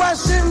 Come from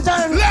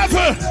Washington.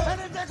 Level.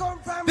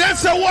 Then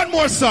say one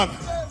more song.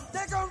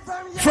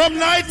 From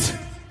night,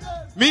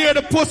 me hear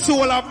the pussy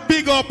will have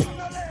big up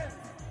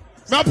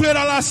I'll play the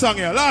last song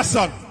here. Last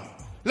song.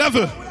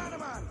 Level.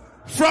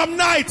 From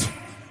night,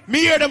 me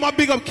hear them a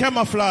big up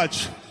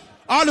Camouflage.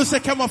 All who say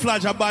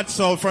Camouflage a bad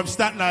soul from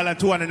Staten Island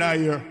to 1 in a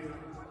year.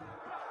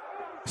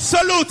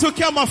 Salute to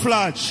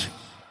Camouflage.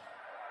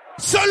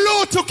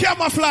 Salute to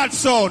Camouflage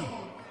sound.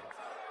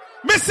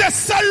 Me say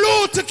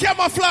salute to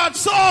Camouflage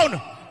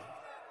sound.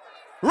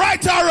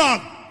 Right or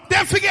wrong?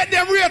 Don't forget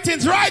them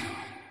ratings, right?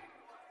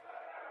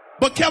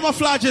 But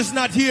Camouflage is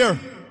not here.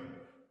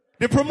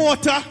 The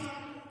promoter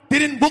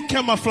didn't book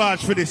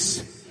Camouflage for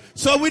this.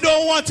 So we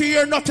don't want to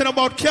hear nothing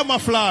about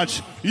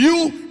Camouflage.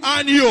 You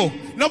and you.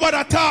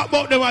 Nobody talk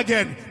about them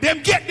again.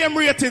 Them get them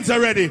ratings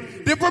already.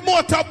 The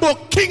promoter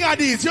book King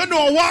Addies. You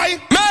know why?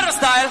 Murder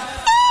style.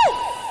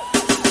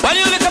 When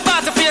you look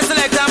about the face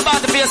select and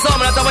about the face home,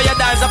 that's how you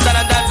dance up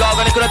and dance go.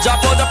 And you could have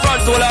dropped out the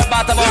front to learn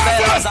about the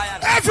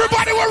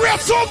everybody will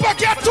real super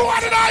get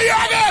 200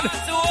 again.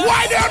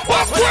 Why don't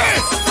book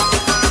with?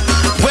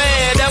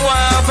 Where they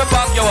want to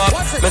fuck you up.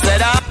 Me say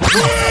that.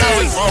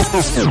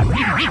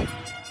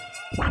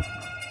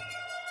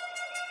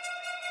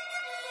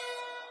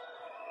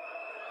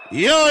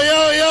 Yo.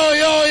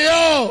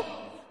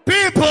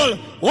 People,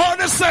 what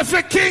to say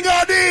for King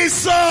Addies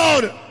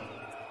sound?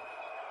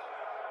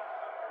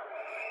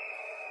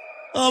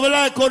 Oh, we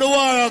like how the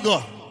war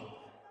go.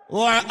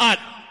 War hot.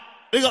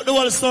 Big up the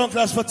whole sound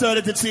class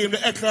fraternity team,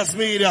 the A-class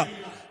media.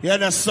 You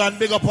understand?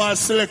 Big up all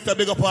selector,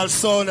 big up all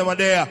sound them are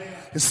there.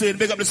 You see,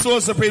 big up the Soul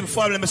Supreme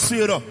family, me see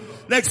you know.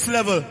 Next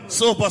level,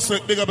 super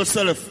slick, big up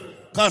yourself.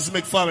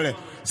 Cosmic family.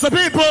 So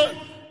people,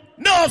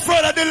 no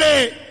further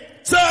delay.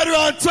 Turn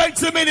around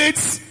 20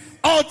 minutes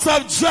out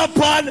of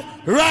Japan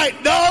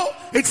right now.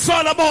 It's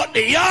all about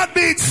the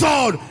Yardbeat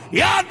sound.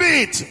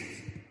 Yardbeat.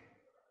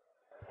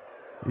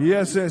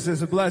 Yes,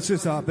 a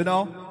blessed up, you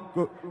know.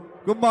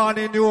 Good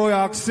morning, New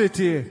York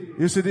City.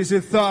 You see, this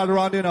is third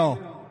round, you know.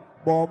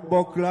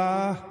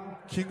 Bombokla,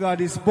 King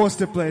Addies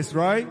poster place,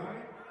 right?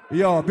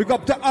 Yo, big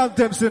up the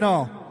anthems, you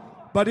know.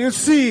 But you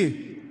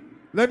see,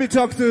 let me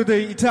talk to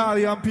the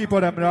Italian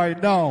people them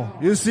right now.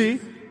 You see,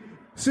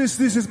 since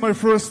this is my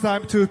first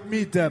time to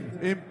meet them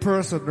in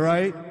person,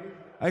 right?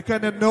 I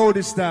kind of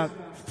noticed that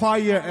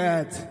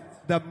Firehead,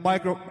 the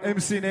micro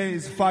MC name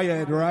is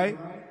Firehead, right?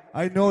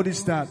 I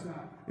noticed that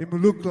it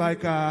look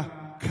like a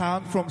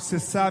can from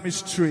Sesame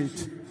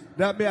Street.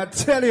 That may I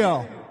tell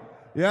you.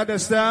 You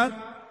understand?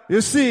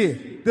 You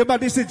see, but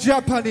this is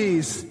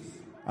Japanese.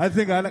 I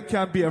think I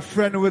can be a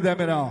friend with them,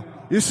 you know.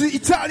 You see,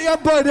 Italian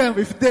boy them,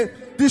 if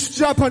this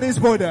Japanese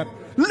boy them.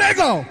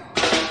 Lego!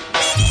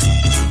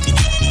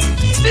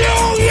 New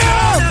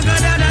York!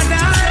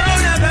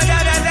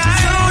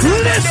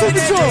 Listen to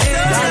it!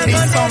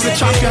 Yardbeat sound, the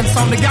champion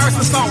sound, the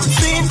garrison sound.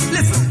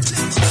 Listen.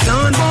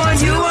 Sound boy,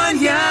 you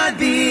and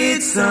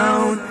Yardbeat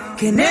sound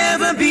can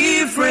never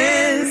be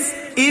friends.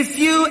 If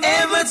you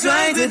ever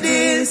try to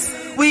diss,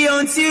 we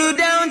hunt you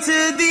down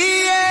to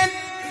the end.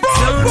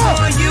 Sound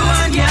boy, you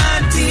and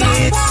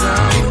Yardbeat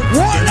sound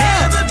can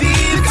never be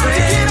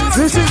friends.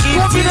 This is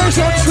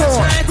combination show.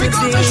 This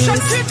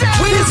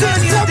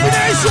is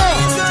combination.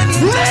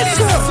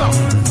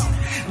 Listen.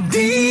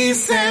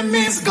 DSM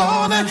is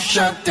gonna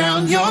shut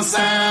down your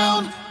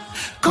sound.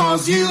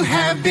 Cause you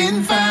have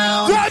been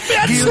found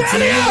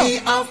guilty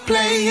of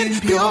playing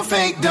pure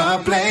fake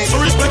dub play. You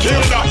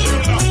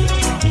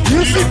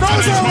see,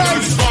 those are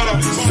like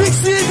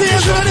 16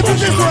 years ready for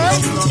this,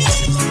 right?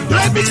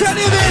 Let me tell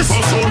you this.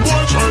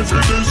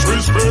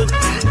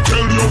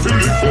 Tell you to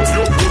lift up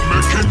your good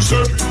making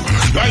set.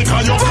 Like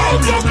how you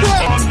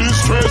come on this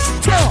stress.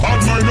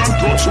 And mine and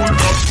touch will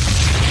not.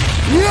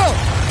 Yo!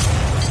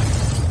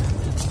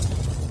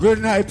 Good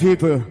night,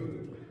 people.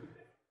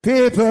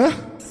 People.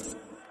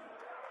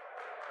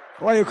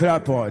 Why you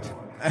clap out?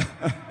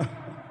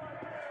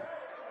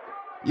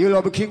 You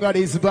love King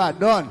Addies bad,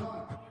 done.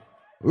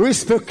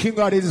 Respect King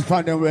Addies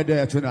fan them we're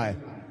there tonight.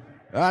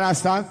 You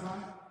understand?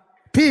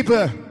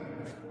 People,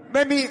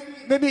 maybe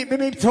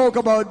talk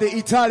about the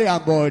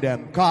Italian boy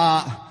them,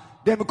 cause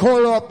them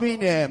call up me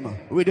name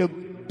with the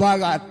one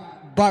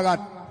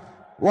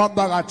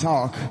bag of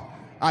talk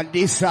and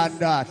this and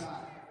that.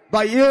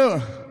 But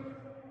you,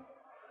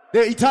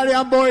 the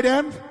Italian boy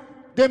them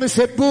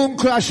say boom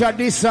clash and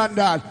this and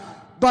that.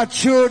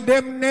 But you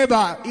them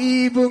never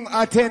even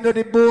attend to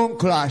the boom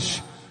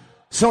clash.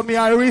 So me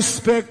I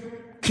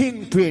respect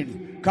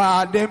Kingpin,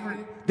 cause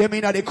them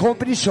in the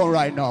competition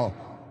right now.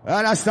 You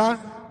understand?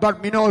 But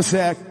me know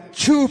say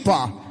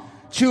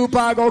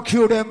Chupa go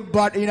kill them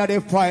but in the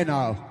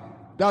final.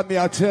 That me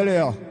I tell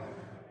you.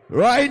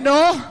 Right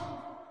now,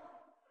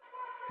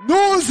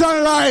 news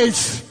and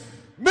lights.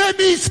 Let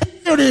me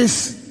tell you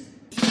this.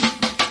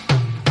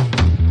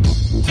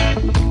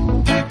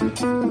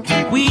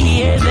 We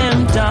hear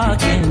them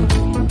talking,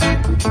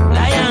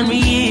 lion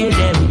we hear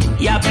them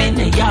yapping,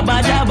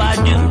 yabba dabba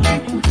do.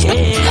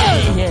 Yeah.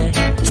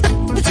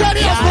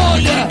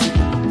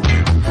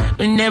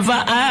 We never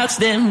ask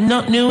them,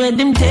 nothing with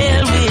them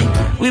tell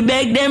we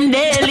beg them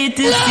daily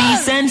to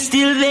cease and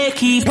still they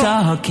keep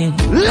talking.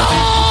 Lord!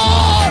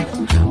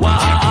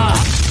 Wow.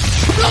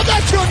 Look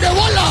at you, the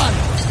one Lord.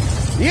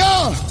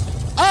 Yo,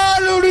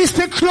 All who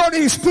respect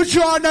chronics, put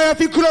your hand up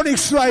in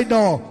chronics right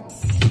now.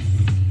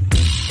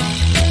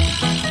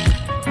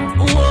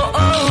 Whoa,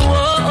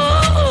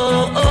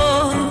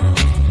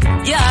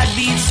 Yard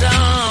beat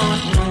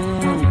sound.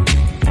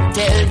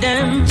 Tell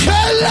them.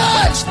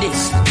 Watch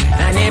this.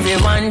 And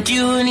everyone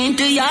tune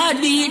into Yard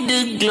beat,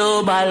 the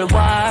global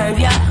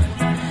warrior.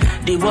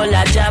 The whole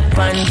of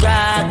Japan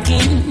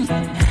rocking.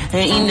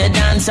 In the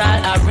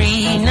dancehall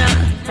arena.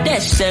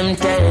 That's them,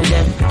 tell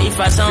them. If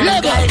I sound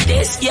like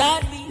this,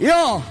 Yard beat.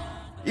 Yo,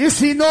 you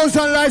see Nose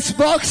and Lights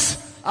box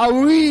a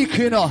week,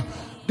 you know.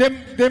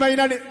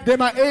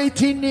 Them are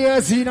 18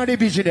 years in the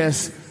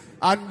business.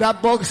 And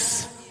that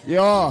box,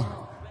 yo,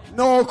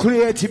 no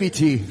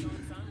creativity,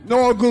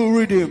 no good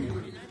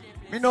rhythm.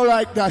 Me no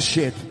like that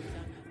shit.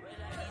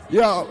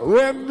 Yo,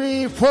 when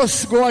me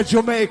first go to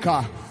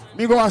Jamaica,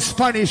 me go to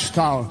Spanish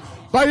Town.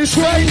 But you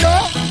see I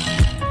know?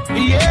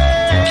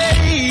 Yeah.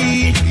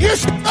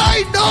 Yes,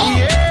 I know.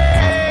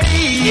 Yeah.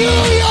 New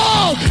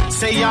York.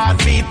 Say Yard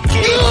beat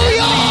New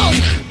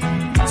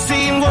York.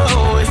 Sing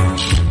woe.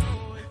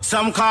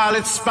 Some call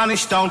it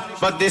Spanish Town,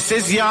 but this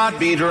is Yard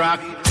beat rock.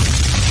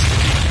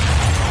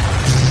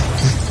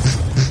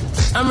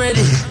 I'm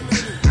ready.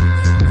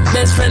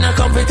 Best friend, I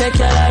come to take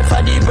your life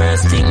for the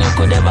worst thing you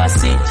could ever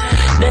see.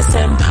 The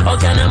same, how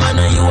can a man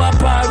know you are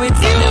par with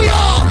from them?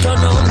 Turn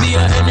out be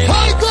your enemy.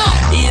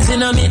 Easy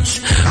no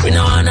Mitch. We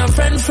know want a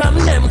friend from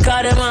them,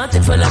 cause them want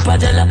to fill up a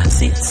jelly.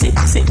 See.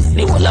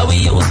 The whole of we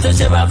used to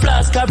share a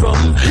flask of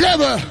rum.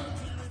 Level.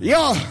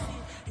 Yo.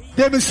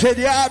 Them said,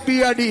 yeah,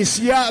 be a this,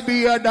 yeah,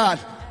 be a that.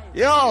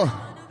 Yo.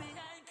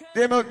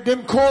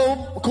 Them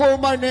call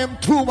my name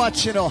too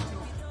much, you know.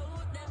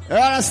 You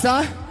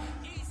understand?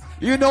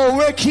 You know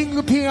what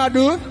King Ping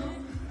do?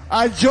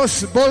 I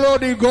just borrow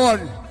the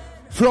gun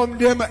from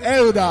them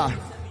elder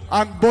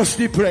and bust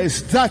the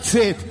place. That's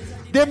it.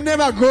 Them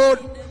never go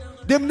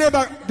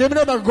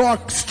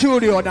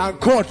studio and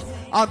cut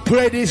and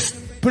play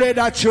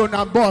that tune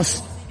and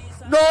bust.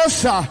 No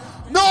sir.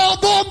 No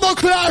bombo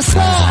class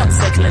sir.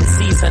 Second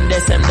season,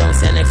 this and don't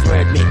say next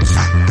word, bitch.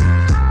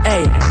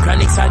 Hey,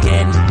 chronics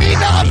again. Me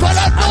not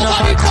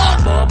nobody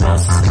talk.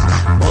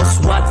 Bus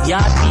what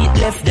Yard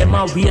beat left them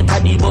a wait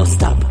at the bus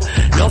stop.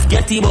 Love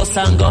get the bus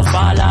and go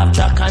fall off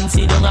track and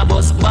sit down a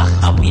bus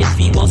back and wait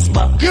for bus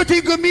back. You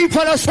think me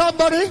follow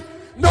somebody?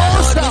 No,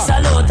 sir. We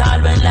salute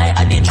all when like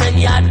at the trend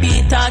Yard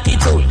beat talk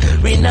it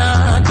out. We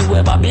not do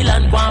a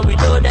Babylon one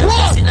without them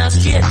just in a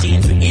straight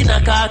jeans, we in a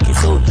khaki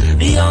suit.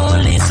 The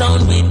only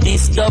sound with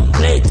this dub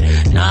plate.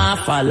 Nah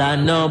follow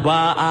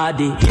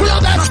nobody. Pull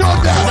up that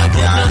shoulder.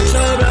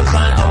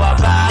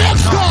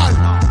 Next one.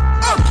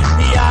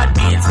 The Yard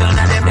beats none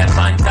of them that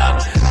on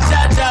top.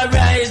 Jaja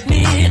rise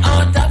me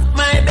out of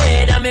my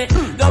bed and me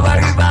go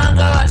worry and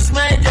go wash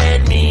my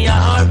dread. Me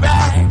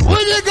alright.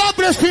 When you God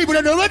bless people,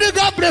 when you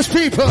God bless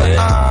people.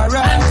 Alright.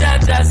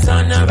 And Jaja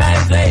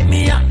sunrise wake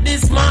me up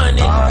this morning.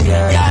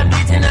 Yard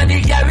beating on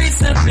the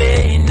garrison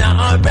playing.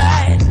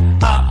 Alright.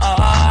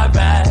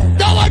 Alright.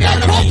 Now I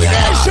got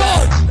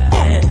combination.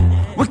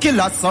 We kill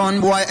a son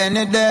boy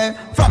any day.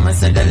 From us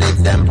say they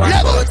live them from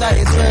both of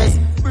his ways.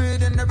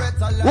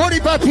 What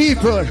about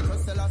people?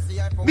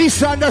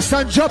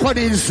 Misunderstand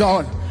Japanese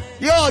son.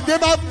 Yo, them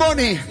have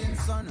money.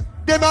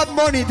 Them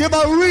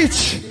are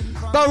rich.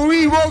 But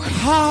we work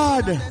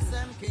hard.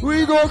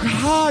 We work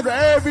hard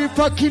every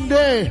fucking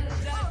day.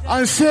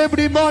 And save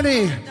the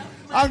money.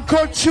 And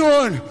cut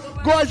tune.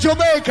 Go to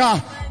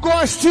Jamaica.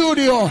 Go to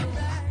studio.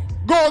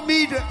 Go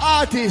meet the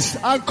artists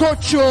and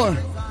cut tune.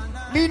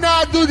 Me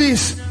not do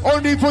this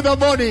only for the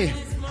money.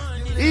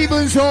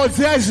 Even though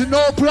there's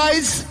no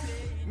price,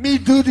 me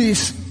do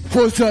this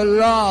for the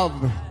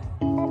love.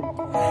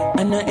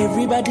 And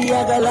everybody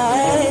I got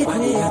like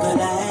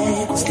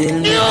me, still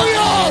New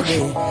York!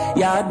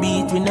 Yard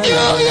beat with no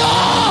New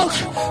York!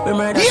 We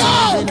murder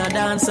songs in a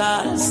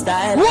dancehall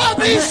style. What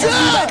is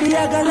that? Everybody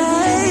I got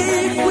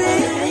like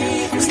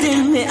me,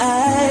 still me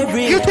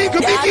ivory. You think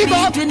of Yard me give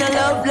up? beat with no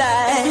love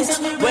lies.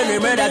 When we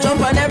murder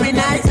jump on every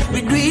night,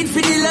 we do it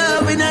for the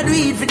love, we not do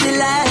it for the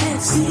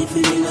lies.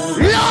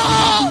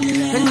 Lord!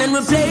 And then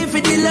we play for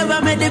the love, I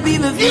make the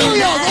people feel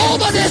New York, nice.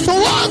 over this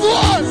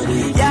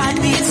one! Yard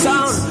beat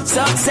sound,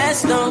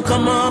 success don't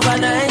come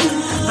overnight.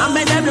 I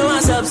make them know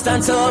a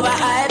substance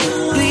overhype.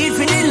 Do it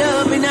for the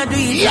love, we not do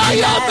it for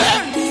the life.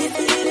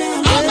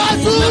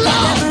 Amazura!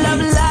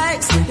 Love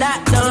likes, that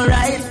don't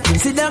right.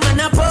 See them on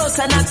a post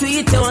and a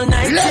tweet all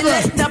night.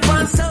 Select up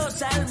on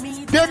social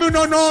media. Them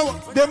don't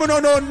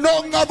know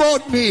nothing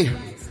about me.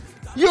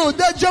 Yo,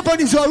 that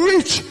Japanese are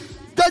rich.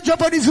 That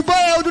Japanese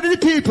buy out to the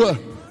people.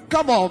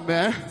 Come on,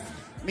 man.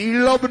 Me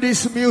love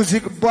this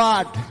music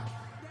bad.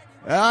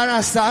 You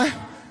understand?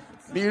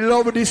 Me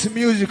love this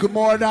music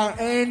more than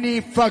any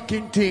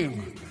fucking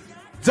thing.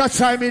 That's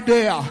why me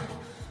there.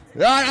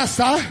 You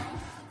understand?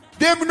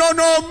 Them don't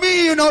know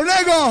me, you know,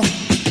 Lego.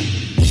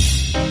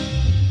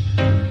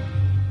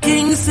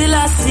 King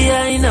Selassie,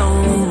 I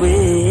know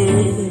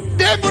way.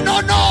 Them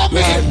don't know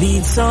me.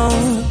 Beat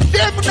song.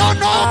 Them don't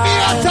know me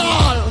at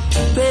all.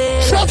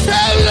 So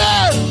tell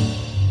them.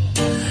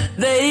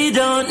 They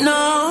don't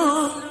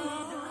know.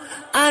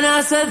 And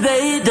I said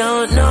they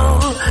don't know.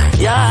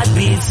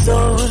 Heartbeat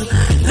soul.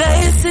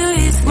 They see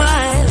we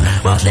smile,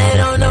 but they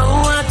don't know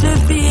what to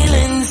feel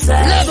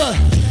inside. Never.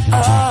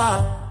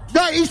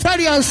 That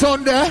Italian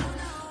song there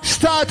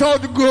start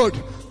out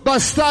good, but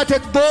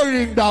started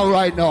boring down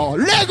right now.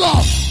 Lego.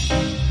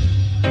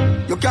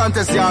 You can't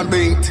test your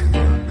beat.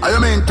 I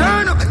mean,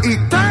 turn up the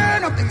heat,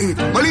 turn up the heat.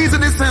 But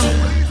listen this time.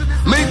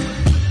 Me,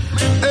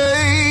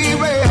 hey,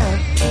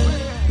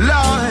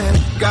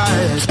 Lord,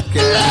 guys.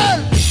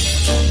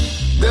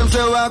 Them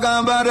say walk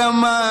on by the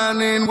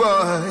morning,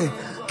 boy.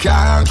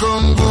 Can't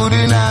come good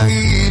in the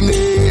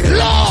evening.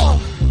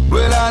 Lord.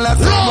 Well, all that's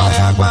why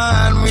I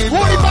want me.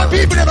 What if my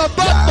people never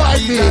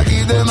bad me? I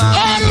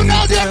do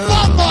not get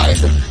bad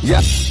mind.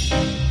 Yeah. Yeah.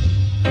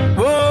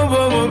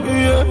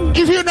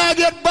 If you not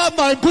get bad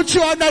mind, put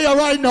you under your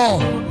right now.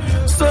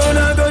 So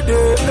now go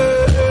there.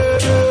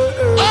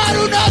 I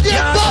do not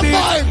get bad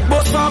mind.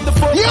 But from the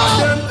fuck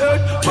them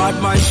earth. Bad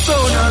mind, so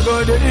now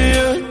go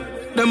there.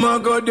 Them a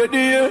go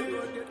there.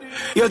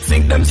 You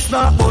think them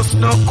snap bust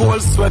no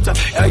cold sweater.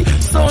 Hey,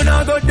 so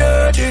now go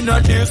there in a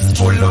this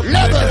full of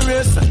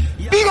murderers.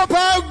 Big up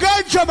our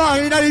ganja man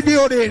in the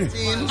building.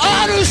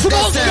 I do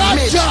smoke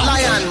ganja.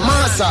 Lion,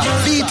 Massa,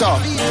 Vito.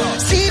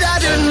 See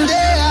that in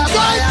there.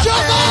 Ganja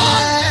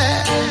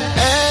man.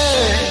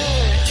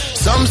 Hey,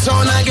 some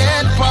son I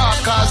get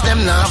park cause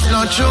them not have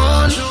no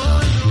tune.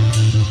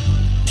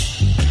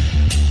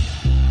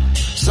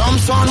 Some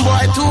son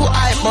boy too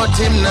high but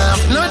him not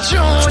have no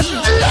tune.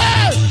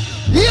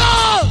 Yo!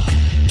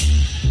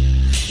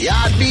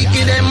 Yard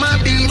beating them a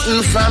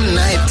beating from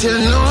night till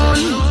noon.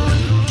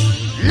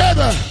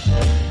 Never.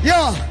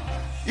 Yo,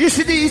 you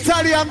see the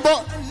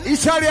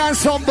Italian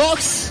song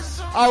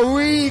box are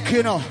weak,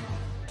 you know.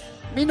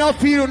 Me not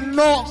feel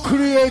no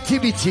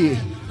creativity.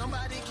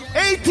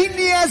 18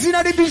 years in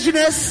the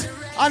business,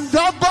 and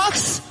that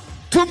box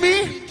to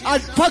me a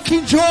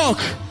fucking joke.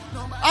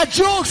 A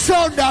joke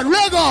sound that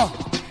Rego.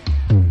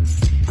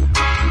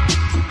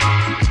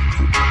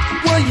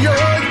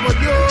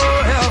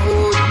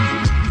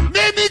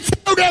 Let me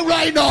tell them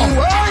right now.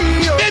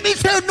 Let me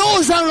tell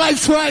nose and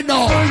lights right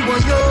now.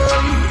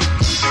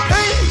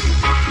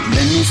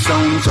 Many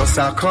sounds just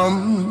a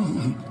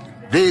come.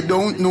 They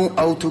don't know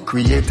how to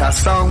create a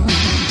sound.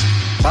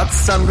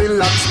 Box and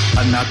relax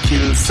and a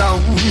kill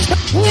sound.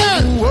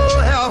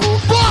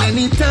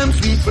 Many times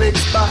we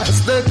flex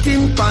past the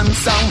tympan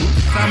sound.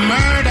 A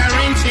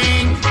murdering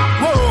thing.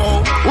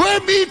 Whoa.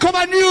 When me come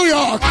to New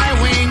York, I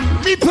win.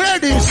 Me play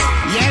this.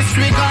 Yes,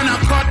 we gonna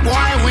cut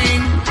boy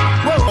wing.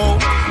 Whoa.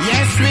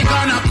 Yes, we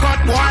gonna cut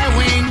boy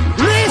wing.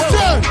 Listen.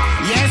 Whoa.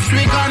 Yes,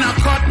 we gonna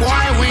cut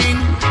boy wing.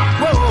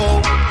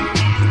 Whoa.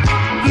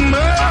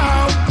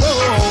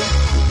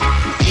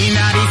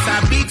 Inna this a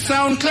big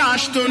sound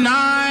clash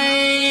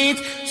tonight.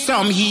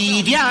 Some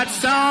idiot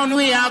sound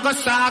we are go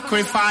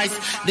sacrifice.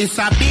 This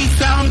a big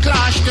sound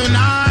clash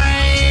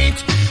tonight.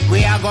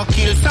 We are go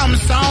kill some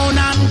sound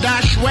and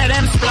dash where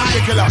them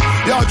splice.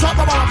 Yo, drop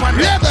them up on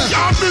me.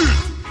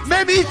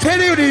 Let me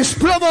tell you this,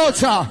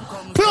 promoter.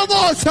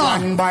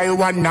 One by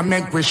one, I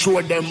make we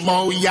show them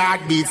how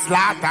yard beats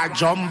slaughter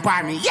jump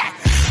on. Yeah.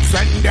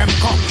 Send them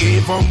come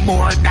even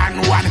more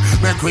than one.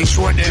 Make we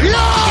show them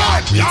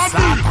yard beats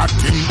slaughter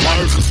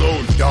timber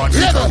sound.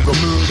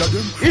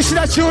 You see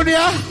that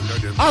junior?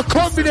 A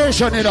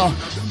combination, you know.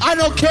 I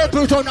don't care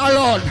Pluton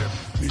alone.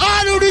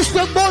 I don't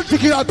respect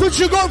multi-killer. Put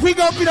your gun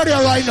finger up in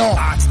there right now.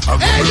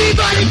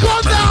 Everybody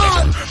come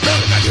down.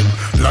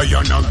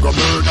 Lion and go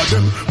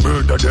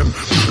murder them.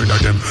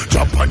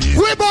 Japanese.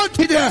 We're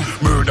bounty there.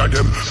 Murder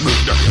them.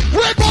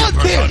 We're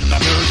bounty.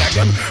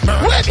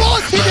 We're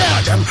bounty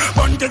there.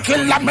 Bounty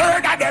killer,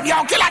 murder them.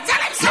 Yo, killer,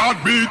 tell them. Yard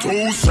beat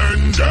to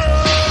send them.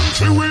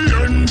 Till we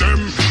end them.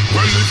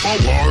 Well, if a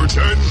war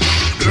then.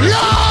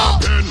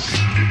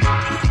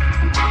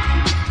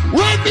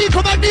 When me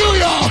come to New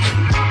York,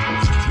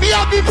 me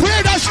have been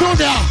playing that show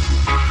there.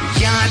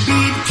 Yard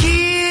beat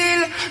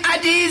kill.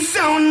 Addies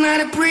sound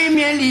not a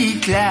Premier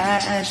League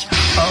clash.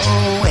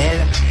 Oh well.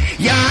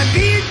 Yard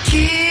beat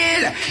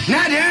kill.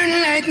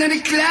 Northern Light, not the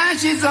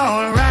clash is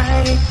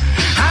alright.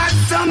 As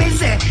some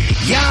say,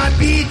 yard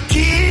beat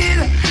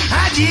kill.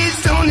 Addies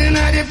sound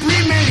not the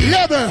Premier League.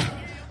 Level.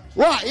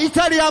 What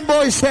Italian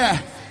boy say?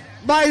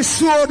 My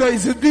sword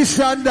is this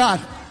and that.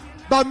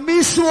 But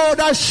me sword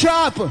is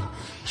sharp.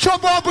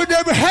 Chop up with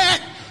them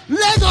head.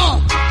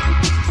 Lego.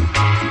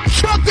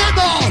 Chop them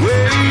off.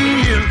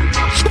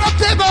 Chop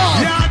them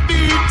off. Yard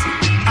beat.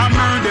 I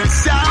murder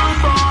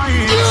sound boy.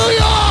 New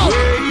York.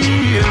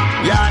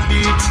 Yard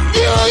beat.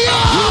 New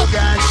York. Oh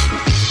gosh.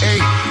 Hey,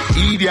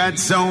 idiot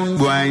sound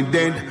boy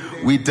dead.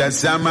 With a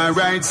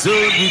samurai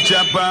sword we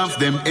chop off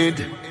them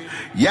head.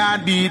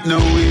 Yard beat no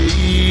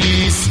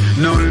ways,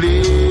 no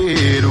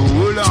lead.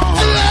 Hold on.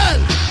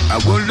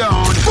 Hold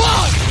on.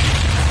 Fuck.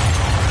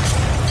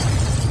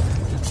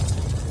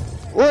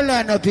 Hold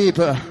on, no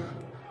people.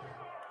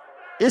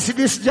 You see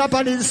this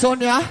Japanese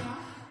son, yeah?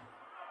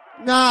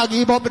 Nah,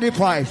 give up the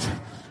fight.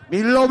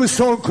 Me love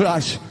sound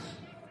clash.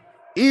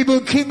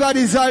 Even King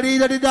Addies are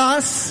leader the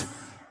dance.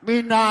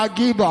 Me nah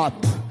give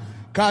up.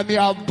 Cause me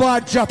a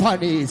bad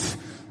Japanese.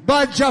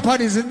 Bad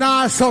Japanese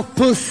not suck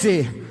pussy.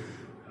 You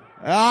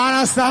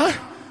understand?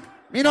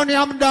 Me no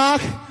name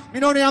dog. Me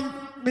no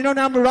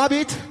name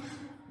rabbit.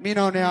 Me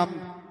no name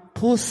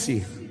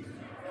pussy.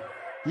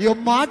 You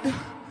mad?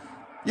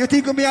 You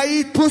think me I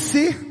eat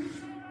pussy?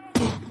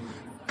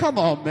 Come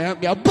on, man.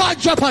 Me a bad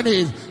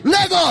Japanese.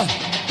 Lego.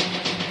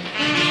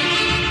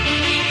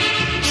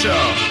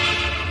 Sure.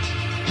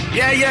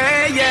 Yeah.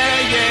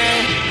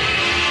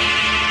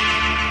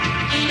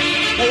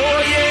 Oh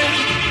yeah.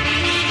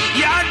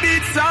 Yeah,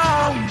 big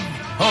song.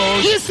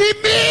 Oh, you see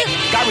me?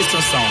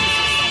 Garrison song.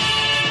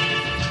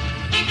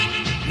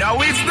 Now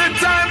it's the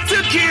time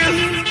to kill.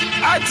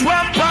 At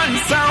one pan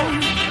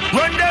sound.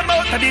 Run them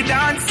out of the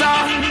dance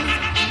song.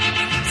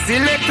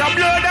 Select a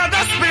blood of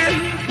the spill.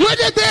 With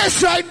the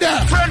bass right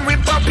there. Friend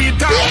with puppy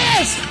town.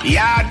 Yes.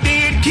 Yeah,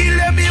 they kill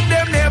them if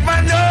them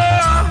never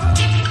know.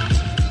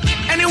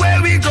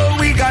 Anywhere we go,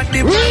 we got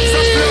the box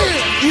of blood.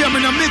 Hear me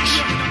now, Mitch.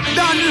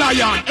 Dan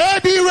Lion.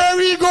 Everywhere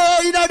we go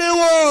in the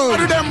world. What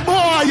do them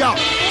boy?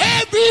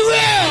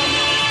 Everywhere.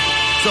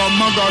 Some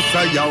go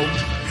say yo.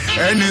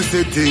 Any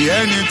city,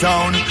 any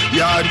town.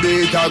 Your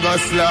data go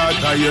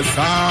slaughter your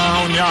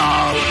sound, yo.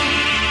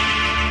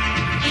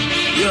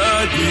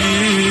 Yeah,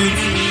 deep.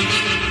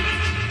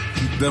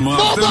 Them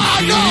off them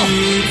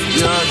feet.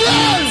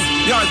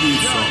 Yeah,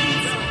 deep song.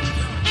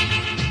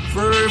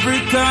 For every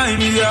time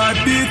yeah,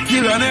 deep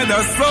kill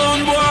another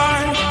sound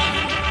boy.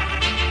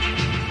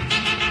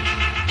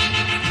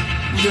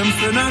 Them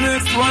send the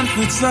next one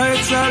to try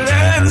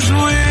challenge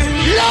we.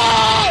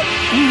 Lord!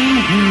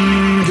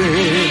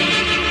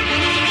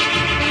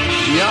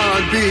 Yeah,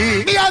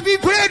 deep. Me have been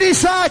playing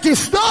this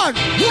artist done.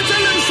 You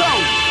tell them so.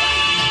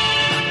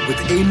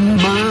 Within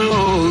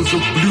miles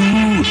of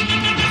blue,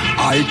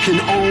 I can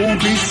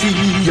only see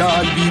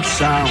your deep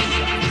sound.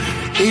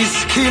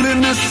 It's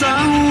killing the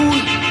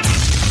sound.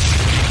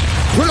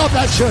 Pull up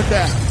that shirt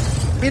there.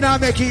 Me not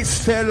make it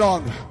stay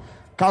long.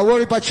 Cause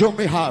worry about you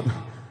me have.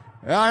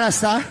 You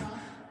understand?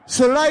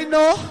 So right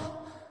now,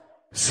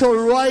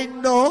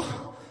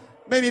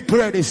 let me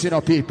pray this,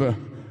 people.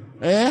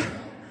 Eh?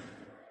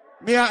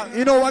 Me,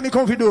 you know what me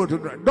come to do?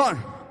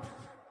 Done.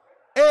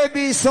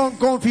 AB song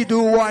come to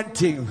do one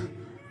thing.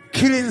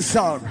 Killing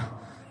sound.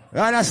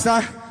 You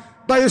understand?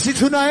 But you see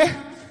tonight,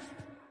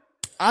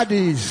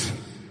 Addies.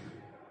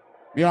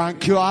 Me want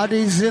kill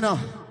Addies,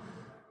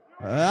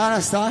 You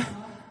understand?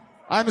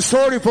 I'm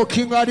sorry for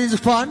King Addies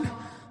fan,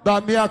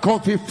 but me I come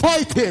to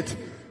fight it.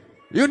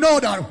 You know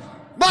that.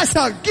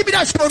 Master, give me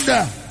that sound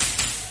there.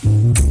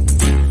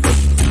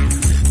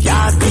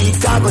 Yeah,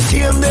 beat I go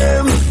shame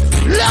them.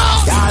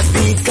 Lord! Yeah,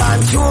 beat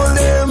control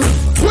them.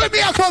 Where me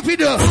I come to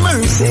do?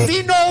 Mercy.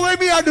 You know where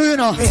me I do,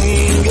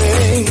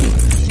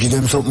 Give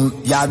them something.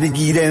 Yeah, we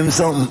give them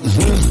something.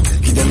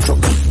 Give them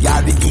something.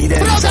 Yeah, we give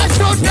them something. That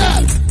sound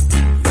there.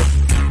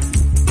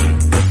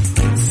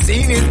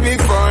 Seen it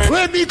before.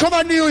 When me come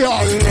to New York,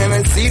 I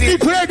never seen it. me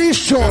play this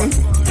show. I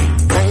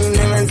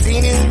never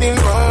seen it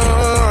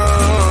before.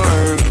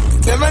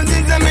 Never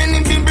seen so many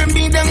people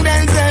beat them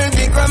dancers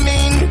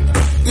becoming.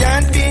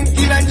 Can't beat,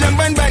 kill and jump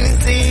and ban the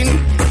scene.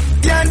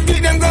 Can't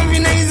beat them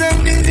combination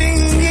of the thing.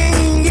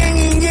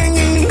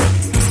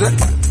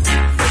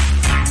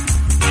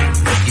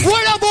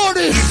 What about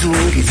this?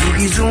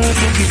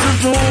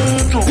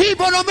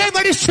 People don't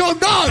remember this show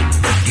done.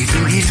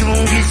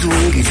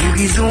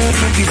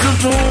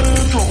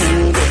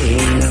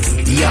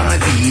 Yeah,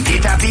 beat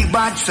it a big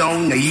bad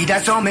sound. No eat a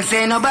sound, me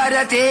say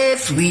nobody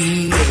taste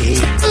sweet.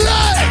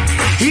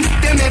 If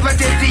them ever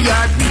taste the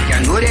yard, we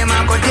can go them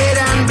and go dead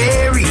and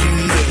bury.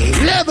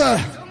 Level.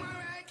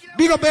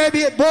 Big up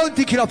baby,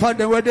 bounty kill upon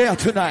them. We're there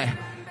tonight.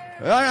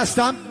 You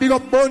understand? Big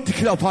up bounty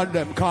kill upon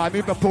them. Cause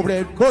I'm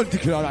probably bounty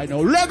killer right now.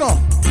 Lego.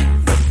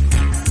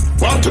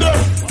 One to them.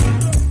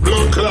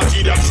 Blood clot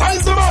idiot.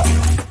 Size them up.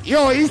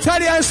 Yo,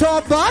 Italian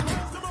so bad?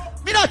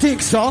 Me not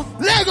think so.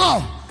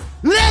 Lego.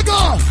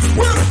 Lego.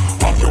 Well,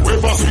 have you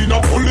ever seen a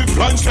bullet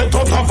blind set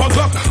out of a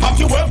clock? Have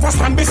you ever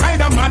stand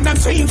beside a man and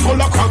say he's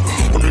full of cock?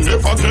 But you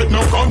never get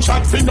no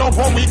gunshot for no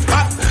 1 week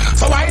hot.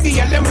 So why the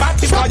hell them back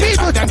before you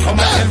shot them? Come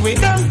and tell me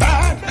them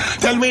bad,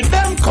 tell me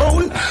them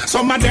cold.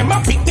 Some of them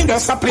are picking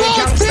us a play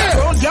gangster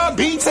role. Your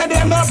beats and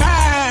them no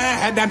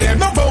bad and them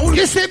no bold.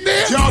 You see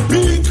me? Your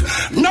beat,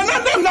 none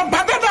of them no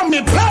better than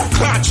me blood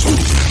clot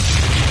shoes.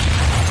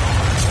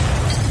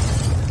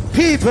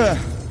 People,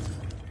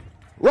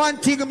 one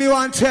thing me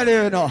want to tell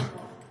you,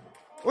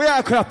 we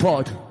are crap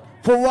out.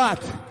 For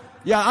what?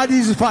 Yeah,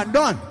 Addies fan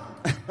done.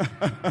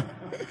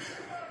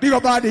 Big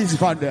up Addies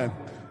fan them.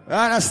 You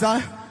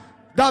understand?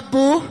 That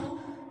boo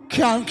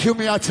can't kill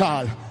me at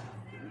all.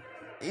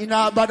 It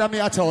not bother me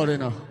at all,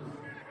 You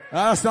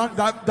understand?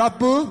 That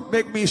boo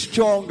make me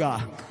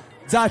stronger.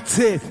 That's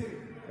it.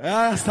 You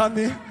understand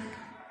me?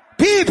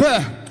 People,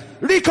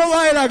 little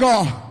while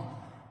ago,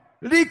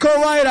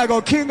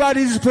 King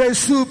Addies play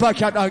Super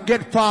Cat and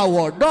get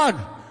forward. Done.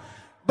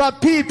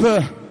 But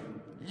people,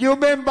 you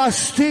remember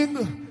Sting?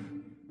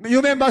 You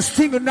remember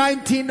Sting in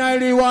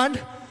 1991?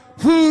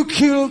 Who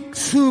killed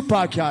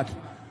Super Cat?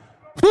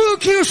 Who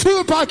kills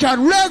Super Cat?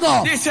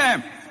 Lego. This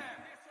time,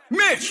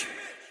 Mitch,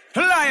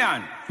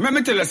 Lion. Let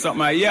me tell you something.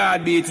 My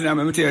yard beating. Let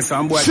me tell you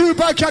something, boy.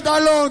 Super Cat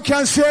alone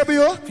can save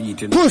you.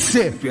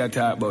 Pussy. We are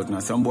talking about now.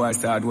 Some boys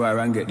start war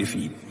and get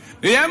defeat.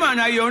 Yeah,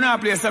 man, you now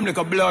play something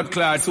like a blood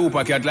clot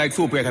Super Cat, like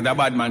Super Cat a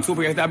bad man.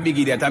 Super Cat a big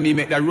idiot, and me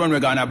make that run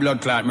on a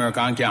blood clot America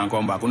and can't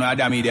come back. You know how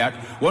damn idiot?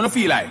 Wanna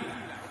feel like?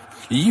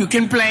 You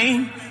can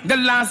play the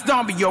last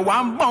zombie, you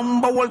want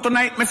bumble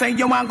tonight, me say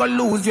you want to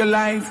lose your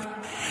life.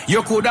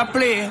 You coulda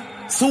play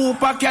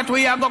Super Cat,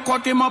 we a go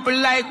cut him up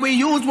like we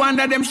use one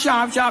of them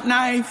sharp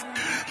knife.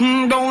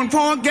 Don't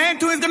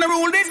forget who's gonna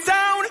rule this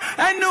town.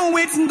 I know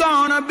it's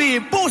gonna be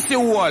pussy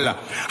wall.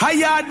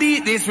 I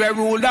did this we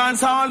rule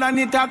dance hall and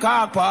it a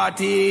cock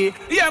party.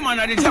 Yeah man,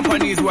 the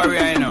Japanese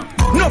warrior, you know.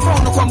 No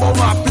phone to come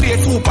over and play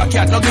Super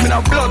Cat. Don't give me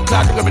no blood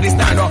clot to give me this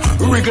stand up.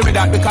 Wriggle me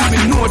that because me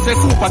know say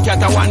Super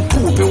Cat a one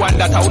poopy one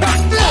that I would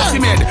have pussy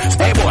made.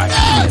 Hey boy,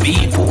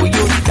 before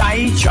you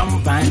die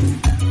jump and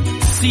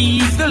see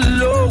the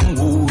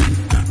Lord.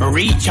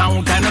 Reach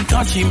out and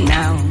touch him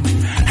now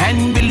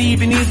and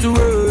believe in his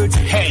words.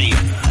 Hey,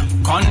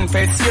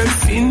 confess your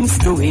sins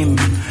to him.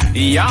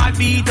 Your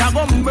beat a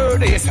go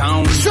murder your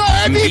sound. So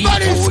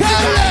everybody tell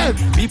them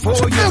before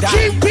you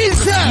die,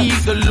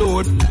 receive the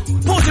Lord.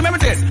 Push him, remember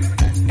this.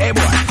 Hey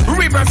boy,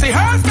 Reaper say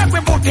hers that we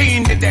put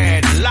in the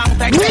dead. Long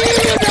time.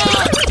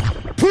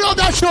 Pull up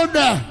that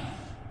shoulder.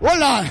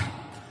 Hold on.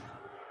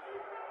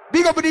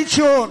 Big up the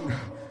tune.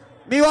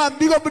 Me want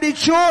big up the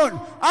tune.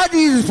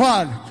 Addies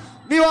fan.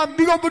 Me want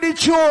big up the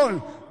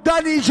tune.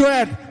 Danny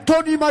Joed,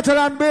 Tony Matter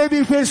and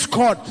Babyface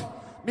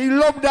Scott. Me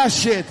love that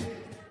shit.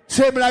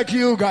 Same like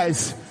you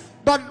guys.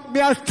 But me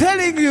are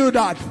telling you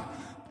that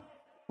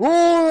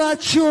all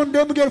that tune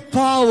them get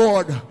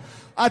forward.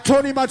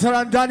 Tony Matter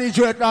and Danny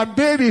Joed and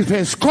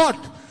Babyface Scott.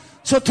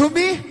 So to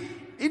me,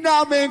 it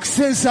not make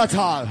sense at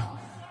all.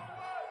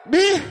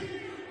 Me,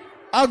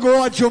 I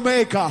go to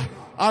Jamaica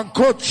and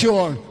cut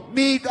tune,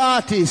 meet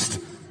artists.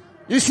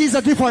 You see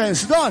the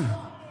difference, done?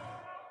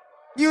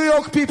 New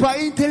York people are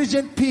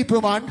intelligent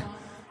people, man.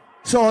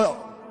 So,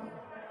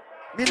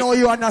 me know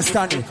you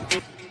understand it.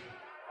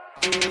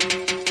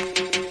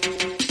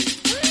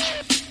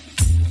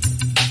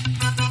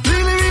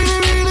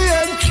 Really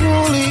and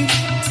truly.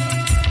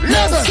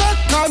 Level.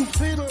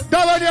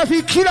 That one you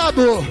feel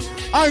Killable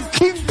and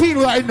Kingpin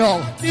right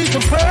now. It's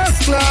the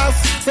first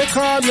class. They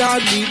call your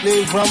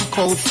beat from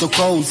coast to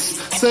coast,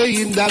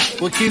 saying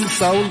that we kill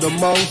sound the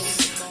most.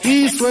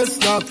 East,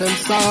 west, north and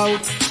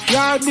south.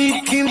 Yard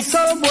beat kill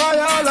some boy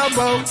all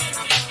about.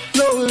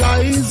 No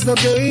lies, no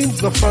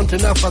games, no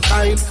fronting of a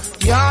kind.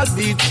 Yard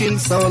beat kill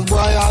some boy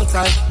all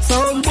time.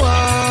 Some boy,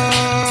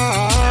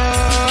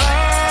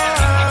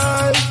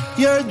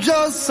 you're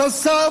just a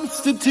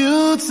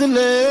substitute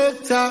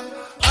selector.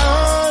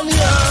 On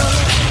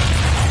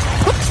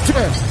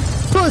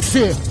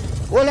Pussy.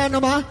 Hold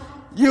on, man.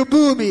 You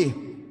boo me.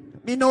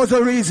 Me know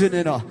the reason,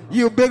 you know.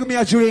 You beg me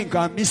a drink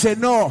and me say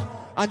no.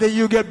 And then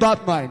you get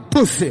Batman.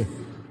 Pussy.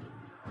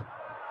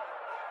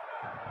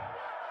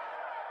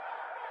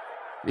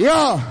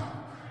 Yo,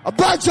 a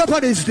bad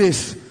Japanese is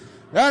this.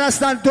 You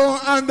understand?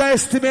 Don't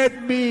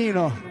underestimate me, you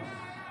know.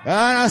 You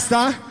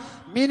understand?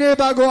 Me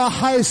never go to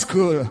high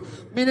school.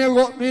 Me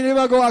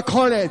never go to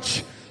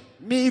college.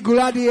 Me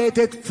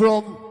graduated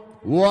from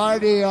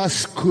Warrior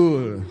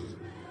School.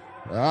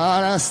 You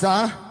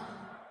understand?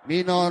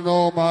 Me no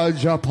normal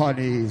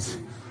Japanese.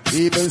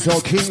 Even so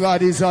King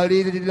Addies are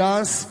leading the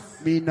dance,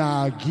 me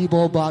nah give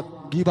up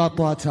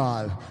at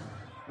all.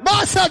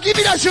 Master, give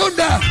me that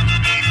shoulder.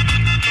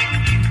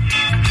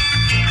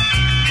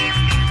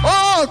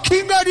 Oh,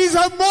 King Addies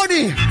have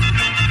money.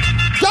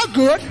 That's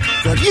good.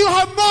 You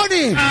have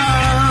money.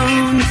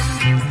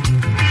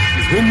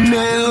 When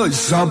I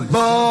was a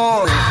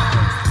boy,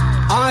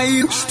 I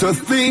used to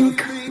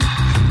think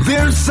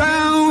their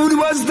sound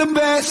was the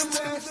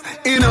best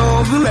in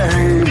all the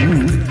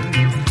land.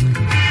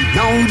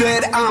 Now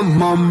that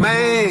I'm a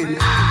man,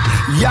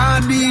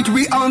 yard beat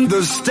we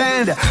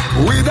understand.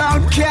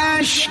 Without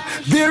cash,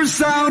 their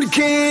sound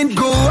can't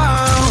go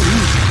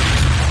on.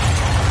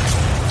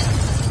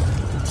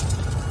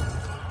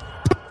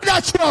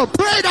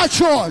 Play that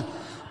tune.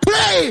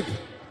 Play it.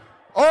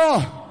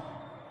 Oh,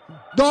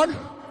 done.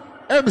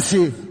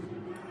 MC.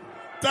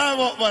 Time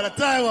up, man.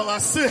 Time up. I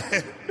see.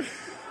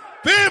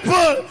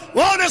 People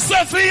want to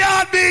say for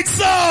yard beat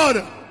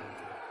sound.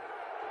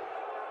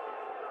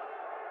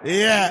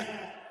 Yeah.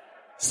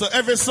 So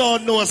every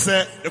sound knows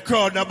that the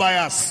crowd not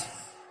bias.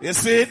 You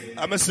see it?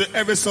 I must say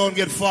every sound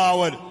get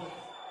forward.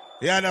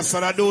 You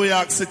understand? I New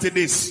York City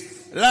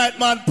this. Light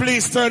man,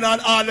 please turn on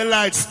all the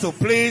lights too.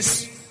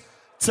 Please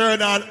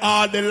turn on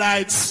all the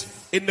lights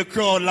in the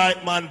crowd,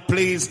 light man,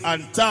 please,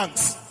 and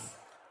thanks.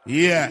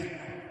 Yeah.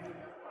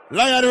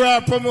 Lion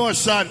Roar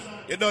promotion.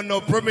 You don't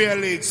know Premier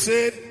League,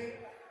 see it?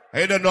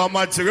 You don't know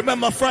much.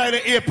 Remember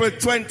Friday, April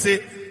 20,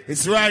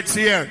 it's right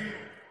here.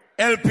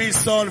 LP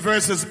Sound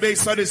versus Big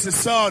Odyssey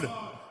Sound.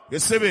 You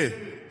see me?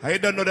 You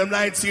don't know the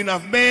 19th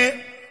of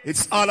May.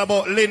 It's all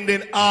about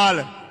Linden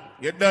Hall.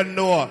 You don't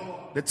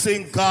know the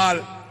thing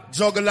called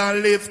Juggle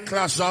and Live,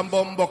 Clash and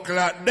Bumbo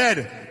Clat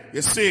Dead.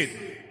 You see it?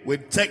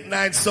 With Tech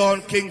 9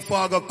 sound, King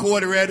Fargo,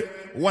 Code Red,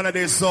 one of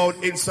their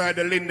sound inside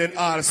the Linden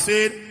Hall.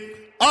 See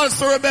it?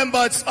 Also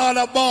remember, it's all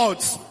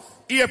about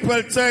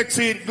April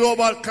 13th,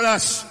 Global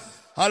Clash.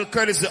 All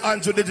courtesy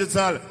Andrew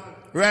Digital.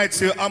 Right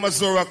here,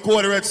 Amazura,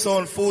 Code Red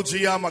Sound,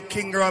 Fujiyama,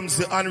 King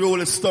Ramsey,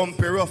 Unruly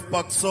Stumpy, Rough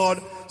Back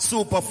Sound,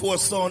 Super 4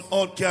 Sound,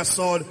 Outcast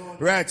Sound.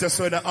 Right here,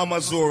 so the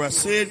Amazura.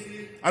 See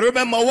it? And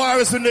remember, War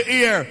is in the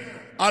air.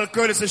 All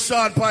courtesy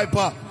Sean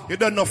Piper. You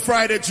don't know,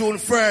 Friday, June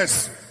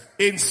 1st.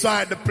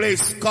 Inside the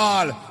place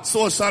called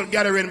Social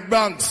Gathering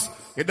Bronx.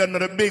 You don't know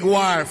the big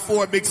war.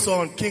 4 big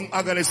sound. King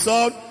Agony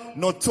Sound,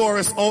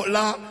 Notorious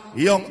Outlaw,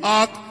 Young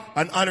Ark,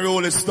 and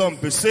Unruly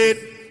Stumpy. See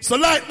it? So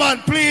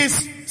Lightman,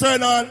 please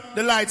turn on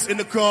the lights in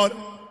the crowd.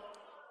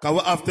 Because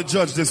we have to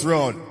judge this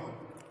round.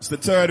 It's the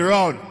third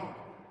round.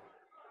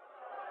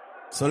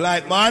 So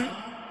Lightman,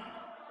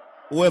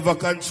 whoever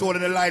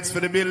controlling the lights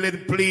for the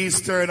building,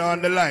 please turn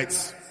on the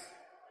lights.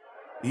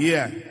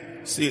 Yeah,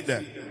 see it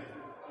there.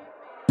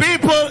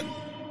 People,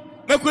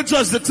 make we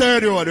judge the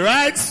third round,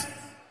 right?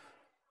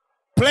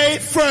 Play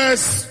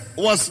first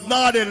was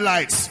Northern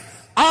Lights.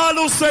 All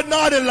who said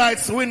Northern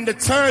Lights win the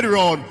third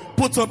round.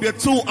 Put up your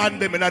 2 on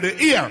them in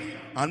the ear.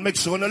 And make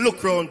sure you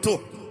look round too.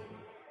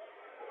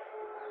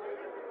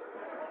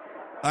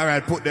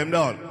 Alright, put them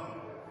down.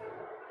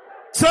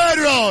 Third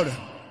round.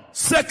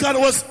 Second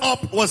was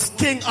up was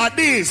King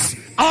Addies.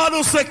 All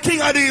who said King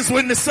Addies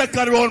win the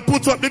second round.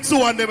 Put up the 2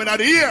 on them in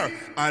the ear.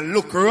 And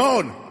look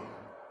around.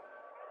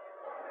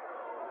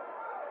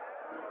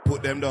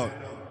 Put them down.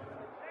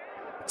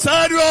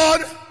 Third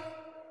round.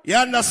 You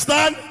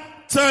understand?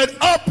 Third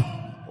up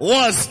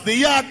was the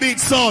Yardbeat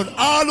Sound.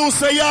 All who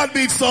say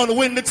Yardbeat Sound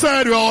win the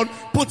third round.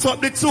 Put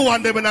up the 2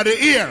 on them in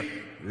the ear.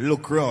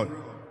 Look round.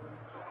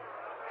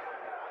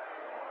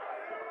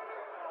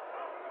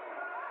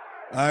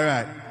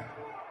 Alright.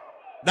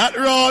 That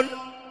round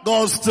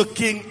goes to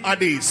King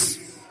Addies.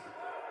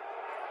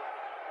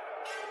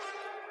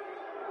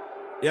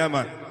 Yeah,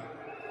 man.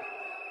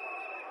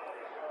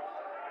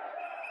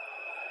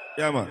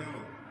 Yeah, man.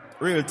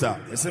 Real talk.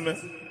 You see me?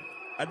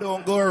 I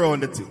don't go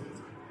around the thing.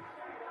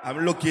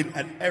 I'm looking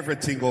at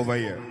everything over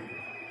here.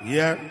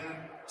 Yeah?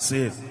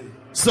 See it?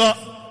 So,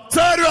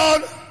 third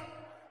round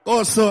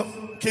goes to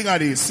King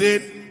Addies. See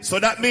it? So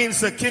that means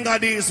the King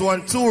Addies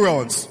won 2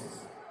 rounds.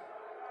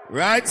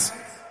 Right?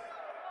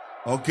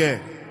 Okay.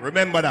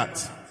 Remember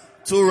that.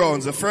 2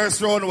 rounds. The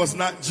first round was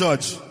not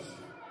judged.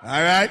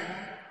 Alright?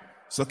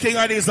 So King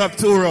Addies have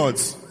 2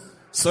 rounds.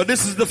 So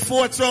this is the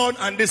 4th round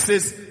and this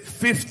is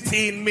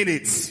 15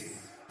 minutes.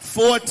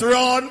 4th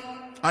round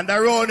and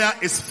the round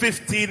is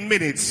 15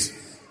 minutes.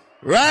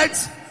 Right?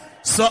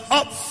 So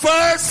up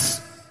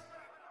first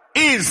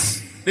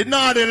is the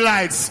Northern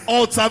Lights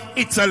out of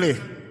Italy.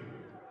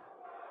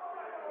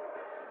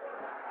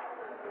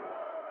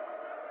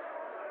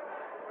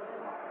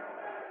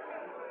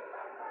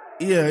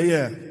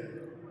 Yeah.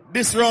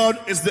 This round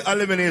is the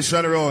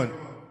elimination round.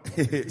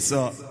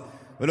 So,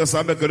 we just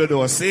have to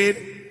do. See,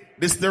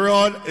 this the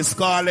round is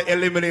called the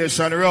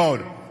elimination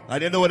round.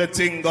 And you know what the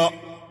thing go.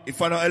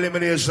 If I know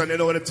elimination, you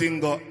know what the thing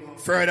go.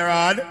 Further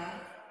on,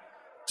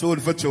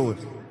 tune for tune.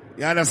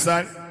 You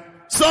understand?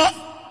 So,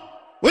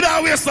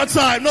 without wasting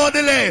time, no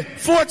delay.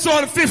 4th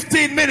round,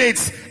 15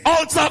 minutes.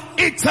 Out of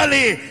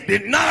Italy, the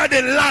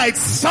Northern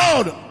Lights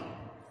Sound.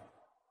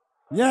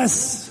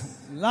 Yes.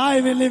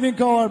 Live in Living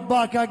Color,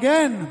 back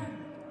again.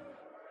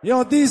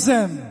 Yo,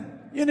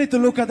 Dizem, you need to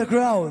look at the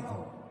crowd.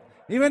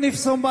 Even if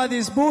somebody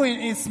is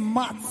booing, it's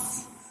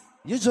mats.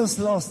 You just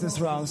lost this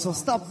round, so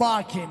stop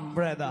barking,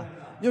 brother.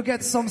 You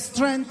get some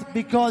strength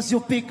because you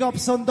pick up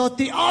some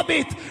dirty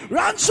habit.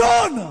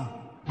 Ranchon!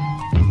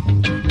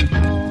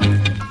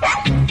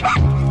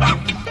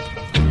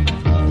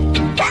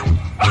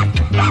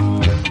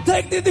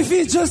 Take the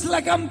defeat just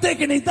like I'm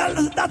taking it.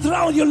 That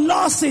round, you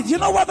lost it. You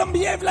know what I'm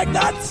behave like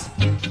that?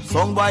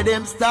 Some boy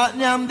them start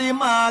nyam the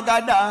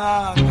maga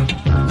dog.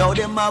 Now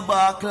them a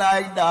bark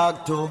like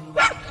dog too.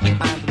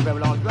 And the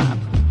rebel on drop.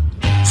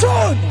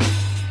 Son!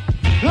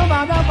 No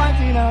matter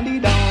fighting on the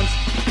dance.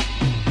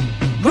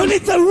 The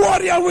little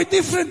warrior with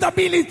different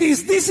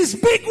abilities. This is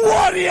big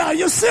warrior.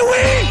 You see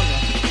we?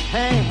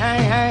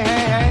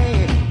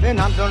 Hey. Then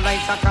I'm the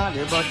lights are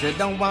called, but you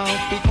don't want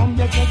to become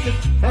the judge.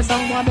 There's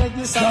someone that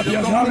you stop to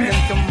come in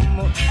and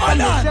come. I'm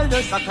the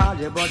just a call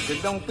you, but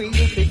you don't feel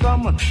it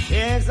become.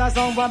 Yes, that's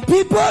someone.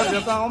 People,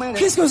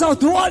 this goes out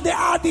to all the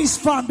Addies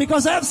fans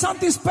because I have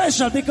something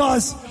special.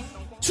 Because,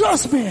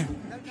 trust me,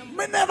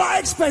 I never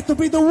expect to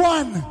be the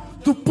one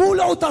to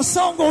pull out a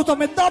song out of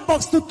my top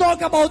box to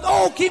talk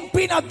about,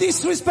 Kingpin a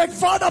disrespect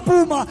Father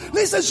Puma.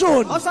 Listen,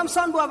 Sean. Oh, some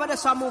son boy over there,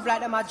 some move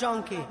like them a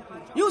junkie.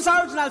 Use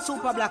original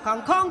super black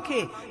and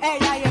conky. Hey,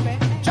 yeah, man.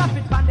 Drop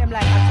it on them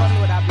like a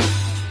ton would have been.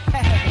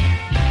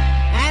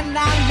 And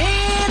I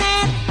mean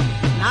it.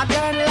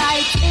 Northern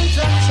Lights is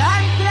a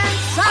champion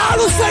sound. I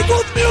will say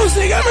good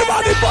music.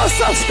 Everybody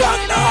bust up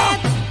strong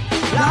now.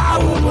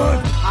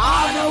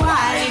 All the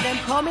while, them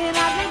coming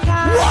at the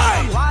car.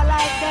 Why? Why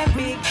like them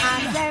big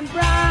and them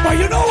brown. But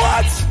you know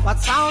what? What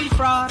sound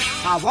fraud?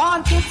 I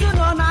want you to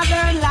know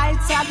Northern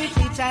Lights are the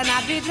teacher and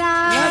I did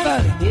not.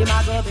 Him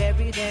a go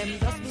bury them.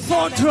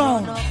 Fourth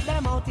round.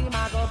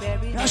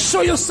 I'll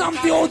show you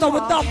something older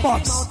with that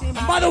box. And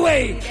by the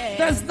way,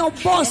 there's no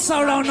boss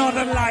around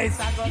Northern Lights.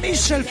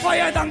 Michel,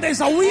 Fire and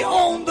Deza, we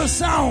own the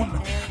sound.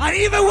 And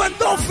even when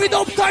don't feed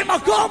up time a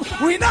come,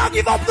 we not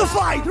give up the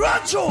fight.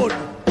 Run, Jude.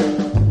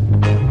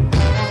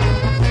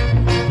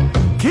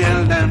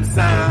 Kill them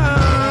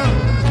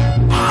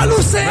sound. All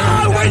who say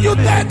all when you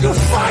dead, you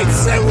fight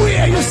same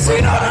way. You see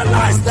Northern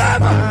Lights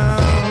them.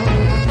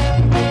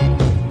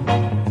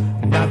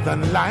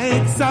 Northern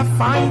Lights, I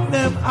fight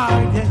them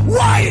out. Yeah.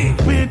 Why?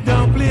 We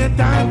don't play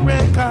time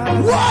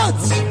records. What?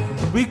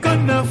 We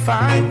gonna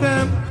fight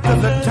them to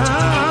the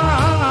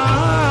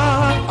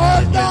time.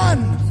 All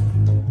done.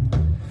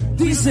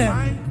 Listen,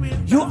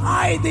 you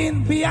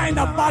hiding behind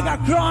a bag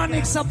of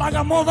chronics, a bag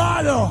of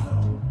movado.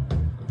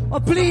 Oh,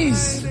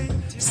 please,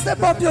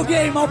 step up your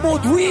game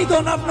about we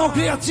don't have no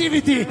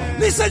creativity.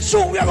 Listen,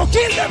 soon we are gonna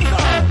kill them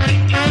now.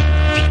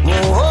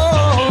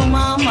 Oh,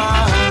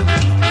 mama.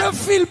 They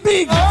feel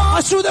big.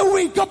 I should have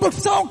win couple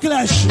sound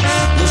clash.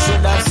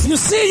 You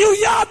see you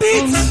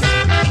yabbits.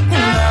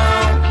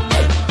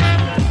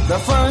 The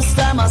first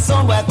time I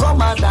saw where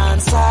come a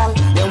dance hall,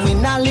 then we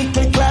a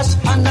little clash,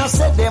 and I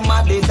said them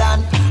a the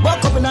done.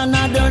 Walk up in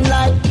another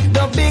light,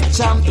 the big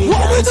champion.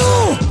 What we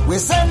do? We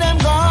send them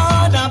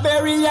gone a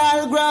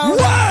burial ground.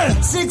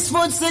 What?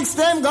 6'6",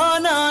 them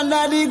gone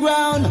under the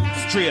ground.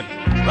 Straight.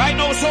 Right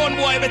now, son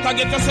boy, better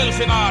get yourself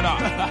in order.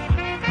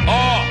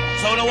 Oh,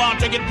 so I want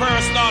to get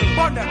personal.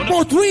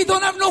 But we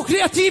don't have no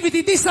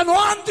creativity. This is no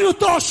Andrew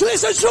Tosh.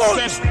 Listen, Sean.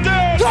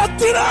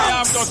 Cut it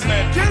out.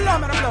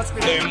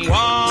 Them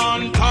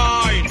one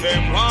tie,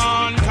 them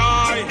one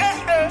tie.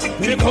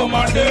 They come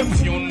at them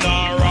funeral.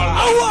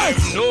 What?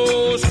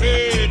 No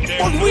say them.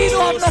 But we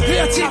don't have no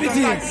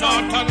creativity.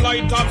 Not a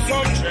light up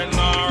some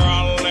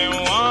general. Them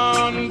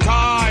one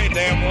tie,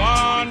 them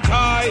one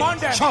tie.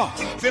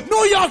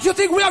 New York, you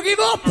think we are give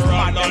up?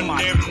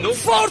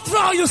 Fourth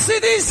round, you see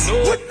this?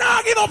 We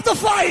not give up the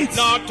fight.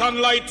 Northern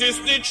Light is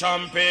the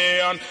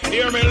champion.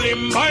 Hear me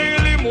limb by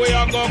limb, we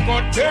are go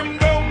cut them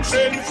down,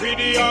 send for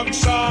the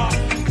answer.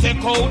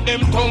 Take out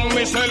them tongue,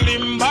 me say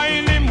limb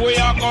by limb, we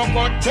are go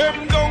cut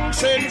them down,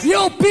 send for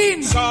Yo,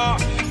 Pin.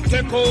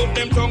 Take out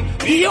them tongue.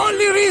 The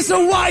only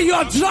reason why you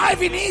are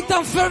driving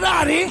Ethan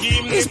Ferrari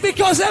is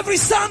because every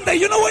Sunday,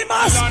 you know what,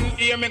 must. Come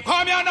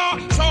here now,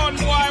 son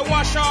boy,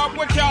 wash up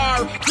with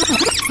car.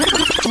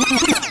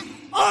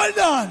 Hold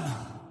on.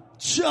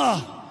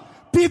 Sure.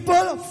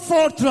 People,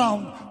 fourth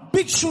round.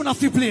 Big tune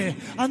if you play.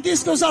 And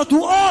this goes out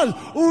to all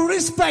who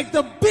respect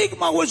the big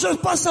man who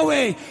just passed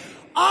away.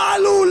 All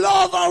who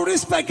love and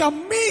respect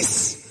and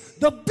miss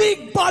the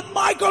big bad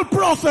Michael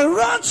Prophet.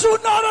 Run through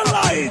Northern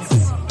Lights.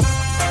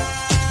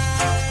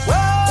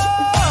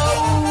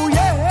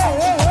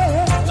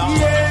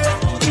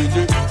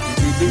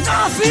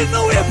 Nothing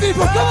new here,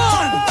 people. Come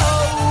on.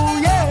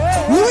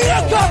 We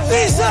are got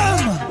this.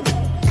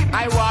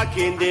 I walk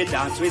in the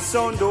dance with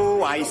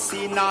Sondo. I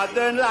see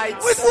Northern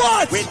Lights. With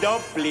what? With the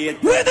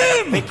plate. With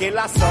him. Make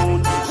a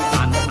sound. And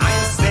I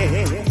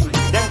say,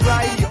 them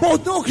cry.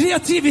 But no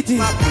creativity.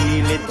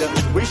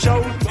 We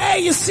shout. Hey,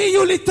 you see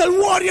you little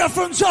warrior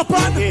from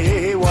Japan?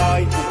 Hey,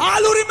 why?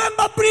 I'll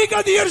remember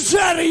Brigadier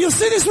Jerry. You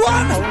see this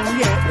one? Oh,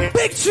 yeah.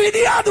 Big tree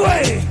the other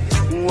way.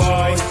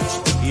 Why?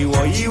 Yo,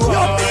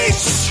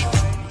 bitch.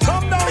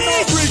 Come down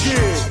now,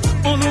 Brigade.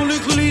 On only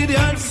could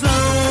that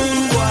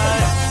sound, why?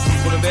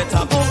 Put a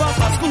better over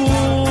for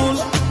school.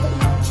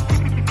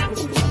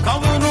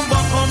 Come on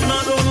back on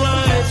Northern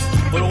Lights.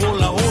 But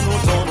hold on,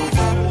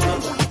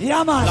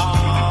 yeah, man.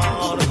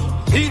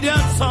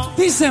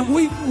 Listen,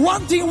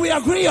 one thing we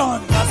agree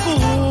on.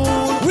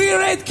 We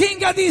rate King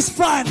Addies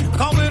fan.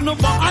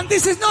 And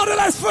this is not the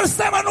last first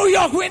time in New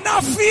York. We're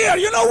not fear.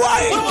 You know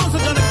why?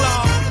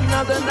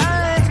 Northern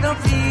Lights, no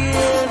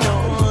fear,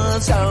 no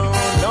sound,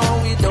 no,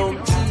 we don't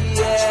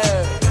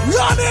fear.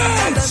 Run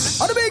it!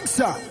 On the big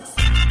side.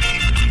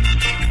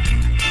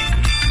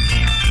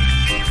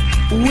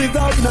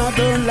 Without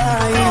Northern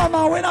Lights. No,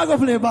 man, we're not going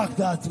to play back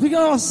that.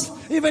 Because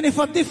even if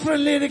a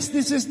different lyrics,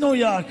 this is New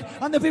York.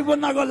 And the people are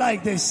not going to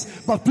like this.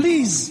 But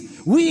please,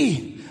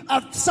 we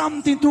have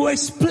something to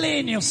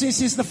explain you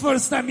since it's the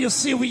first time you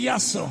see we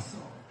Yasso.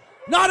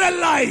 Northern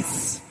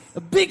Lights. A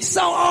big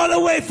sound all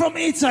the way from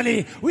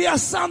Italy. We have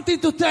something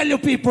to tell you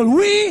people.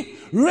 We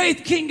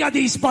rate King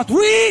Addies, but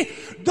we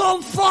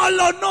don't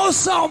follow no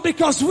sound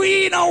because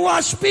we don't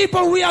watch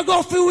people. We are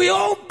going for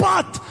our own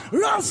path.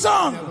 Run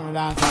song.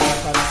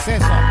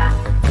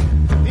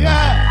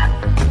 Yeah.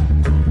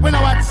 We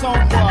know what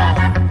song was.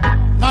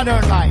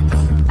 Northern Lights.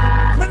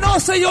 I know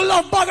say you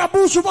love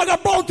Bagabuchu,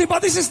 Bagabounty,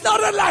 but this is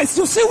Northern Lights.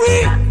 You see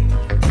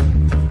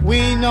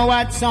we know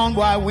what sound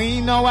boy.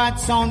 We know what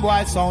sound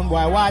boy. Sound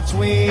boy, watch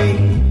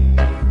we.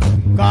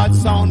 God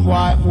sound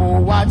boy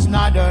who watch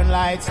Northern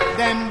Lights.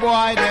 Them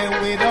boy they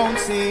we don't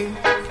see.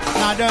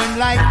 Northern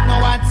Lights know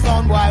what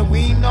sound boy.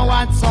 We know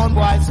what sound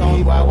boy.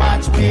 Sound boy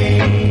watch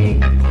we.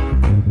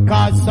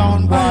 God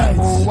sound boy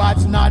who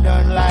watch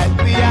Northern Lights.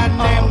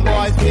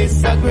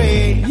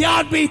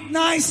 beat,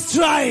 nice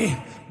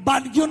try.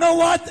 But you know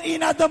what?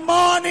 In the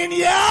morning,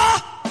 yeah?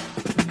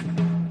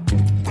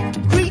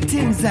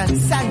 Greetings and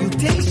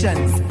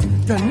salutations.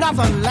 The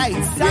Northern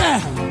Lights. Yeah.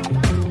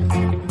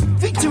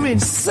 Featuring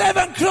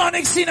 7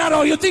 chronics in a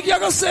row. You think you're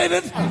gonna save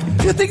it?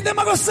 You think them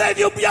are gonna save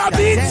you, yeah,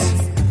 beat?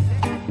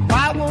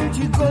 Why won't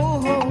you go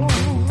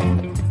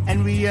home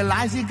and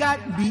realize you got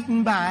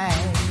beaten by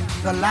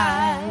the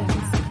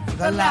lies,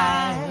 the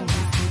lies,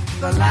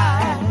 the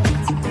lies.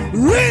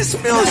 Raise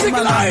music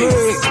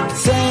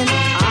lights.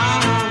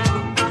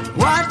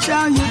 Watch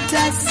how you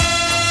test.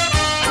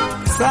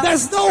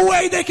 There's no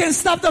way they can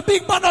stop the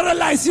big man of the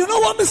lights. You know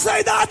what me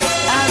say that?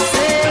 I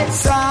said,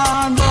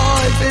 son,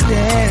 boys are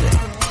dead.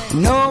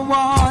 No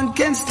one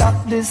can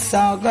stop this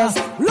saga.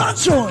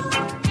 Launch on.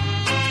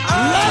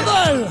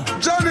 Level.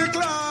 Johnny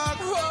Clark.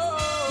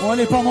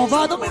 Only for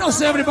Movado. Me know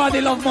say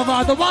everybody love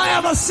Movado. But I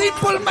have a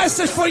simple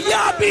message for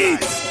ya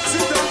beats.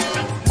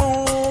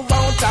 Move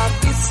out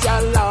of this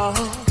your law.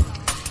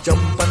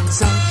 Jump and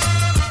sound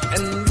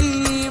and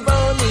leave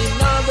on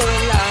another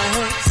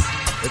lives.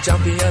 The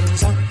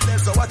champions are.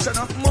 So watch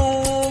out.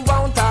 Move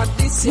out of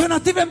this. You're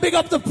not even big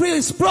up the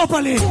priest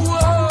properly.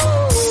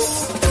 Whoa.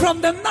 From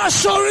the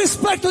national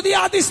respect to the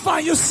Addies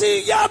fan, you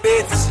see, yeah,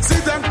 beats. See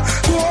them,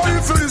 boy,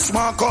 if you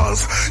smart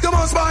calls, you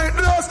must find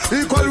us.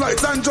 Equal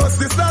rights and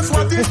justice, that's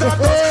what it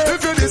does.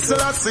 If you this,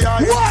 that's the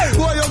eye.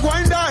 Boy, you're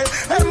going to die.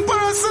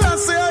 Emperor,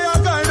 that's the eye,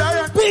 you're going to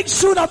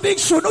die. Big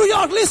Shun, New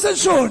York, listen,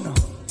 Shun.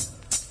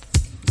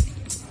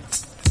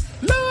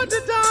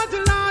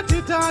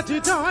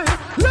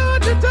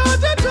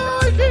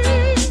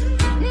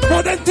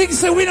 But then things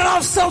say we don't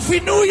have stuff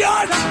in New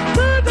York.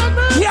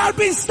 We have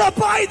been stop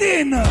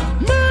hiding.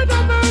 Murder.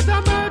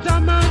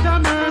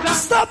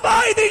 Stop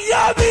hiding,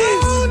 Yabis.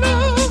 Oh,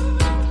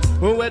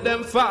 no. Where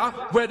them far,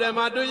 where them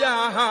a do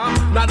ya?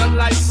 Not a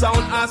light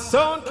sound, a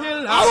sound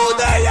killer. Oh,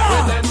 there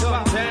ya.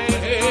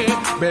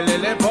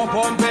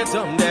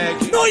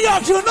 New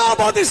York, you know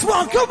about this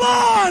one, come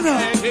on.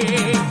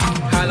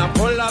 And I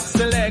pull up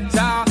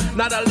selector,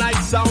 not a light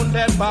sound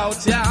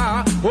about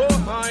ya.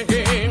 Oh my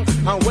game.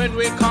 And when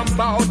we come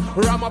out,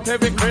 ram up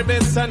every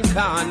crevice and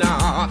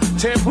corner.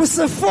 With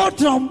the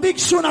 4th round, Big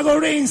Shunago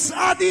reigns.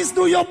 Addies,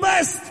 do your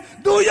best.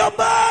 Do your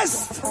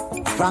best.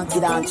 Frankie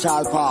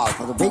Dancehall Paul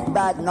for the big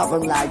bad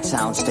Northern Light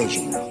Sound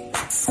Station.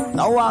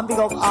 Now one big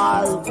up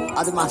all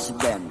of the massive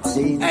them.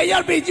 See? Hey,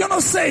 Yarbit, you're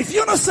not safe.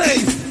 You're not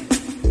safe.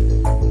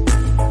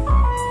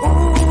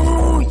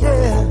 Ooh,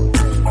 yeah.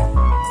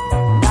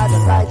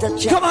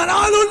 Come on,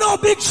 all who know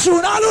Big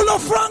Shun, all who know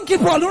Frankie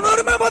Paul, you don't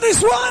remember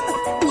this one?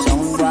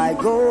 So I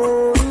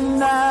go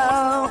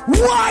now.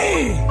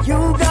 Why?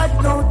 You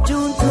got no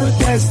tune to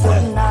test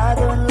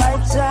Northern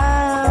Light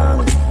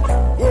Sound.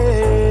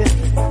 Yeah.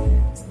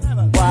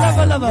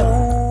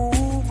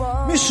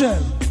 Level.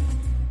 Michelle,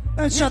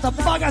 let's shut a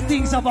bag of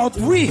things about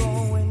we.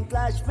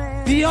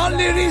 The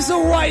only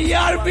reason why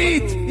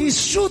Yarbit is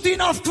shooting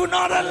off to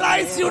Northern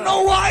Lights, you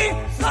know why?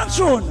 Not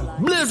Shun.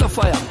 Blaze of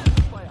fire.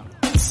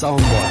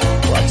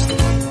 Soundboy, watch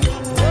this.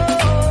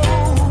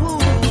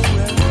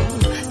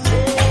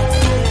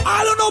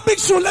 I don't know, Big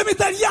Show. Let me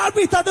tell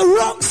Yarbit that the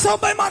wrong song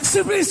by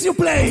Maxi Breeze you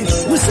play.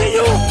 We see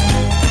you.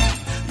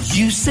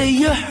 You say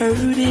you're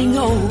hurting,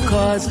 oh,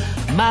 cause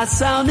my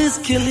sound is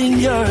killing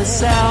your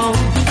sound.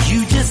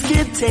 You just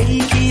can't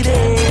take it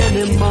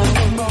anymore.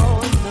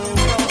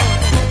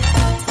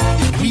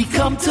 We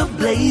come to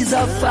blaze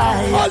a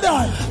fire. Hold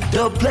on.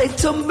 The blade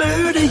to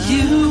murder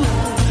you.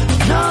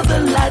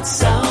 Northern Light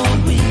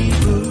Sound, we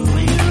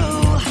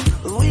rule.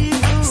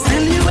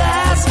 Still you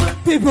ask for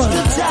people.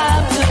 The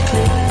time to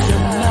clear your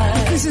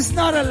mind. This is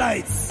not a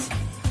lights.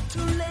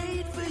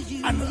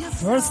 And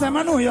first time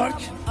in New York,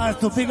 I have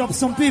to pick up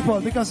some people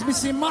because we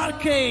see Mark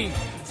K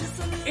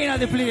in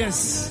the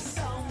place,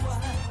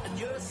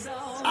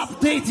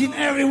 updating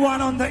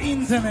everyone on the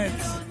internet.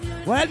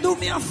 Well, do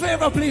me a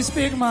favor, please,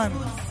 big man.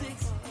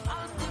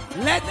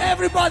 Let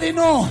everybody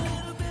know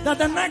that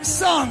the next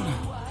song,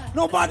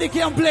 nobody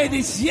can play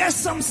this.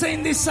 Yes, I'm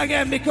saying this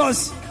again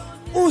because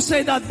who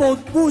say that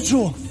about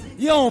Buju?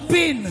 Yo,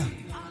 Pin.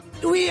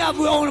 We have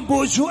our own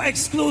Buju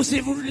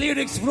exclusive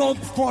lyrics wrote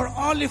for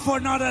only for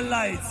Northern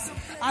Lights.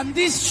 And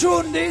this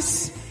tune,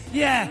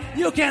 yeah,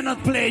 you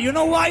cannot play. You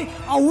know why?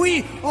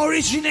 We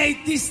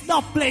originate this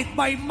dub plate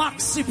by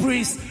Maxi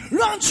Priest.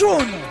 Run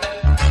tune!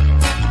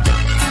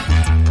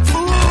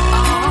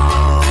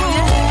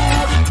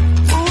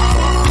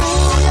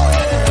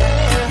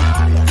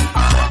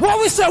 What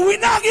we say? We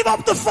now give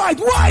up the fight.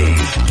 Why?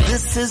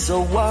 This is a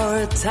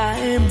war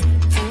time.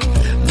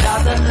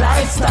 Northern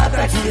Lights start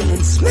a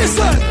killing spree.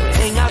 Listen!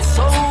 Hang out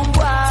so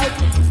wide.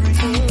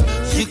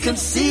 You can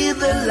see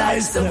the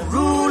lights that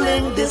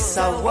ruling this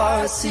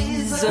our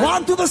season.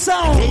 One to the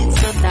sound.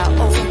 Gates are now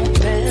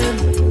open.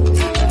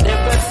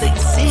 Everything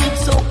seems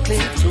so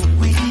clear to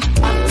we.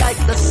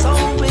 Unlike the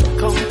song we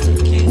come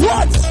to keep.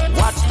 What?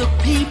 Watch the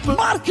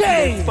people on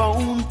the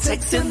phone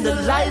texting the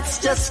lights,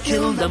 just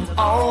kill them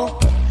all.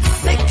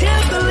 They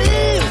can't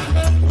believe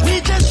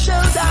we just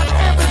showed out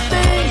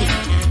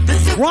everything.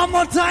 This is One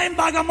more time,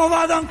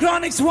 Bagamovada and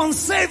Chronics won't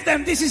save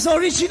them. This is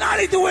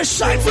originality with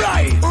Shine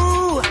Bright.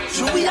 Ooh,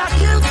 should we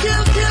kill.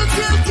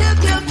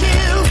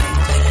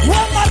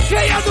 One more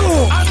play I do.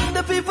 And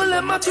the people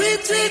in my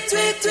tweet. The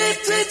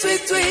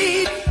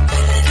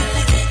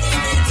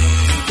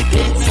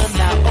gates are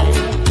now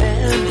open.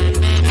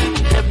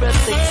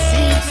 Everything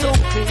seems so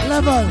clear.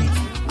 Level.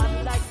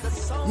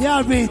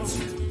 Yarbit,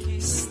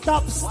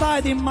 stop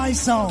studying my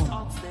sound.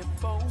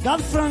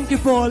 That Frankie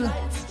Paul,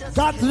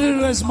 that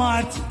Little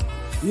Smart.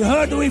 You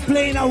heard we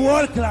playing a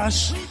world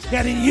clash,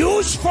 getting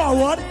huge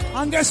forward,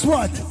 and guess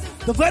what?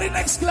 The very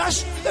next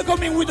clash, they're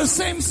coming with the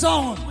same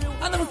song.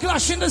 And I'm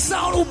clashing the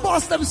sound who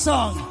bossed them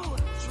song.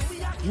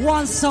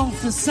 One song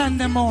to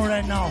send them on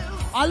right now.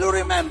 I'll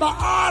remember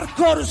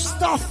hardcore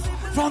stuff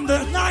from the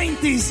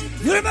 90s.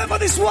 You remember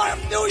this one,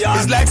 New York?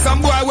 It's like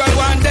some boy well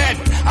one dead.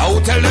 I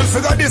will tell them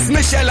figure this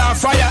Michelle on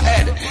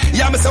firehead.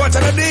 Yeah, me say watch the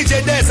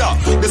DJ there,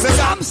 sir. This is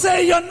I'm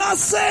saying you're not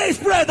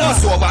safe, brother.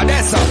 That's over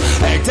there, sir.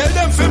 Hey, tell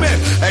them for me.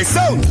 Hey,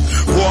 son,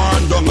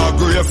 one down a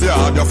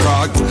graveyard of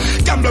frog.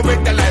 Gamble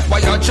with the life while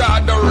you try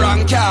the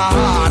wrong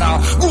card.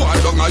 Go on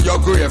down a your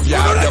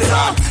graveyard of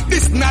frog.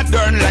 This not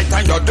done like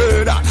time you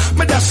do that.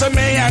 Me dash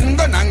me and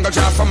go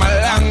drop from a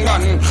long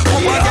gun.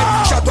 Mama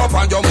get shot up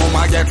and your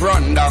mama get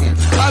run down.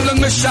 All of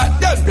me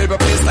shot dead, baby,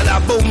 please tell a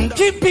boom.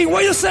 Kimpy,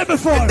 what you said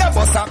before?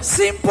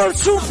 Simple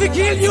truth to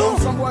kill you.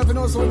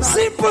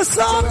 Simple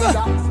song.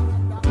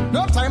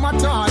 No time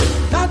at all.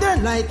 Now the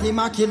night him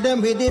a kill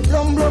them with the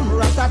blum blum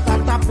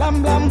ratatata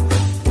blam blam.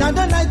 Now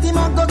the night him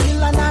a go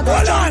kill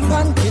another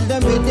champion. Kill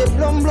them with the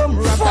blum blum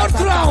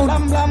ratatata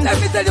blam blam.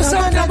 Let me tell you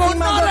something about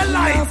Northern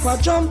Lights.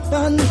 But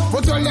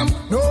tell them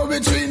no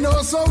retreat,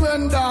 no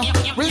surrender.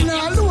 We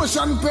no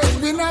lotion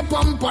pet, we no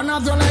pump and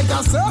nothing like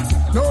that, sir.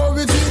 No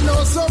retreat,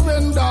 no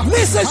surrender.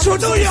 Listen to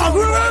New York,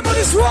 remember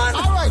this one?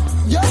 Alright,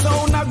 yes.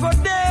 So now go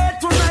there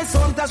tonight,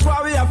 son, that's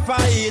why we are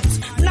fight.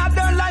 Now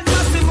don't like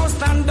Massimo,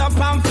 stand up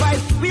and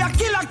fight. We are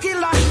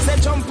killer, say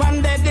jump on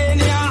the day,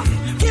 yeah.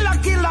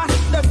 Killer,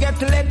 they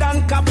get lead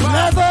and copper.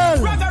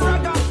 Level.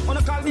 Raga,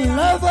 wanna call me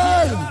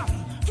Level.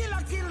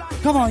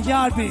 Come on,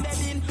 Yarbit.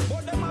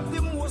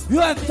 You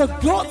have the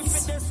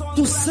guts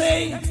to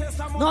say,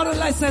 Northern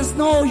Lights says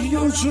no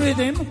huge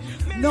rhythm,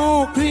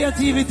 no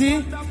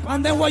creativity,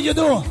 and then what you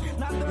do?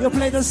 You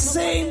play the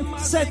same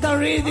set of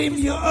rhythm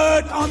you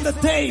heard on the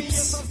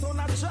tapes.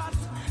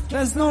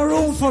 There's no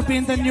room for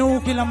being the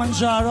new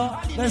Kilimanjaro.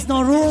 There's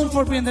no room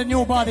for being the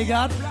new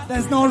Bodyguard.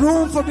 There's no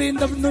room for being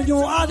the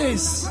new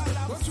Addies.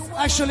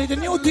 Actually, the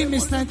new team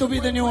is trying to be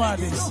the new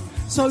Addies.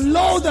 So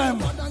load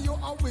them.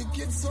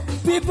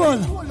 People,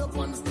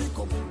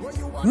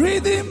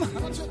 rhythm,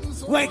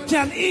 we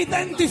can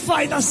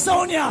identify the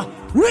Sonia.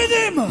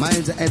 Rhythm.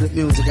 Mine's the edit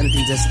music and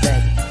things just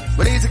dead.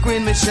 But it's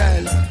Queen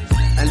Michelle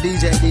and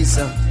DJ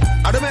Lisa.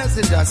 Are the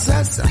messenger,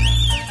 Sessa.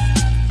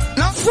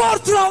 Now,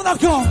 fourth round I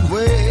come.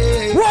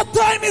 Wait. What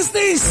time is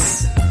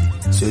this?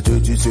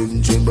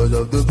 37 chambers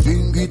of the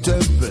Pinky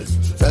Temple.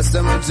 That's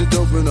the man sit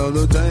open all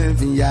the time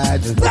for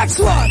yard. Next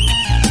one.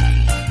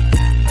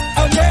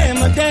 Oh, damn,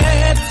 a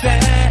dead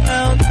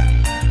sound.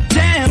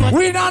 Damn.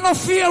 We not no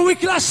fear, we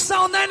clash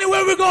sound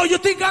anywhere we go. You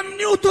think I'm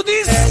new to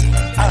this?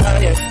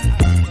 Yes.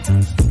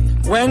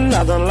 When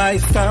Northern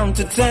Lights come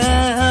to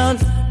town,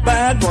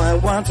 bad boy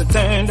want to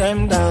turn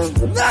them down.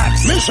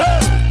 Next.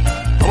 Michelle,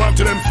 I want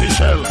to them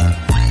Michelle.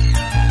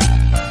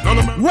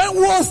 When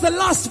was the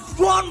last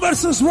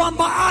 1v1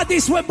 by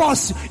Addies with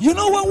boss? You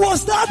know when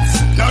was that?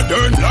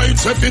 Northern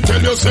Lights, if you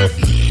tell you, say,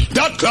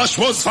 that clash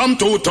was from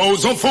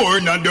 2004.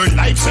 Northern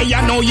Lights say,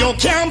 you know you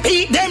can't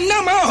beat them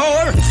no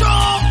more. So,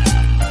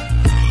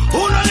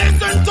 who don't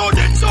listen to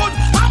the tune?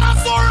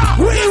 Amazura.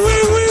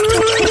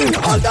 Wait.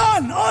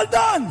 Hold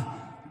on.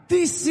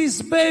 This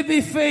is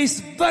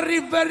Babyface,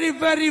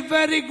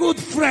 very good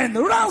friend.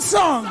 Round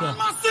song.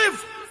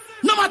 Massive.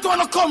 No matter where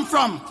you come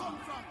from.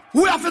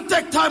 We have to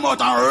take time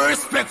out and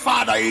respect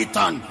Father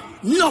Ethan.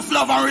 Enough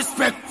love and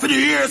respect for the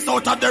years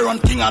out of their own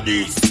King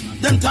Addies.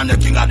 Them time the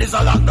King Addies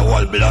are like the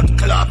whole blood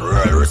clot.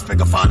 Real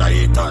respect of Father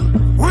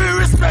Ethan. We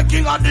respect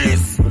King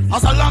Addies.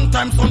 As a long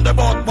time from the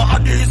boat, but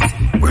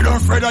Addies, we don't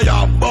afraid of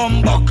your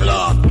bumper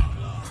clot.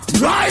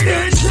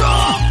 Riding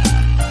show.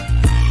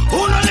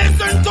 Who don't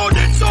listen to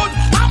the tune?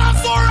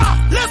 Amazura,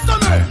 listen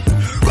to me.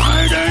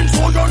 Riding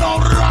show, you know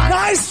right.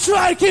 Nice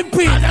try,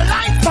 Kimpy.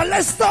 But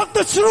let's talk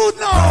the truth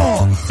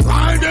now.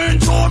 Riding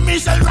show,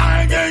 Michelle,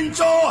 riding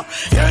show.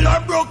 Yellow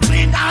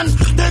Brooklyn and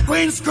the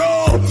Queen's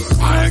Crow.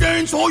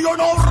 Riding show, you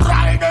know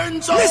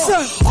riding show.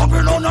 Listen. Up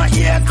in on the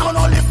ear,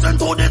 gonna listen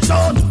to the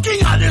tune. King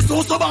Addies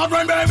used to bad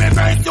when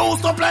Babyface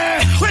used to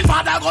play. When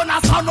Father gonna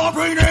stand up,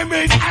 bring him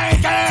big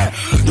AK.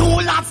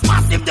 New lads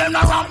massive, them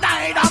around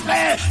night and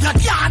play. You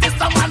can't this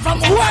the man from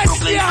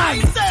Brooklyn.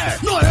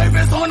 No,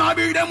 every son I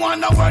be them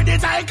wonder where the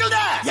title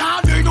there.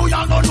 Yeah, they do you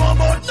don't know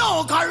about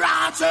no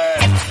karate.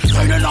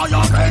 Say you know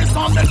your face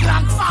from the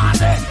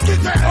grandfather.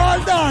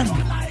 Hold on.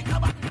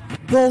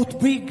 Both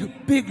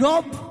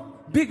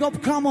big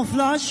up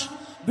Camouflage.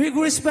 Big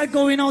respect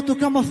going out to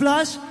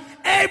Camouflage.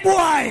 Hey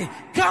boy,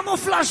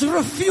 Camouflage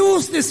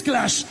refuse this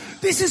clash.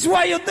 This is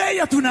why you're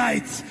there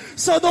tonight.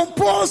 So don't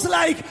pose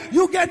like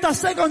you get a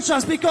second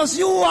chance because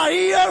you are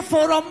here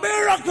for a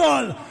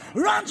miracle.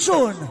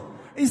 Ranchun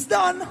is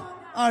done.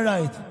 All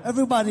right,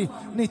 everybody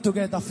need to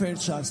get a fair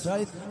chance,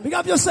 right? Pick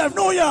up yourself,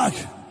 New York.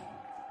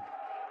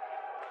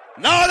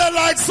 Now that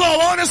like so,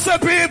 honestly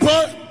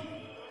people.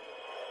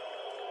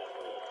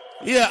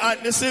 Yeah,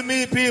 and you see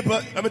me people,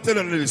 let me tell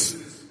you this.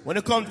 When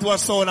you come to a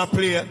sound and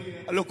play,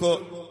 I look a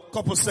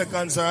couple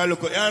seconds or I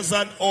look at hands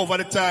and over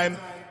the time.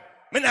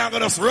 Me not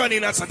gonna just run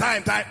in at the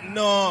time.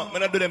 No, me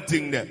not do them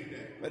thing there.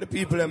 But the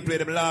people them play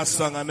the last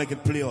song and make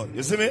it play out.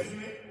 You see me?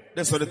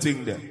 That's what the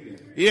thing there.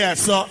 Yeah,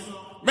 so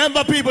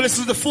remember people, this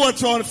is the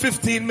 4th round,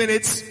 15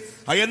 minutes.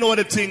 And you know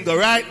the thing though,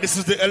 right? This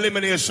is the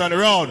elimination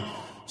round.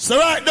 So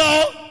right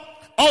now,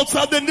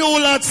 outside the new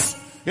lads,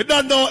 you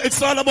don't know,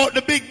 it's all about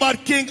the big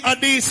bad king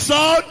Addies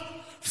sound.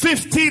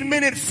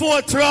 15-minute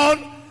 4th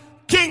round.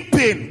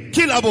 Kingpin,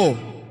 Killabo,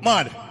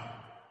 mad.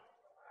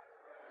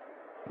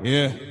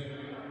 Yeah.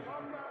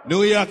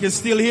 New York is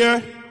still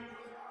here.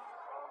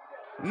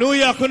 New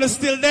York is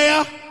still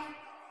there.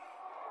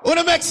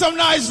 Wanna make some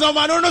noise now,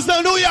 man. Wanna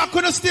still New York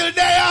is still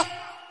there.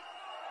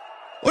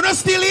 Wanna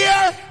still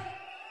here.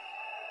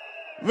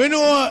 We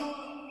know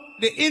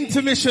the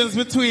intermissions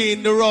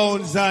between the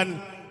rounds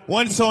and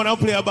one sound I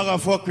play a bag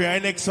of fuckery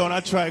and next sound I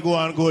try go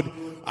on good.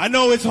 I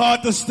know it's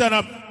hard to stand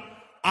up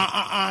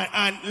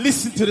and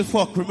listen to the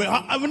fuckery.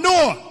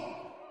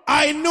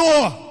 I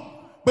know.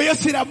 But you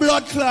see that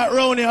blood clot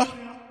round here?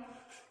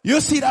 You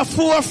see that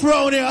 4th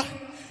round here?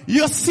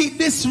 You see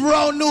this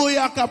round, New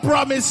York, I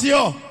promise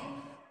you.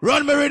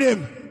 Run me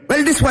rhythm.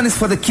 Well, this one is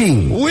for the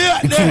king.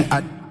 Wait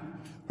there.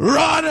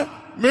 Run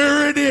me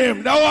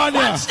rhythm. That one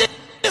here. Watch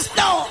this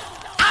now.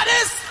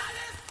 Addies,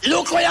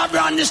 look where you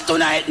brand this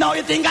tonight now.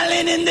 You think I'm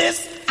leaning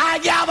this? I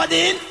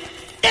Aberdeen.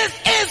 This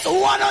is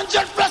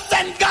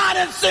 100%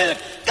 Garden Silk.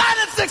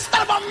 Garden Silk,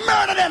 stop and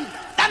murder them.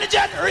 Danny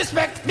Jet,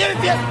 respect, baby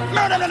Pierre,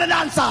 murder them in the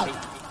dance hall.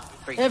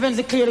 Heavens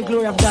declare the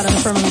glory of God and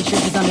the firmament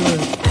churches on the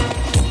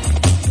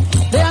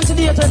earth. They answer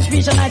the earth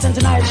speech and night and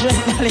tonight.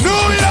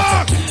 New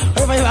York!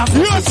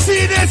 You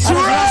see this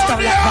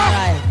round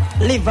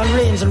here? Live and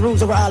reigns and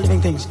rules over all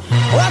living things.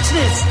 Watch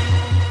this.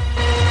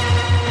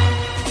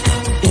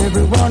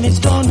 Everyone is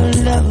gonna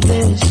love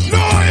this. New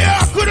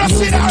York, could have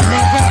seen that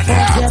round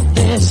here?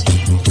 This.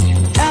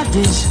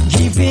 Addies,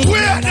 keeping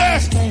wait there.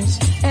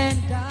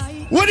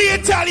 What the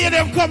Italians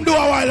them come do a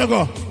while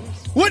ago?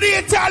 What the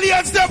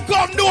Italians them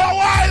come do a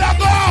while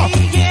ago?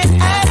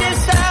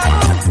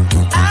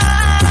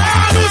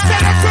 All who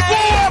said them to go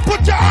up,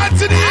 put your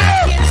hands in the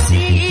air.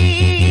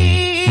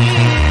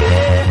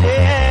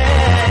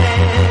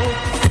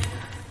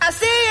 I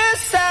see a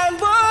sound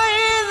boy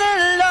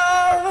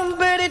alone,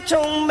 but it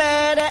don't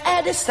matter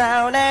at the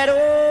sound at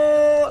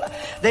all.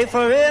 They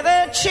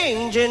forever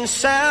changing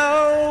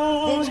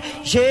sounds,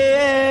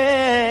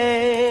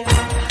 yeah.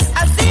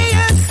 I see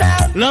a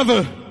sound.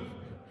 Lover.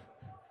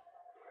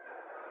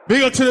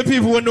 Big up to the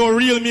people who know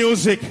real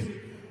music.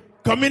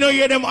 Come in and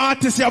hear them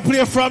artists you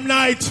play from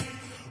night.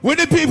 With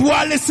the people who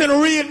are listening to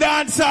real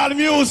dancehall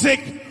music.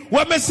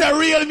 When me say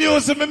real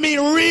music, I mean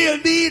real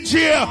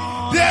DJ.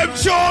 Them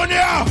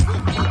Junior.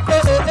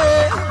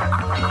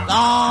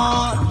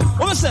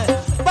 What me say?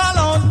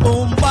 Ballon,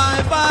 boom,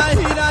 bye, bye,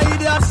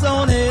 idiot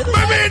sound it.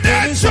 I mean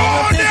them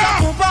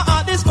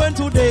Junior. This going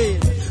today.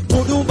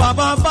 Boom, bye,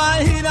 bye,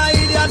 bye,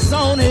 idiot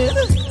sound it.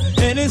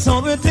 Any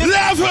song with it.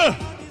 Level.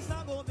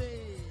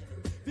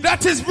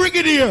 That is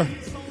Brigadier.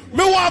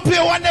 Me want to play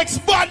one next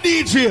bad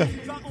DJ.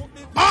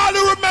 All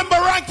who remember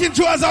Ranking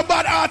Joe as a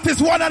bad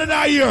artist one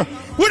another year.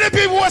 With the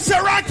people who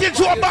say Ranking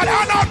Joe bad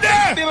hand up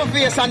there. People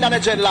face under the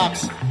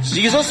dreadlocks.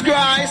 Jesus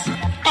Christ.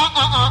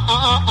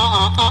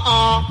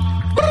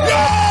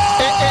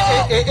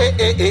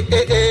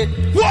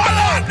 What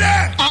on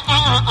there?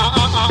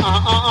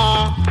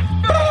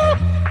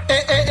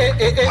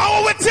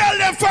 I will tell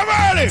them from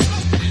early.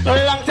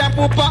 Long time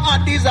Poopa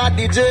Addies are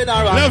the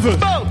general.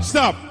 Level.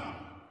 Stop.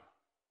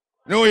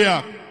 New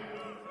York.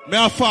 Me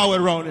a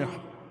forward round here.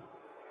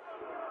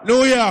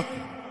 New York.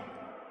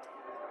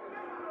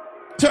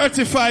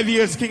 35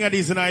 years King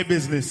Addies in our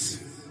business.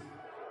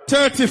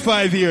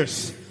 35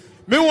 years.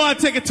 Me want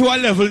to take it to a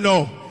level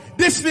now.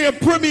 This is a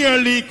Premier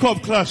League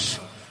Cup clash.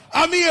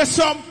 I'm here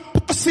some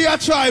pussy I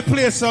try to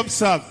play some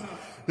song.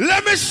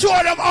 Let me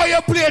show them how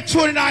you play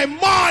tune in the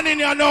morning,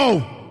 you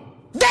know.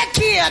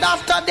 Decade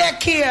after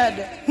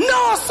decade,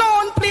 no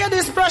sound play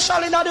this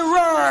special in the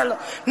world.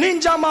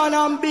 Ninja man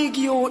and big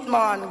youth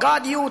man,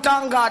 God youth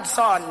and God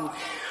son.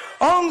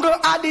 Uncle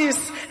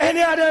Addies,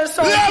 any other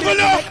song?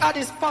 Level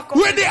up.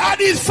 When the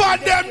Addies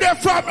fund them, they're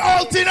from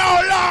out in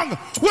how long?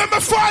 When me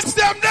funds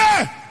them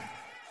there?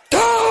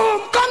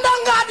 Come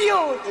down, God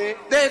youth.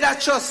 They that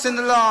trust in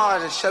the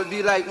Lord shall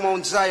be like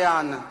Mount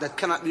Zion that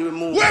cannot be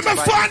removed. When me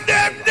fund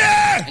them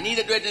there? I need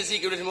the great and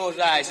secret of the Most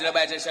High, so the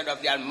Bible said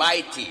of the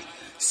Almighty.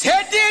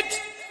 Said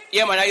it?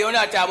 Yeah, man, you're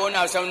not talking about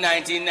now some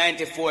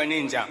 1994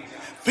 Ninja.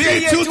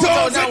 Fear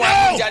 2000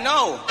 now. You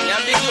know. Yeah,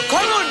 big you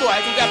come on, boy.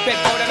 You got pet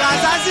powder.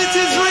 Cause as it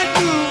is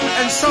written,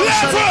 and so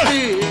shall it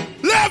be.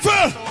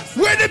 Level!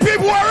 Where the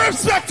people are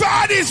respect for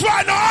Addies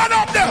right now, on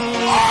up there!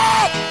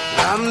 Up!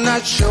 I'm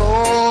not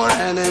sure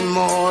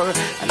anymore.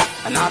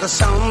 And now the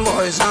sound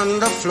boys on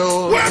the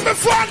floor. Where me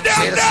from them?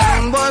 Say the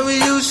sound boy we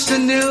used to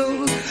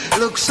know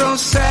looks so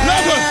sad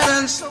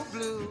and so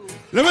blue.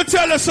 Let me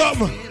tell you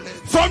something.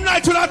 From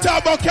night to I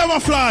talk about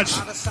camouflage.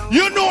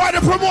 You know how to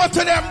promote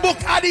to them book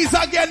Addies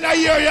again a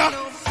year, yeah?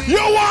 You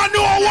want to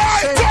know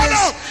why? Turn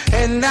up!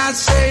 And I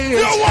say you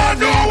want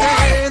to know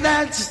why?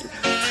 That's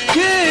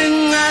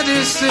King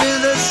Addies to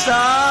the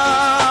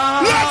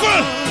star.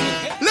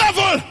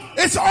 Level!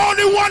 It's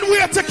only one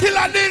way to kill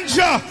a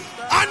ninja,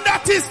 and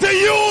that is the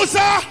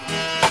user.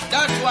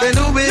 Then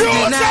who will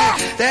deny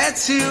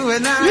that's you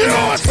and I?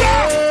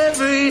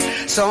 Every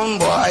song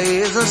boy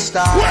is a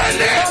star.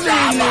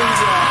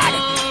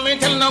 Me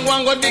tell no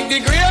one go dig the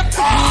grave.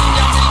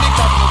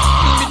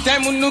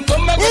 Time when you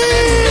come back.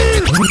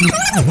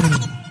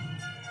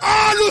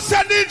 All who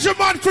say ninja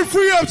man for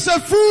free up, say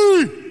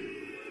free.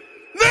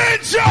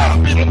 Ninja!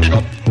 Big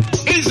up.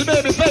 Easy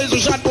baby face, who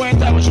shot boy and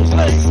time when she was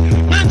late.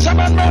 Ninja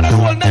man murder the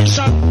whole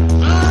nation.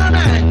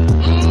 Alright.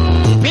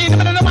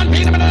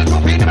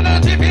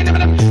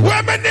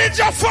 Where my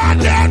ninja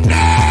found them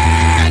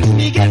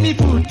there? Get me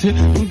foot,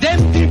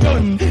 them the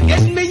gun.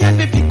 Get me and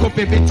the pick up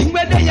everything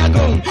where they are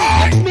gone.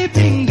 Get me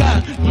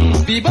finger,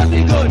 the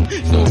body gun.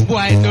 So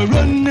boy no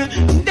run,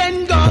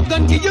 then go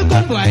gun give you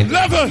gun boy.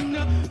 Level,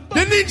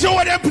 the ninja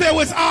what they play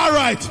was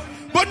alright,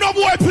 but no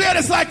boy play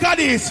this like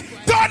Addies.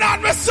 Turn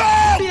on my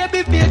song.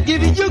 Baby, baby,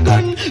 giving you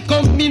gun.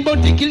 Come in,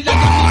 but they kill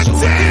that.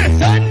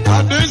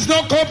 There's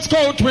no Cub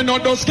Scout. We no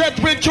just get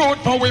with shoot.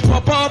 For we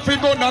pop off, we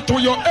go not to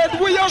your head.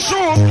 We are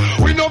shoot.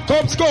 We no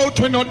Cub Scout.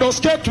 We no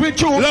just get with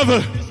shoot.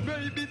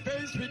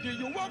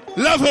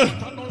 Level.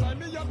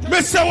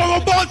 Mister, we're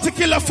about to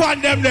kill a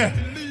fan them there.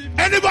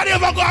 Anybody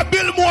ever got a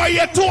bill more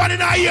here? 2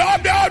 in a year.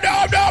 Up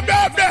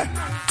there.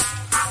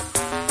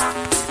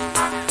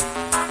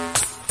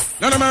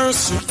 None of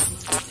mercy.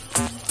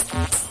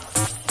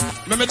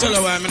 Let me tell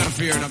you why I'm not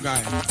fear no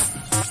guy.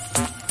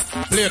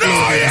 Play no,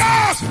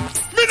 yeah!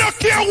 Me not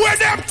care where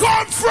them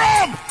come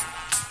from!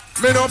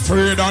 Me not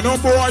afraid of no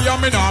boy,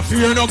 and me not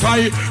fear no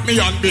guy. Me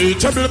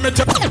unbeatable, me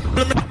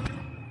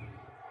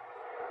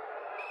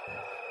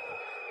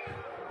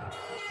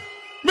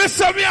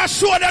Mister, me I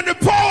show them the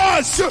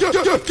powers!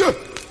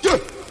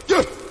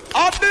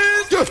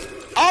 Addies!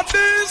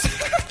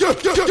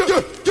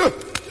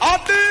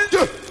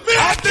 Me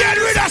not get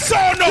rid of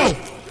sound now!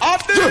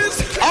 Addies,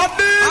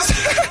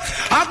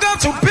 I got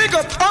to big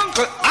up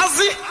Uncle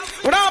Azzy.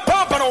 Without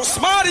Papa no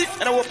smarty,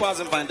 and I hope I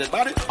wasn't find dead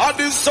body.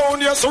 Addies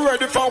sound, yes,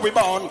 ready for we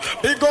born.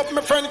 Big up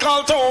my friend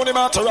called Tony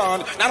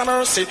Mataran. None of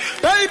mercy.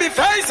 Baby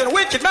face and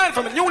wicked man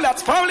from the New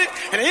Lads family.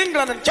 In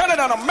England and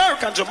Canada and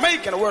America and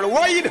Jamaica and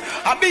worldwide.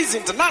 Addies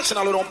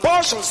international with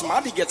partials.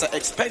 Maddy gets an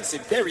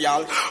expensive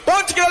burial.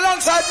 Born to get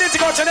alongside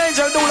Nitty-Coach and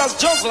Angel Doulas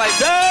just like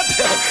that.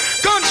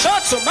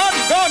 Gunshots so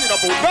Maddy gone in a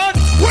boot band.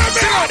 Where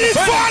me Addies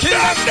found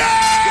them there?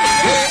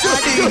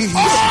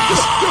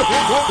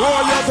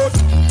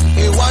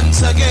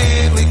 Once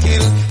again we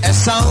kill a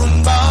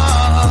sound boy.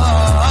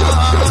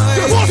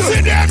 What's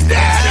in them there?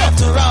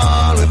 After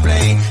all we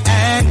play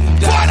and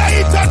die. Why don't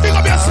you talk big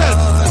of yourself?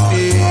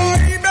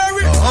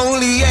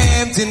 Only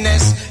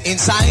emptiness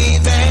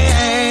inside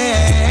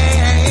them.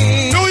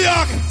 New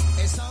York,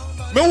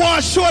 me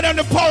want to show them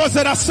the powers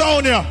of that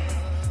sound here.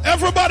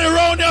 Everybody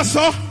around here,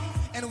 sir.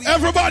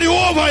 Everybody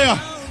over here.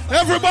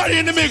 Everybody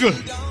in the middle.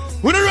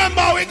 We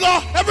remember how we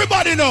go.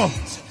 Everybody know.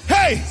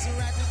 Hey.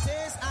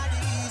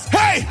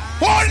 Hey,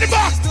 hold the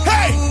back.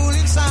 Hey.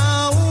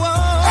 Sound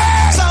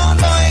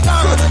boy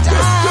gonna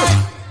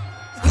die.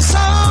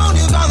 Sound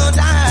you gonna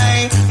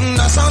die.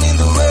 No sound in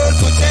the world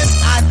could test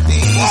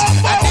Addies.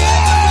 I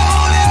hear the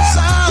rolling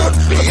sound.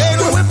 The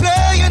air we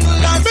playing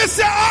loud.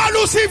 Mr.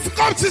 Alusi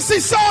come to see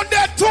sound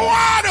there too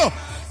hard.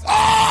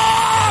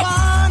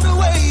 On the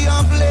way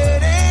I'm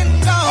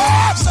letting go.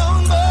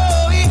 Sound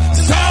boy,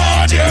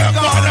 sound you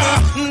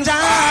gonna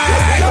die.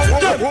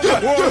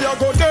 Oh, you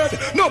go dead.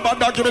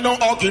 Nobody give me no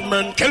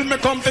argument. Kill me,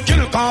 come to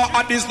kill car.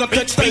 Addies no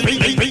text.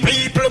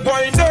 People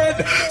going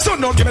dead. So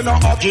no give me no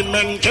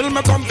argument. Kill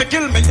me, come to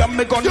kill me. And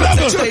me gun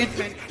the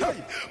statement. Hey,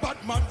 bad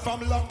man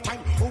from long time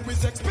who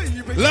is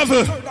experienced.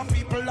 Level.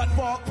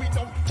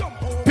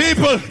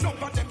 People,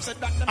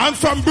 I'm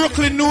from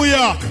Brooklyn, New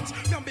York.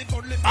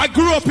 I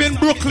grew up in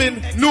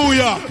Brooklyn, New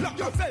York.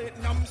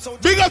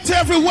 Big up to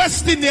every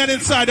West Indian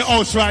inside the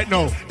house right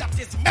now.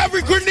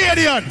 Every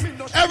Grenadian,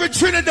 every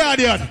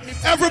Trinidadian,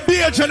 every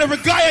Bajan, every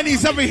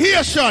Guyanese, every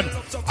Haitian.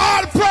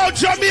 All proud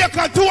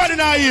Jamaican, 2 in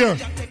a year.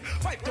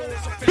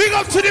 Big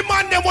up to the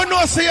man that will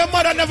know say your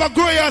mother never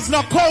grow you as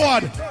no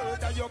coward.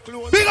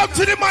 Big up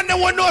to the man that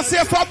will know say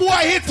if a boy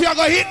hit you, you're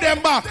going to hit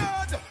them back.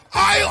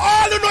 I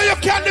all know you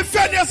can't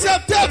defend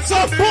yourself. Tell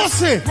some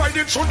pussy.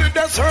 Riding through the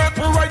desert,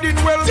 we're riding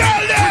well.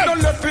 Tell them.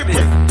 Don't let people.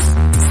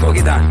 Fuck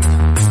it on.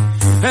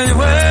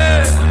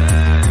 Anyway.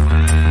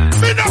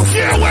 Me not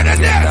care where the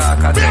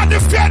Yes, me and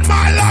defend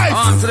my life.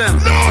 On to them.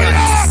 No,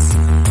 yes.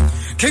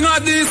 King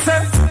Addies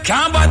say,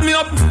 can't bad me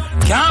up,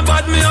 can't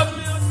bad me up,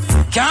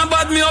 can't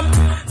bad me up,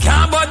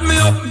 can't bad me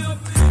up,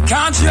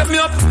 can't shape me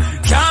up,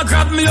 can't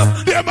grab me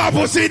up. Them a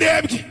pussy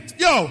them.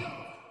 Yo,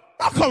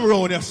 I come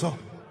round here, so.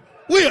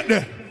 Wait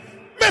there.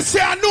 Me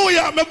say I know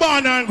you me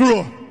born and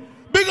grow.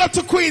 Big up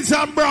to Queens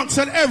and Bronx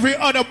and every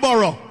other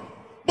borough.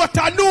 But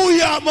I know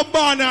you me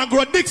born and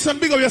grow. Dixon,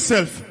 big up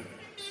yourself.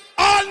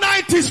 All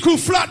 90s crew,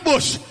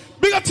 Flatbush.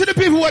 Big up to the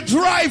people who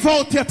drive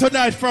out here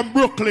tonight from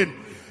Brooklyn.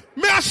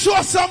 May I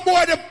show some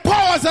boy the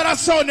powers that are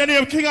sound in the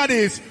name of King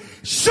Addies.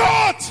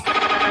 Short!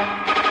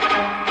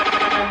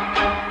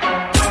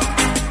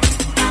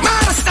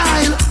 My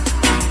style.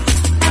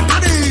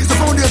 Addies, the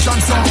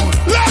foundation sound.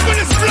 Love with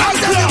this black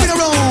club.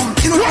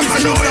 You know what I'm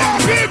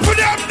saying? People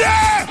them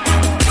there.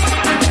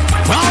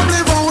 From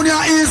Livonia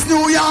is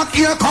New York.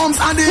 Here comes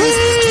Addies.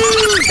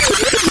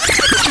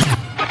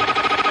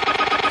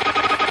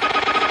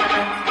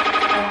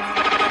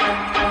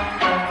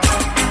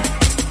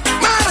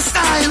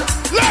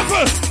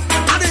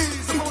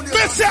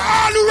 Say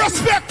all who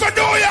respect for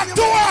New York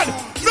to one.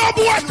 No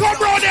boy come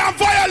round here and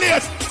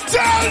violate.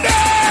 Tell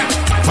them.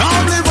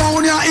 From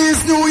Livonia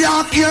is New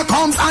York. Here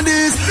comes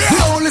Addies. The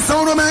only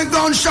sound to make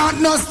gunshot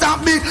no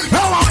stop me.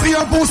 Now I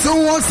feel pussy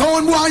whole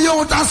sound boy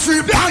out a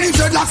strip. And if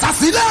dreadlocks a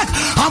select,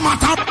 I'm a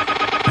top.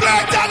 Play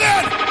it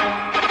again.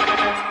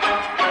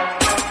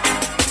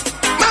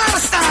 My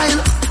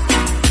style.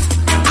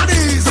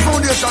 Addies, the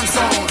foundation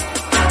sound.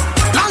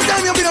 Long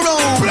time you've been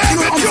around. Play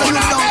the tune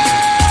again.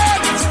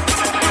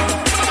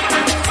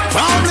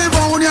 From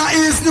Livonia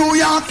is New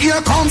York,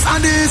 here comes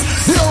Addies.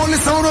 The only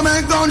sound to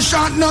make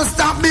gunshot no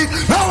stop me.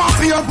 Now I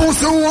feel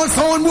pussy whole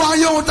sound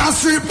boy out a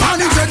strip.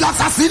 And if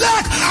dreadlocks a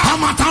select,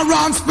 I'm at a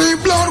run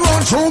speed. Blood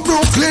run through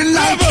Brooklyn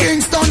like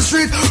Kingston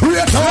Street.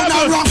 Return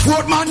and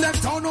Rockford man, them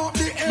turn up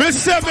the air. Me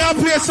say me a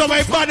play some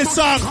my body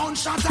song.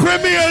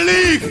 Premier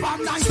League.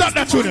 Stop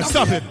that tune,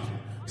 stop it.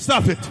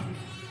 Stop it.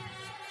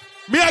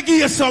 Me I give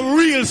you some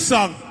real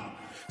song.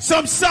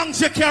 Some songs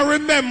you can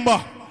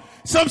remember.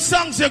 Some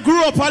songs you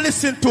grew up and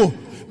listen to.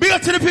 Big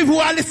up to the people who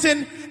are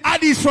listening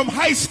Addies from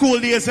high school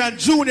days and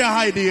junior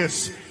high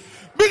days.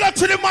 Big up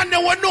to the man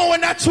that will know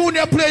when that tune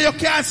you play, you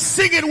can't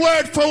sing it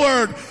word for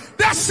word.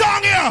 That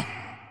song here.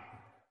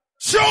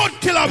 Shout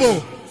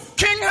Killabo.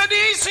 King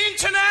Addies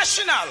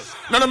International.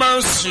 None of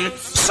mercy,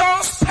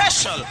 so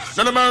special.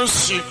 None of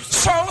mercy,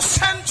 so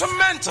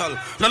sentimental.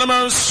 None of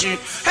mercy,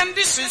 and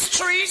this is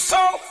tree so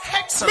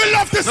excellent. We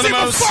love to see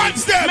my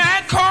fans them.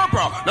 Mad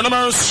Cobra, none of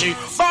mercy,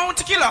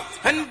 Bounty Killer,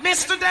 and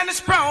Mr.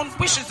 Dennis Brown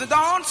wishes the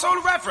dawn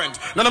so reverend.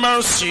 None of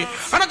mercy,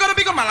 and I got a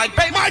bigger man like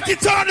Baby. Mighty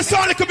turn the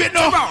sound a little bit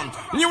now. Brown,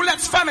 New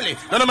Let's Family,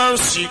 none of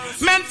mercy.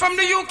 Men from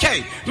the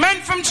UK, men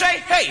from J.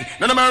 Hey,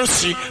 none of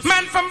mercy.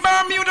 Men from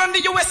Bermuda and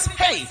the US.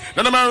 Hey,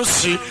 none of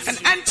mercy. And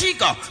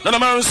Antigua, none of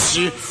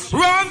mercy.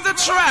 Run the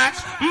track,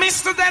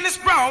 Mr. Dennis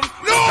Brown.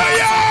 No,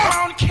 yeah!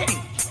 Brown King.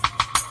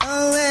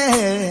 Oh,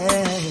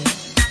 hey.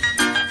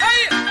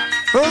 Hey.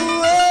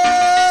 Oh,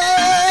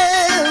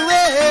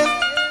 hey.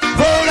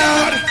 Hold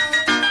on.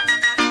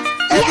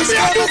 What me I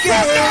do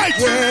first night?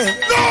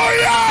 No,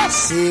 yeah!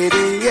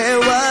 Sitting here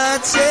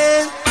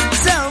watching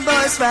some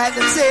boys fight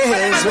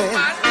themselves when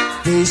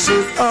they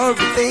should all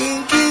be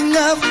thinking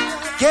of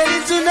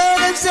getting to know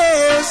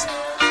themselves.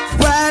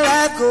 While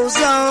life goes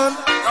on,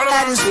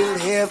 Addies will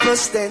ever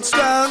stand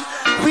strong.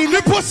 We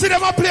the pussy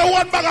them a play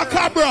one bag of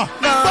cabra,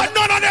 but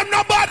none of them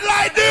no bad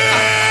like this.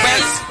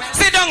 Well,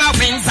 sit down a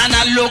wings and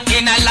a look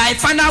in a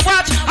life and a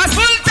watch a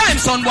full time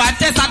son what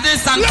test at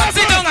this and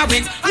sit down a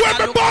wings. When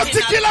the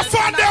Bounty Killer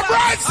found them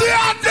right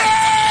here and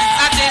there.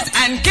 Addies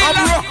and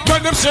Killer.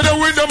 When them say they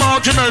win them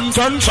argument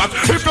and shot.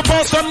 If the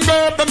boss them go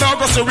up, then I'll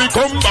go say we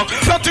come back.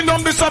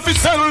 Platinum this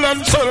office sell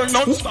and sell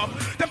non-stop.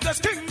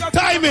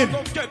 Timing.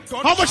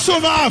 How much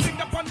should I have?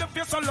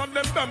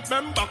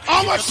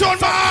 How much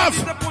should I have?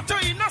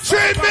 3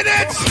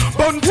 minutes.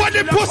 But when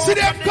the pussy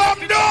them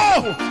come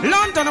now.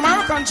 London,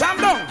 American jam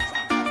down.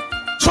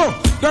 So,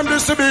 them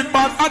this a big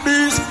bad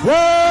Addies.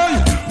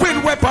 Why?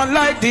 With weapon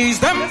like these,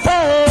 them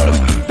fall.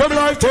 Them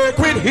life take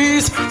with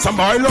ease. Some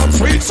boy love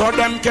sweet, so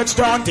them catch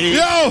daunty.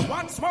 Yo!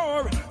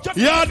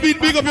 Yard beat,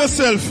 big up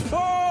yourself.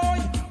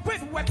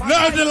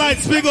 Now the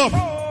lights, big up.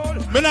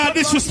 Me not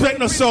disrespect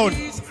no sound.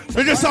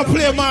 Me just a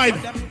play mine.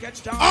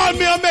 All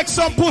me a make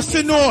some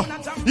pussy know.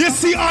 You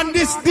see on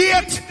this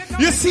date,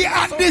 you see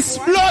at this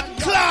blood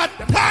clot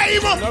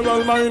time.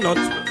 Well, my not.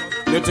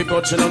 Let it go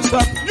chill and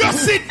stop. You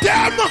see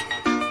them.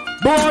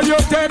 Boy, you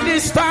dead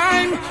this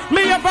time.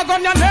 Me have a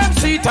gun your name,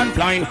 seat and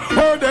blind.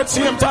 Heard at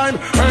same time.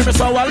 Heard me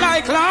so I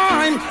like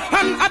line.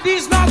 And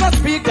Addies now go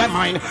speak their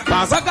mind.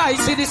 Cause a guy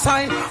see the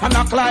sign and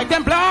act like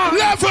them blind.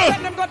 Level.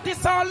 When them got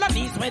this all of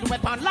these with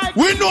weapon like.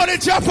 We know the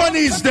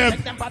Japanese them.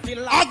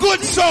 A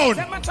good sound.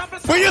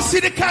 But you see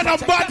the kind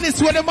of badness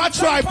where them a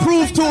try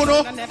prove to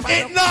no.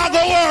 It not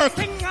go work.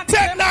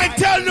 Tech 9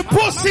 tell the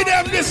pussy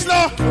them this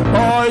now.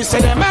 Boy,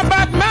 say them a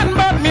bad man,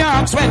 but me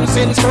ask when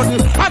since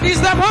couldn't.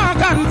 Addies them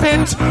walk and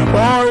pinch.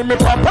 Boy, me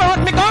pop out,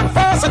 me gun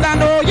faster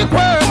than all you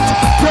quirk.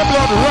 Your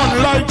blood run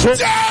like it.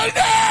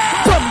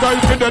 Some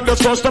guys in the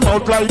trust them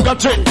out like a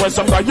drink. When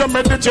some guy you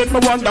meditate, me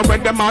wonder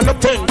when them all a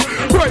thing.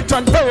 Right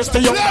and thirsty,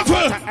 you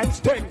level and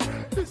sting.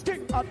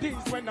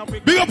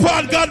 Big up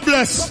on God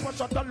bless.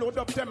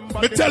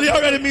 Me tell you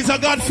already means a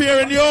God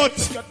fearing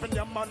youth.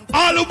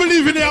 All who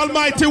believe in the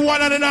Almighty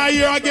One and in our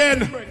year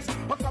again.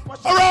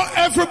 Around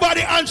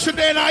everybody answer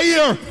in our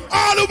year.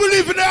 All who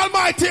believe in the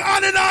Almighty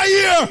and in our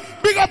year.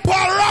 Big up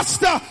on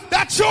Rasta.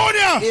 That's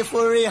Junior. If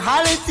for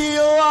reality you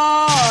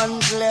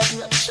want, let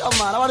me show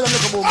man. I want to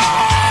look at boom.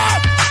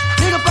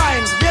 Big up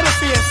Pines, baby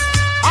face.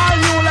 All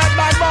you like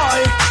my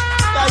boy.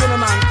 Yeah, you know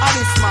man,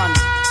 Addies man.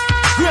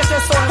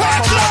 Greatest son of the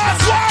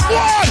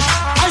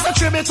I say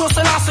tribute to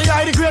Selassie,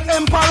 I the great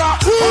emperor.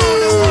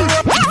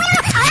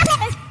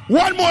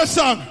 One more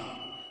song.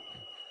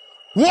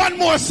 One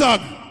more song.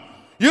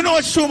 You know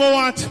what Shuma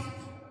want?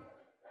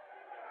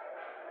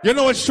 You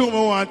know what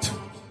Shuma want?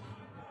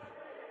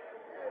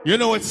 You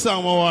know what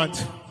song I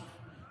want?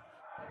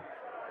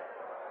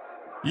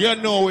 You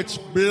know which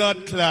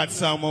blood clot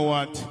song I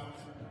want?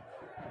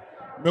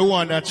 Me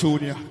want that tune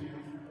here.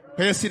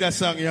 Can you see that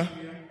song here?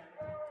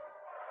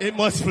 It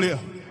must play.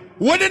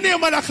 What the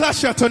name of the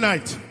clash here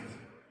tonight?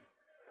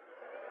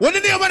 What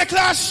the name of the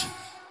clash?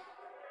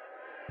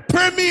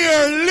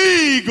 Premier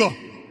League.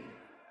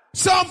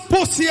 Some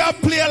pussy a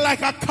play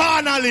like a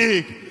corner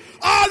league.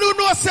 All who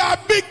know say a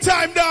big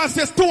time dance,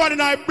 there's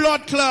 209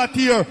 blood clot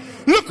here.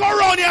 Look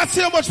around here and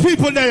see how much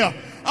people there.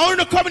 I want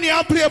to come in here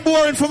and play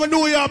boring from a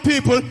New York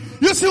people.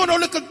 You see when I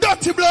look a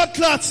dirty blood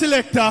clot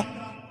selector.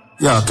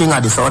 Yo, King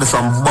Addies, all this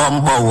some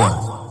bumbo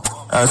one.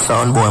 A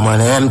sound boy, man,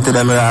 empty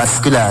them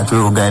rascal out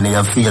through guy in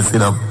your face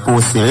in a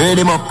pussy. Read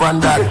him up on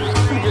that.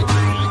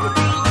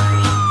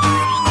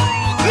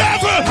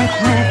 Level!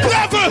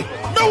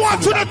 Me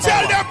want you to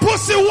tell them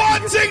pussy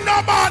one thing,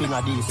 no man.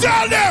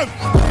 Tell them!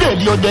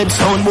 Dead you dead,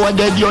 sound boy,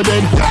 dead you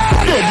dead.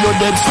 Dead you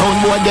dead, sound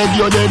boy, dead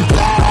you dead.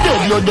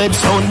 Dead you dead,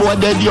 sound boy,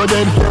 dead you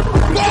dead.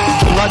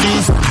 King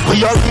Addies,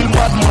 we are real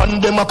bad man,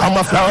 them a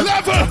camouflage.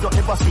 Level!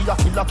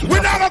 We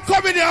never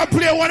come in here and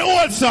play one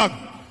old song.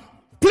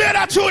 Play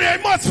that tune,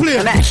 it must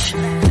play.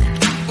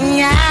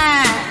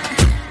 Yeah.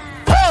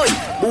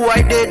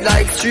 Boy dead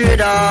like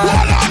straight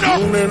up.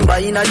 Remember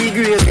in the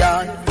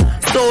graveyard.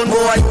 Stone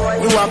boy,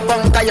 you a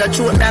punk and your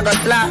throat never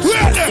flash.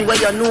 See what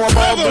you know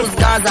about those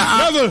guys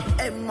are.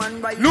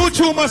 New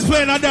tune must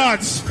play in a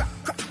dance.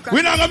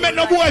 We're not gonna make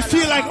no boy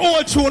feel like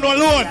old tune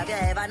alone.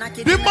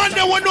 The man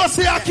that want to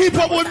say I keep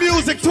up with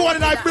music,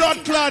 209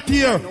 blood clot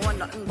here.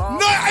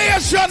 No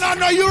Asian and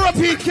no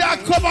European can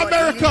come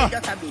America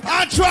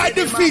and try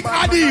defeat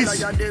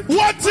Addies.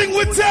 One thing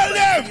we tell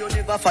them.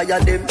 Tell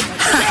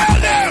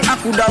them. I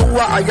coulda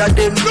hire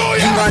them.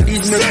 You and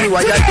these make me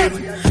wire them.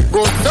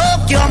 Go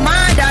soak your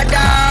mother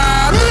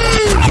down.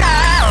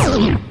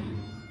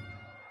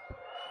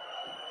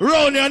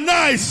 Round here,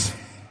 nice.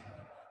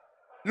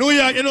 New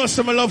York, you know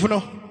some I love, you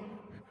know.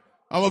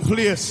 Our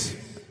place.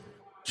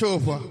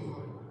 Chopper.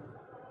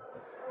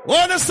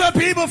 What is the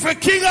people for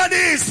King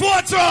Addies,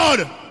 Sports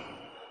Road?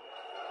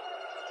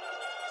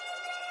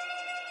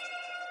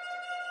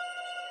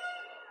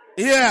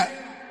 Yeah,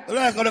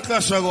 like how the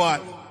clash go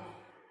on.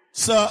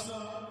 So,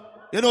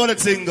 you know the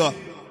thing go,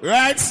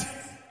 right?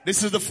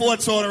 This is the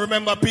fourth round.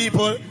 Remember,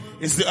 people,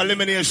 it's the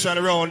elimination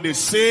round this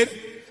scene,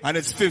 and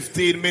it's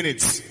 15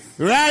 minutes,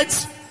 right?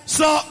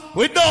 So,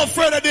 with no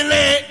further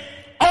delay,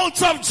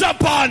 out of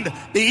Japan,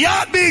 the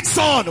Heartbeat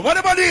Sound. What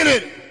am I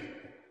dealing?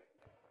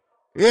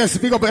 Yes,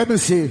 big up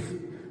MC.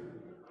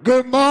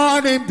 Good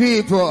morning,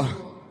 people.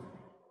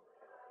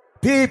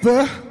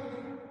 People,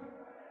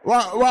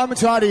 what am I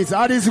trying to do?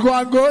 Addies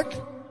going good?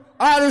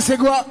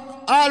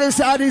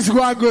 Addies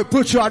going good.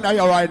 Put you on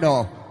here right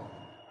now.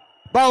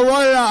 But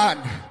hold on.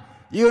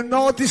 You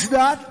notice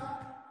that?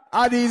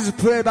 Addies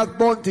play back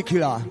bounty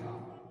killer.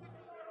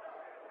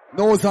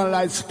 Nose and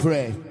light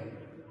spray.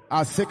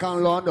 A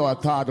second round or a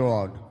third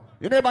round.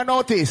 You never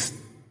noticed?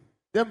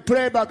 Them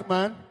playback,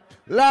 man.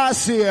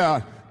 Last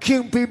year,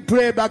 Kingpin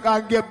playback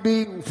and get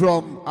beaten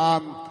from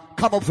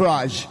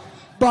camouflage.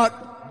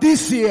 But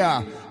this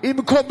year,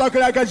 him come back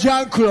like a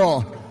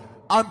Jean-Claude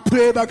and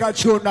play back a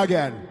tune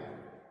again.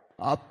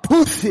 A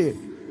pussy.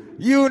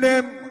 You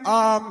name,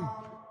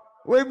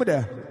 wait a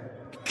minute.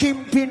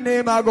 Kingpin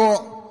name I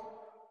go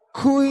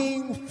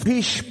Queen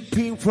Fish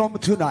Pin from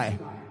tonight.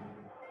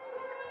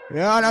 You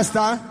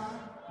understand?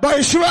 But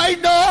it's right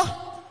now,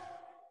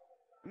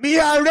 me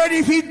already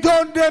if he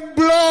done them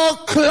blood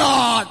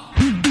clot.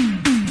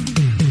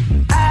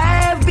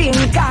 I've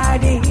been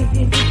guarded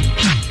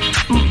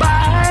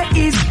by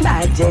His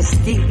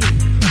Majesty.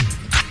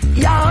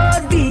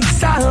 Your big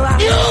Sarah.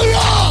 New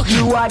York!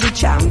 You are the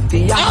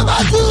champion.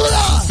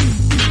 Amazura!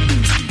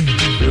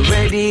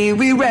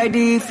 We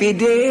ready for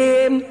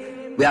them.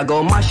 We are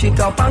gonna mash it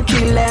up and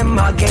kill them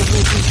again.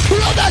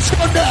 Pull that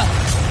shot there.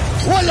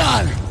 Hold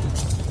on.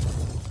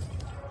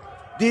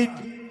 The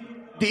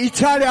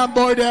Italian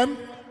boy them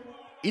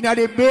in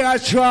the bear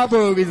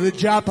trouble with the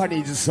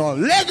Japanese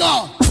song.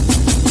 Lego!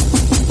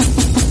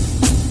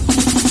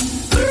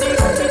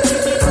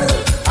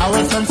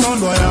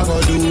 boy I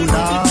go do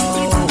now.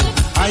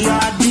 I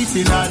had beat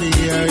in the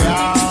area.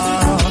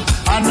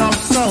 Enough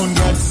sound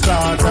get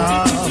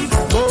started.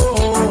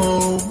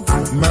 Oh,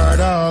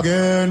 murder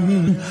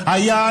again. I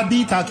had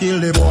beat I kill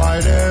the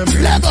boy them.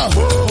 Level.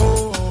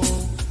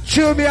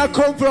 Sure me I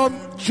come from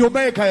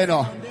Jamaica, you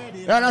know.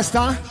 You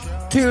understand?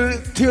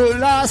 Till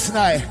last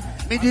night,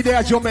 me did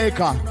there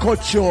Jamaica,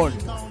 cut tune.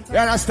 You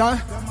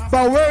understand?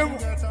 But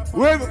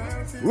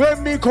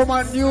when me come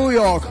on New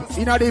York,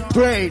 in the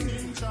plane,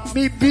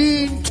 me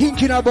been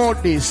thinking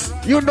about this.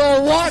 You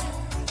know what?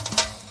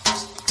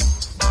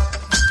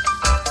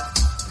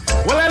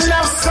 Well, I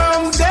love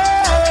someday.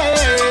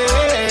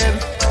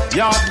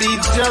 Your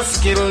beat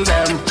just kill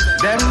them.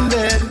 Them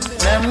dead.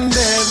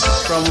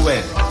 From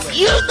where?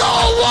 You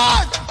know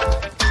what?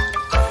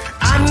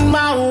 On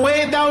my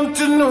way down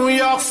to New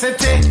York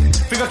City,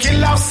 we gonna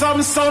kill off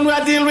some son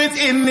we deal with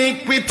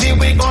iniquity.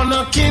 We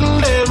gonna kill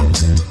them,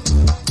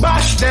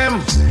 bash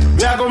them,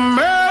 we are gonna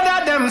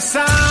murder them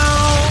sound.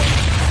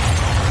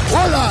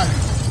 Hold on.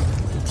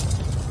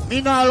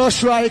 Me now no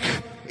strike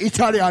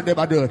Italian them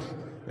a do it.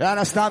 You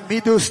understand? Me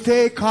do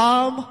stay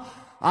calm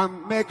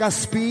and make a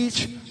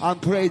speech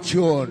and pray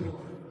tune.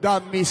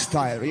 That me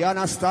style. You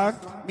understand?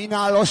 Me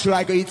now no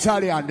strike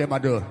Italian them a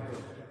do it.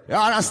 You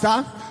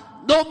understand?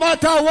 No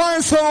matter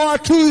one song or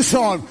two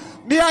songs,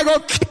 me I go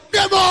kick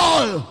them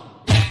all.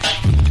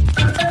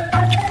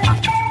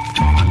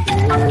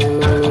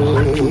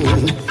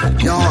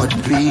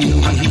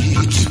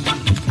 Heartbeat,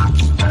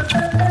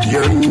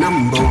 you're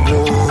number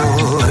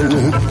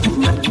one.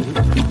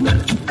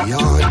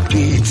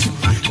 Heartbeat,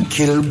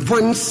 kill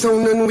one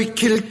sound and we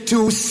kill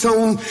two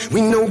sound.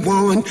 We no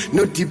one,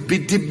 no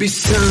dibby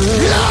sound.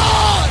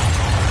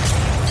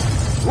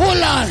 Lord!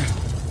 Hold on.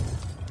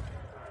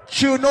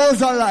 She knows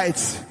the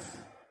lights.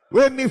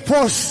 When me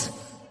first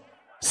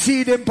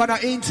see them on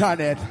the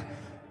internet,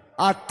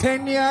 at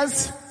 10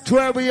 years,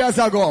 12 years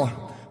ago.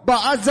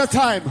 But at the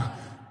time,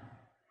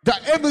 the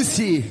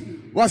MC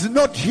was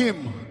not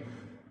him,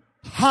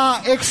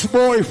 her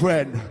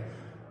ex-boyfriend.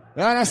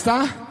 You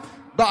understand?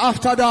 But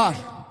after that,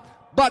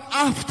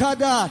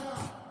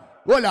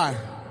 hold on.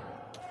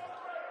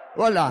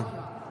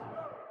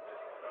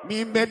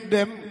 Me met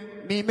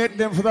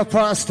them for the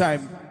first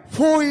time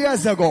 4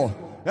 years ago.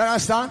 You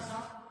understand?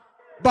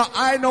 But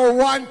I know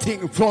one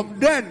thing from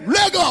then.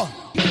 Lego!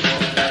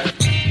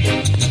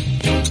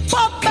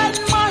 Bob and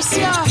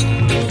Marcia,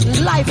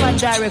 live and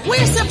direct.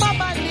 Where's the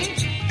Bob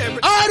and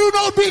I don't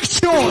know big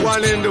show.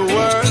 One in the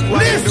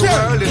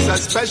world is a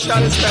special.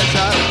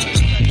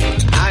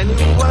 And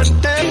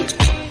one day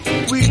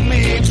we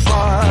meet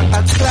for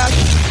a clash.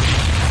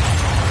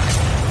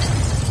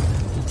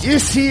 You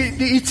see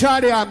the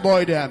Italian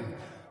boy them.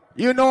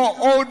 You know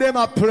all them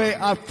are play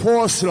at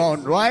fourth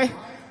round, right?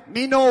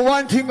 Me know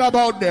one thing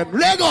about them.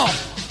 Lego!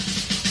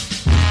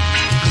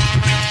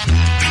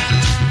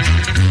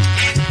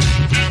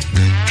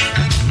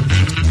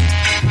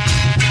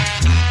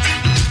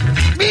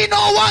 Me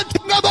know one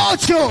thing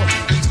about you.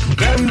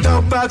 Them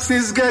dog backs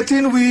is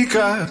getting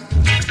weaker.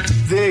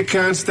 They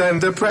can't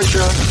stand the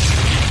pressure.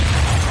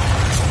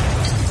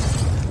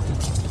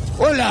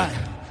 Hold on.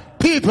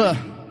 People.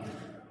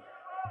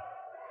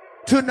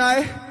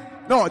 Tonight,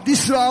 no,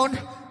 this round,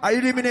 a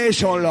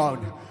elimination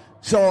round.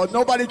 So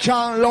nobody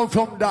can learn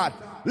from that.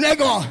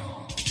 Lego!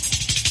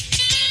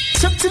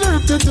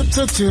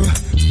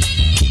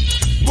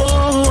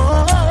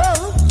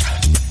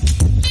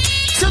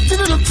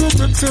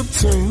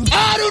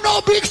 I don't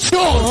know big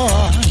show.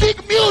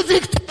 Big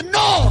music,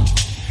 no.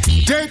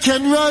 They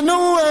can run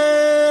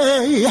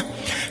away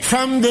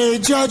from the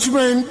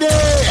judgment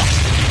day.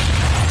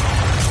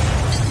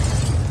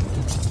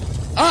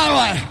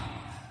 Alright.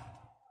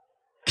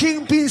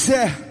 Kingpin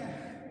say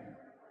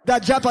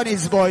that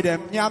Japanese boy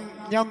them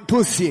nyam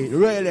pussy,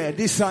 really,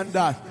 this and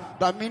that.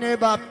 But me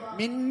never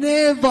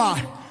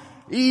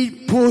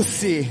eat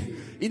pussy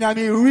in a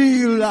me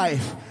real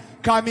life.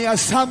 Cause me a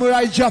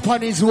samurai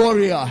Japanese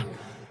warrior.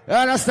 You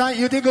understand?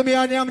 You think of me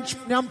a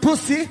nyam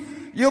pussy?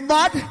 You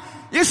mad?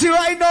 You see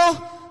right now?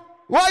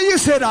 Why you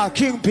say that,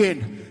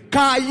 Kingpin?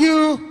 Cause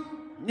you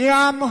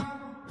nyam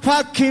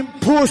fucking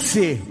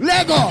pussy.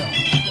 Lego!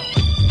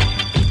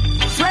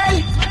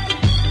 Straight,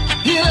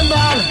 hear them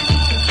ball,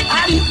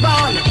 Addies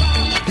ball,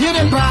 hear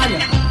them ball,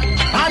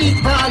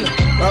 Addies ball.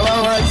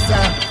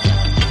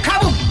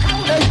 Come on,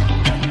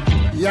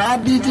 you're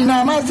beating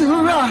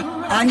Amazura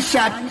and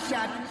shot.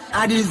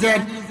 Addies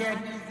dead,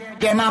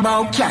 them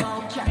about cat.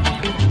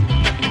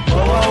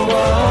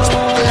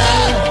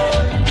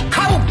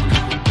 Come,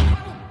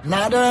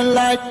 now don't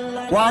like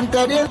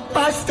wanted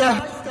imposter.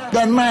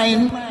 Them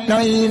mine, no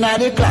in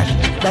the clash.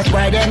 That's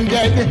why them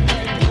dead.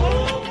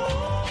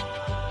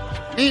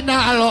 Me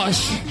not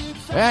lost.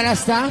 You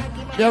understand?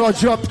 They will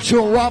drop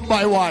through one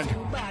by one.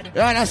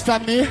 You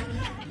understand me?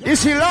 You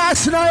see,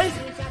 last night,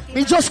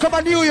 me just come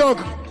to New York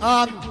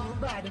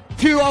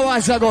few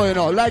hours ago, you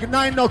know, like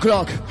 9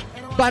 o'clock.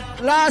 But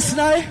last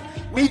night,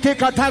 me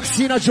take a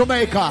taxi in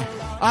Jamaica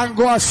and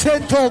go to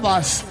St.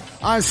 Thomas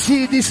and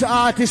see this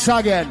artist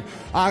again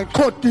and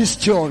cut this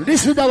tune.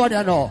 This is the one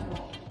you know.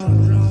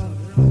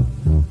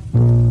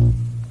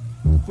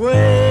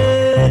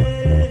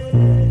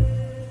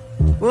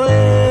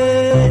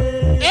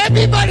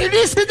 Everybody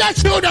listen to that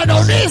children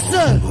now,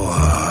 listen.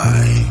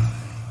 Boy.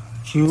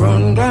 She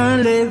run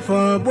down live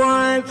for a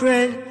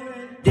boyfriend.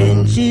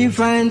 Then she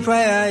find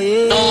fire,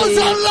 yeah. Those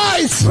are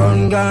lies.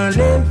 Run down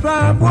live for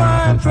a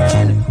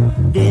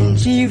boyfriend. Then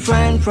she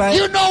find fire.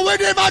 You know what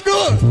they might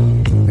do?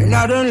 When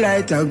I don't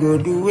like I go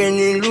do when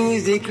he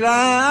lose the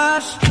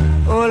class.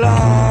 Oh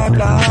Lord,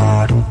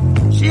 Lord.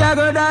 She a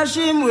go dash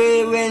him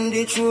way when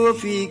the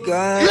trophy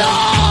gone.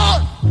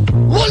 Lord!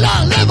 Hold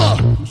on, level.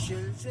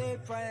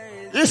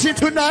 Listen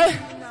tonight.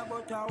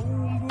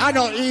 I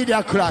don't need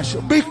a crash.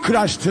 Big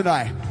crash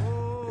tonight.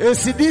 You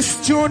see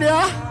this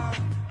junior?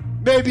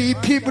 Maybe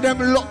people them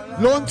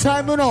long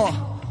time, you know.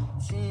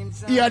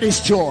 Hear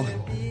this tune.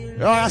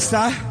 You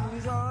understand?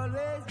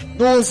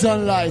 Nose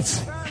and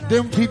lights.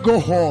 Them people go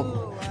home.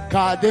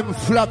 Cause them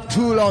flap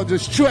too loud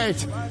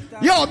straight.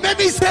 Yo,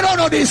 maybe say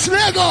on this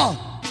Lego.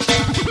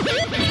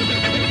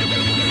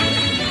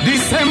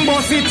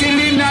 December City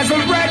Linas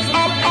will red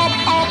up.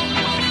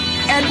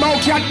 And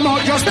mouth cat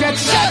mouth just get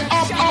shut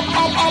up.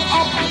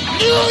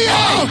 New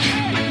York.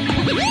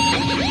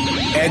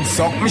 Head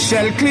suck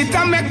Michelle clit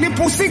and make the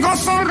pussy go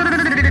so.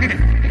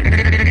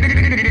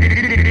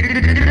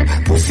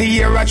 Pussy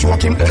here a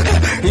choke him.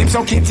 Him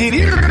so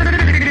kitty.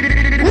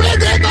 Where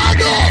they go?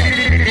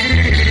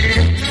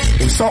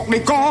 Him suck the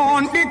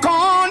corn.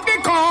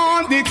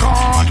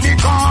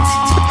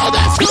 Oh,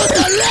 that's good,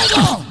 the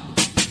Lego.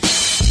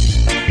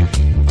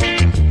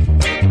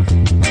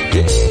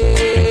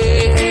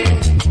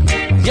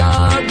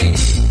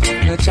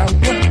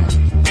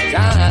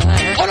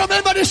 Oh,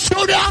 remember the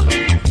shooter?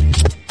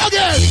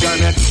 Again.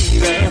 Gonna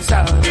feel a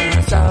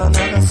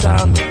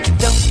sound.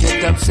 Don't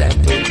get upset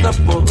in the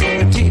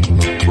party.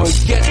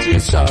 Forget your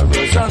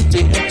sorrows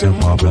until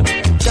tomorrow.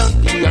 Don't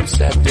be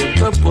upset in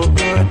the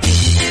party.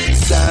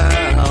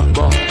 Sound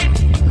boy,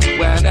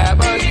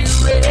 whenever you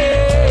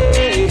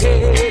ready.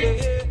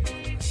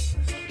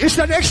 It's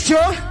the next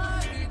show.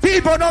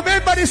 People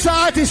remember this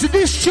artist,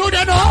 this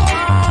shooter, no?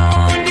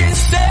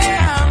 This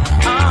time,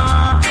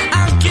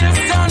 I'll kill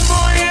some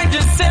boy and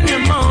just send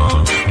him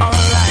home.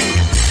 Alright,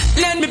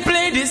 let me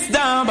play this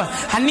down.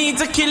 I need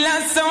to kill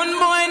a son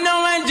boy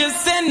now and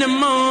just send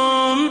him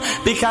home.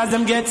 Because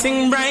I'm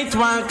getting bright.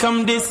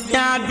 Welcome this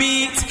yard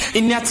beat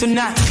in here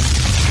tonight.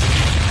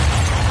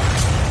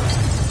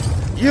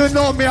 You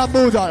know me a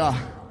Amazura.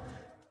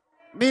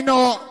 Me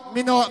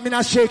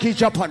not shaky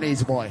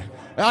Japanese boy.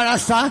 You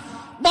understand?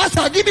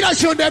 Master, give me that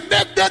show, them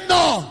make them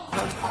know.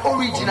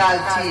 Original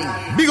team.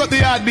 Big up the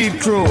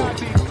heartbeat crew.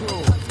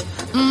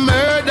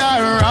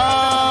 Murderer.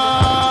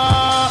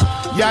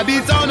 Yeah,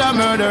 this on a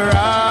murderer.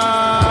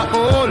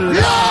 Oh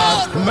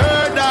Lord.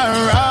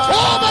 Murderer.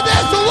 Oh, but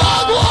there's the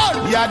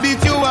one. Yeah,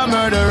 this you a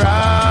murderer.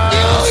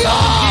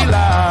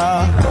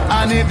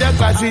 And if the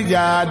clash with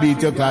yard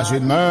beat, you clash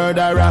with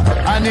murderer.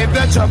 And if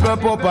the trouble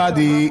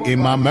property,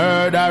 him a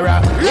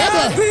murderer.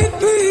 Yeah,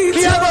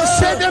 he ever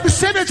send them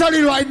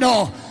cemetery right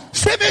now.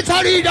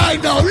 Cemetery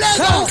right now. Let's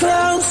go.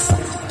 Clowns,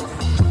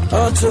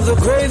 out to the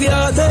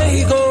graveyard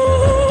they go.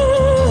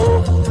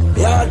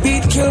 Yard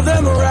beat, kill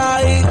them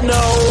right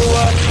now.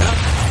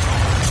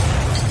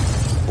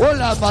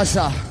 Hola,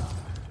 Massa.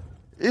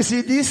 You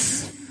see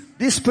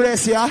this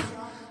place here?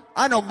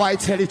 I know my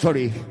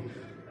territory.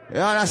 You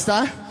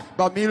understand?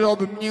 But me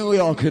love New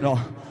York, you know.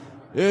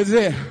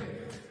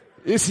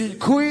 You see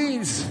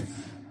Queens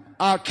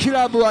are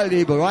killable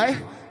label, right?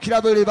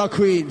 Killable label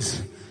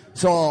Queens.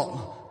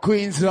 So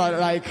Queens are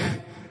like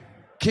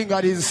King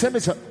Addies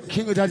cemetery,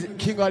 King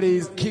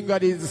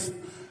Addies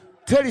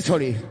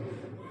territory.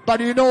 But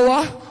you know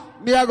what?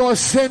 Me I gonna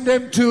send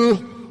them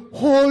to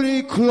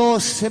Holy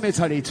Cross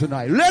Cemetery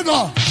tonight. Let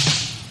go.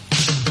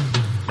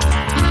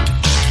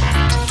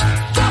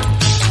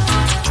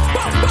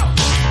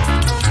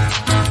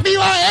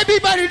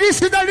 Everybody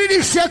listen to the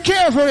lyrics here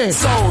carefully.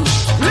 Sound.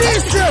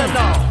 Listen.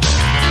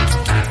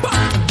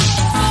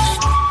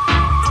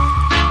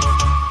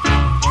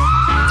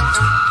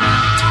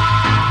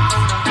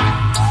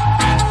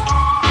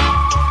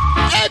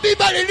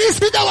 Everybody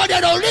listen to what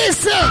they don't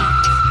listen.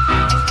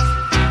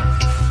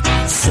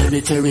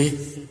 Cemetery.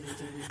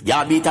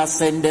 Y'all beat us,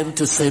 send them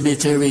to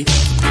cemetery.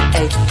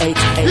 Hey.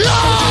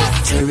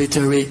 Lord.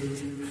 Territory.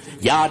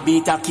 Y'all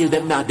beat us, kill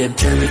them, not them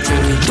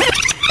territory.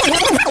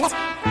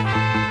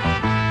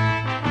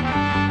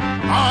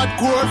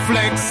 Hardcore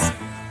flex.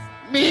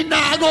 Me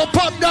nah go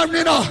pop down,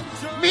 you know.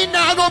 Me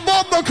nah go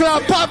bumble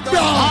club pop down.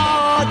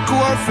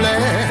 Hardcore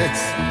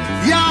flex.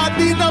 Yard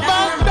be no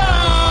back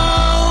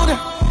down.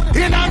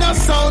 In on the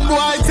sound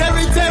boy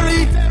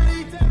territory.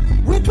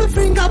 With my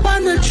finger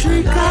on the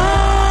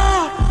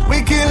trigger.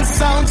 We kill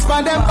sounds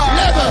for them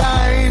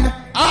line.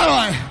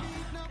 Alright.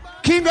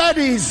 King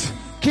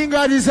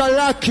Addies are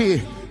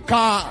lucky.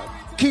 Cause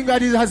King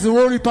Addies has the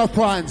worry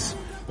performance.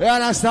 You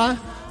understand?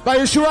 But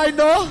you sure I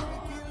know?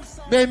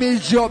 Let me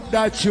jump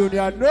that tune,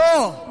 you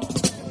know.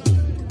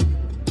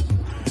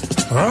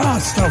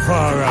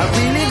 Rastafari. I'm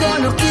really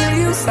gonna kill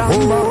you,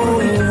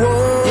 somebody. You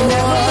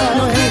never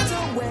gonna hit.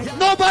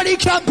 Nobody Nobody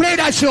can play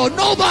that show.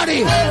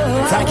 Nobody.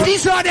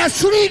 These are the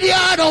 3D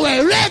other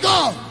way.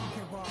 Lego.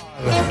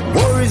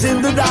 Worries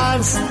in the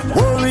dance,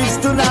 worries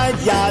tonight,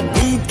 yard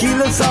beat,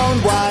 killer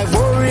sound, why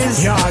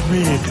worries, yard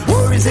beat,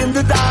 worries in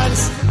the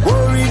dance,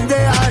 worries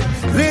they are,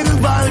 little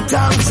ball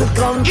times to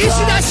come. You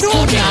see that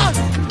show, yeah?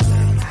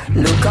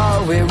 Look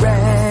how we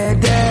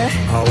ready,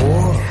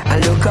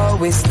 and look how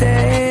we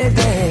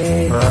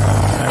steady,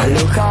 and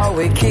look how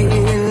we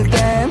kill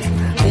them.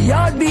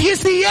 Yard beat, you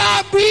see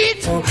yard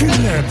beat? Kill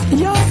them.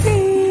 Yard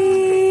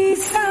beat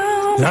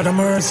sound, Lord of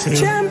mercy,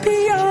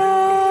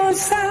 champion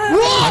sound.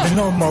 What? The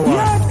number one.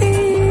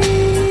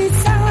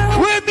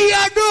 Where me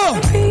I do?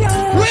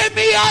 Where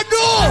me I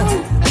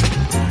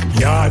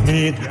do? Yard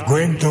beat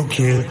going to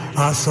kill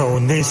our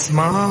sound this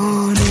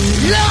morning.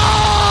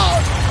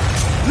 Lord!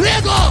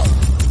 Lego!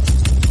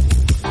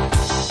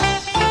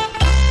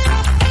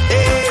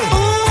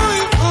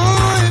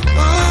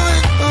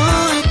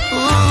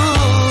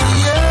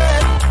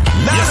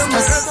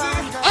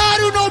 I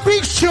don't know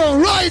big show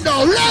right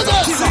now. Lego!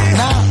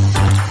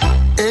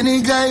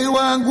 Any guy you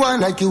want go on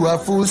like you a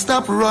fool,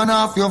 stop, run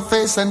off your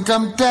face and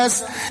come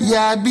test.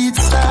 Yard beat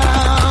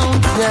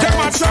sound. Yes. Them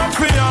a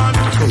champion.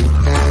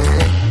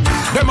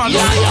 Them a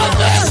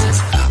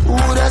best. Who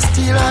da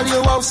steal all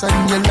your house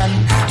and your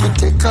land? You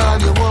take all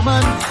your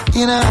woman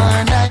in a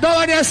night. No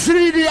one is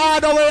 3D all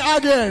the way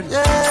again.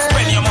 Yeah.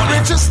 Spend your money.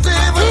 Just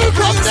stable.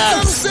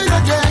 Come sing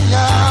again,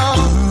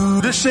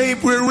 yo. The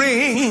shape we're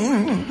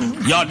in.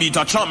 Yard beat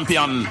a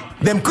champion.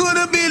 Them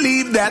couldn't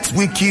believe that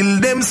we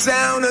killed them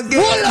sound again.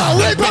 Hold on,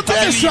 where's the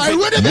bass right?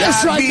 Where's the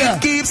bass right there?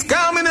 Keeps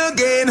coming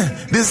again.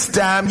 This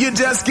time you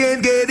just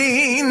can't get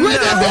in. Where's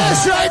the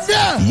bass right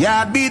there?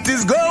 Yard beat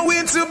is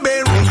going to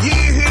bury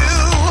you.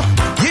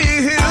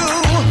 DJ!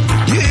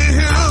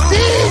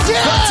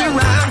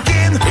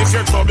 If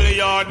you trouble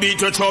yard beat,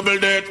 you trouble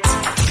that.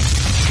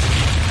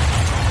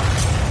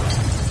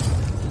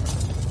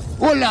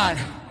 Hold on.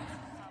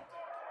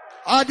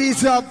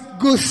 Addies a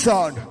good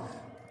sound.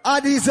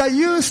 Addies a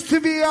used to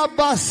be a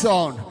bass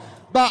sound.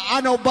 But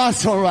I know bass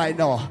sound right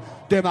now.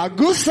 Them a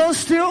good sound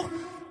still,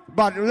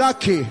 but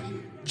lucky.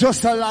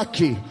 Just a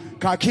lucky.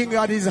 Cause King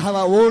Addies have a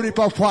whole heap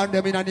of fun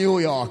them in New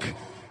York.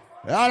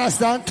 You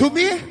understand? To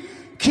me,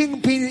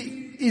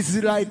 Kingpin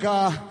is like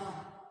a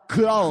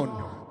clown.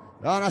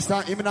 You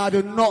understand? He not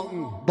do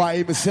nothing by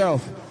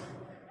himself.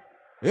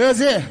 You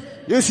see?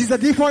 You see the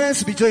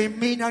difference between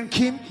me and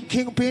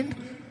Kingpin?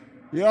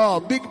 Yo,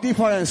 big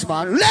difference,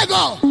 man.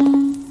 Lego!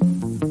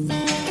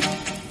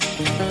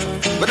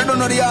 But I don't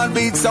know the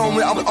heartbeat sound.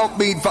 We have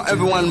upbeat for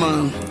everyone,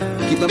 man.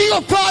 Big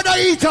up Father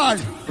Ethan.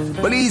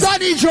 But he's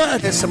Danny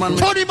Dread. Yes, man.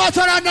 Tony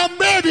Matter and the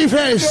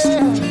Babyface.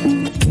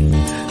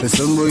 The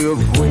some boy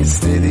you've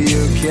wasted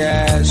your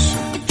cash.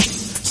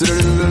 So the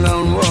little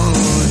down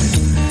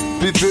road.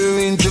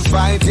 Preparing to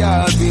fight your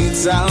heartbeat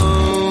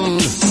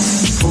sound.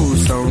 Full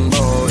sound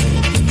boy.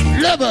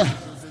 Level.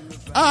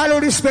 I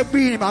don't respect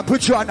being man.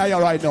 Put you under here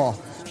right now.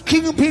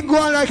 Kingpin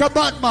going like a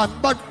Batman,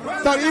 but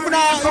even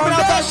a Batman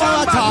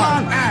at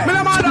all. Me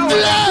no matter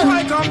where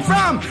I come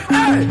from.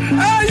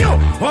 Hey, you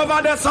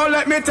over there, so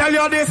let me tell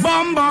you this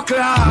bomber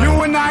class.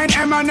 You and I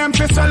Eminem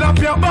pistol up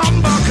your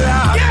bomber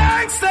class.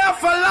 Gangster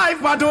for life,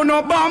 but do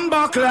no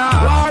bomber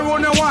class. War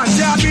 101,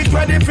 yeah, be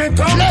ready for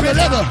top.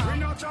 Level.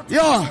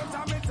 Yo,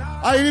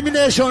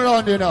 elimination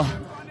round, you know.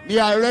 Me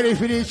are ready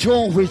for the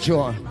tune with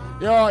you.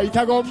 Yo, it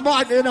a go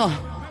mad, you know.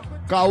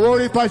 Cause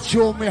worry about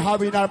tune me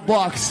have in that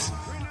box.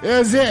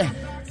 You see?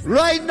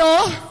 Right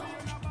now,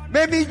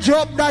 let me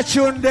drop that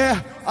tune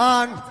there.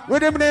 And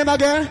what's his name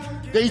again?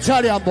 The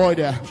Italian boy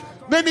there.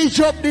 Let me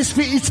drop this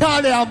for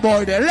Italian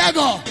boy there.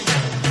 Lego!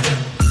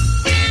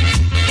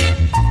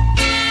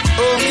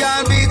 Oh,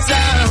 can't be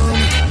town.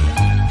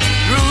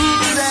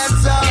 Rules,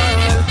 that's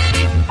all.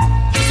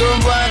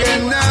 Some boy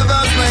can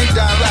never make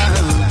that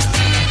round.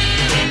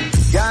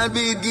 Can't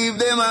be give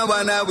them a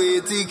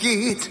one-way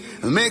ticket.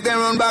 Make them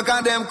run back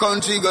and them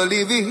country go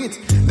leave it.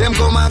 Them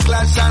come and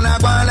clash and a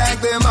go like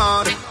them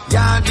out.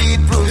 Can't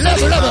beat proof.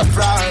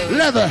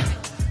 Level.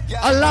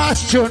 A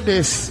last tune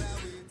this.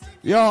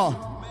 Yo,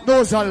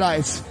 those are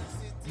lights.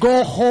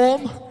 Go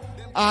home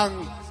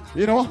and,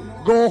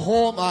 go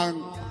home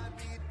and,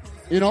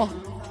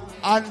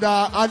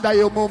 under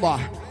your mama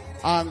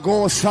and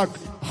go suck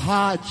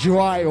hard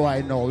dry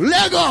right now.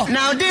 Lego!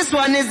 Now this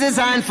one is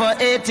designed for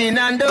 18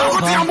 and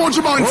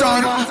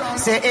over.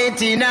 Say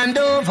 18 and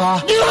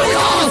over. New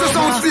York! The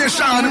sound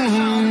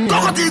station.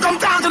 Come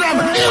down to them.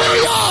 New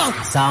York!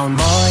 Sound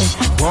boy,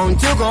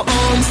 won't you go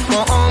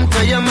home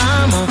to your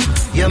mama.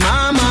 Your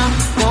mama,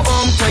 go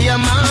home to your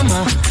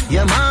mama.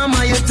 Your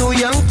mama, you're too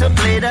young to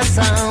play the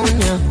sound.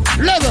 Yeah.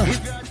 Lego!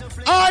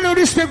 All of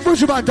this thing,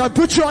 Buju Banton,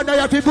 put you under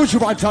your Buju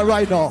Banton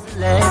right now.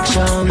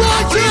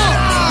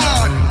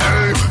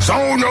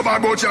 Sound your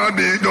bad but you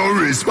beat no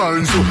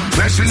response.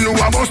 Meshing you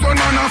a bust on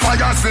a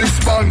fire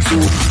 6 months.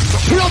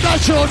 Plug that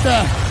shot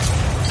there.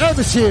 Let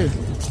me see.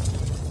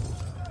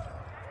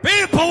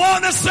 People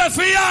want to set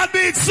for your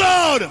beat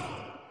sound.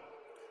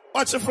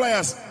 Watch your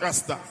flyers,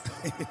 Rasta.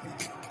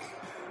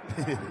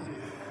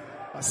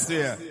 I see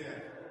it.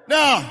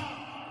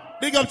 Now,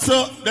 big up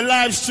to the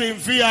live stream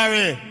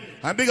VRA.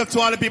 And big up to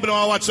all the people who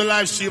want to watch the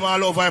live stream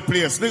all over the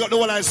place. Big up the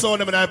whole I saw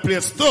them in that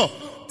place too.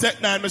 Tech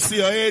 9,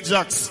 Messiah,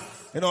 Ajax,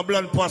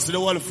 Blunt Posse, the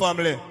whole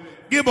family.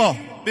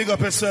 Gibbo, big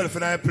up yourself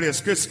in that place.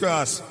 Chris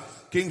Cross,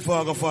 King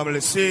Fargo family.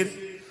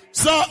 See?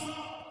 So,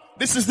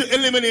 this is the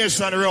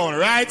elimination round,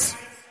 right?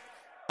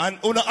 And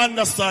you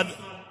understand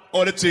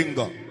how the thing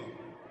go.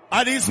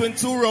 Addies win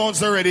 2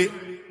 rounds already.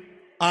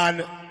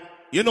 And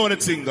you know the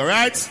thing go,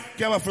 right?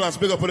 Camouflage,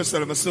 big up on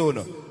yourself,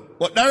 Amazura.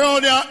 But the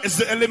round here is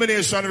the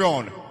elimination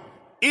round.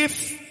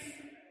 If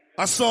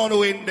a son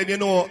win, then you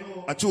know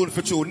a tune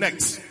for tune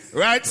next.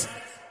 Right?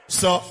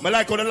 So, I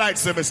like how the light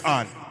service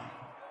on.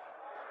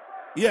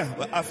 Yeah,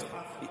 but after,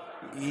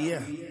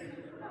 yeah.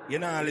 You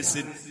know,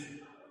 listen.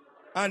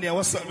 Andy,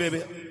 what's up,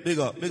 baby? Big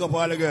up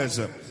all the girls.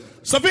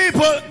 So,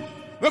 people,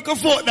 we can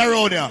vote the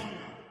round here.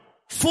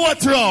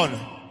 4th round.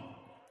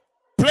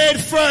 Played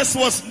first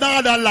was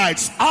Northern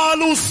Lights. All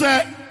who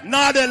say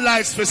Northern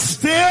Lights for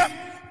stay,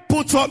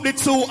 put up the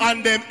 2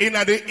 and them in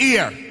the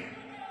ear.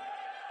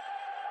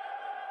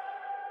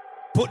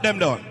 Put them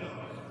down.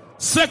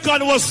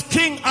 Second was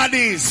King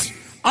Addies.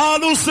 All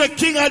who say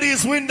King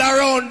Addies win the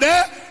round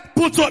there,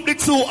 put up the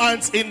 2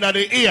 hands in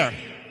the ear.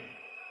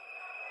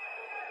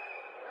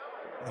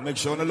 And make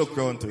sure you look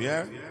around too,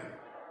 yeah?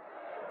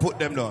 Put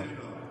them down.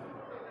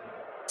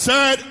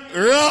 Third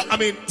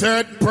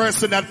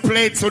person that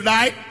played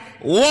tonight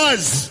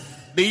was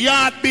the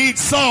Yardbeat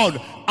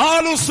Sound.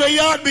 All who say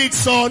Yardbeat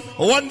Sound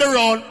won the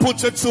round,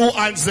 put your 2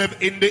 hands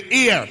in the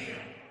ear.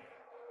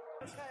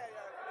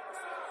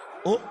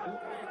 Oh.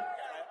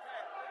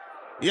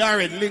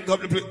 Yard, link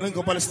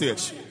up on the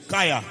stage.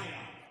 Kaya,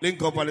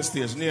 link up on the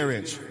stage, near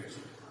range.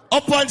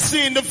 Up on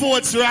seeing the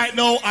votes right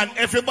now, and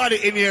everybody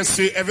in here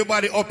see,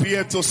 everybody up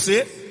here to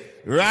see,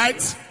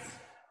 right?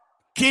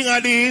 King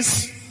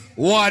Addies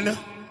won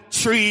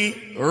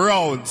 3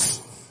 rounds.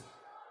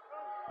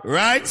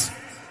 Right?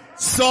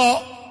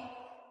 So,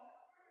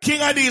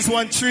 King Addies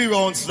won 3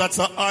 rounds, that's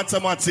an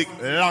automatic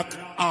lock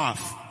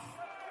off.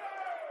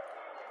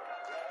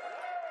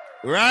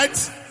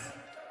 Right?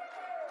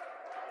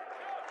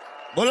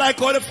 But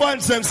like all the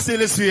fans them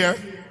still is here,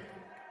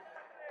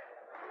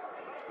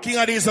 King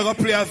Addies are going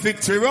to play a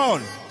victory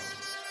round.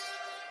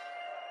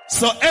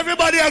 So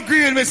everybody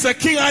agree with me, say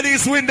King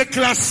Addies win the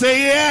class, say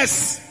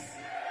yes.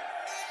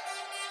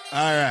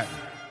 Alright.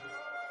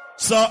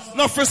 So,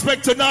 enough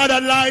respect to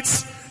Northern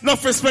Lights,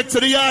 enough respect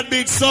to the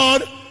Yardbeat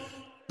Sound.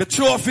 The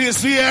trophy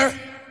is here.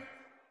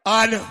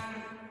 And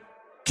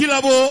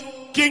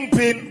Killabo,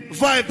 Kingpin,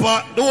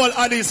 Viper, the whole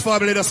Addies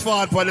family that's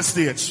fought for the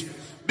stage.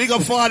 Big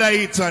up Father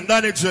Ethan,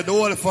 Danny J, the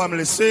whole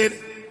family. See it?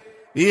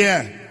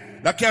 Yeah.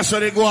 The cash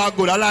they go out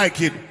good. I like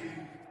it.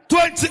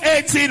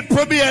 2018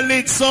 Premier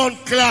League Sound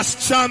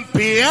Class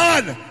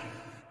Champion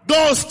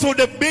goes to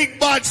the Big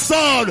Bad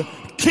Sound,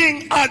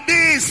 King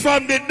Addies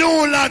from the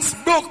Newlands,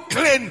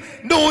 Brooklyn,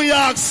 New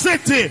York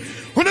City.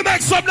 Wanna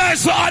make some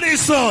nice for Addies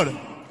Sound?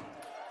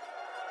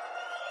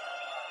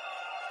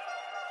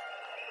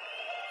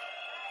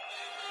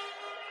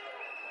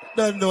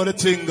 Don't know the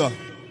thing.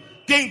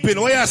 Kingpin,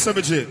 what you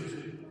say, Jay?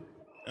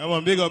 Yeah,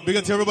 man, big up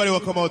to everybody who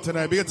come out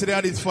tonight. Big up to the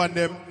Addies fan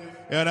them.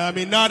 You know what I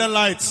mean? Northern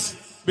Lights,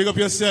 big up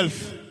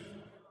yourself.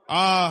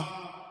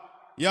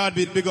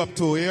 Yardbeat, big up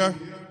too, yeah?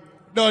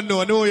 Don't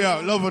know, New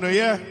York, love you,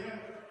 yeah?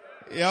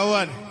 Yeah,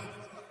 one.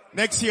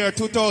 Next year,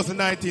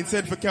 2019,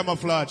 send for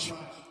Camouflage.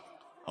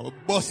 I will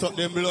bust up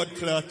them blood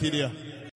clot in here.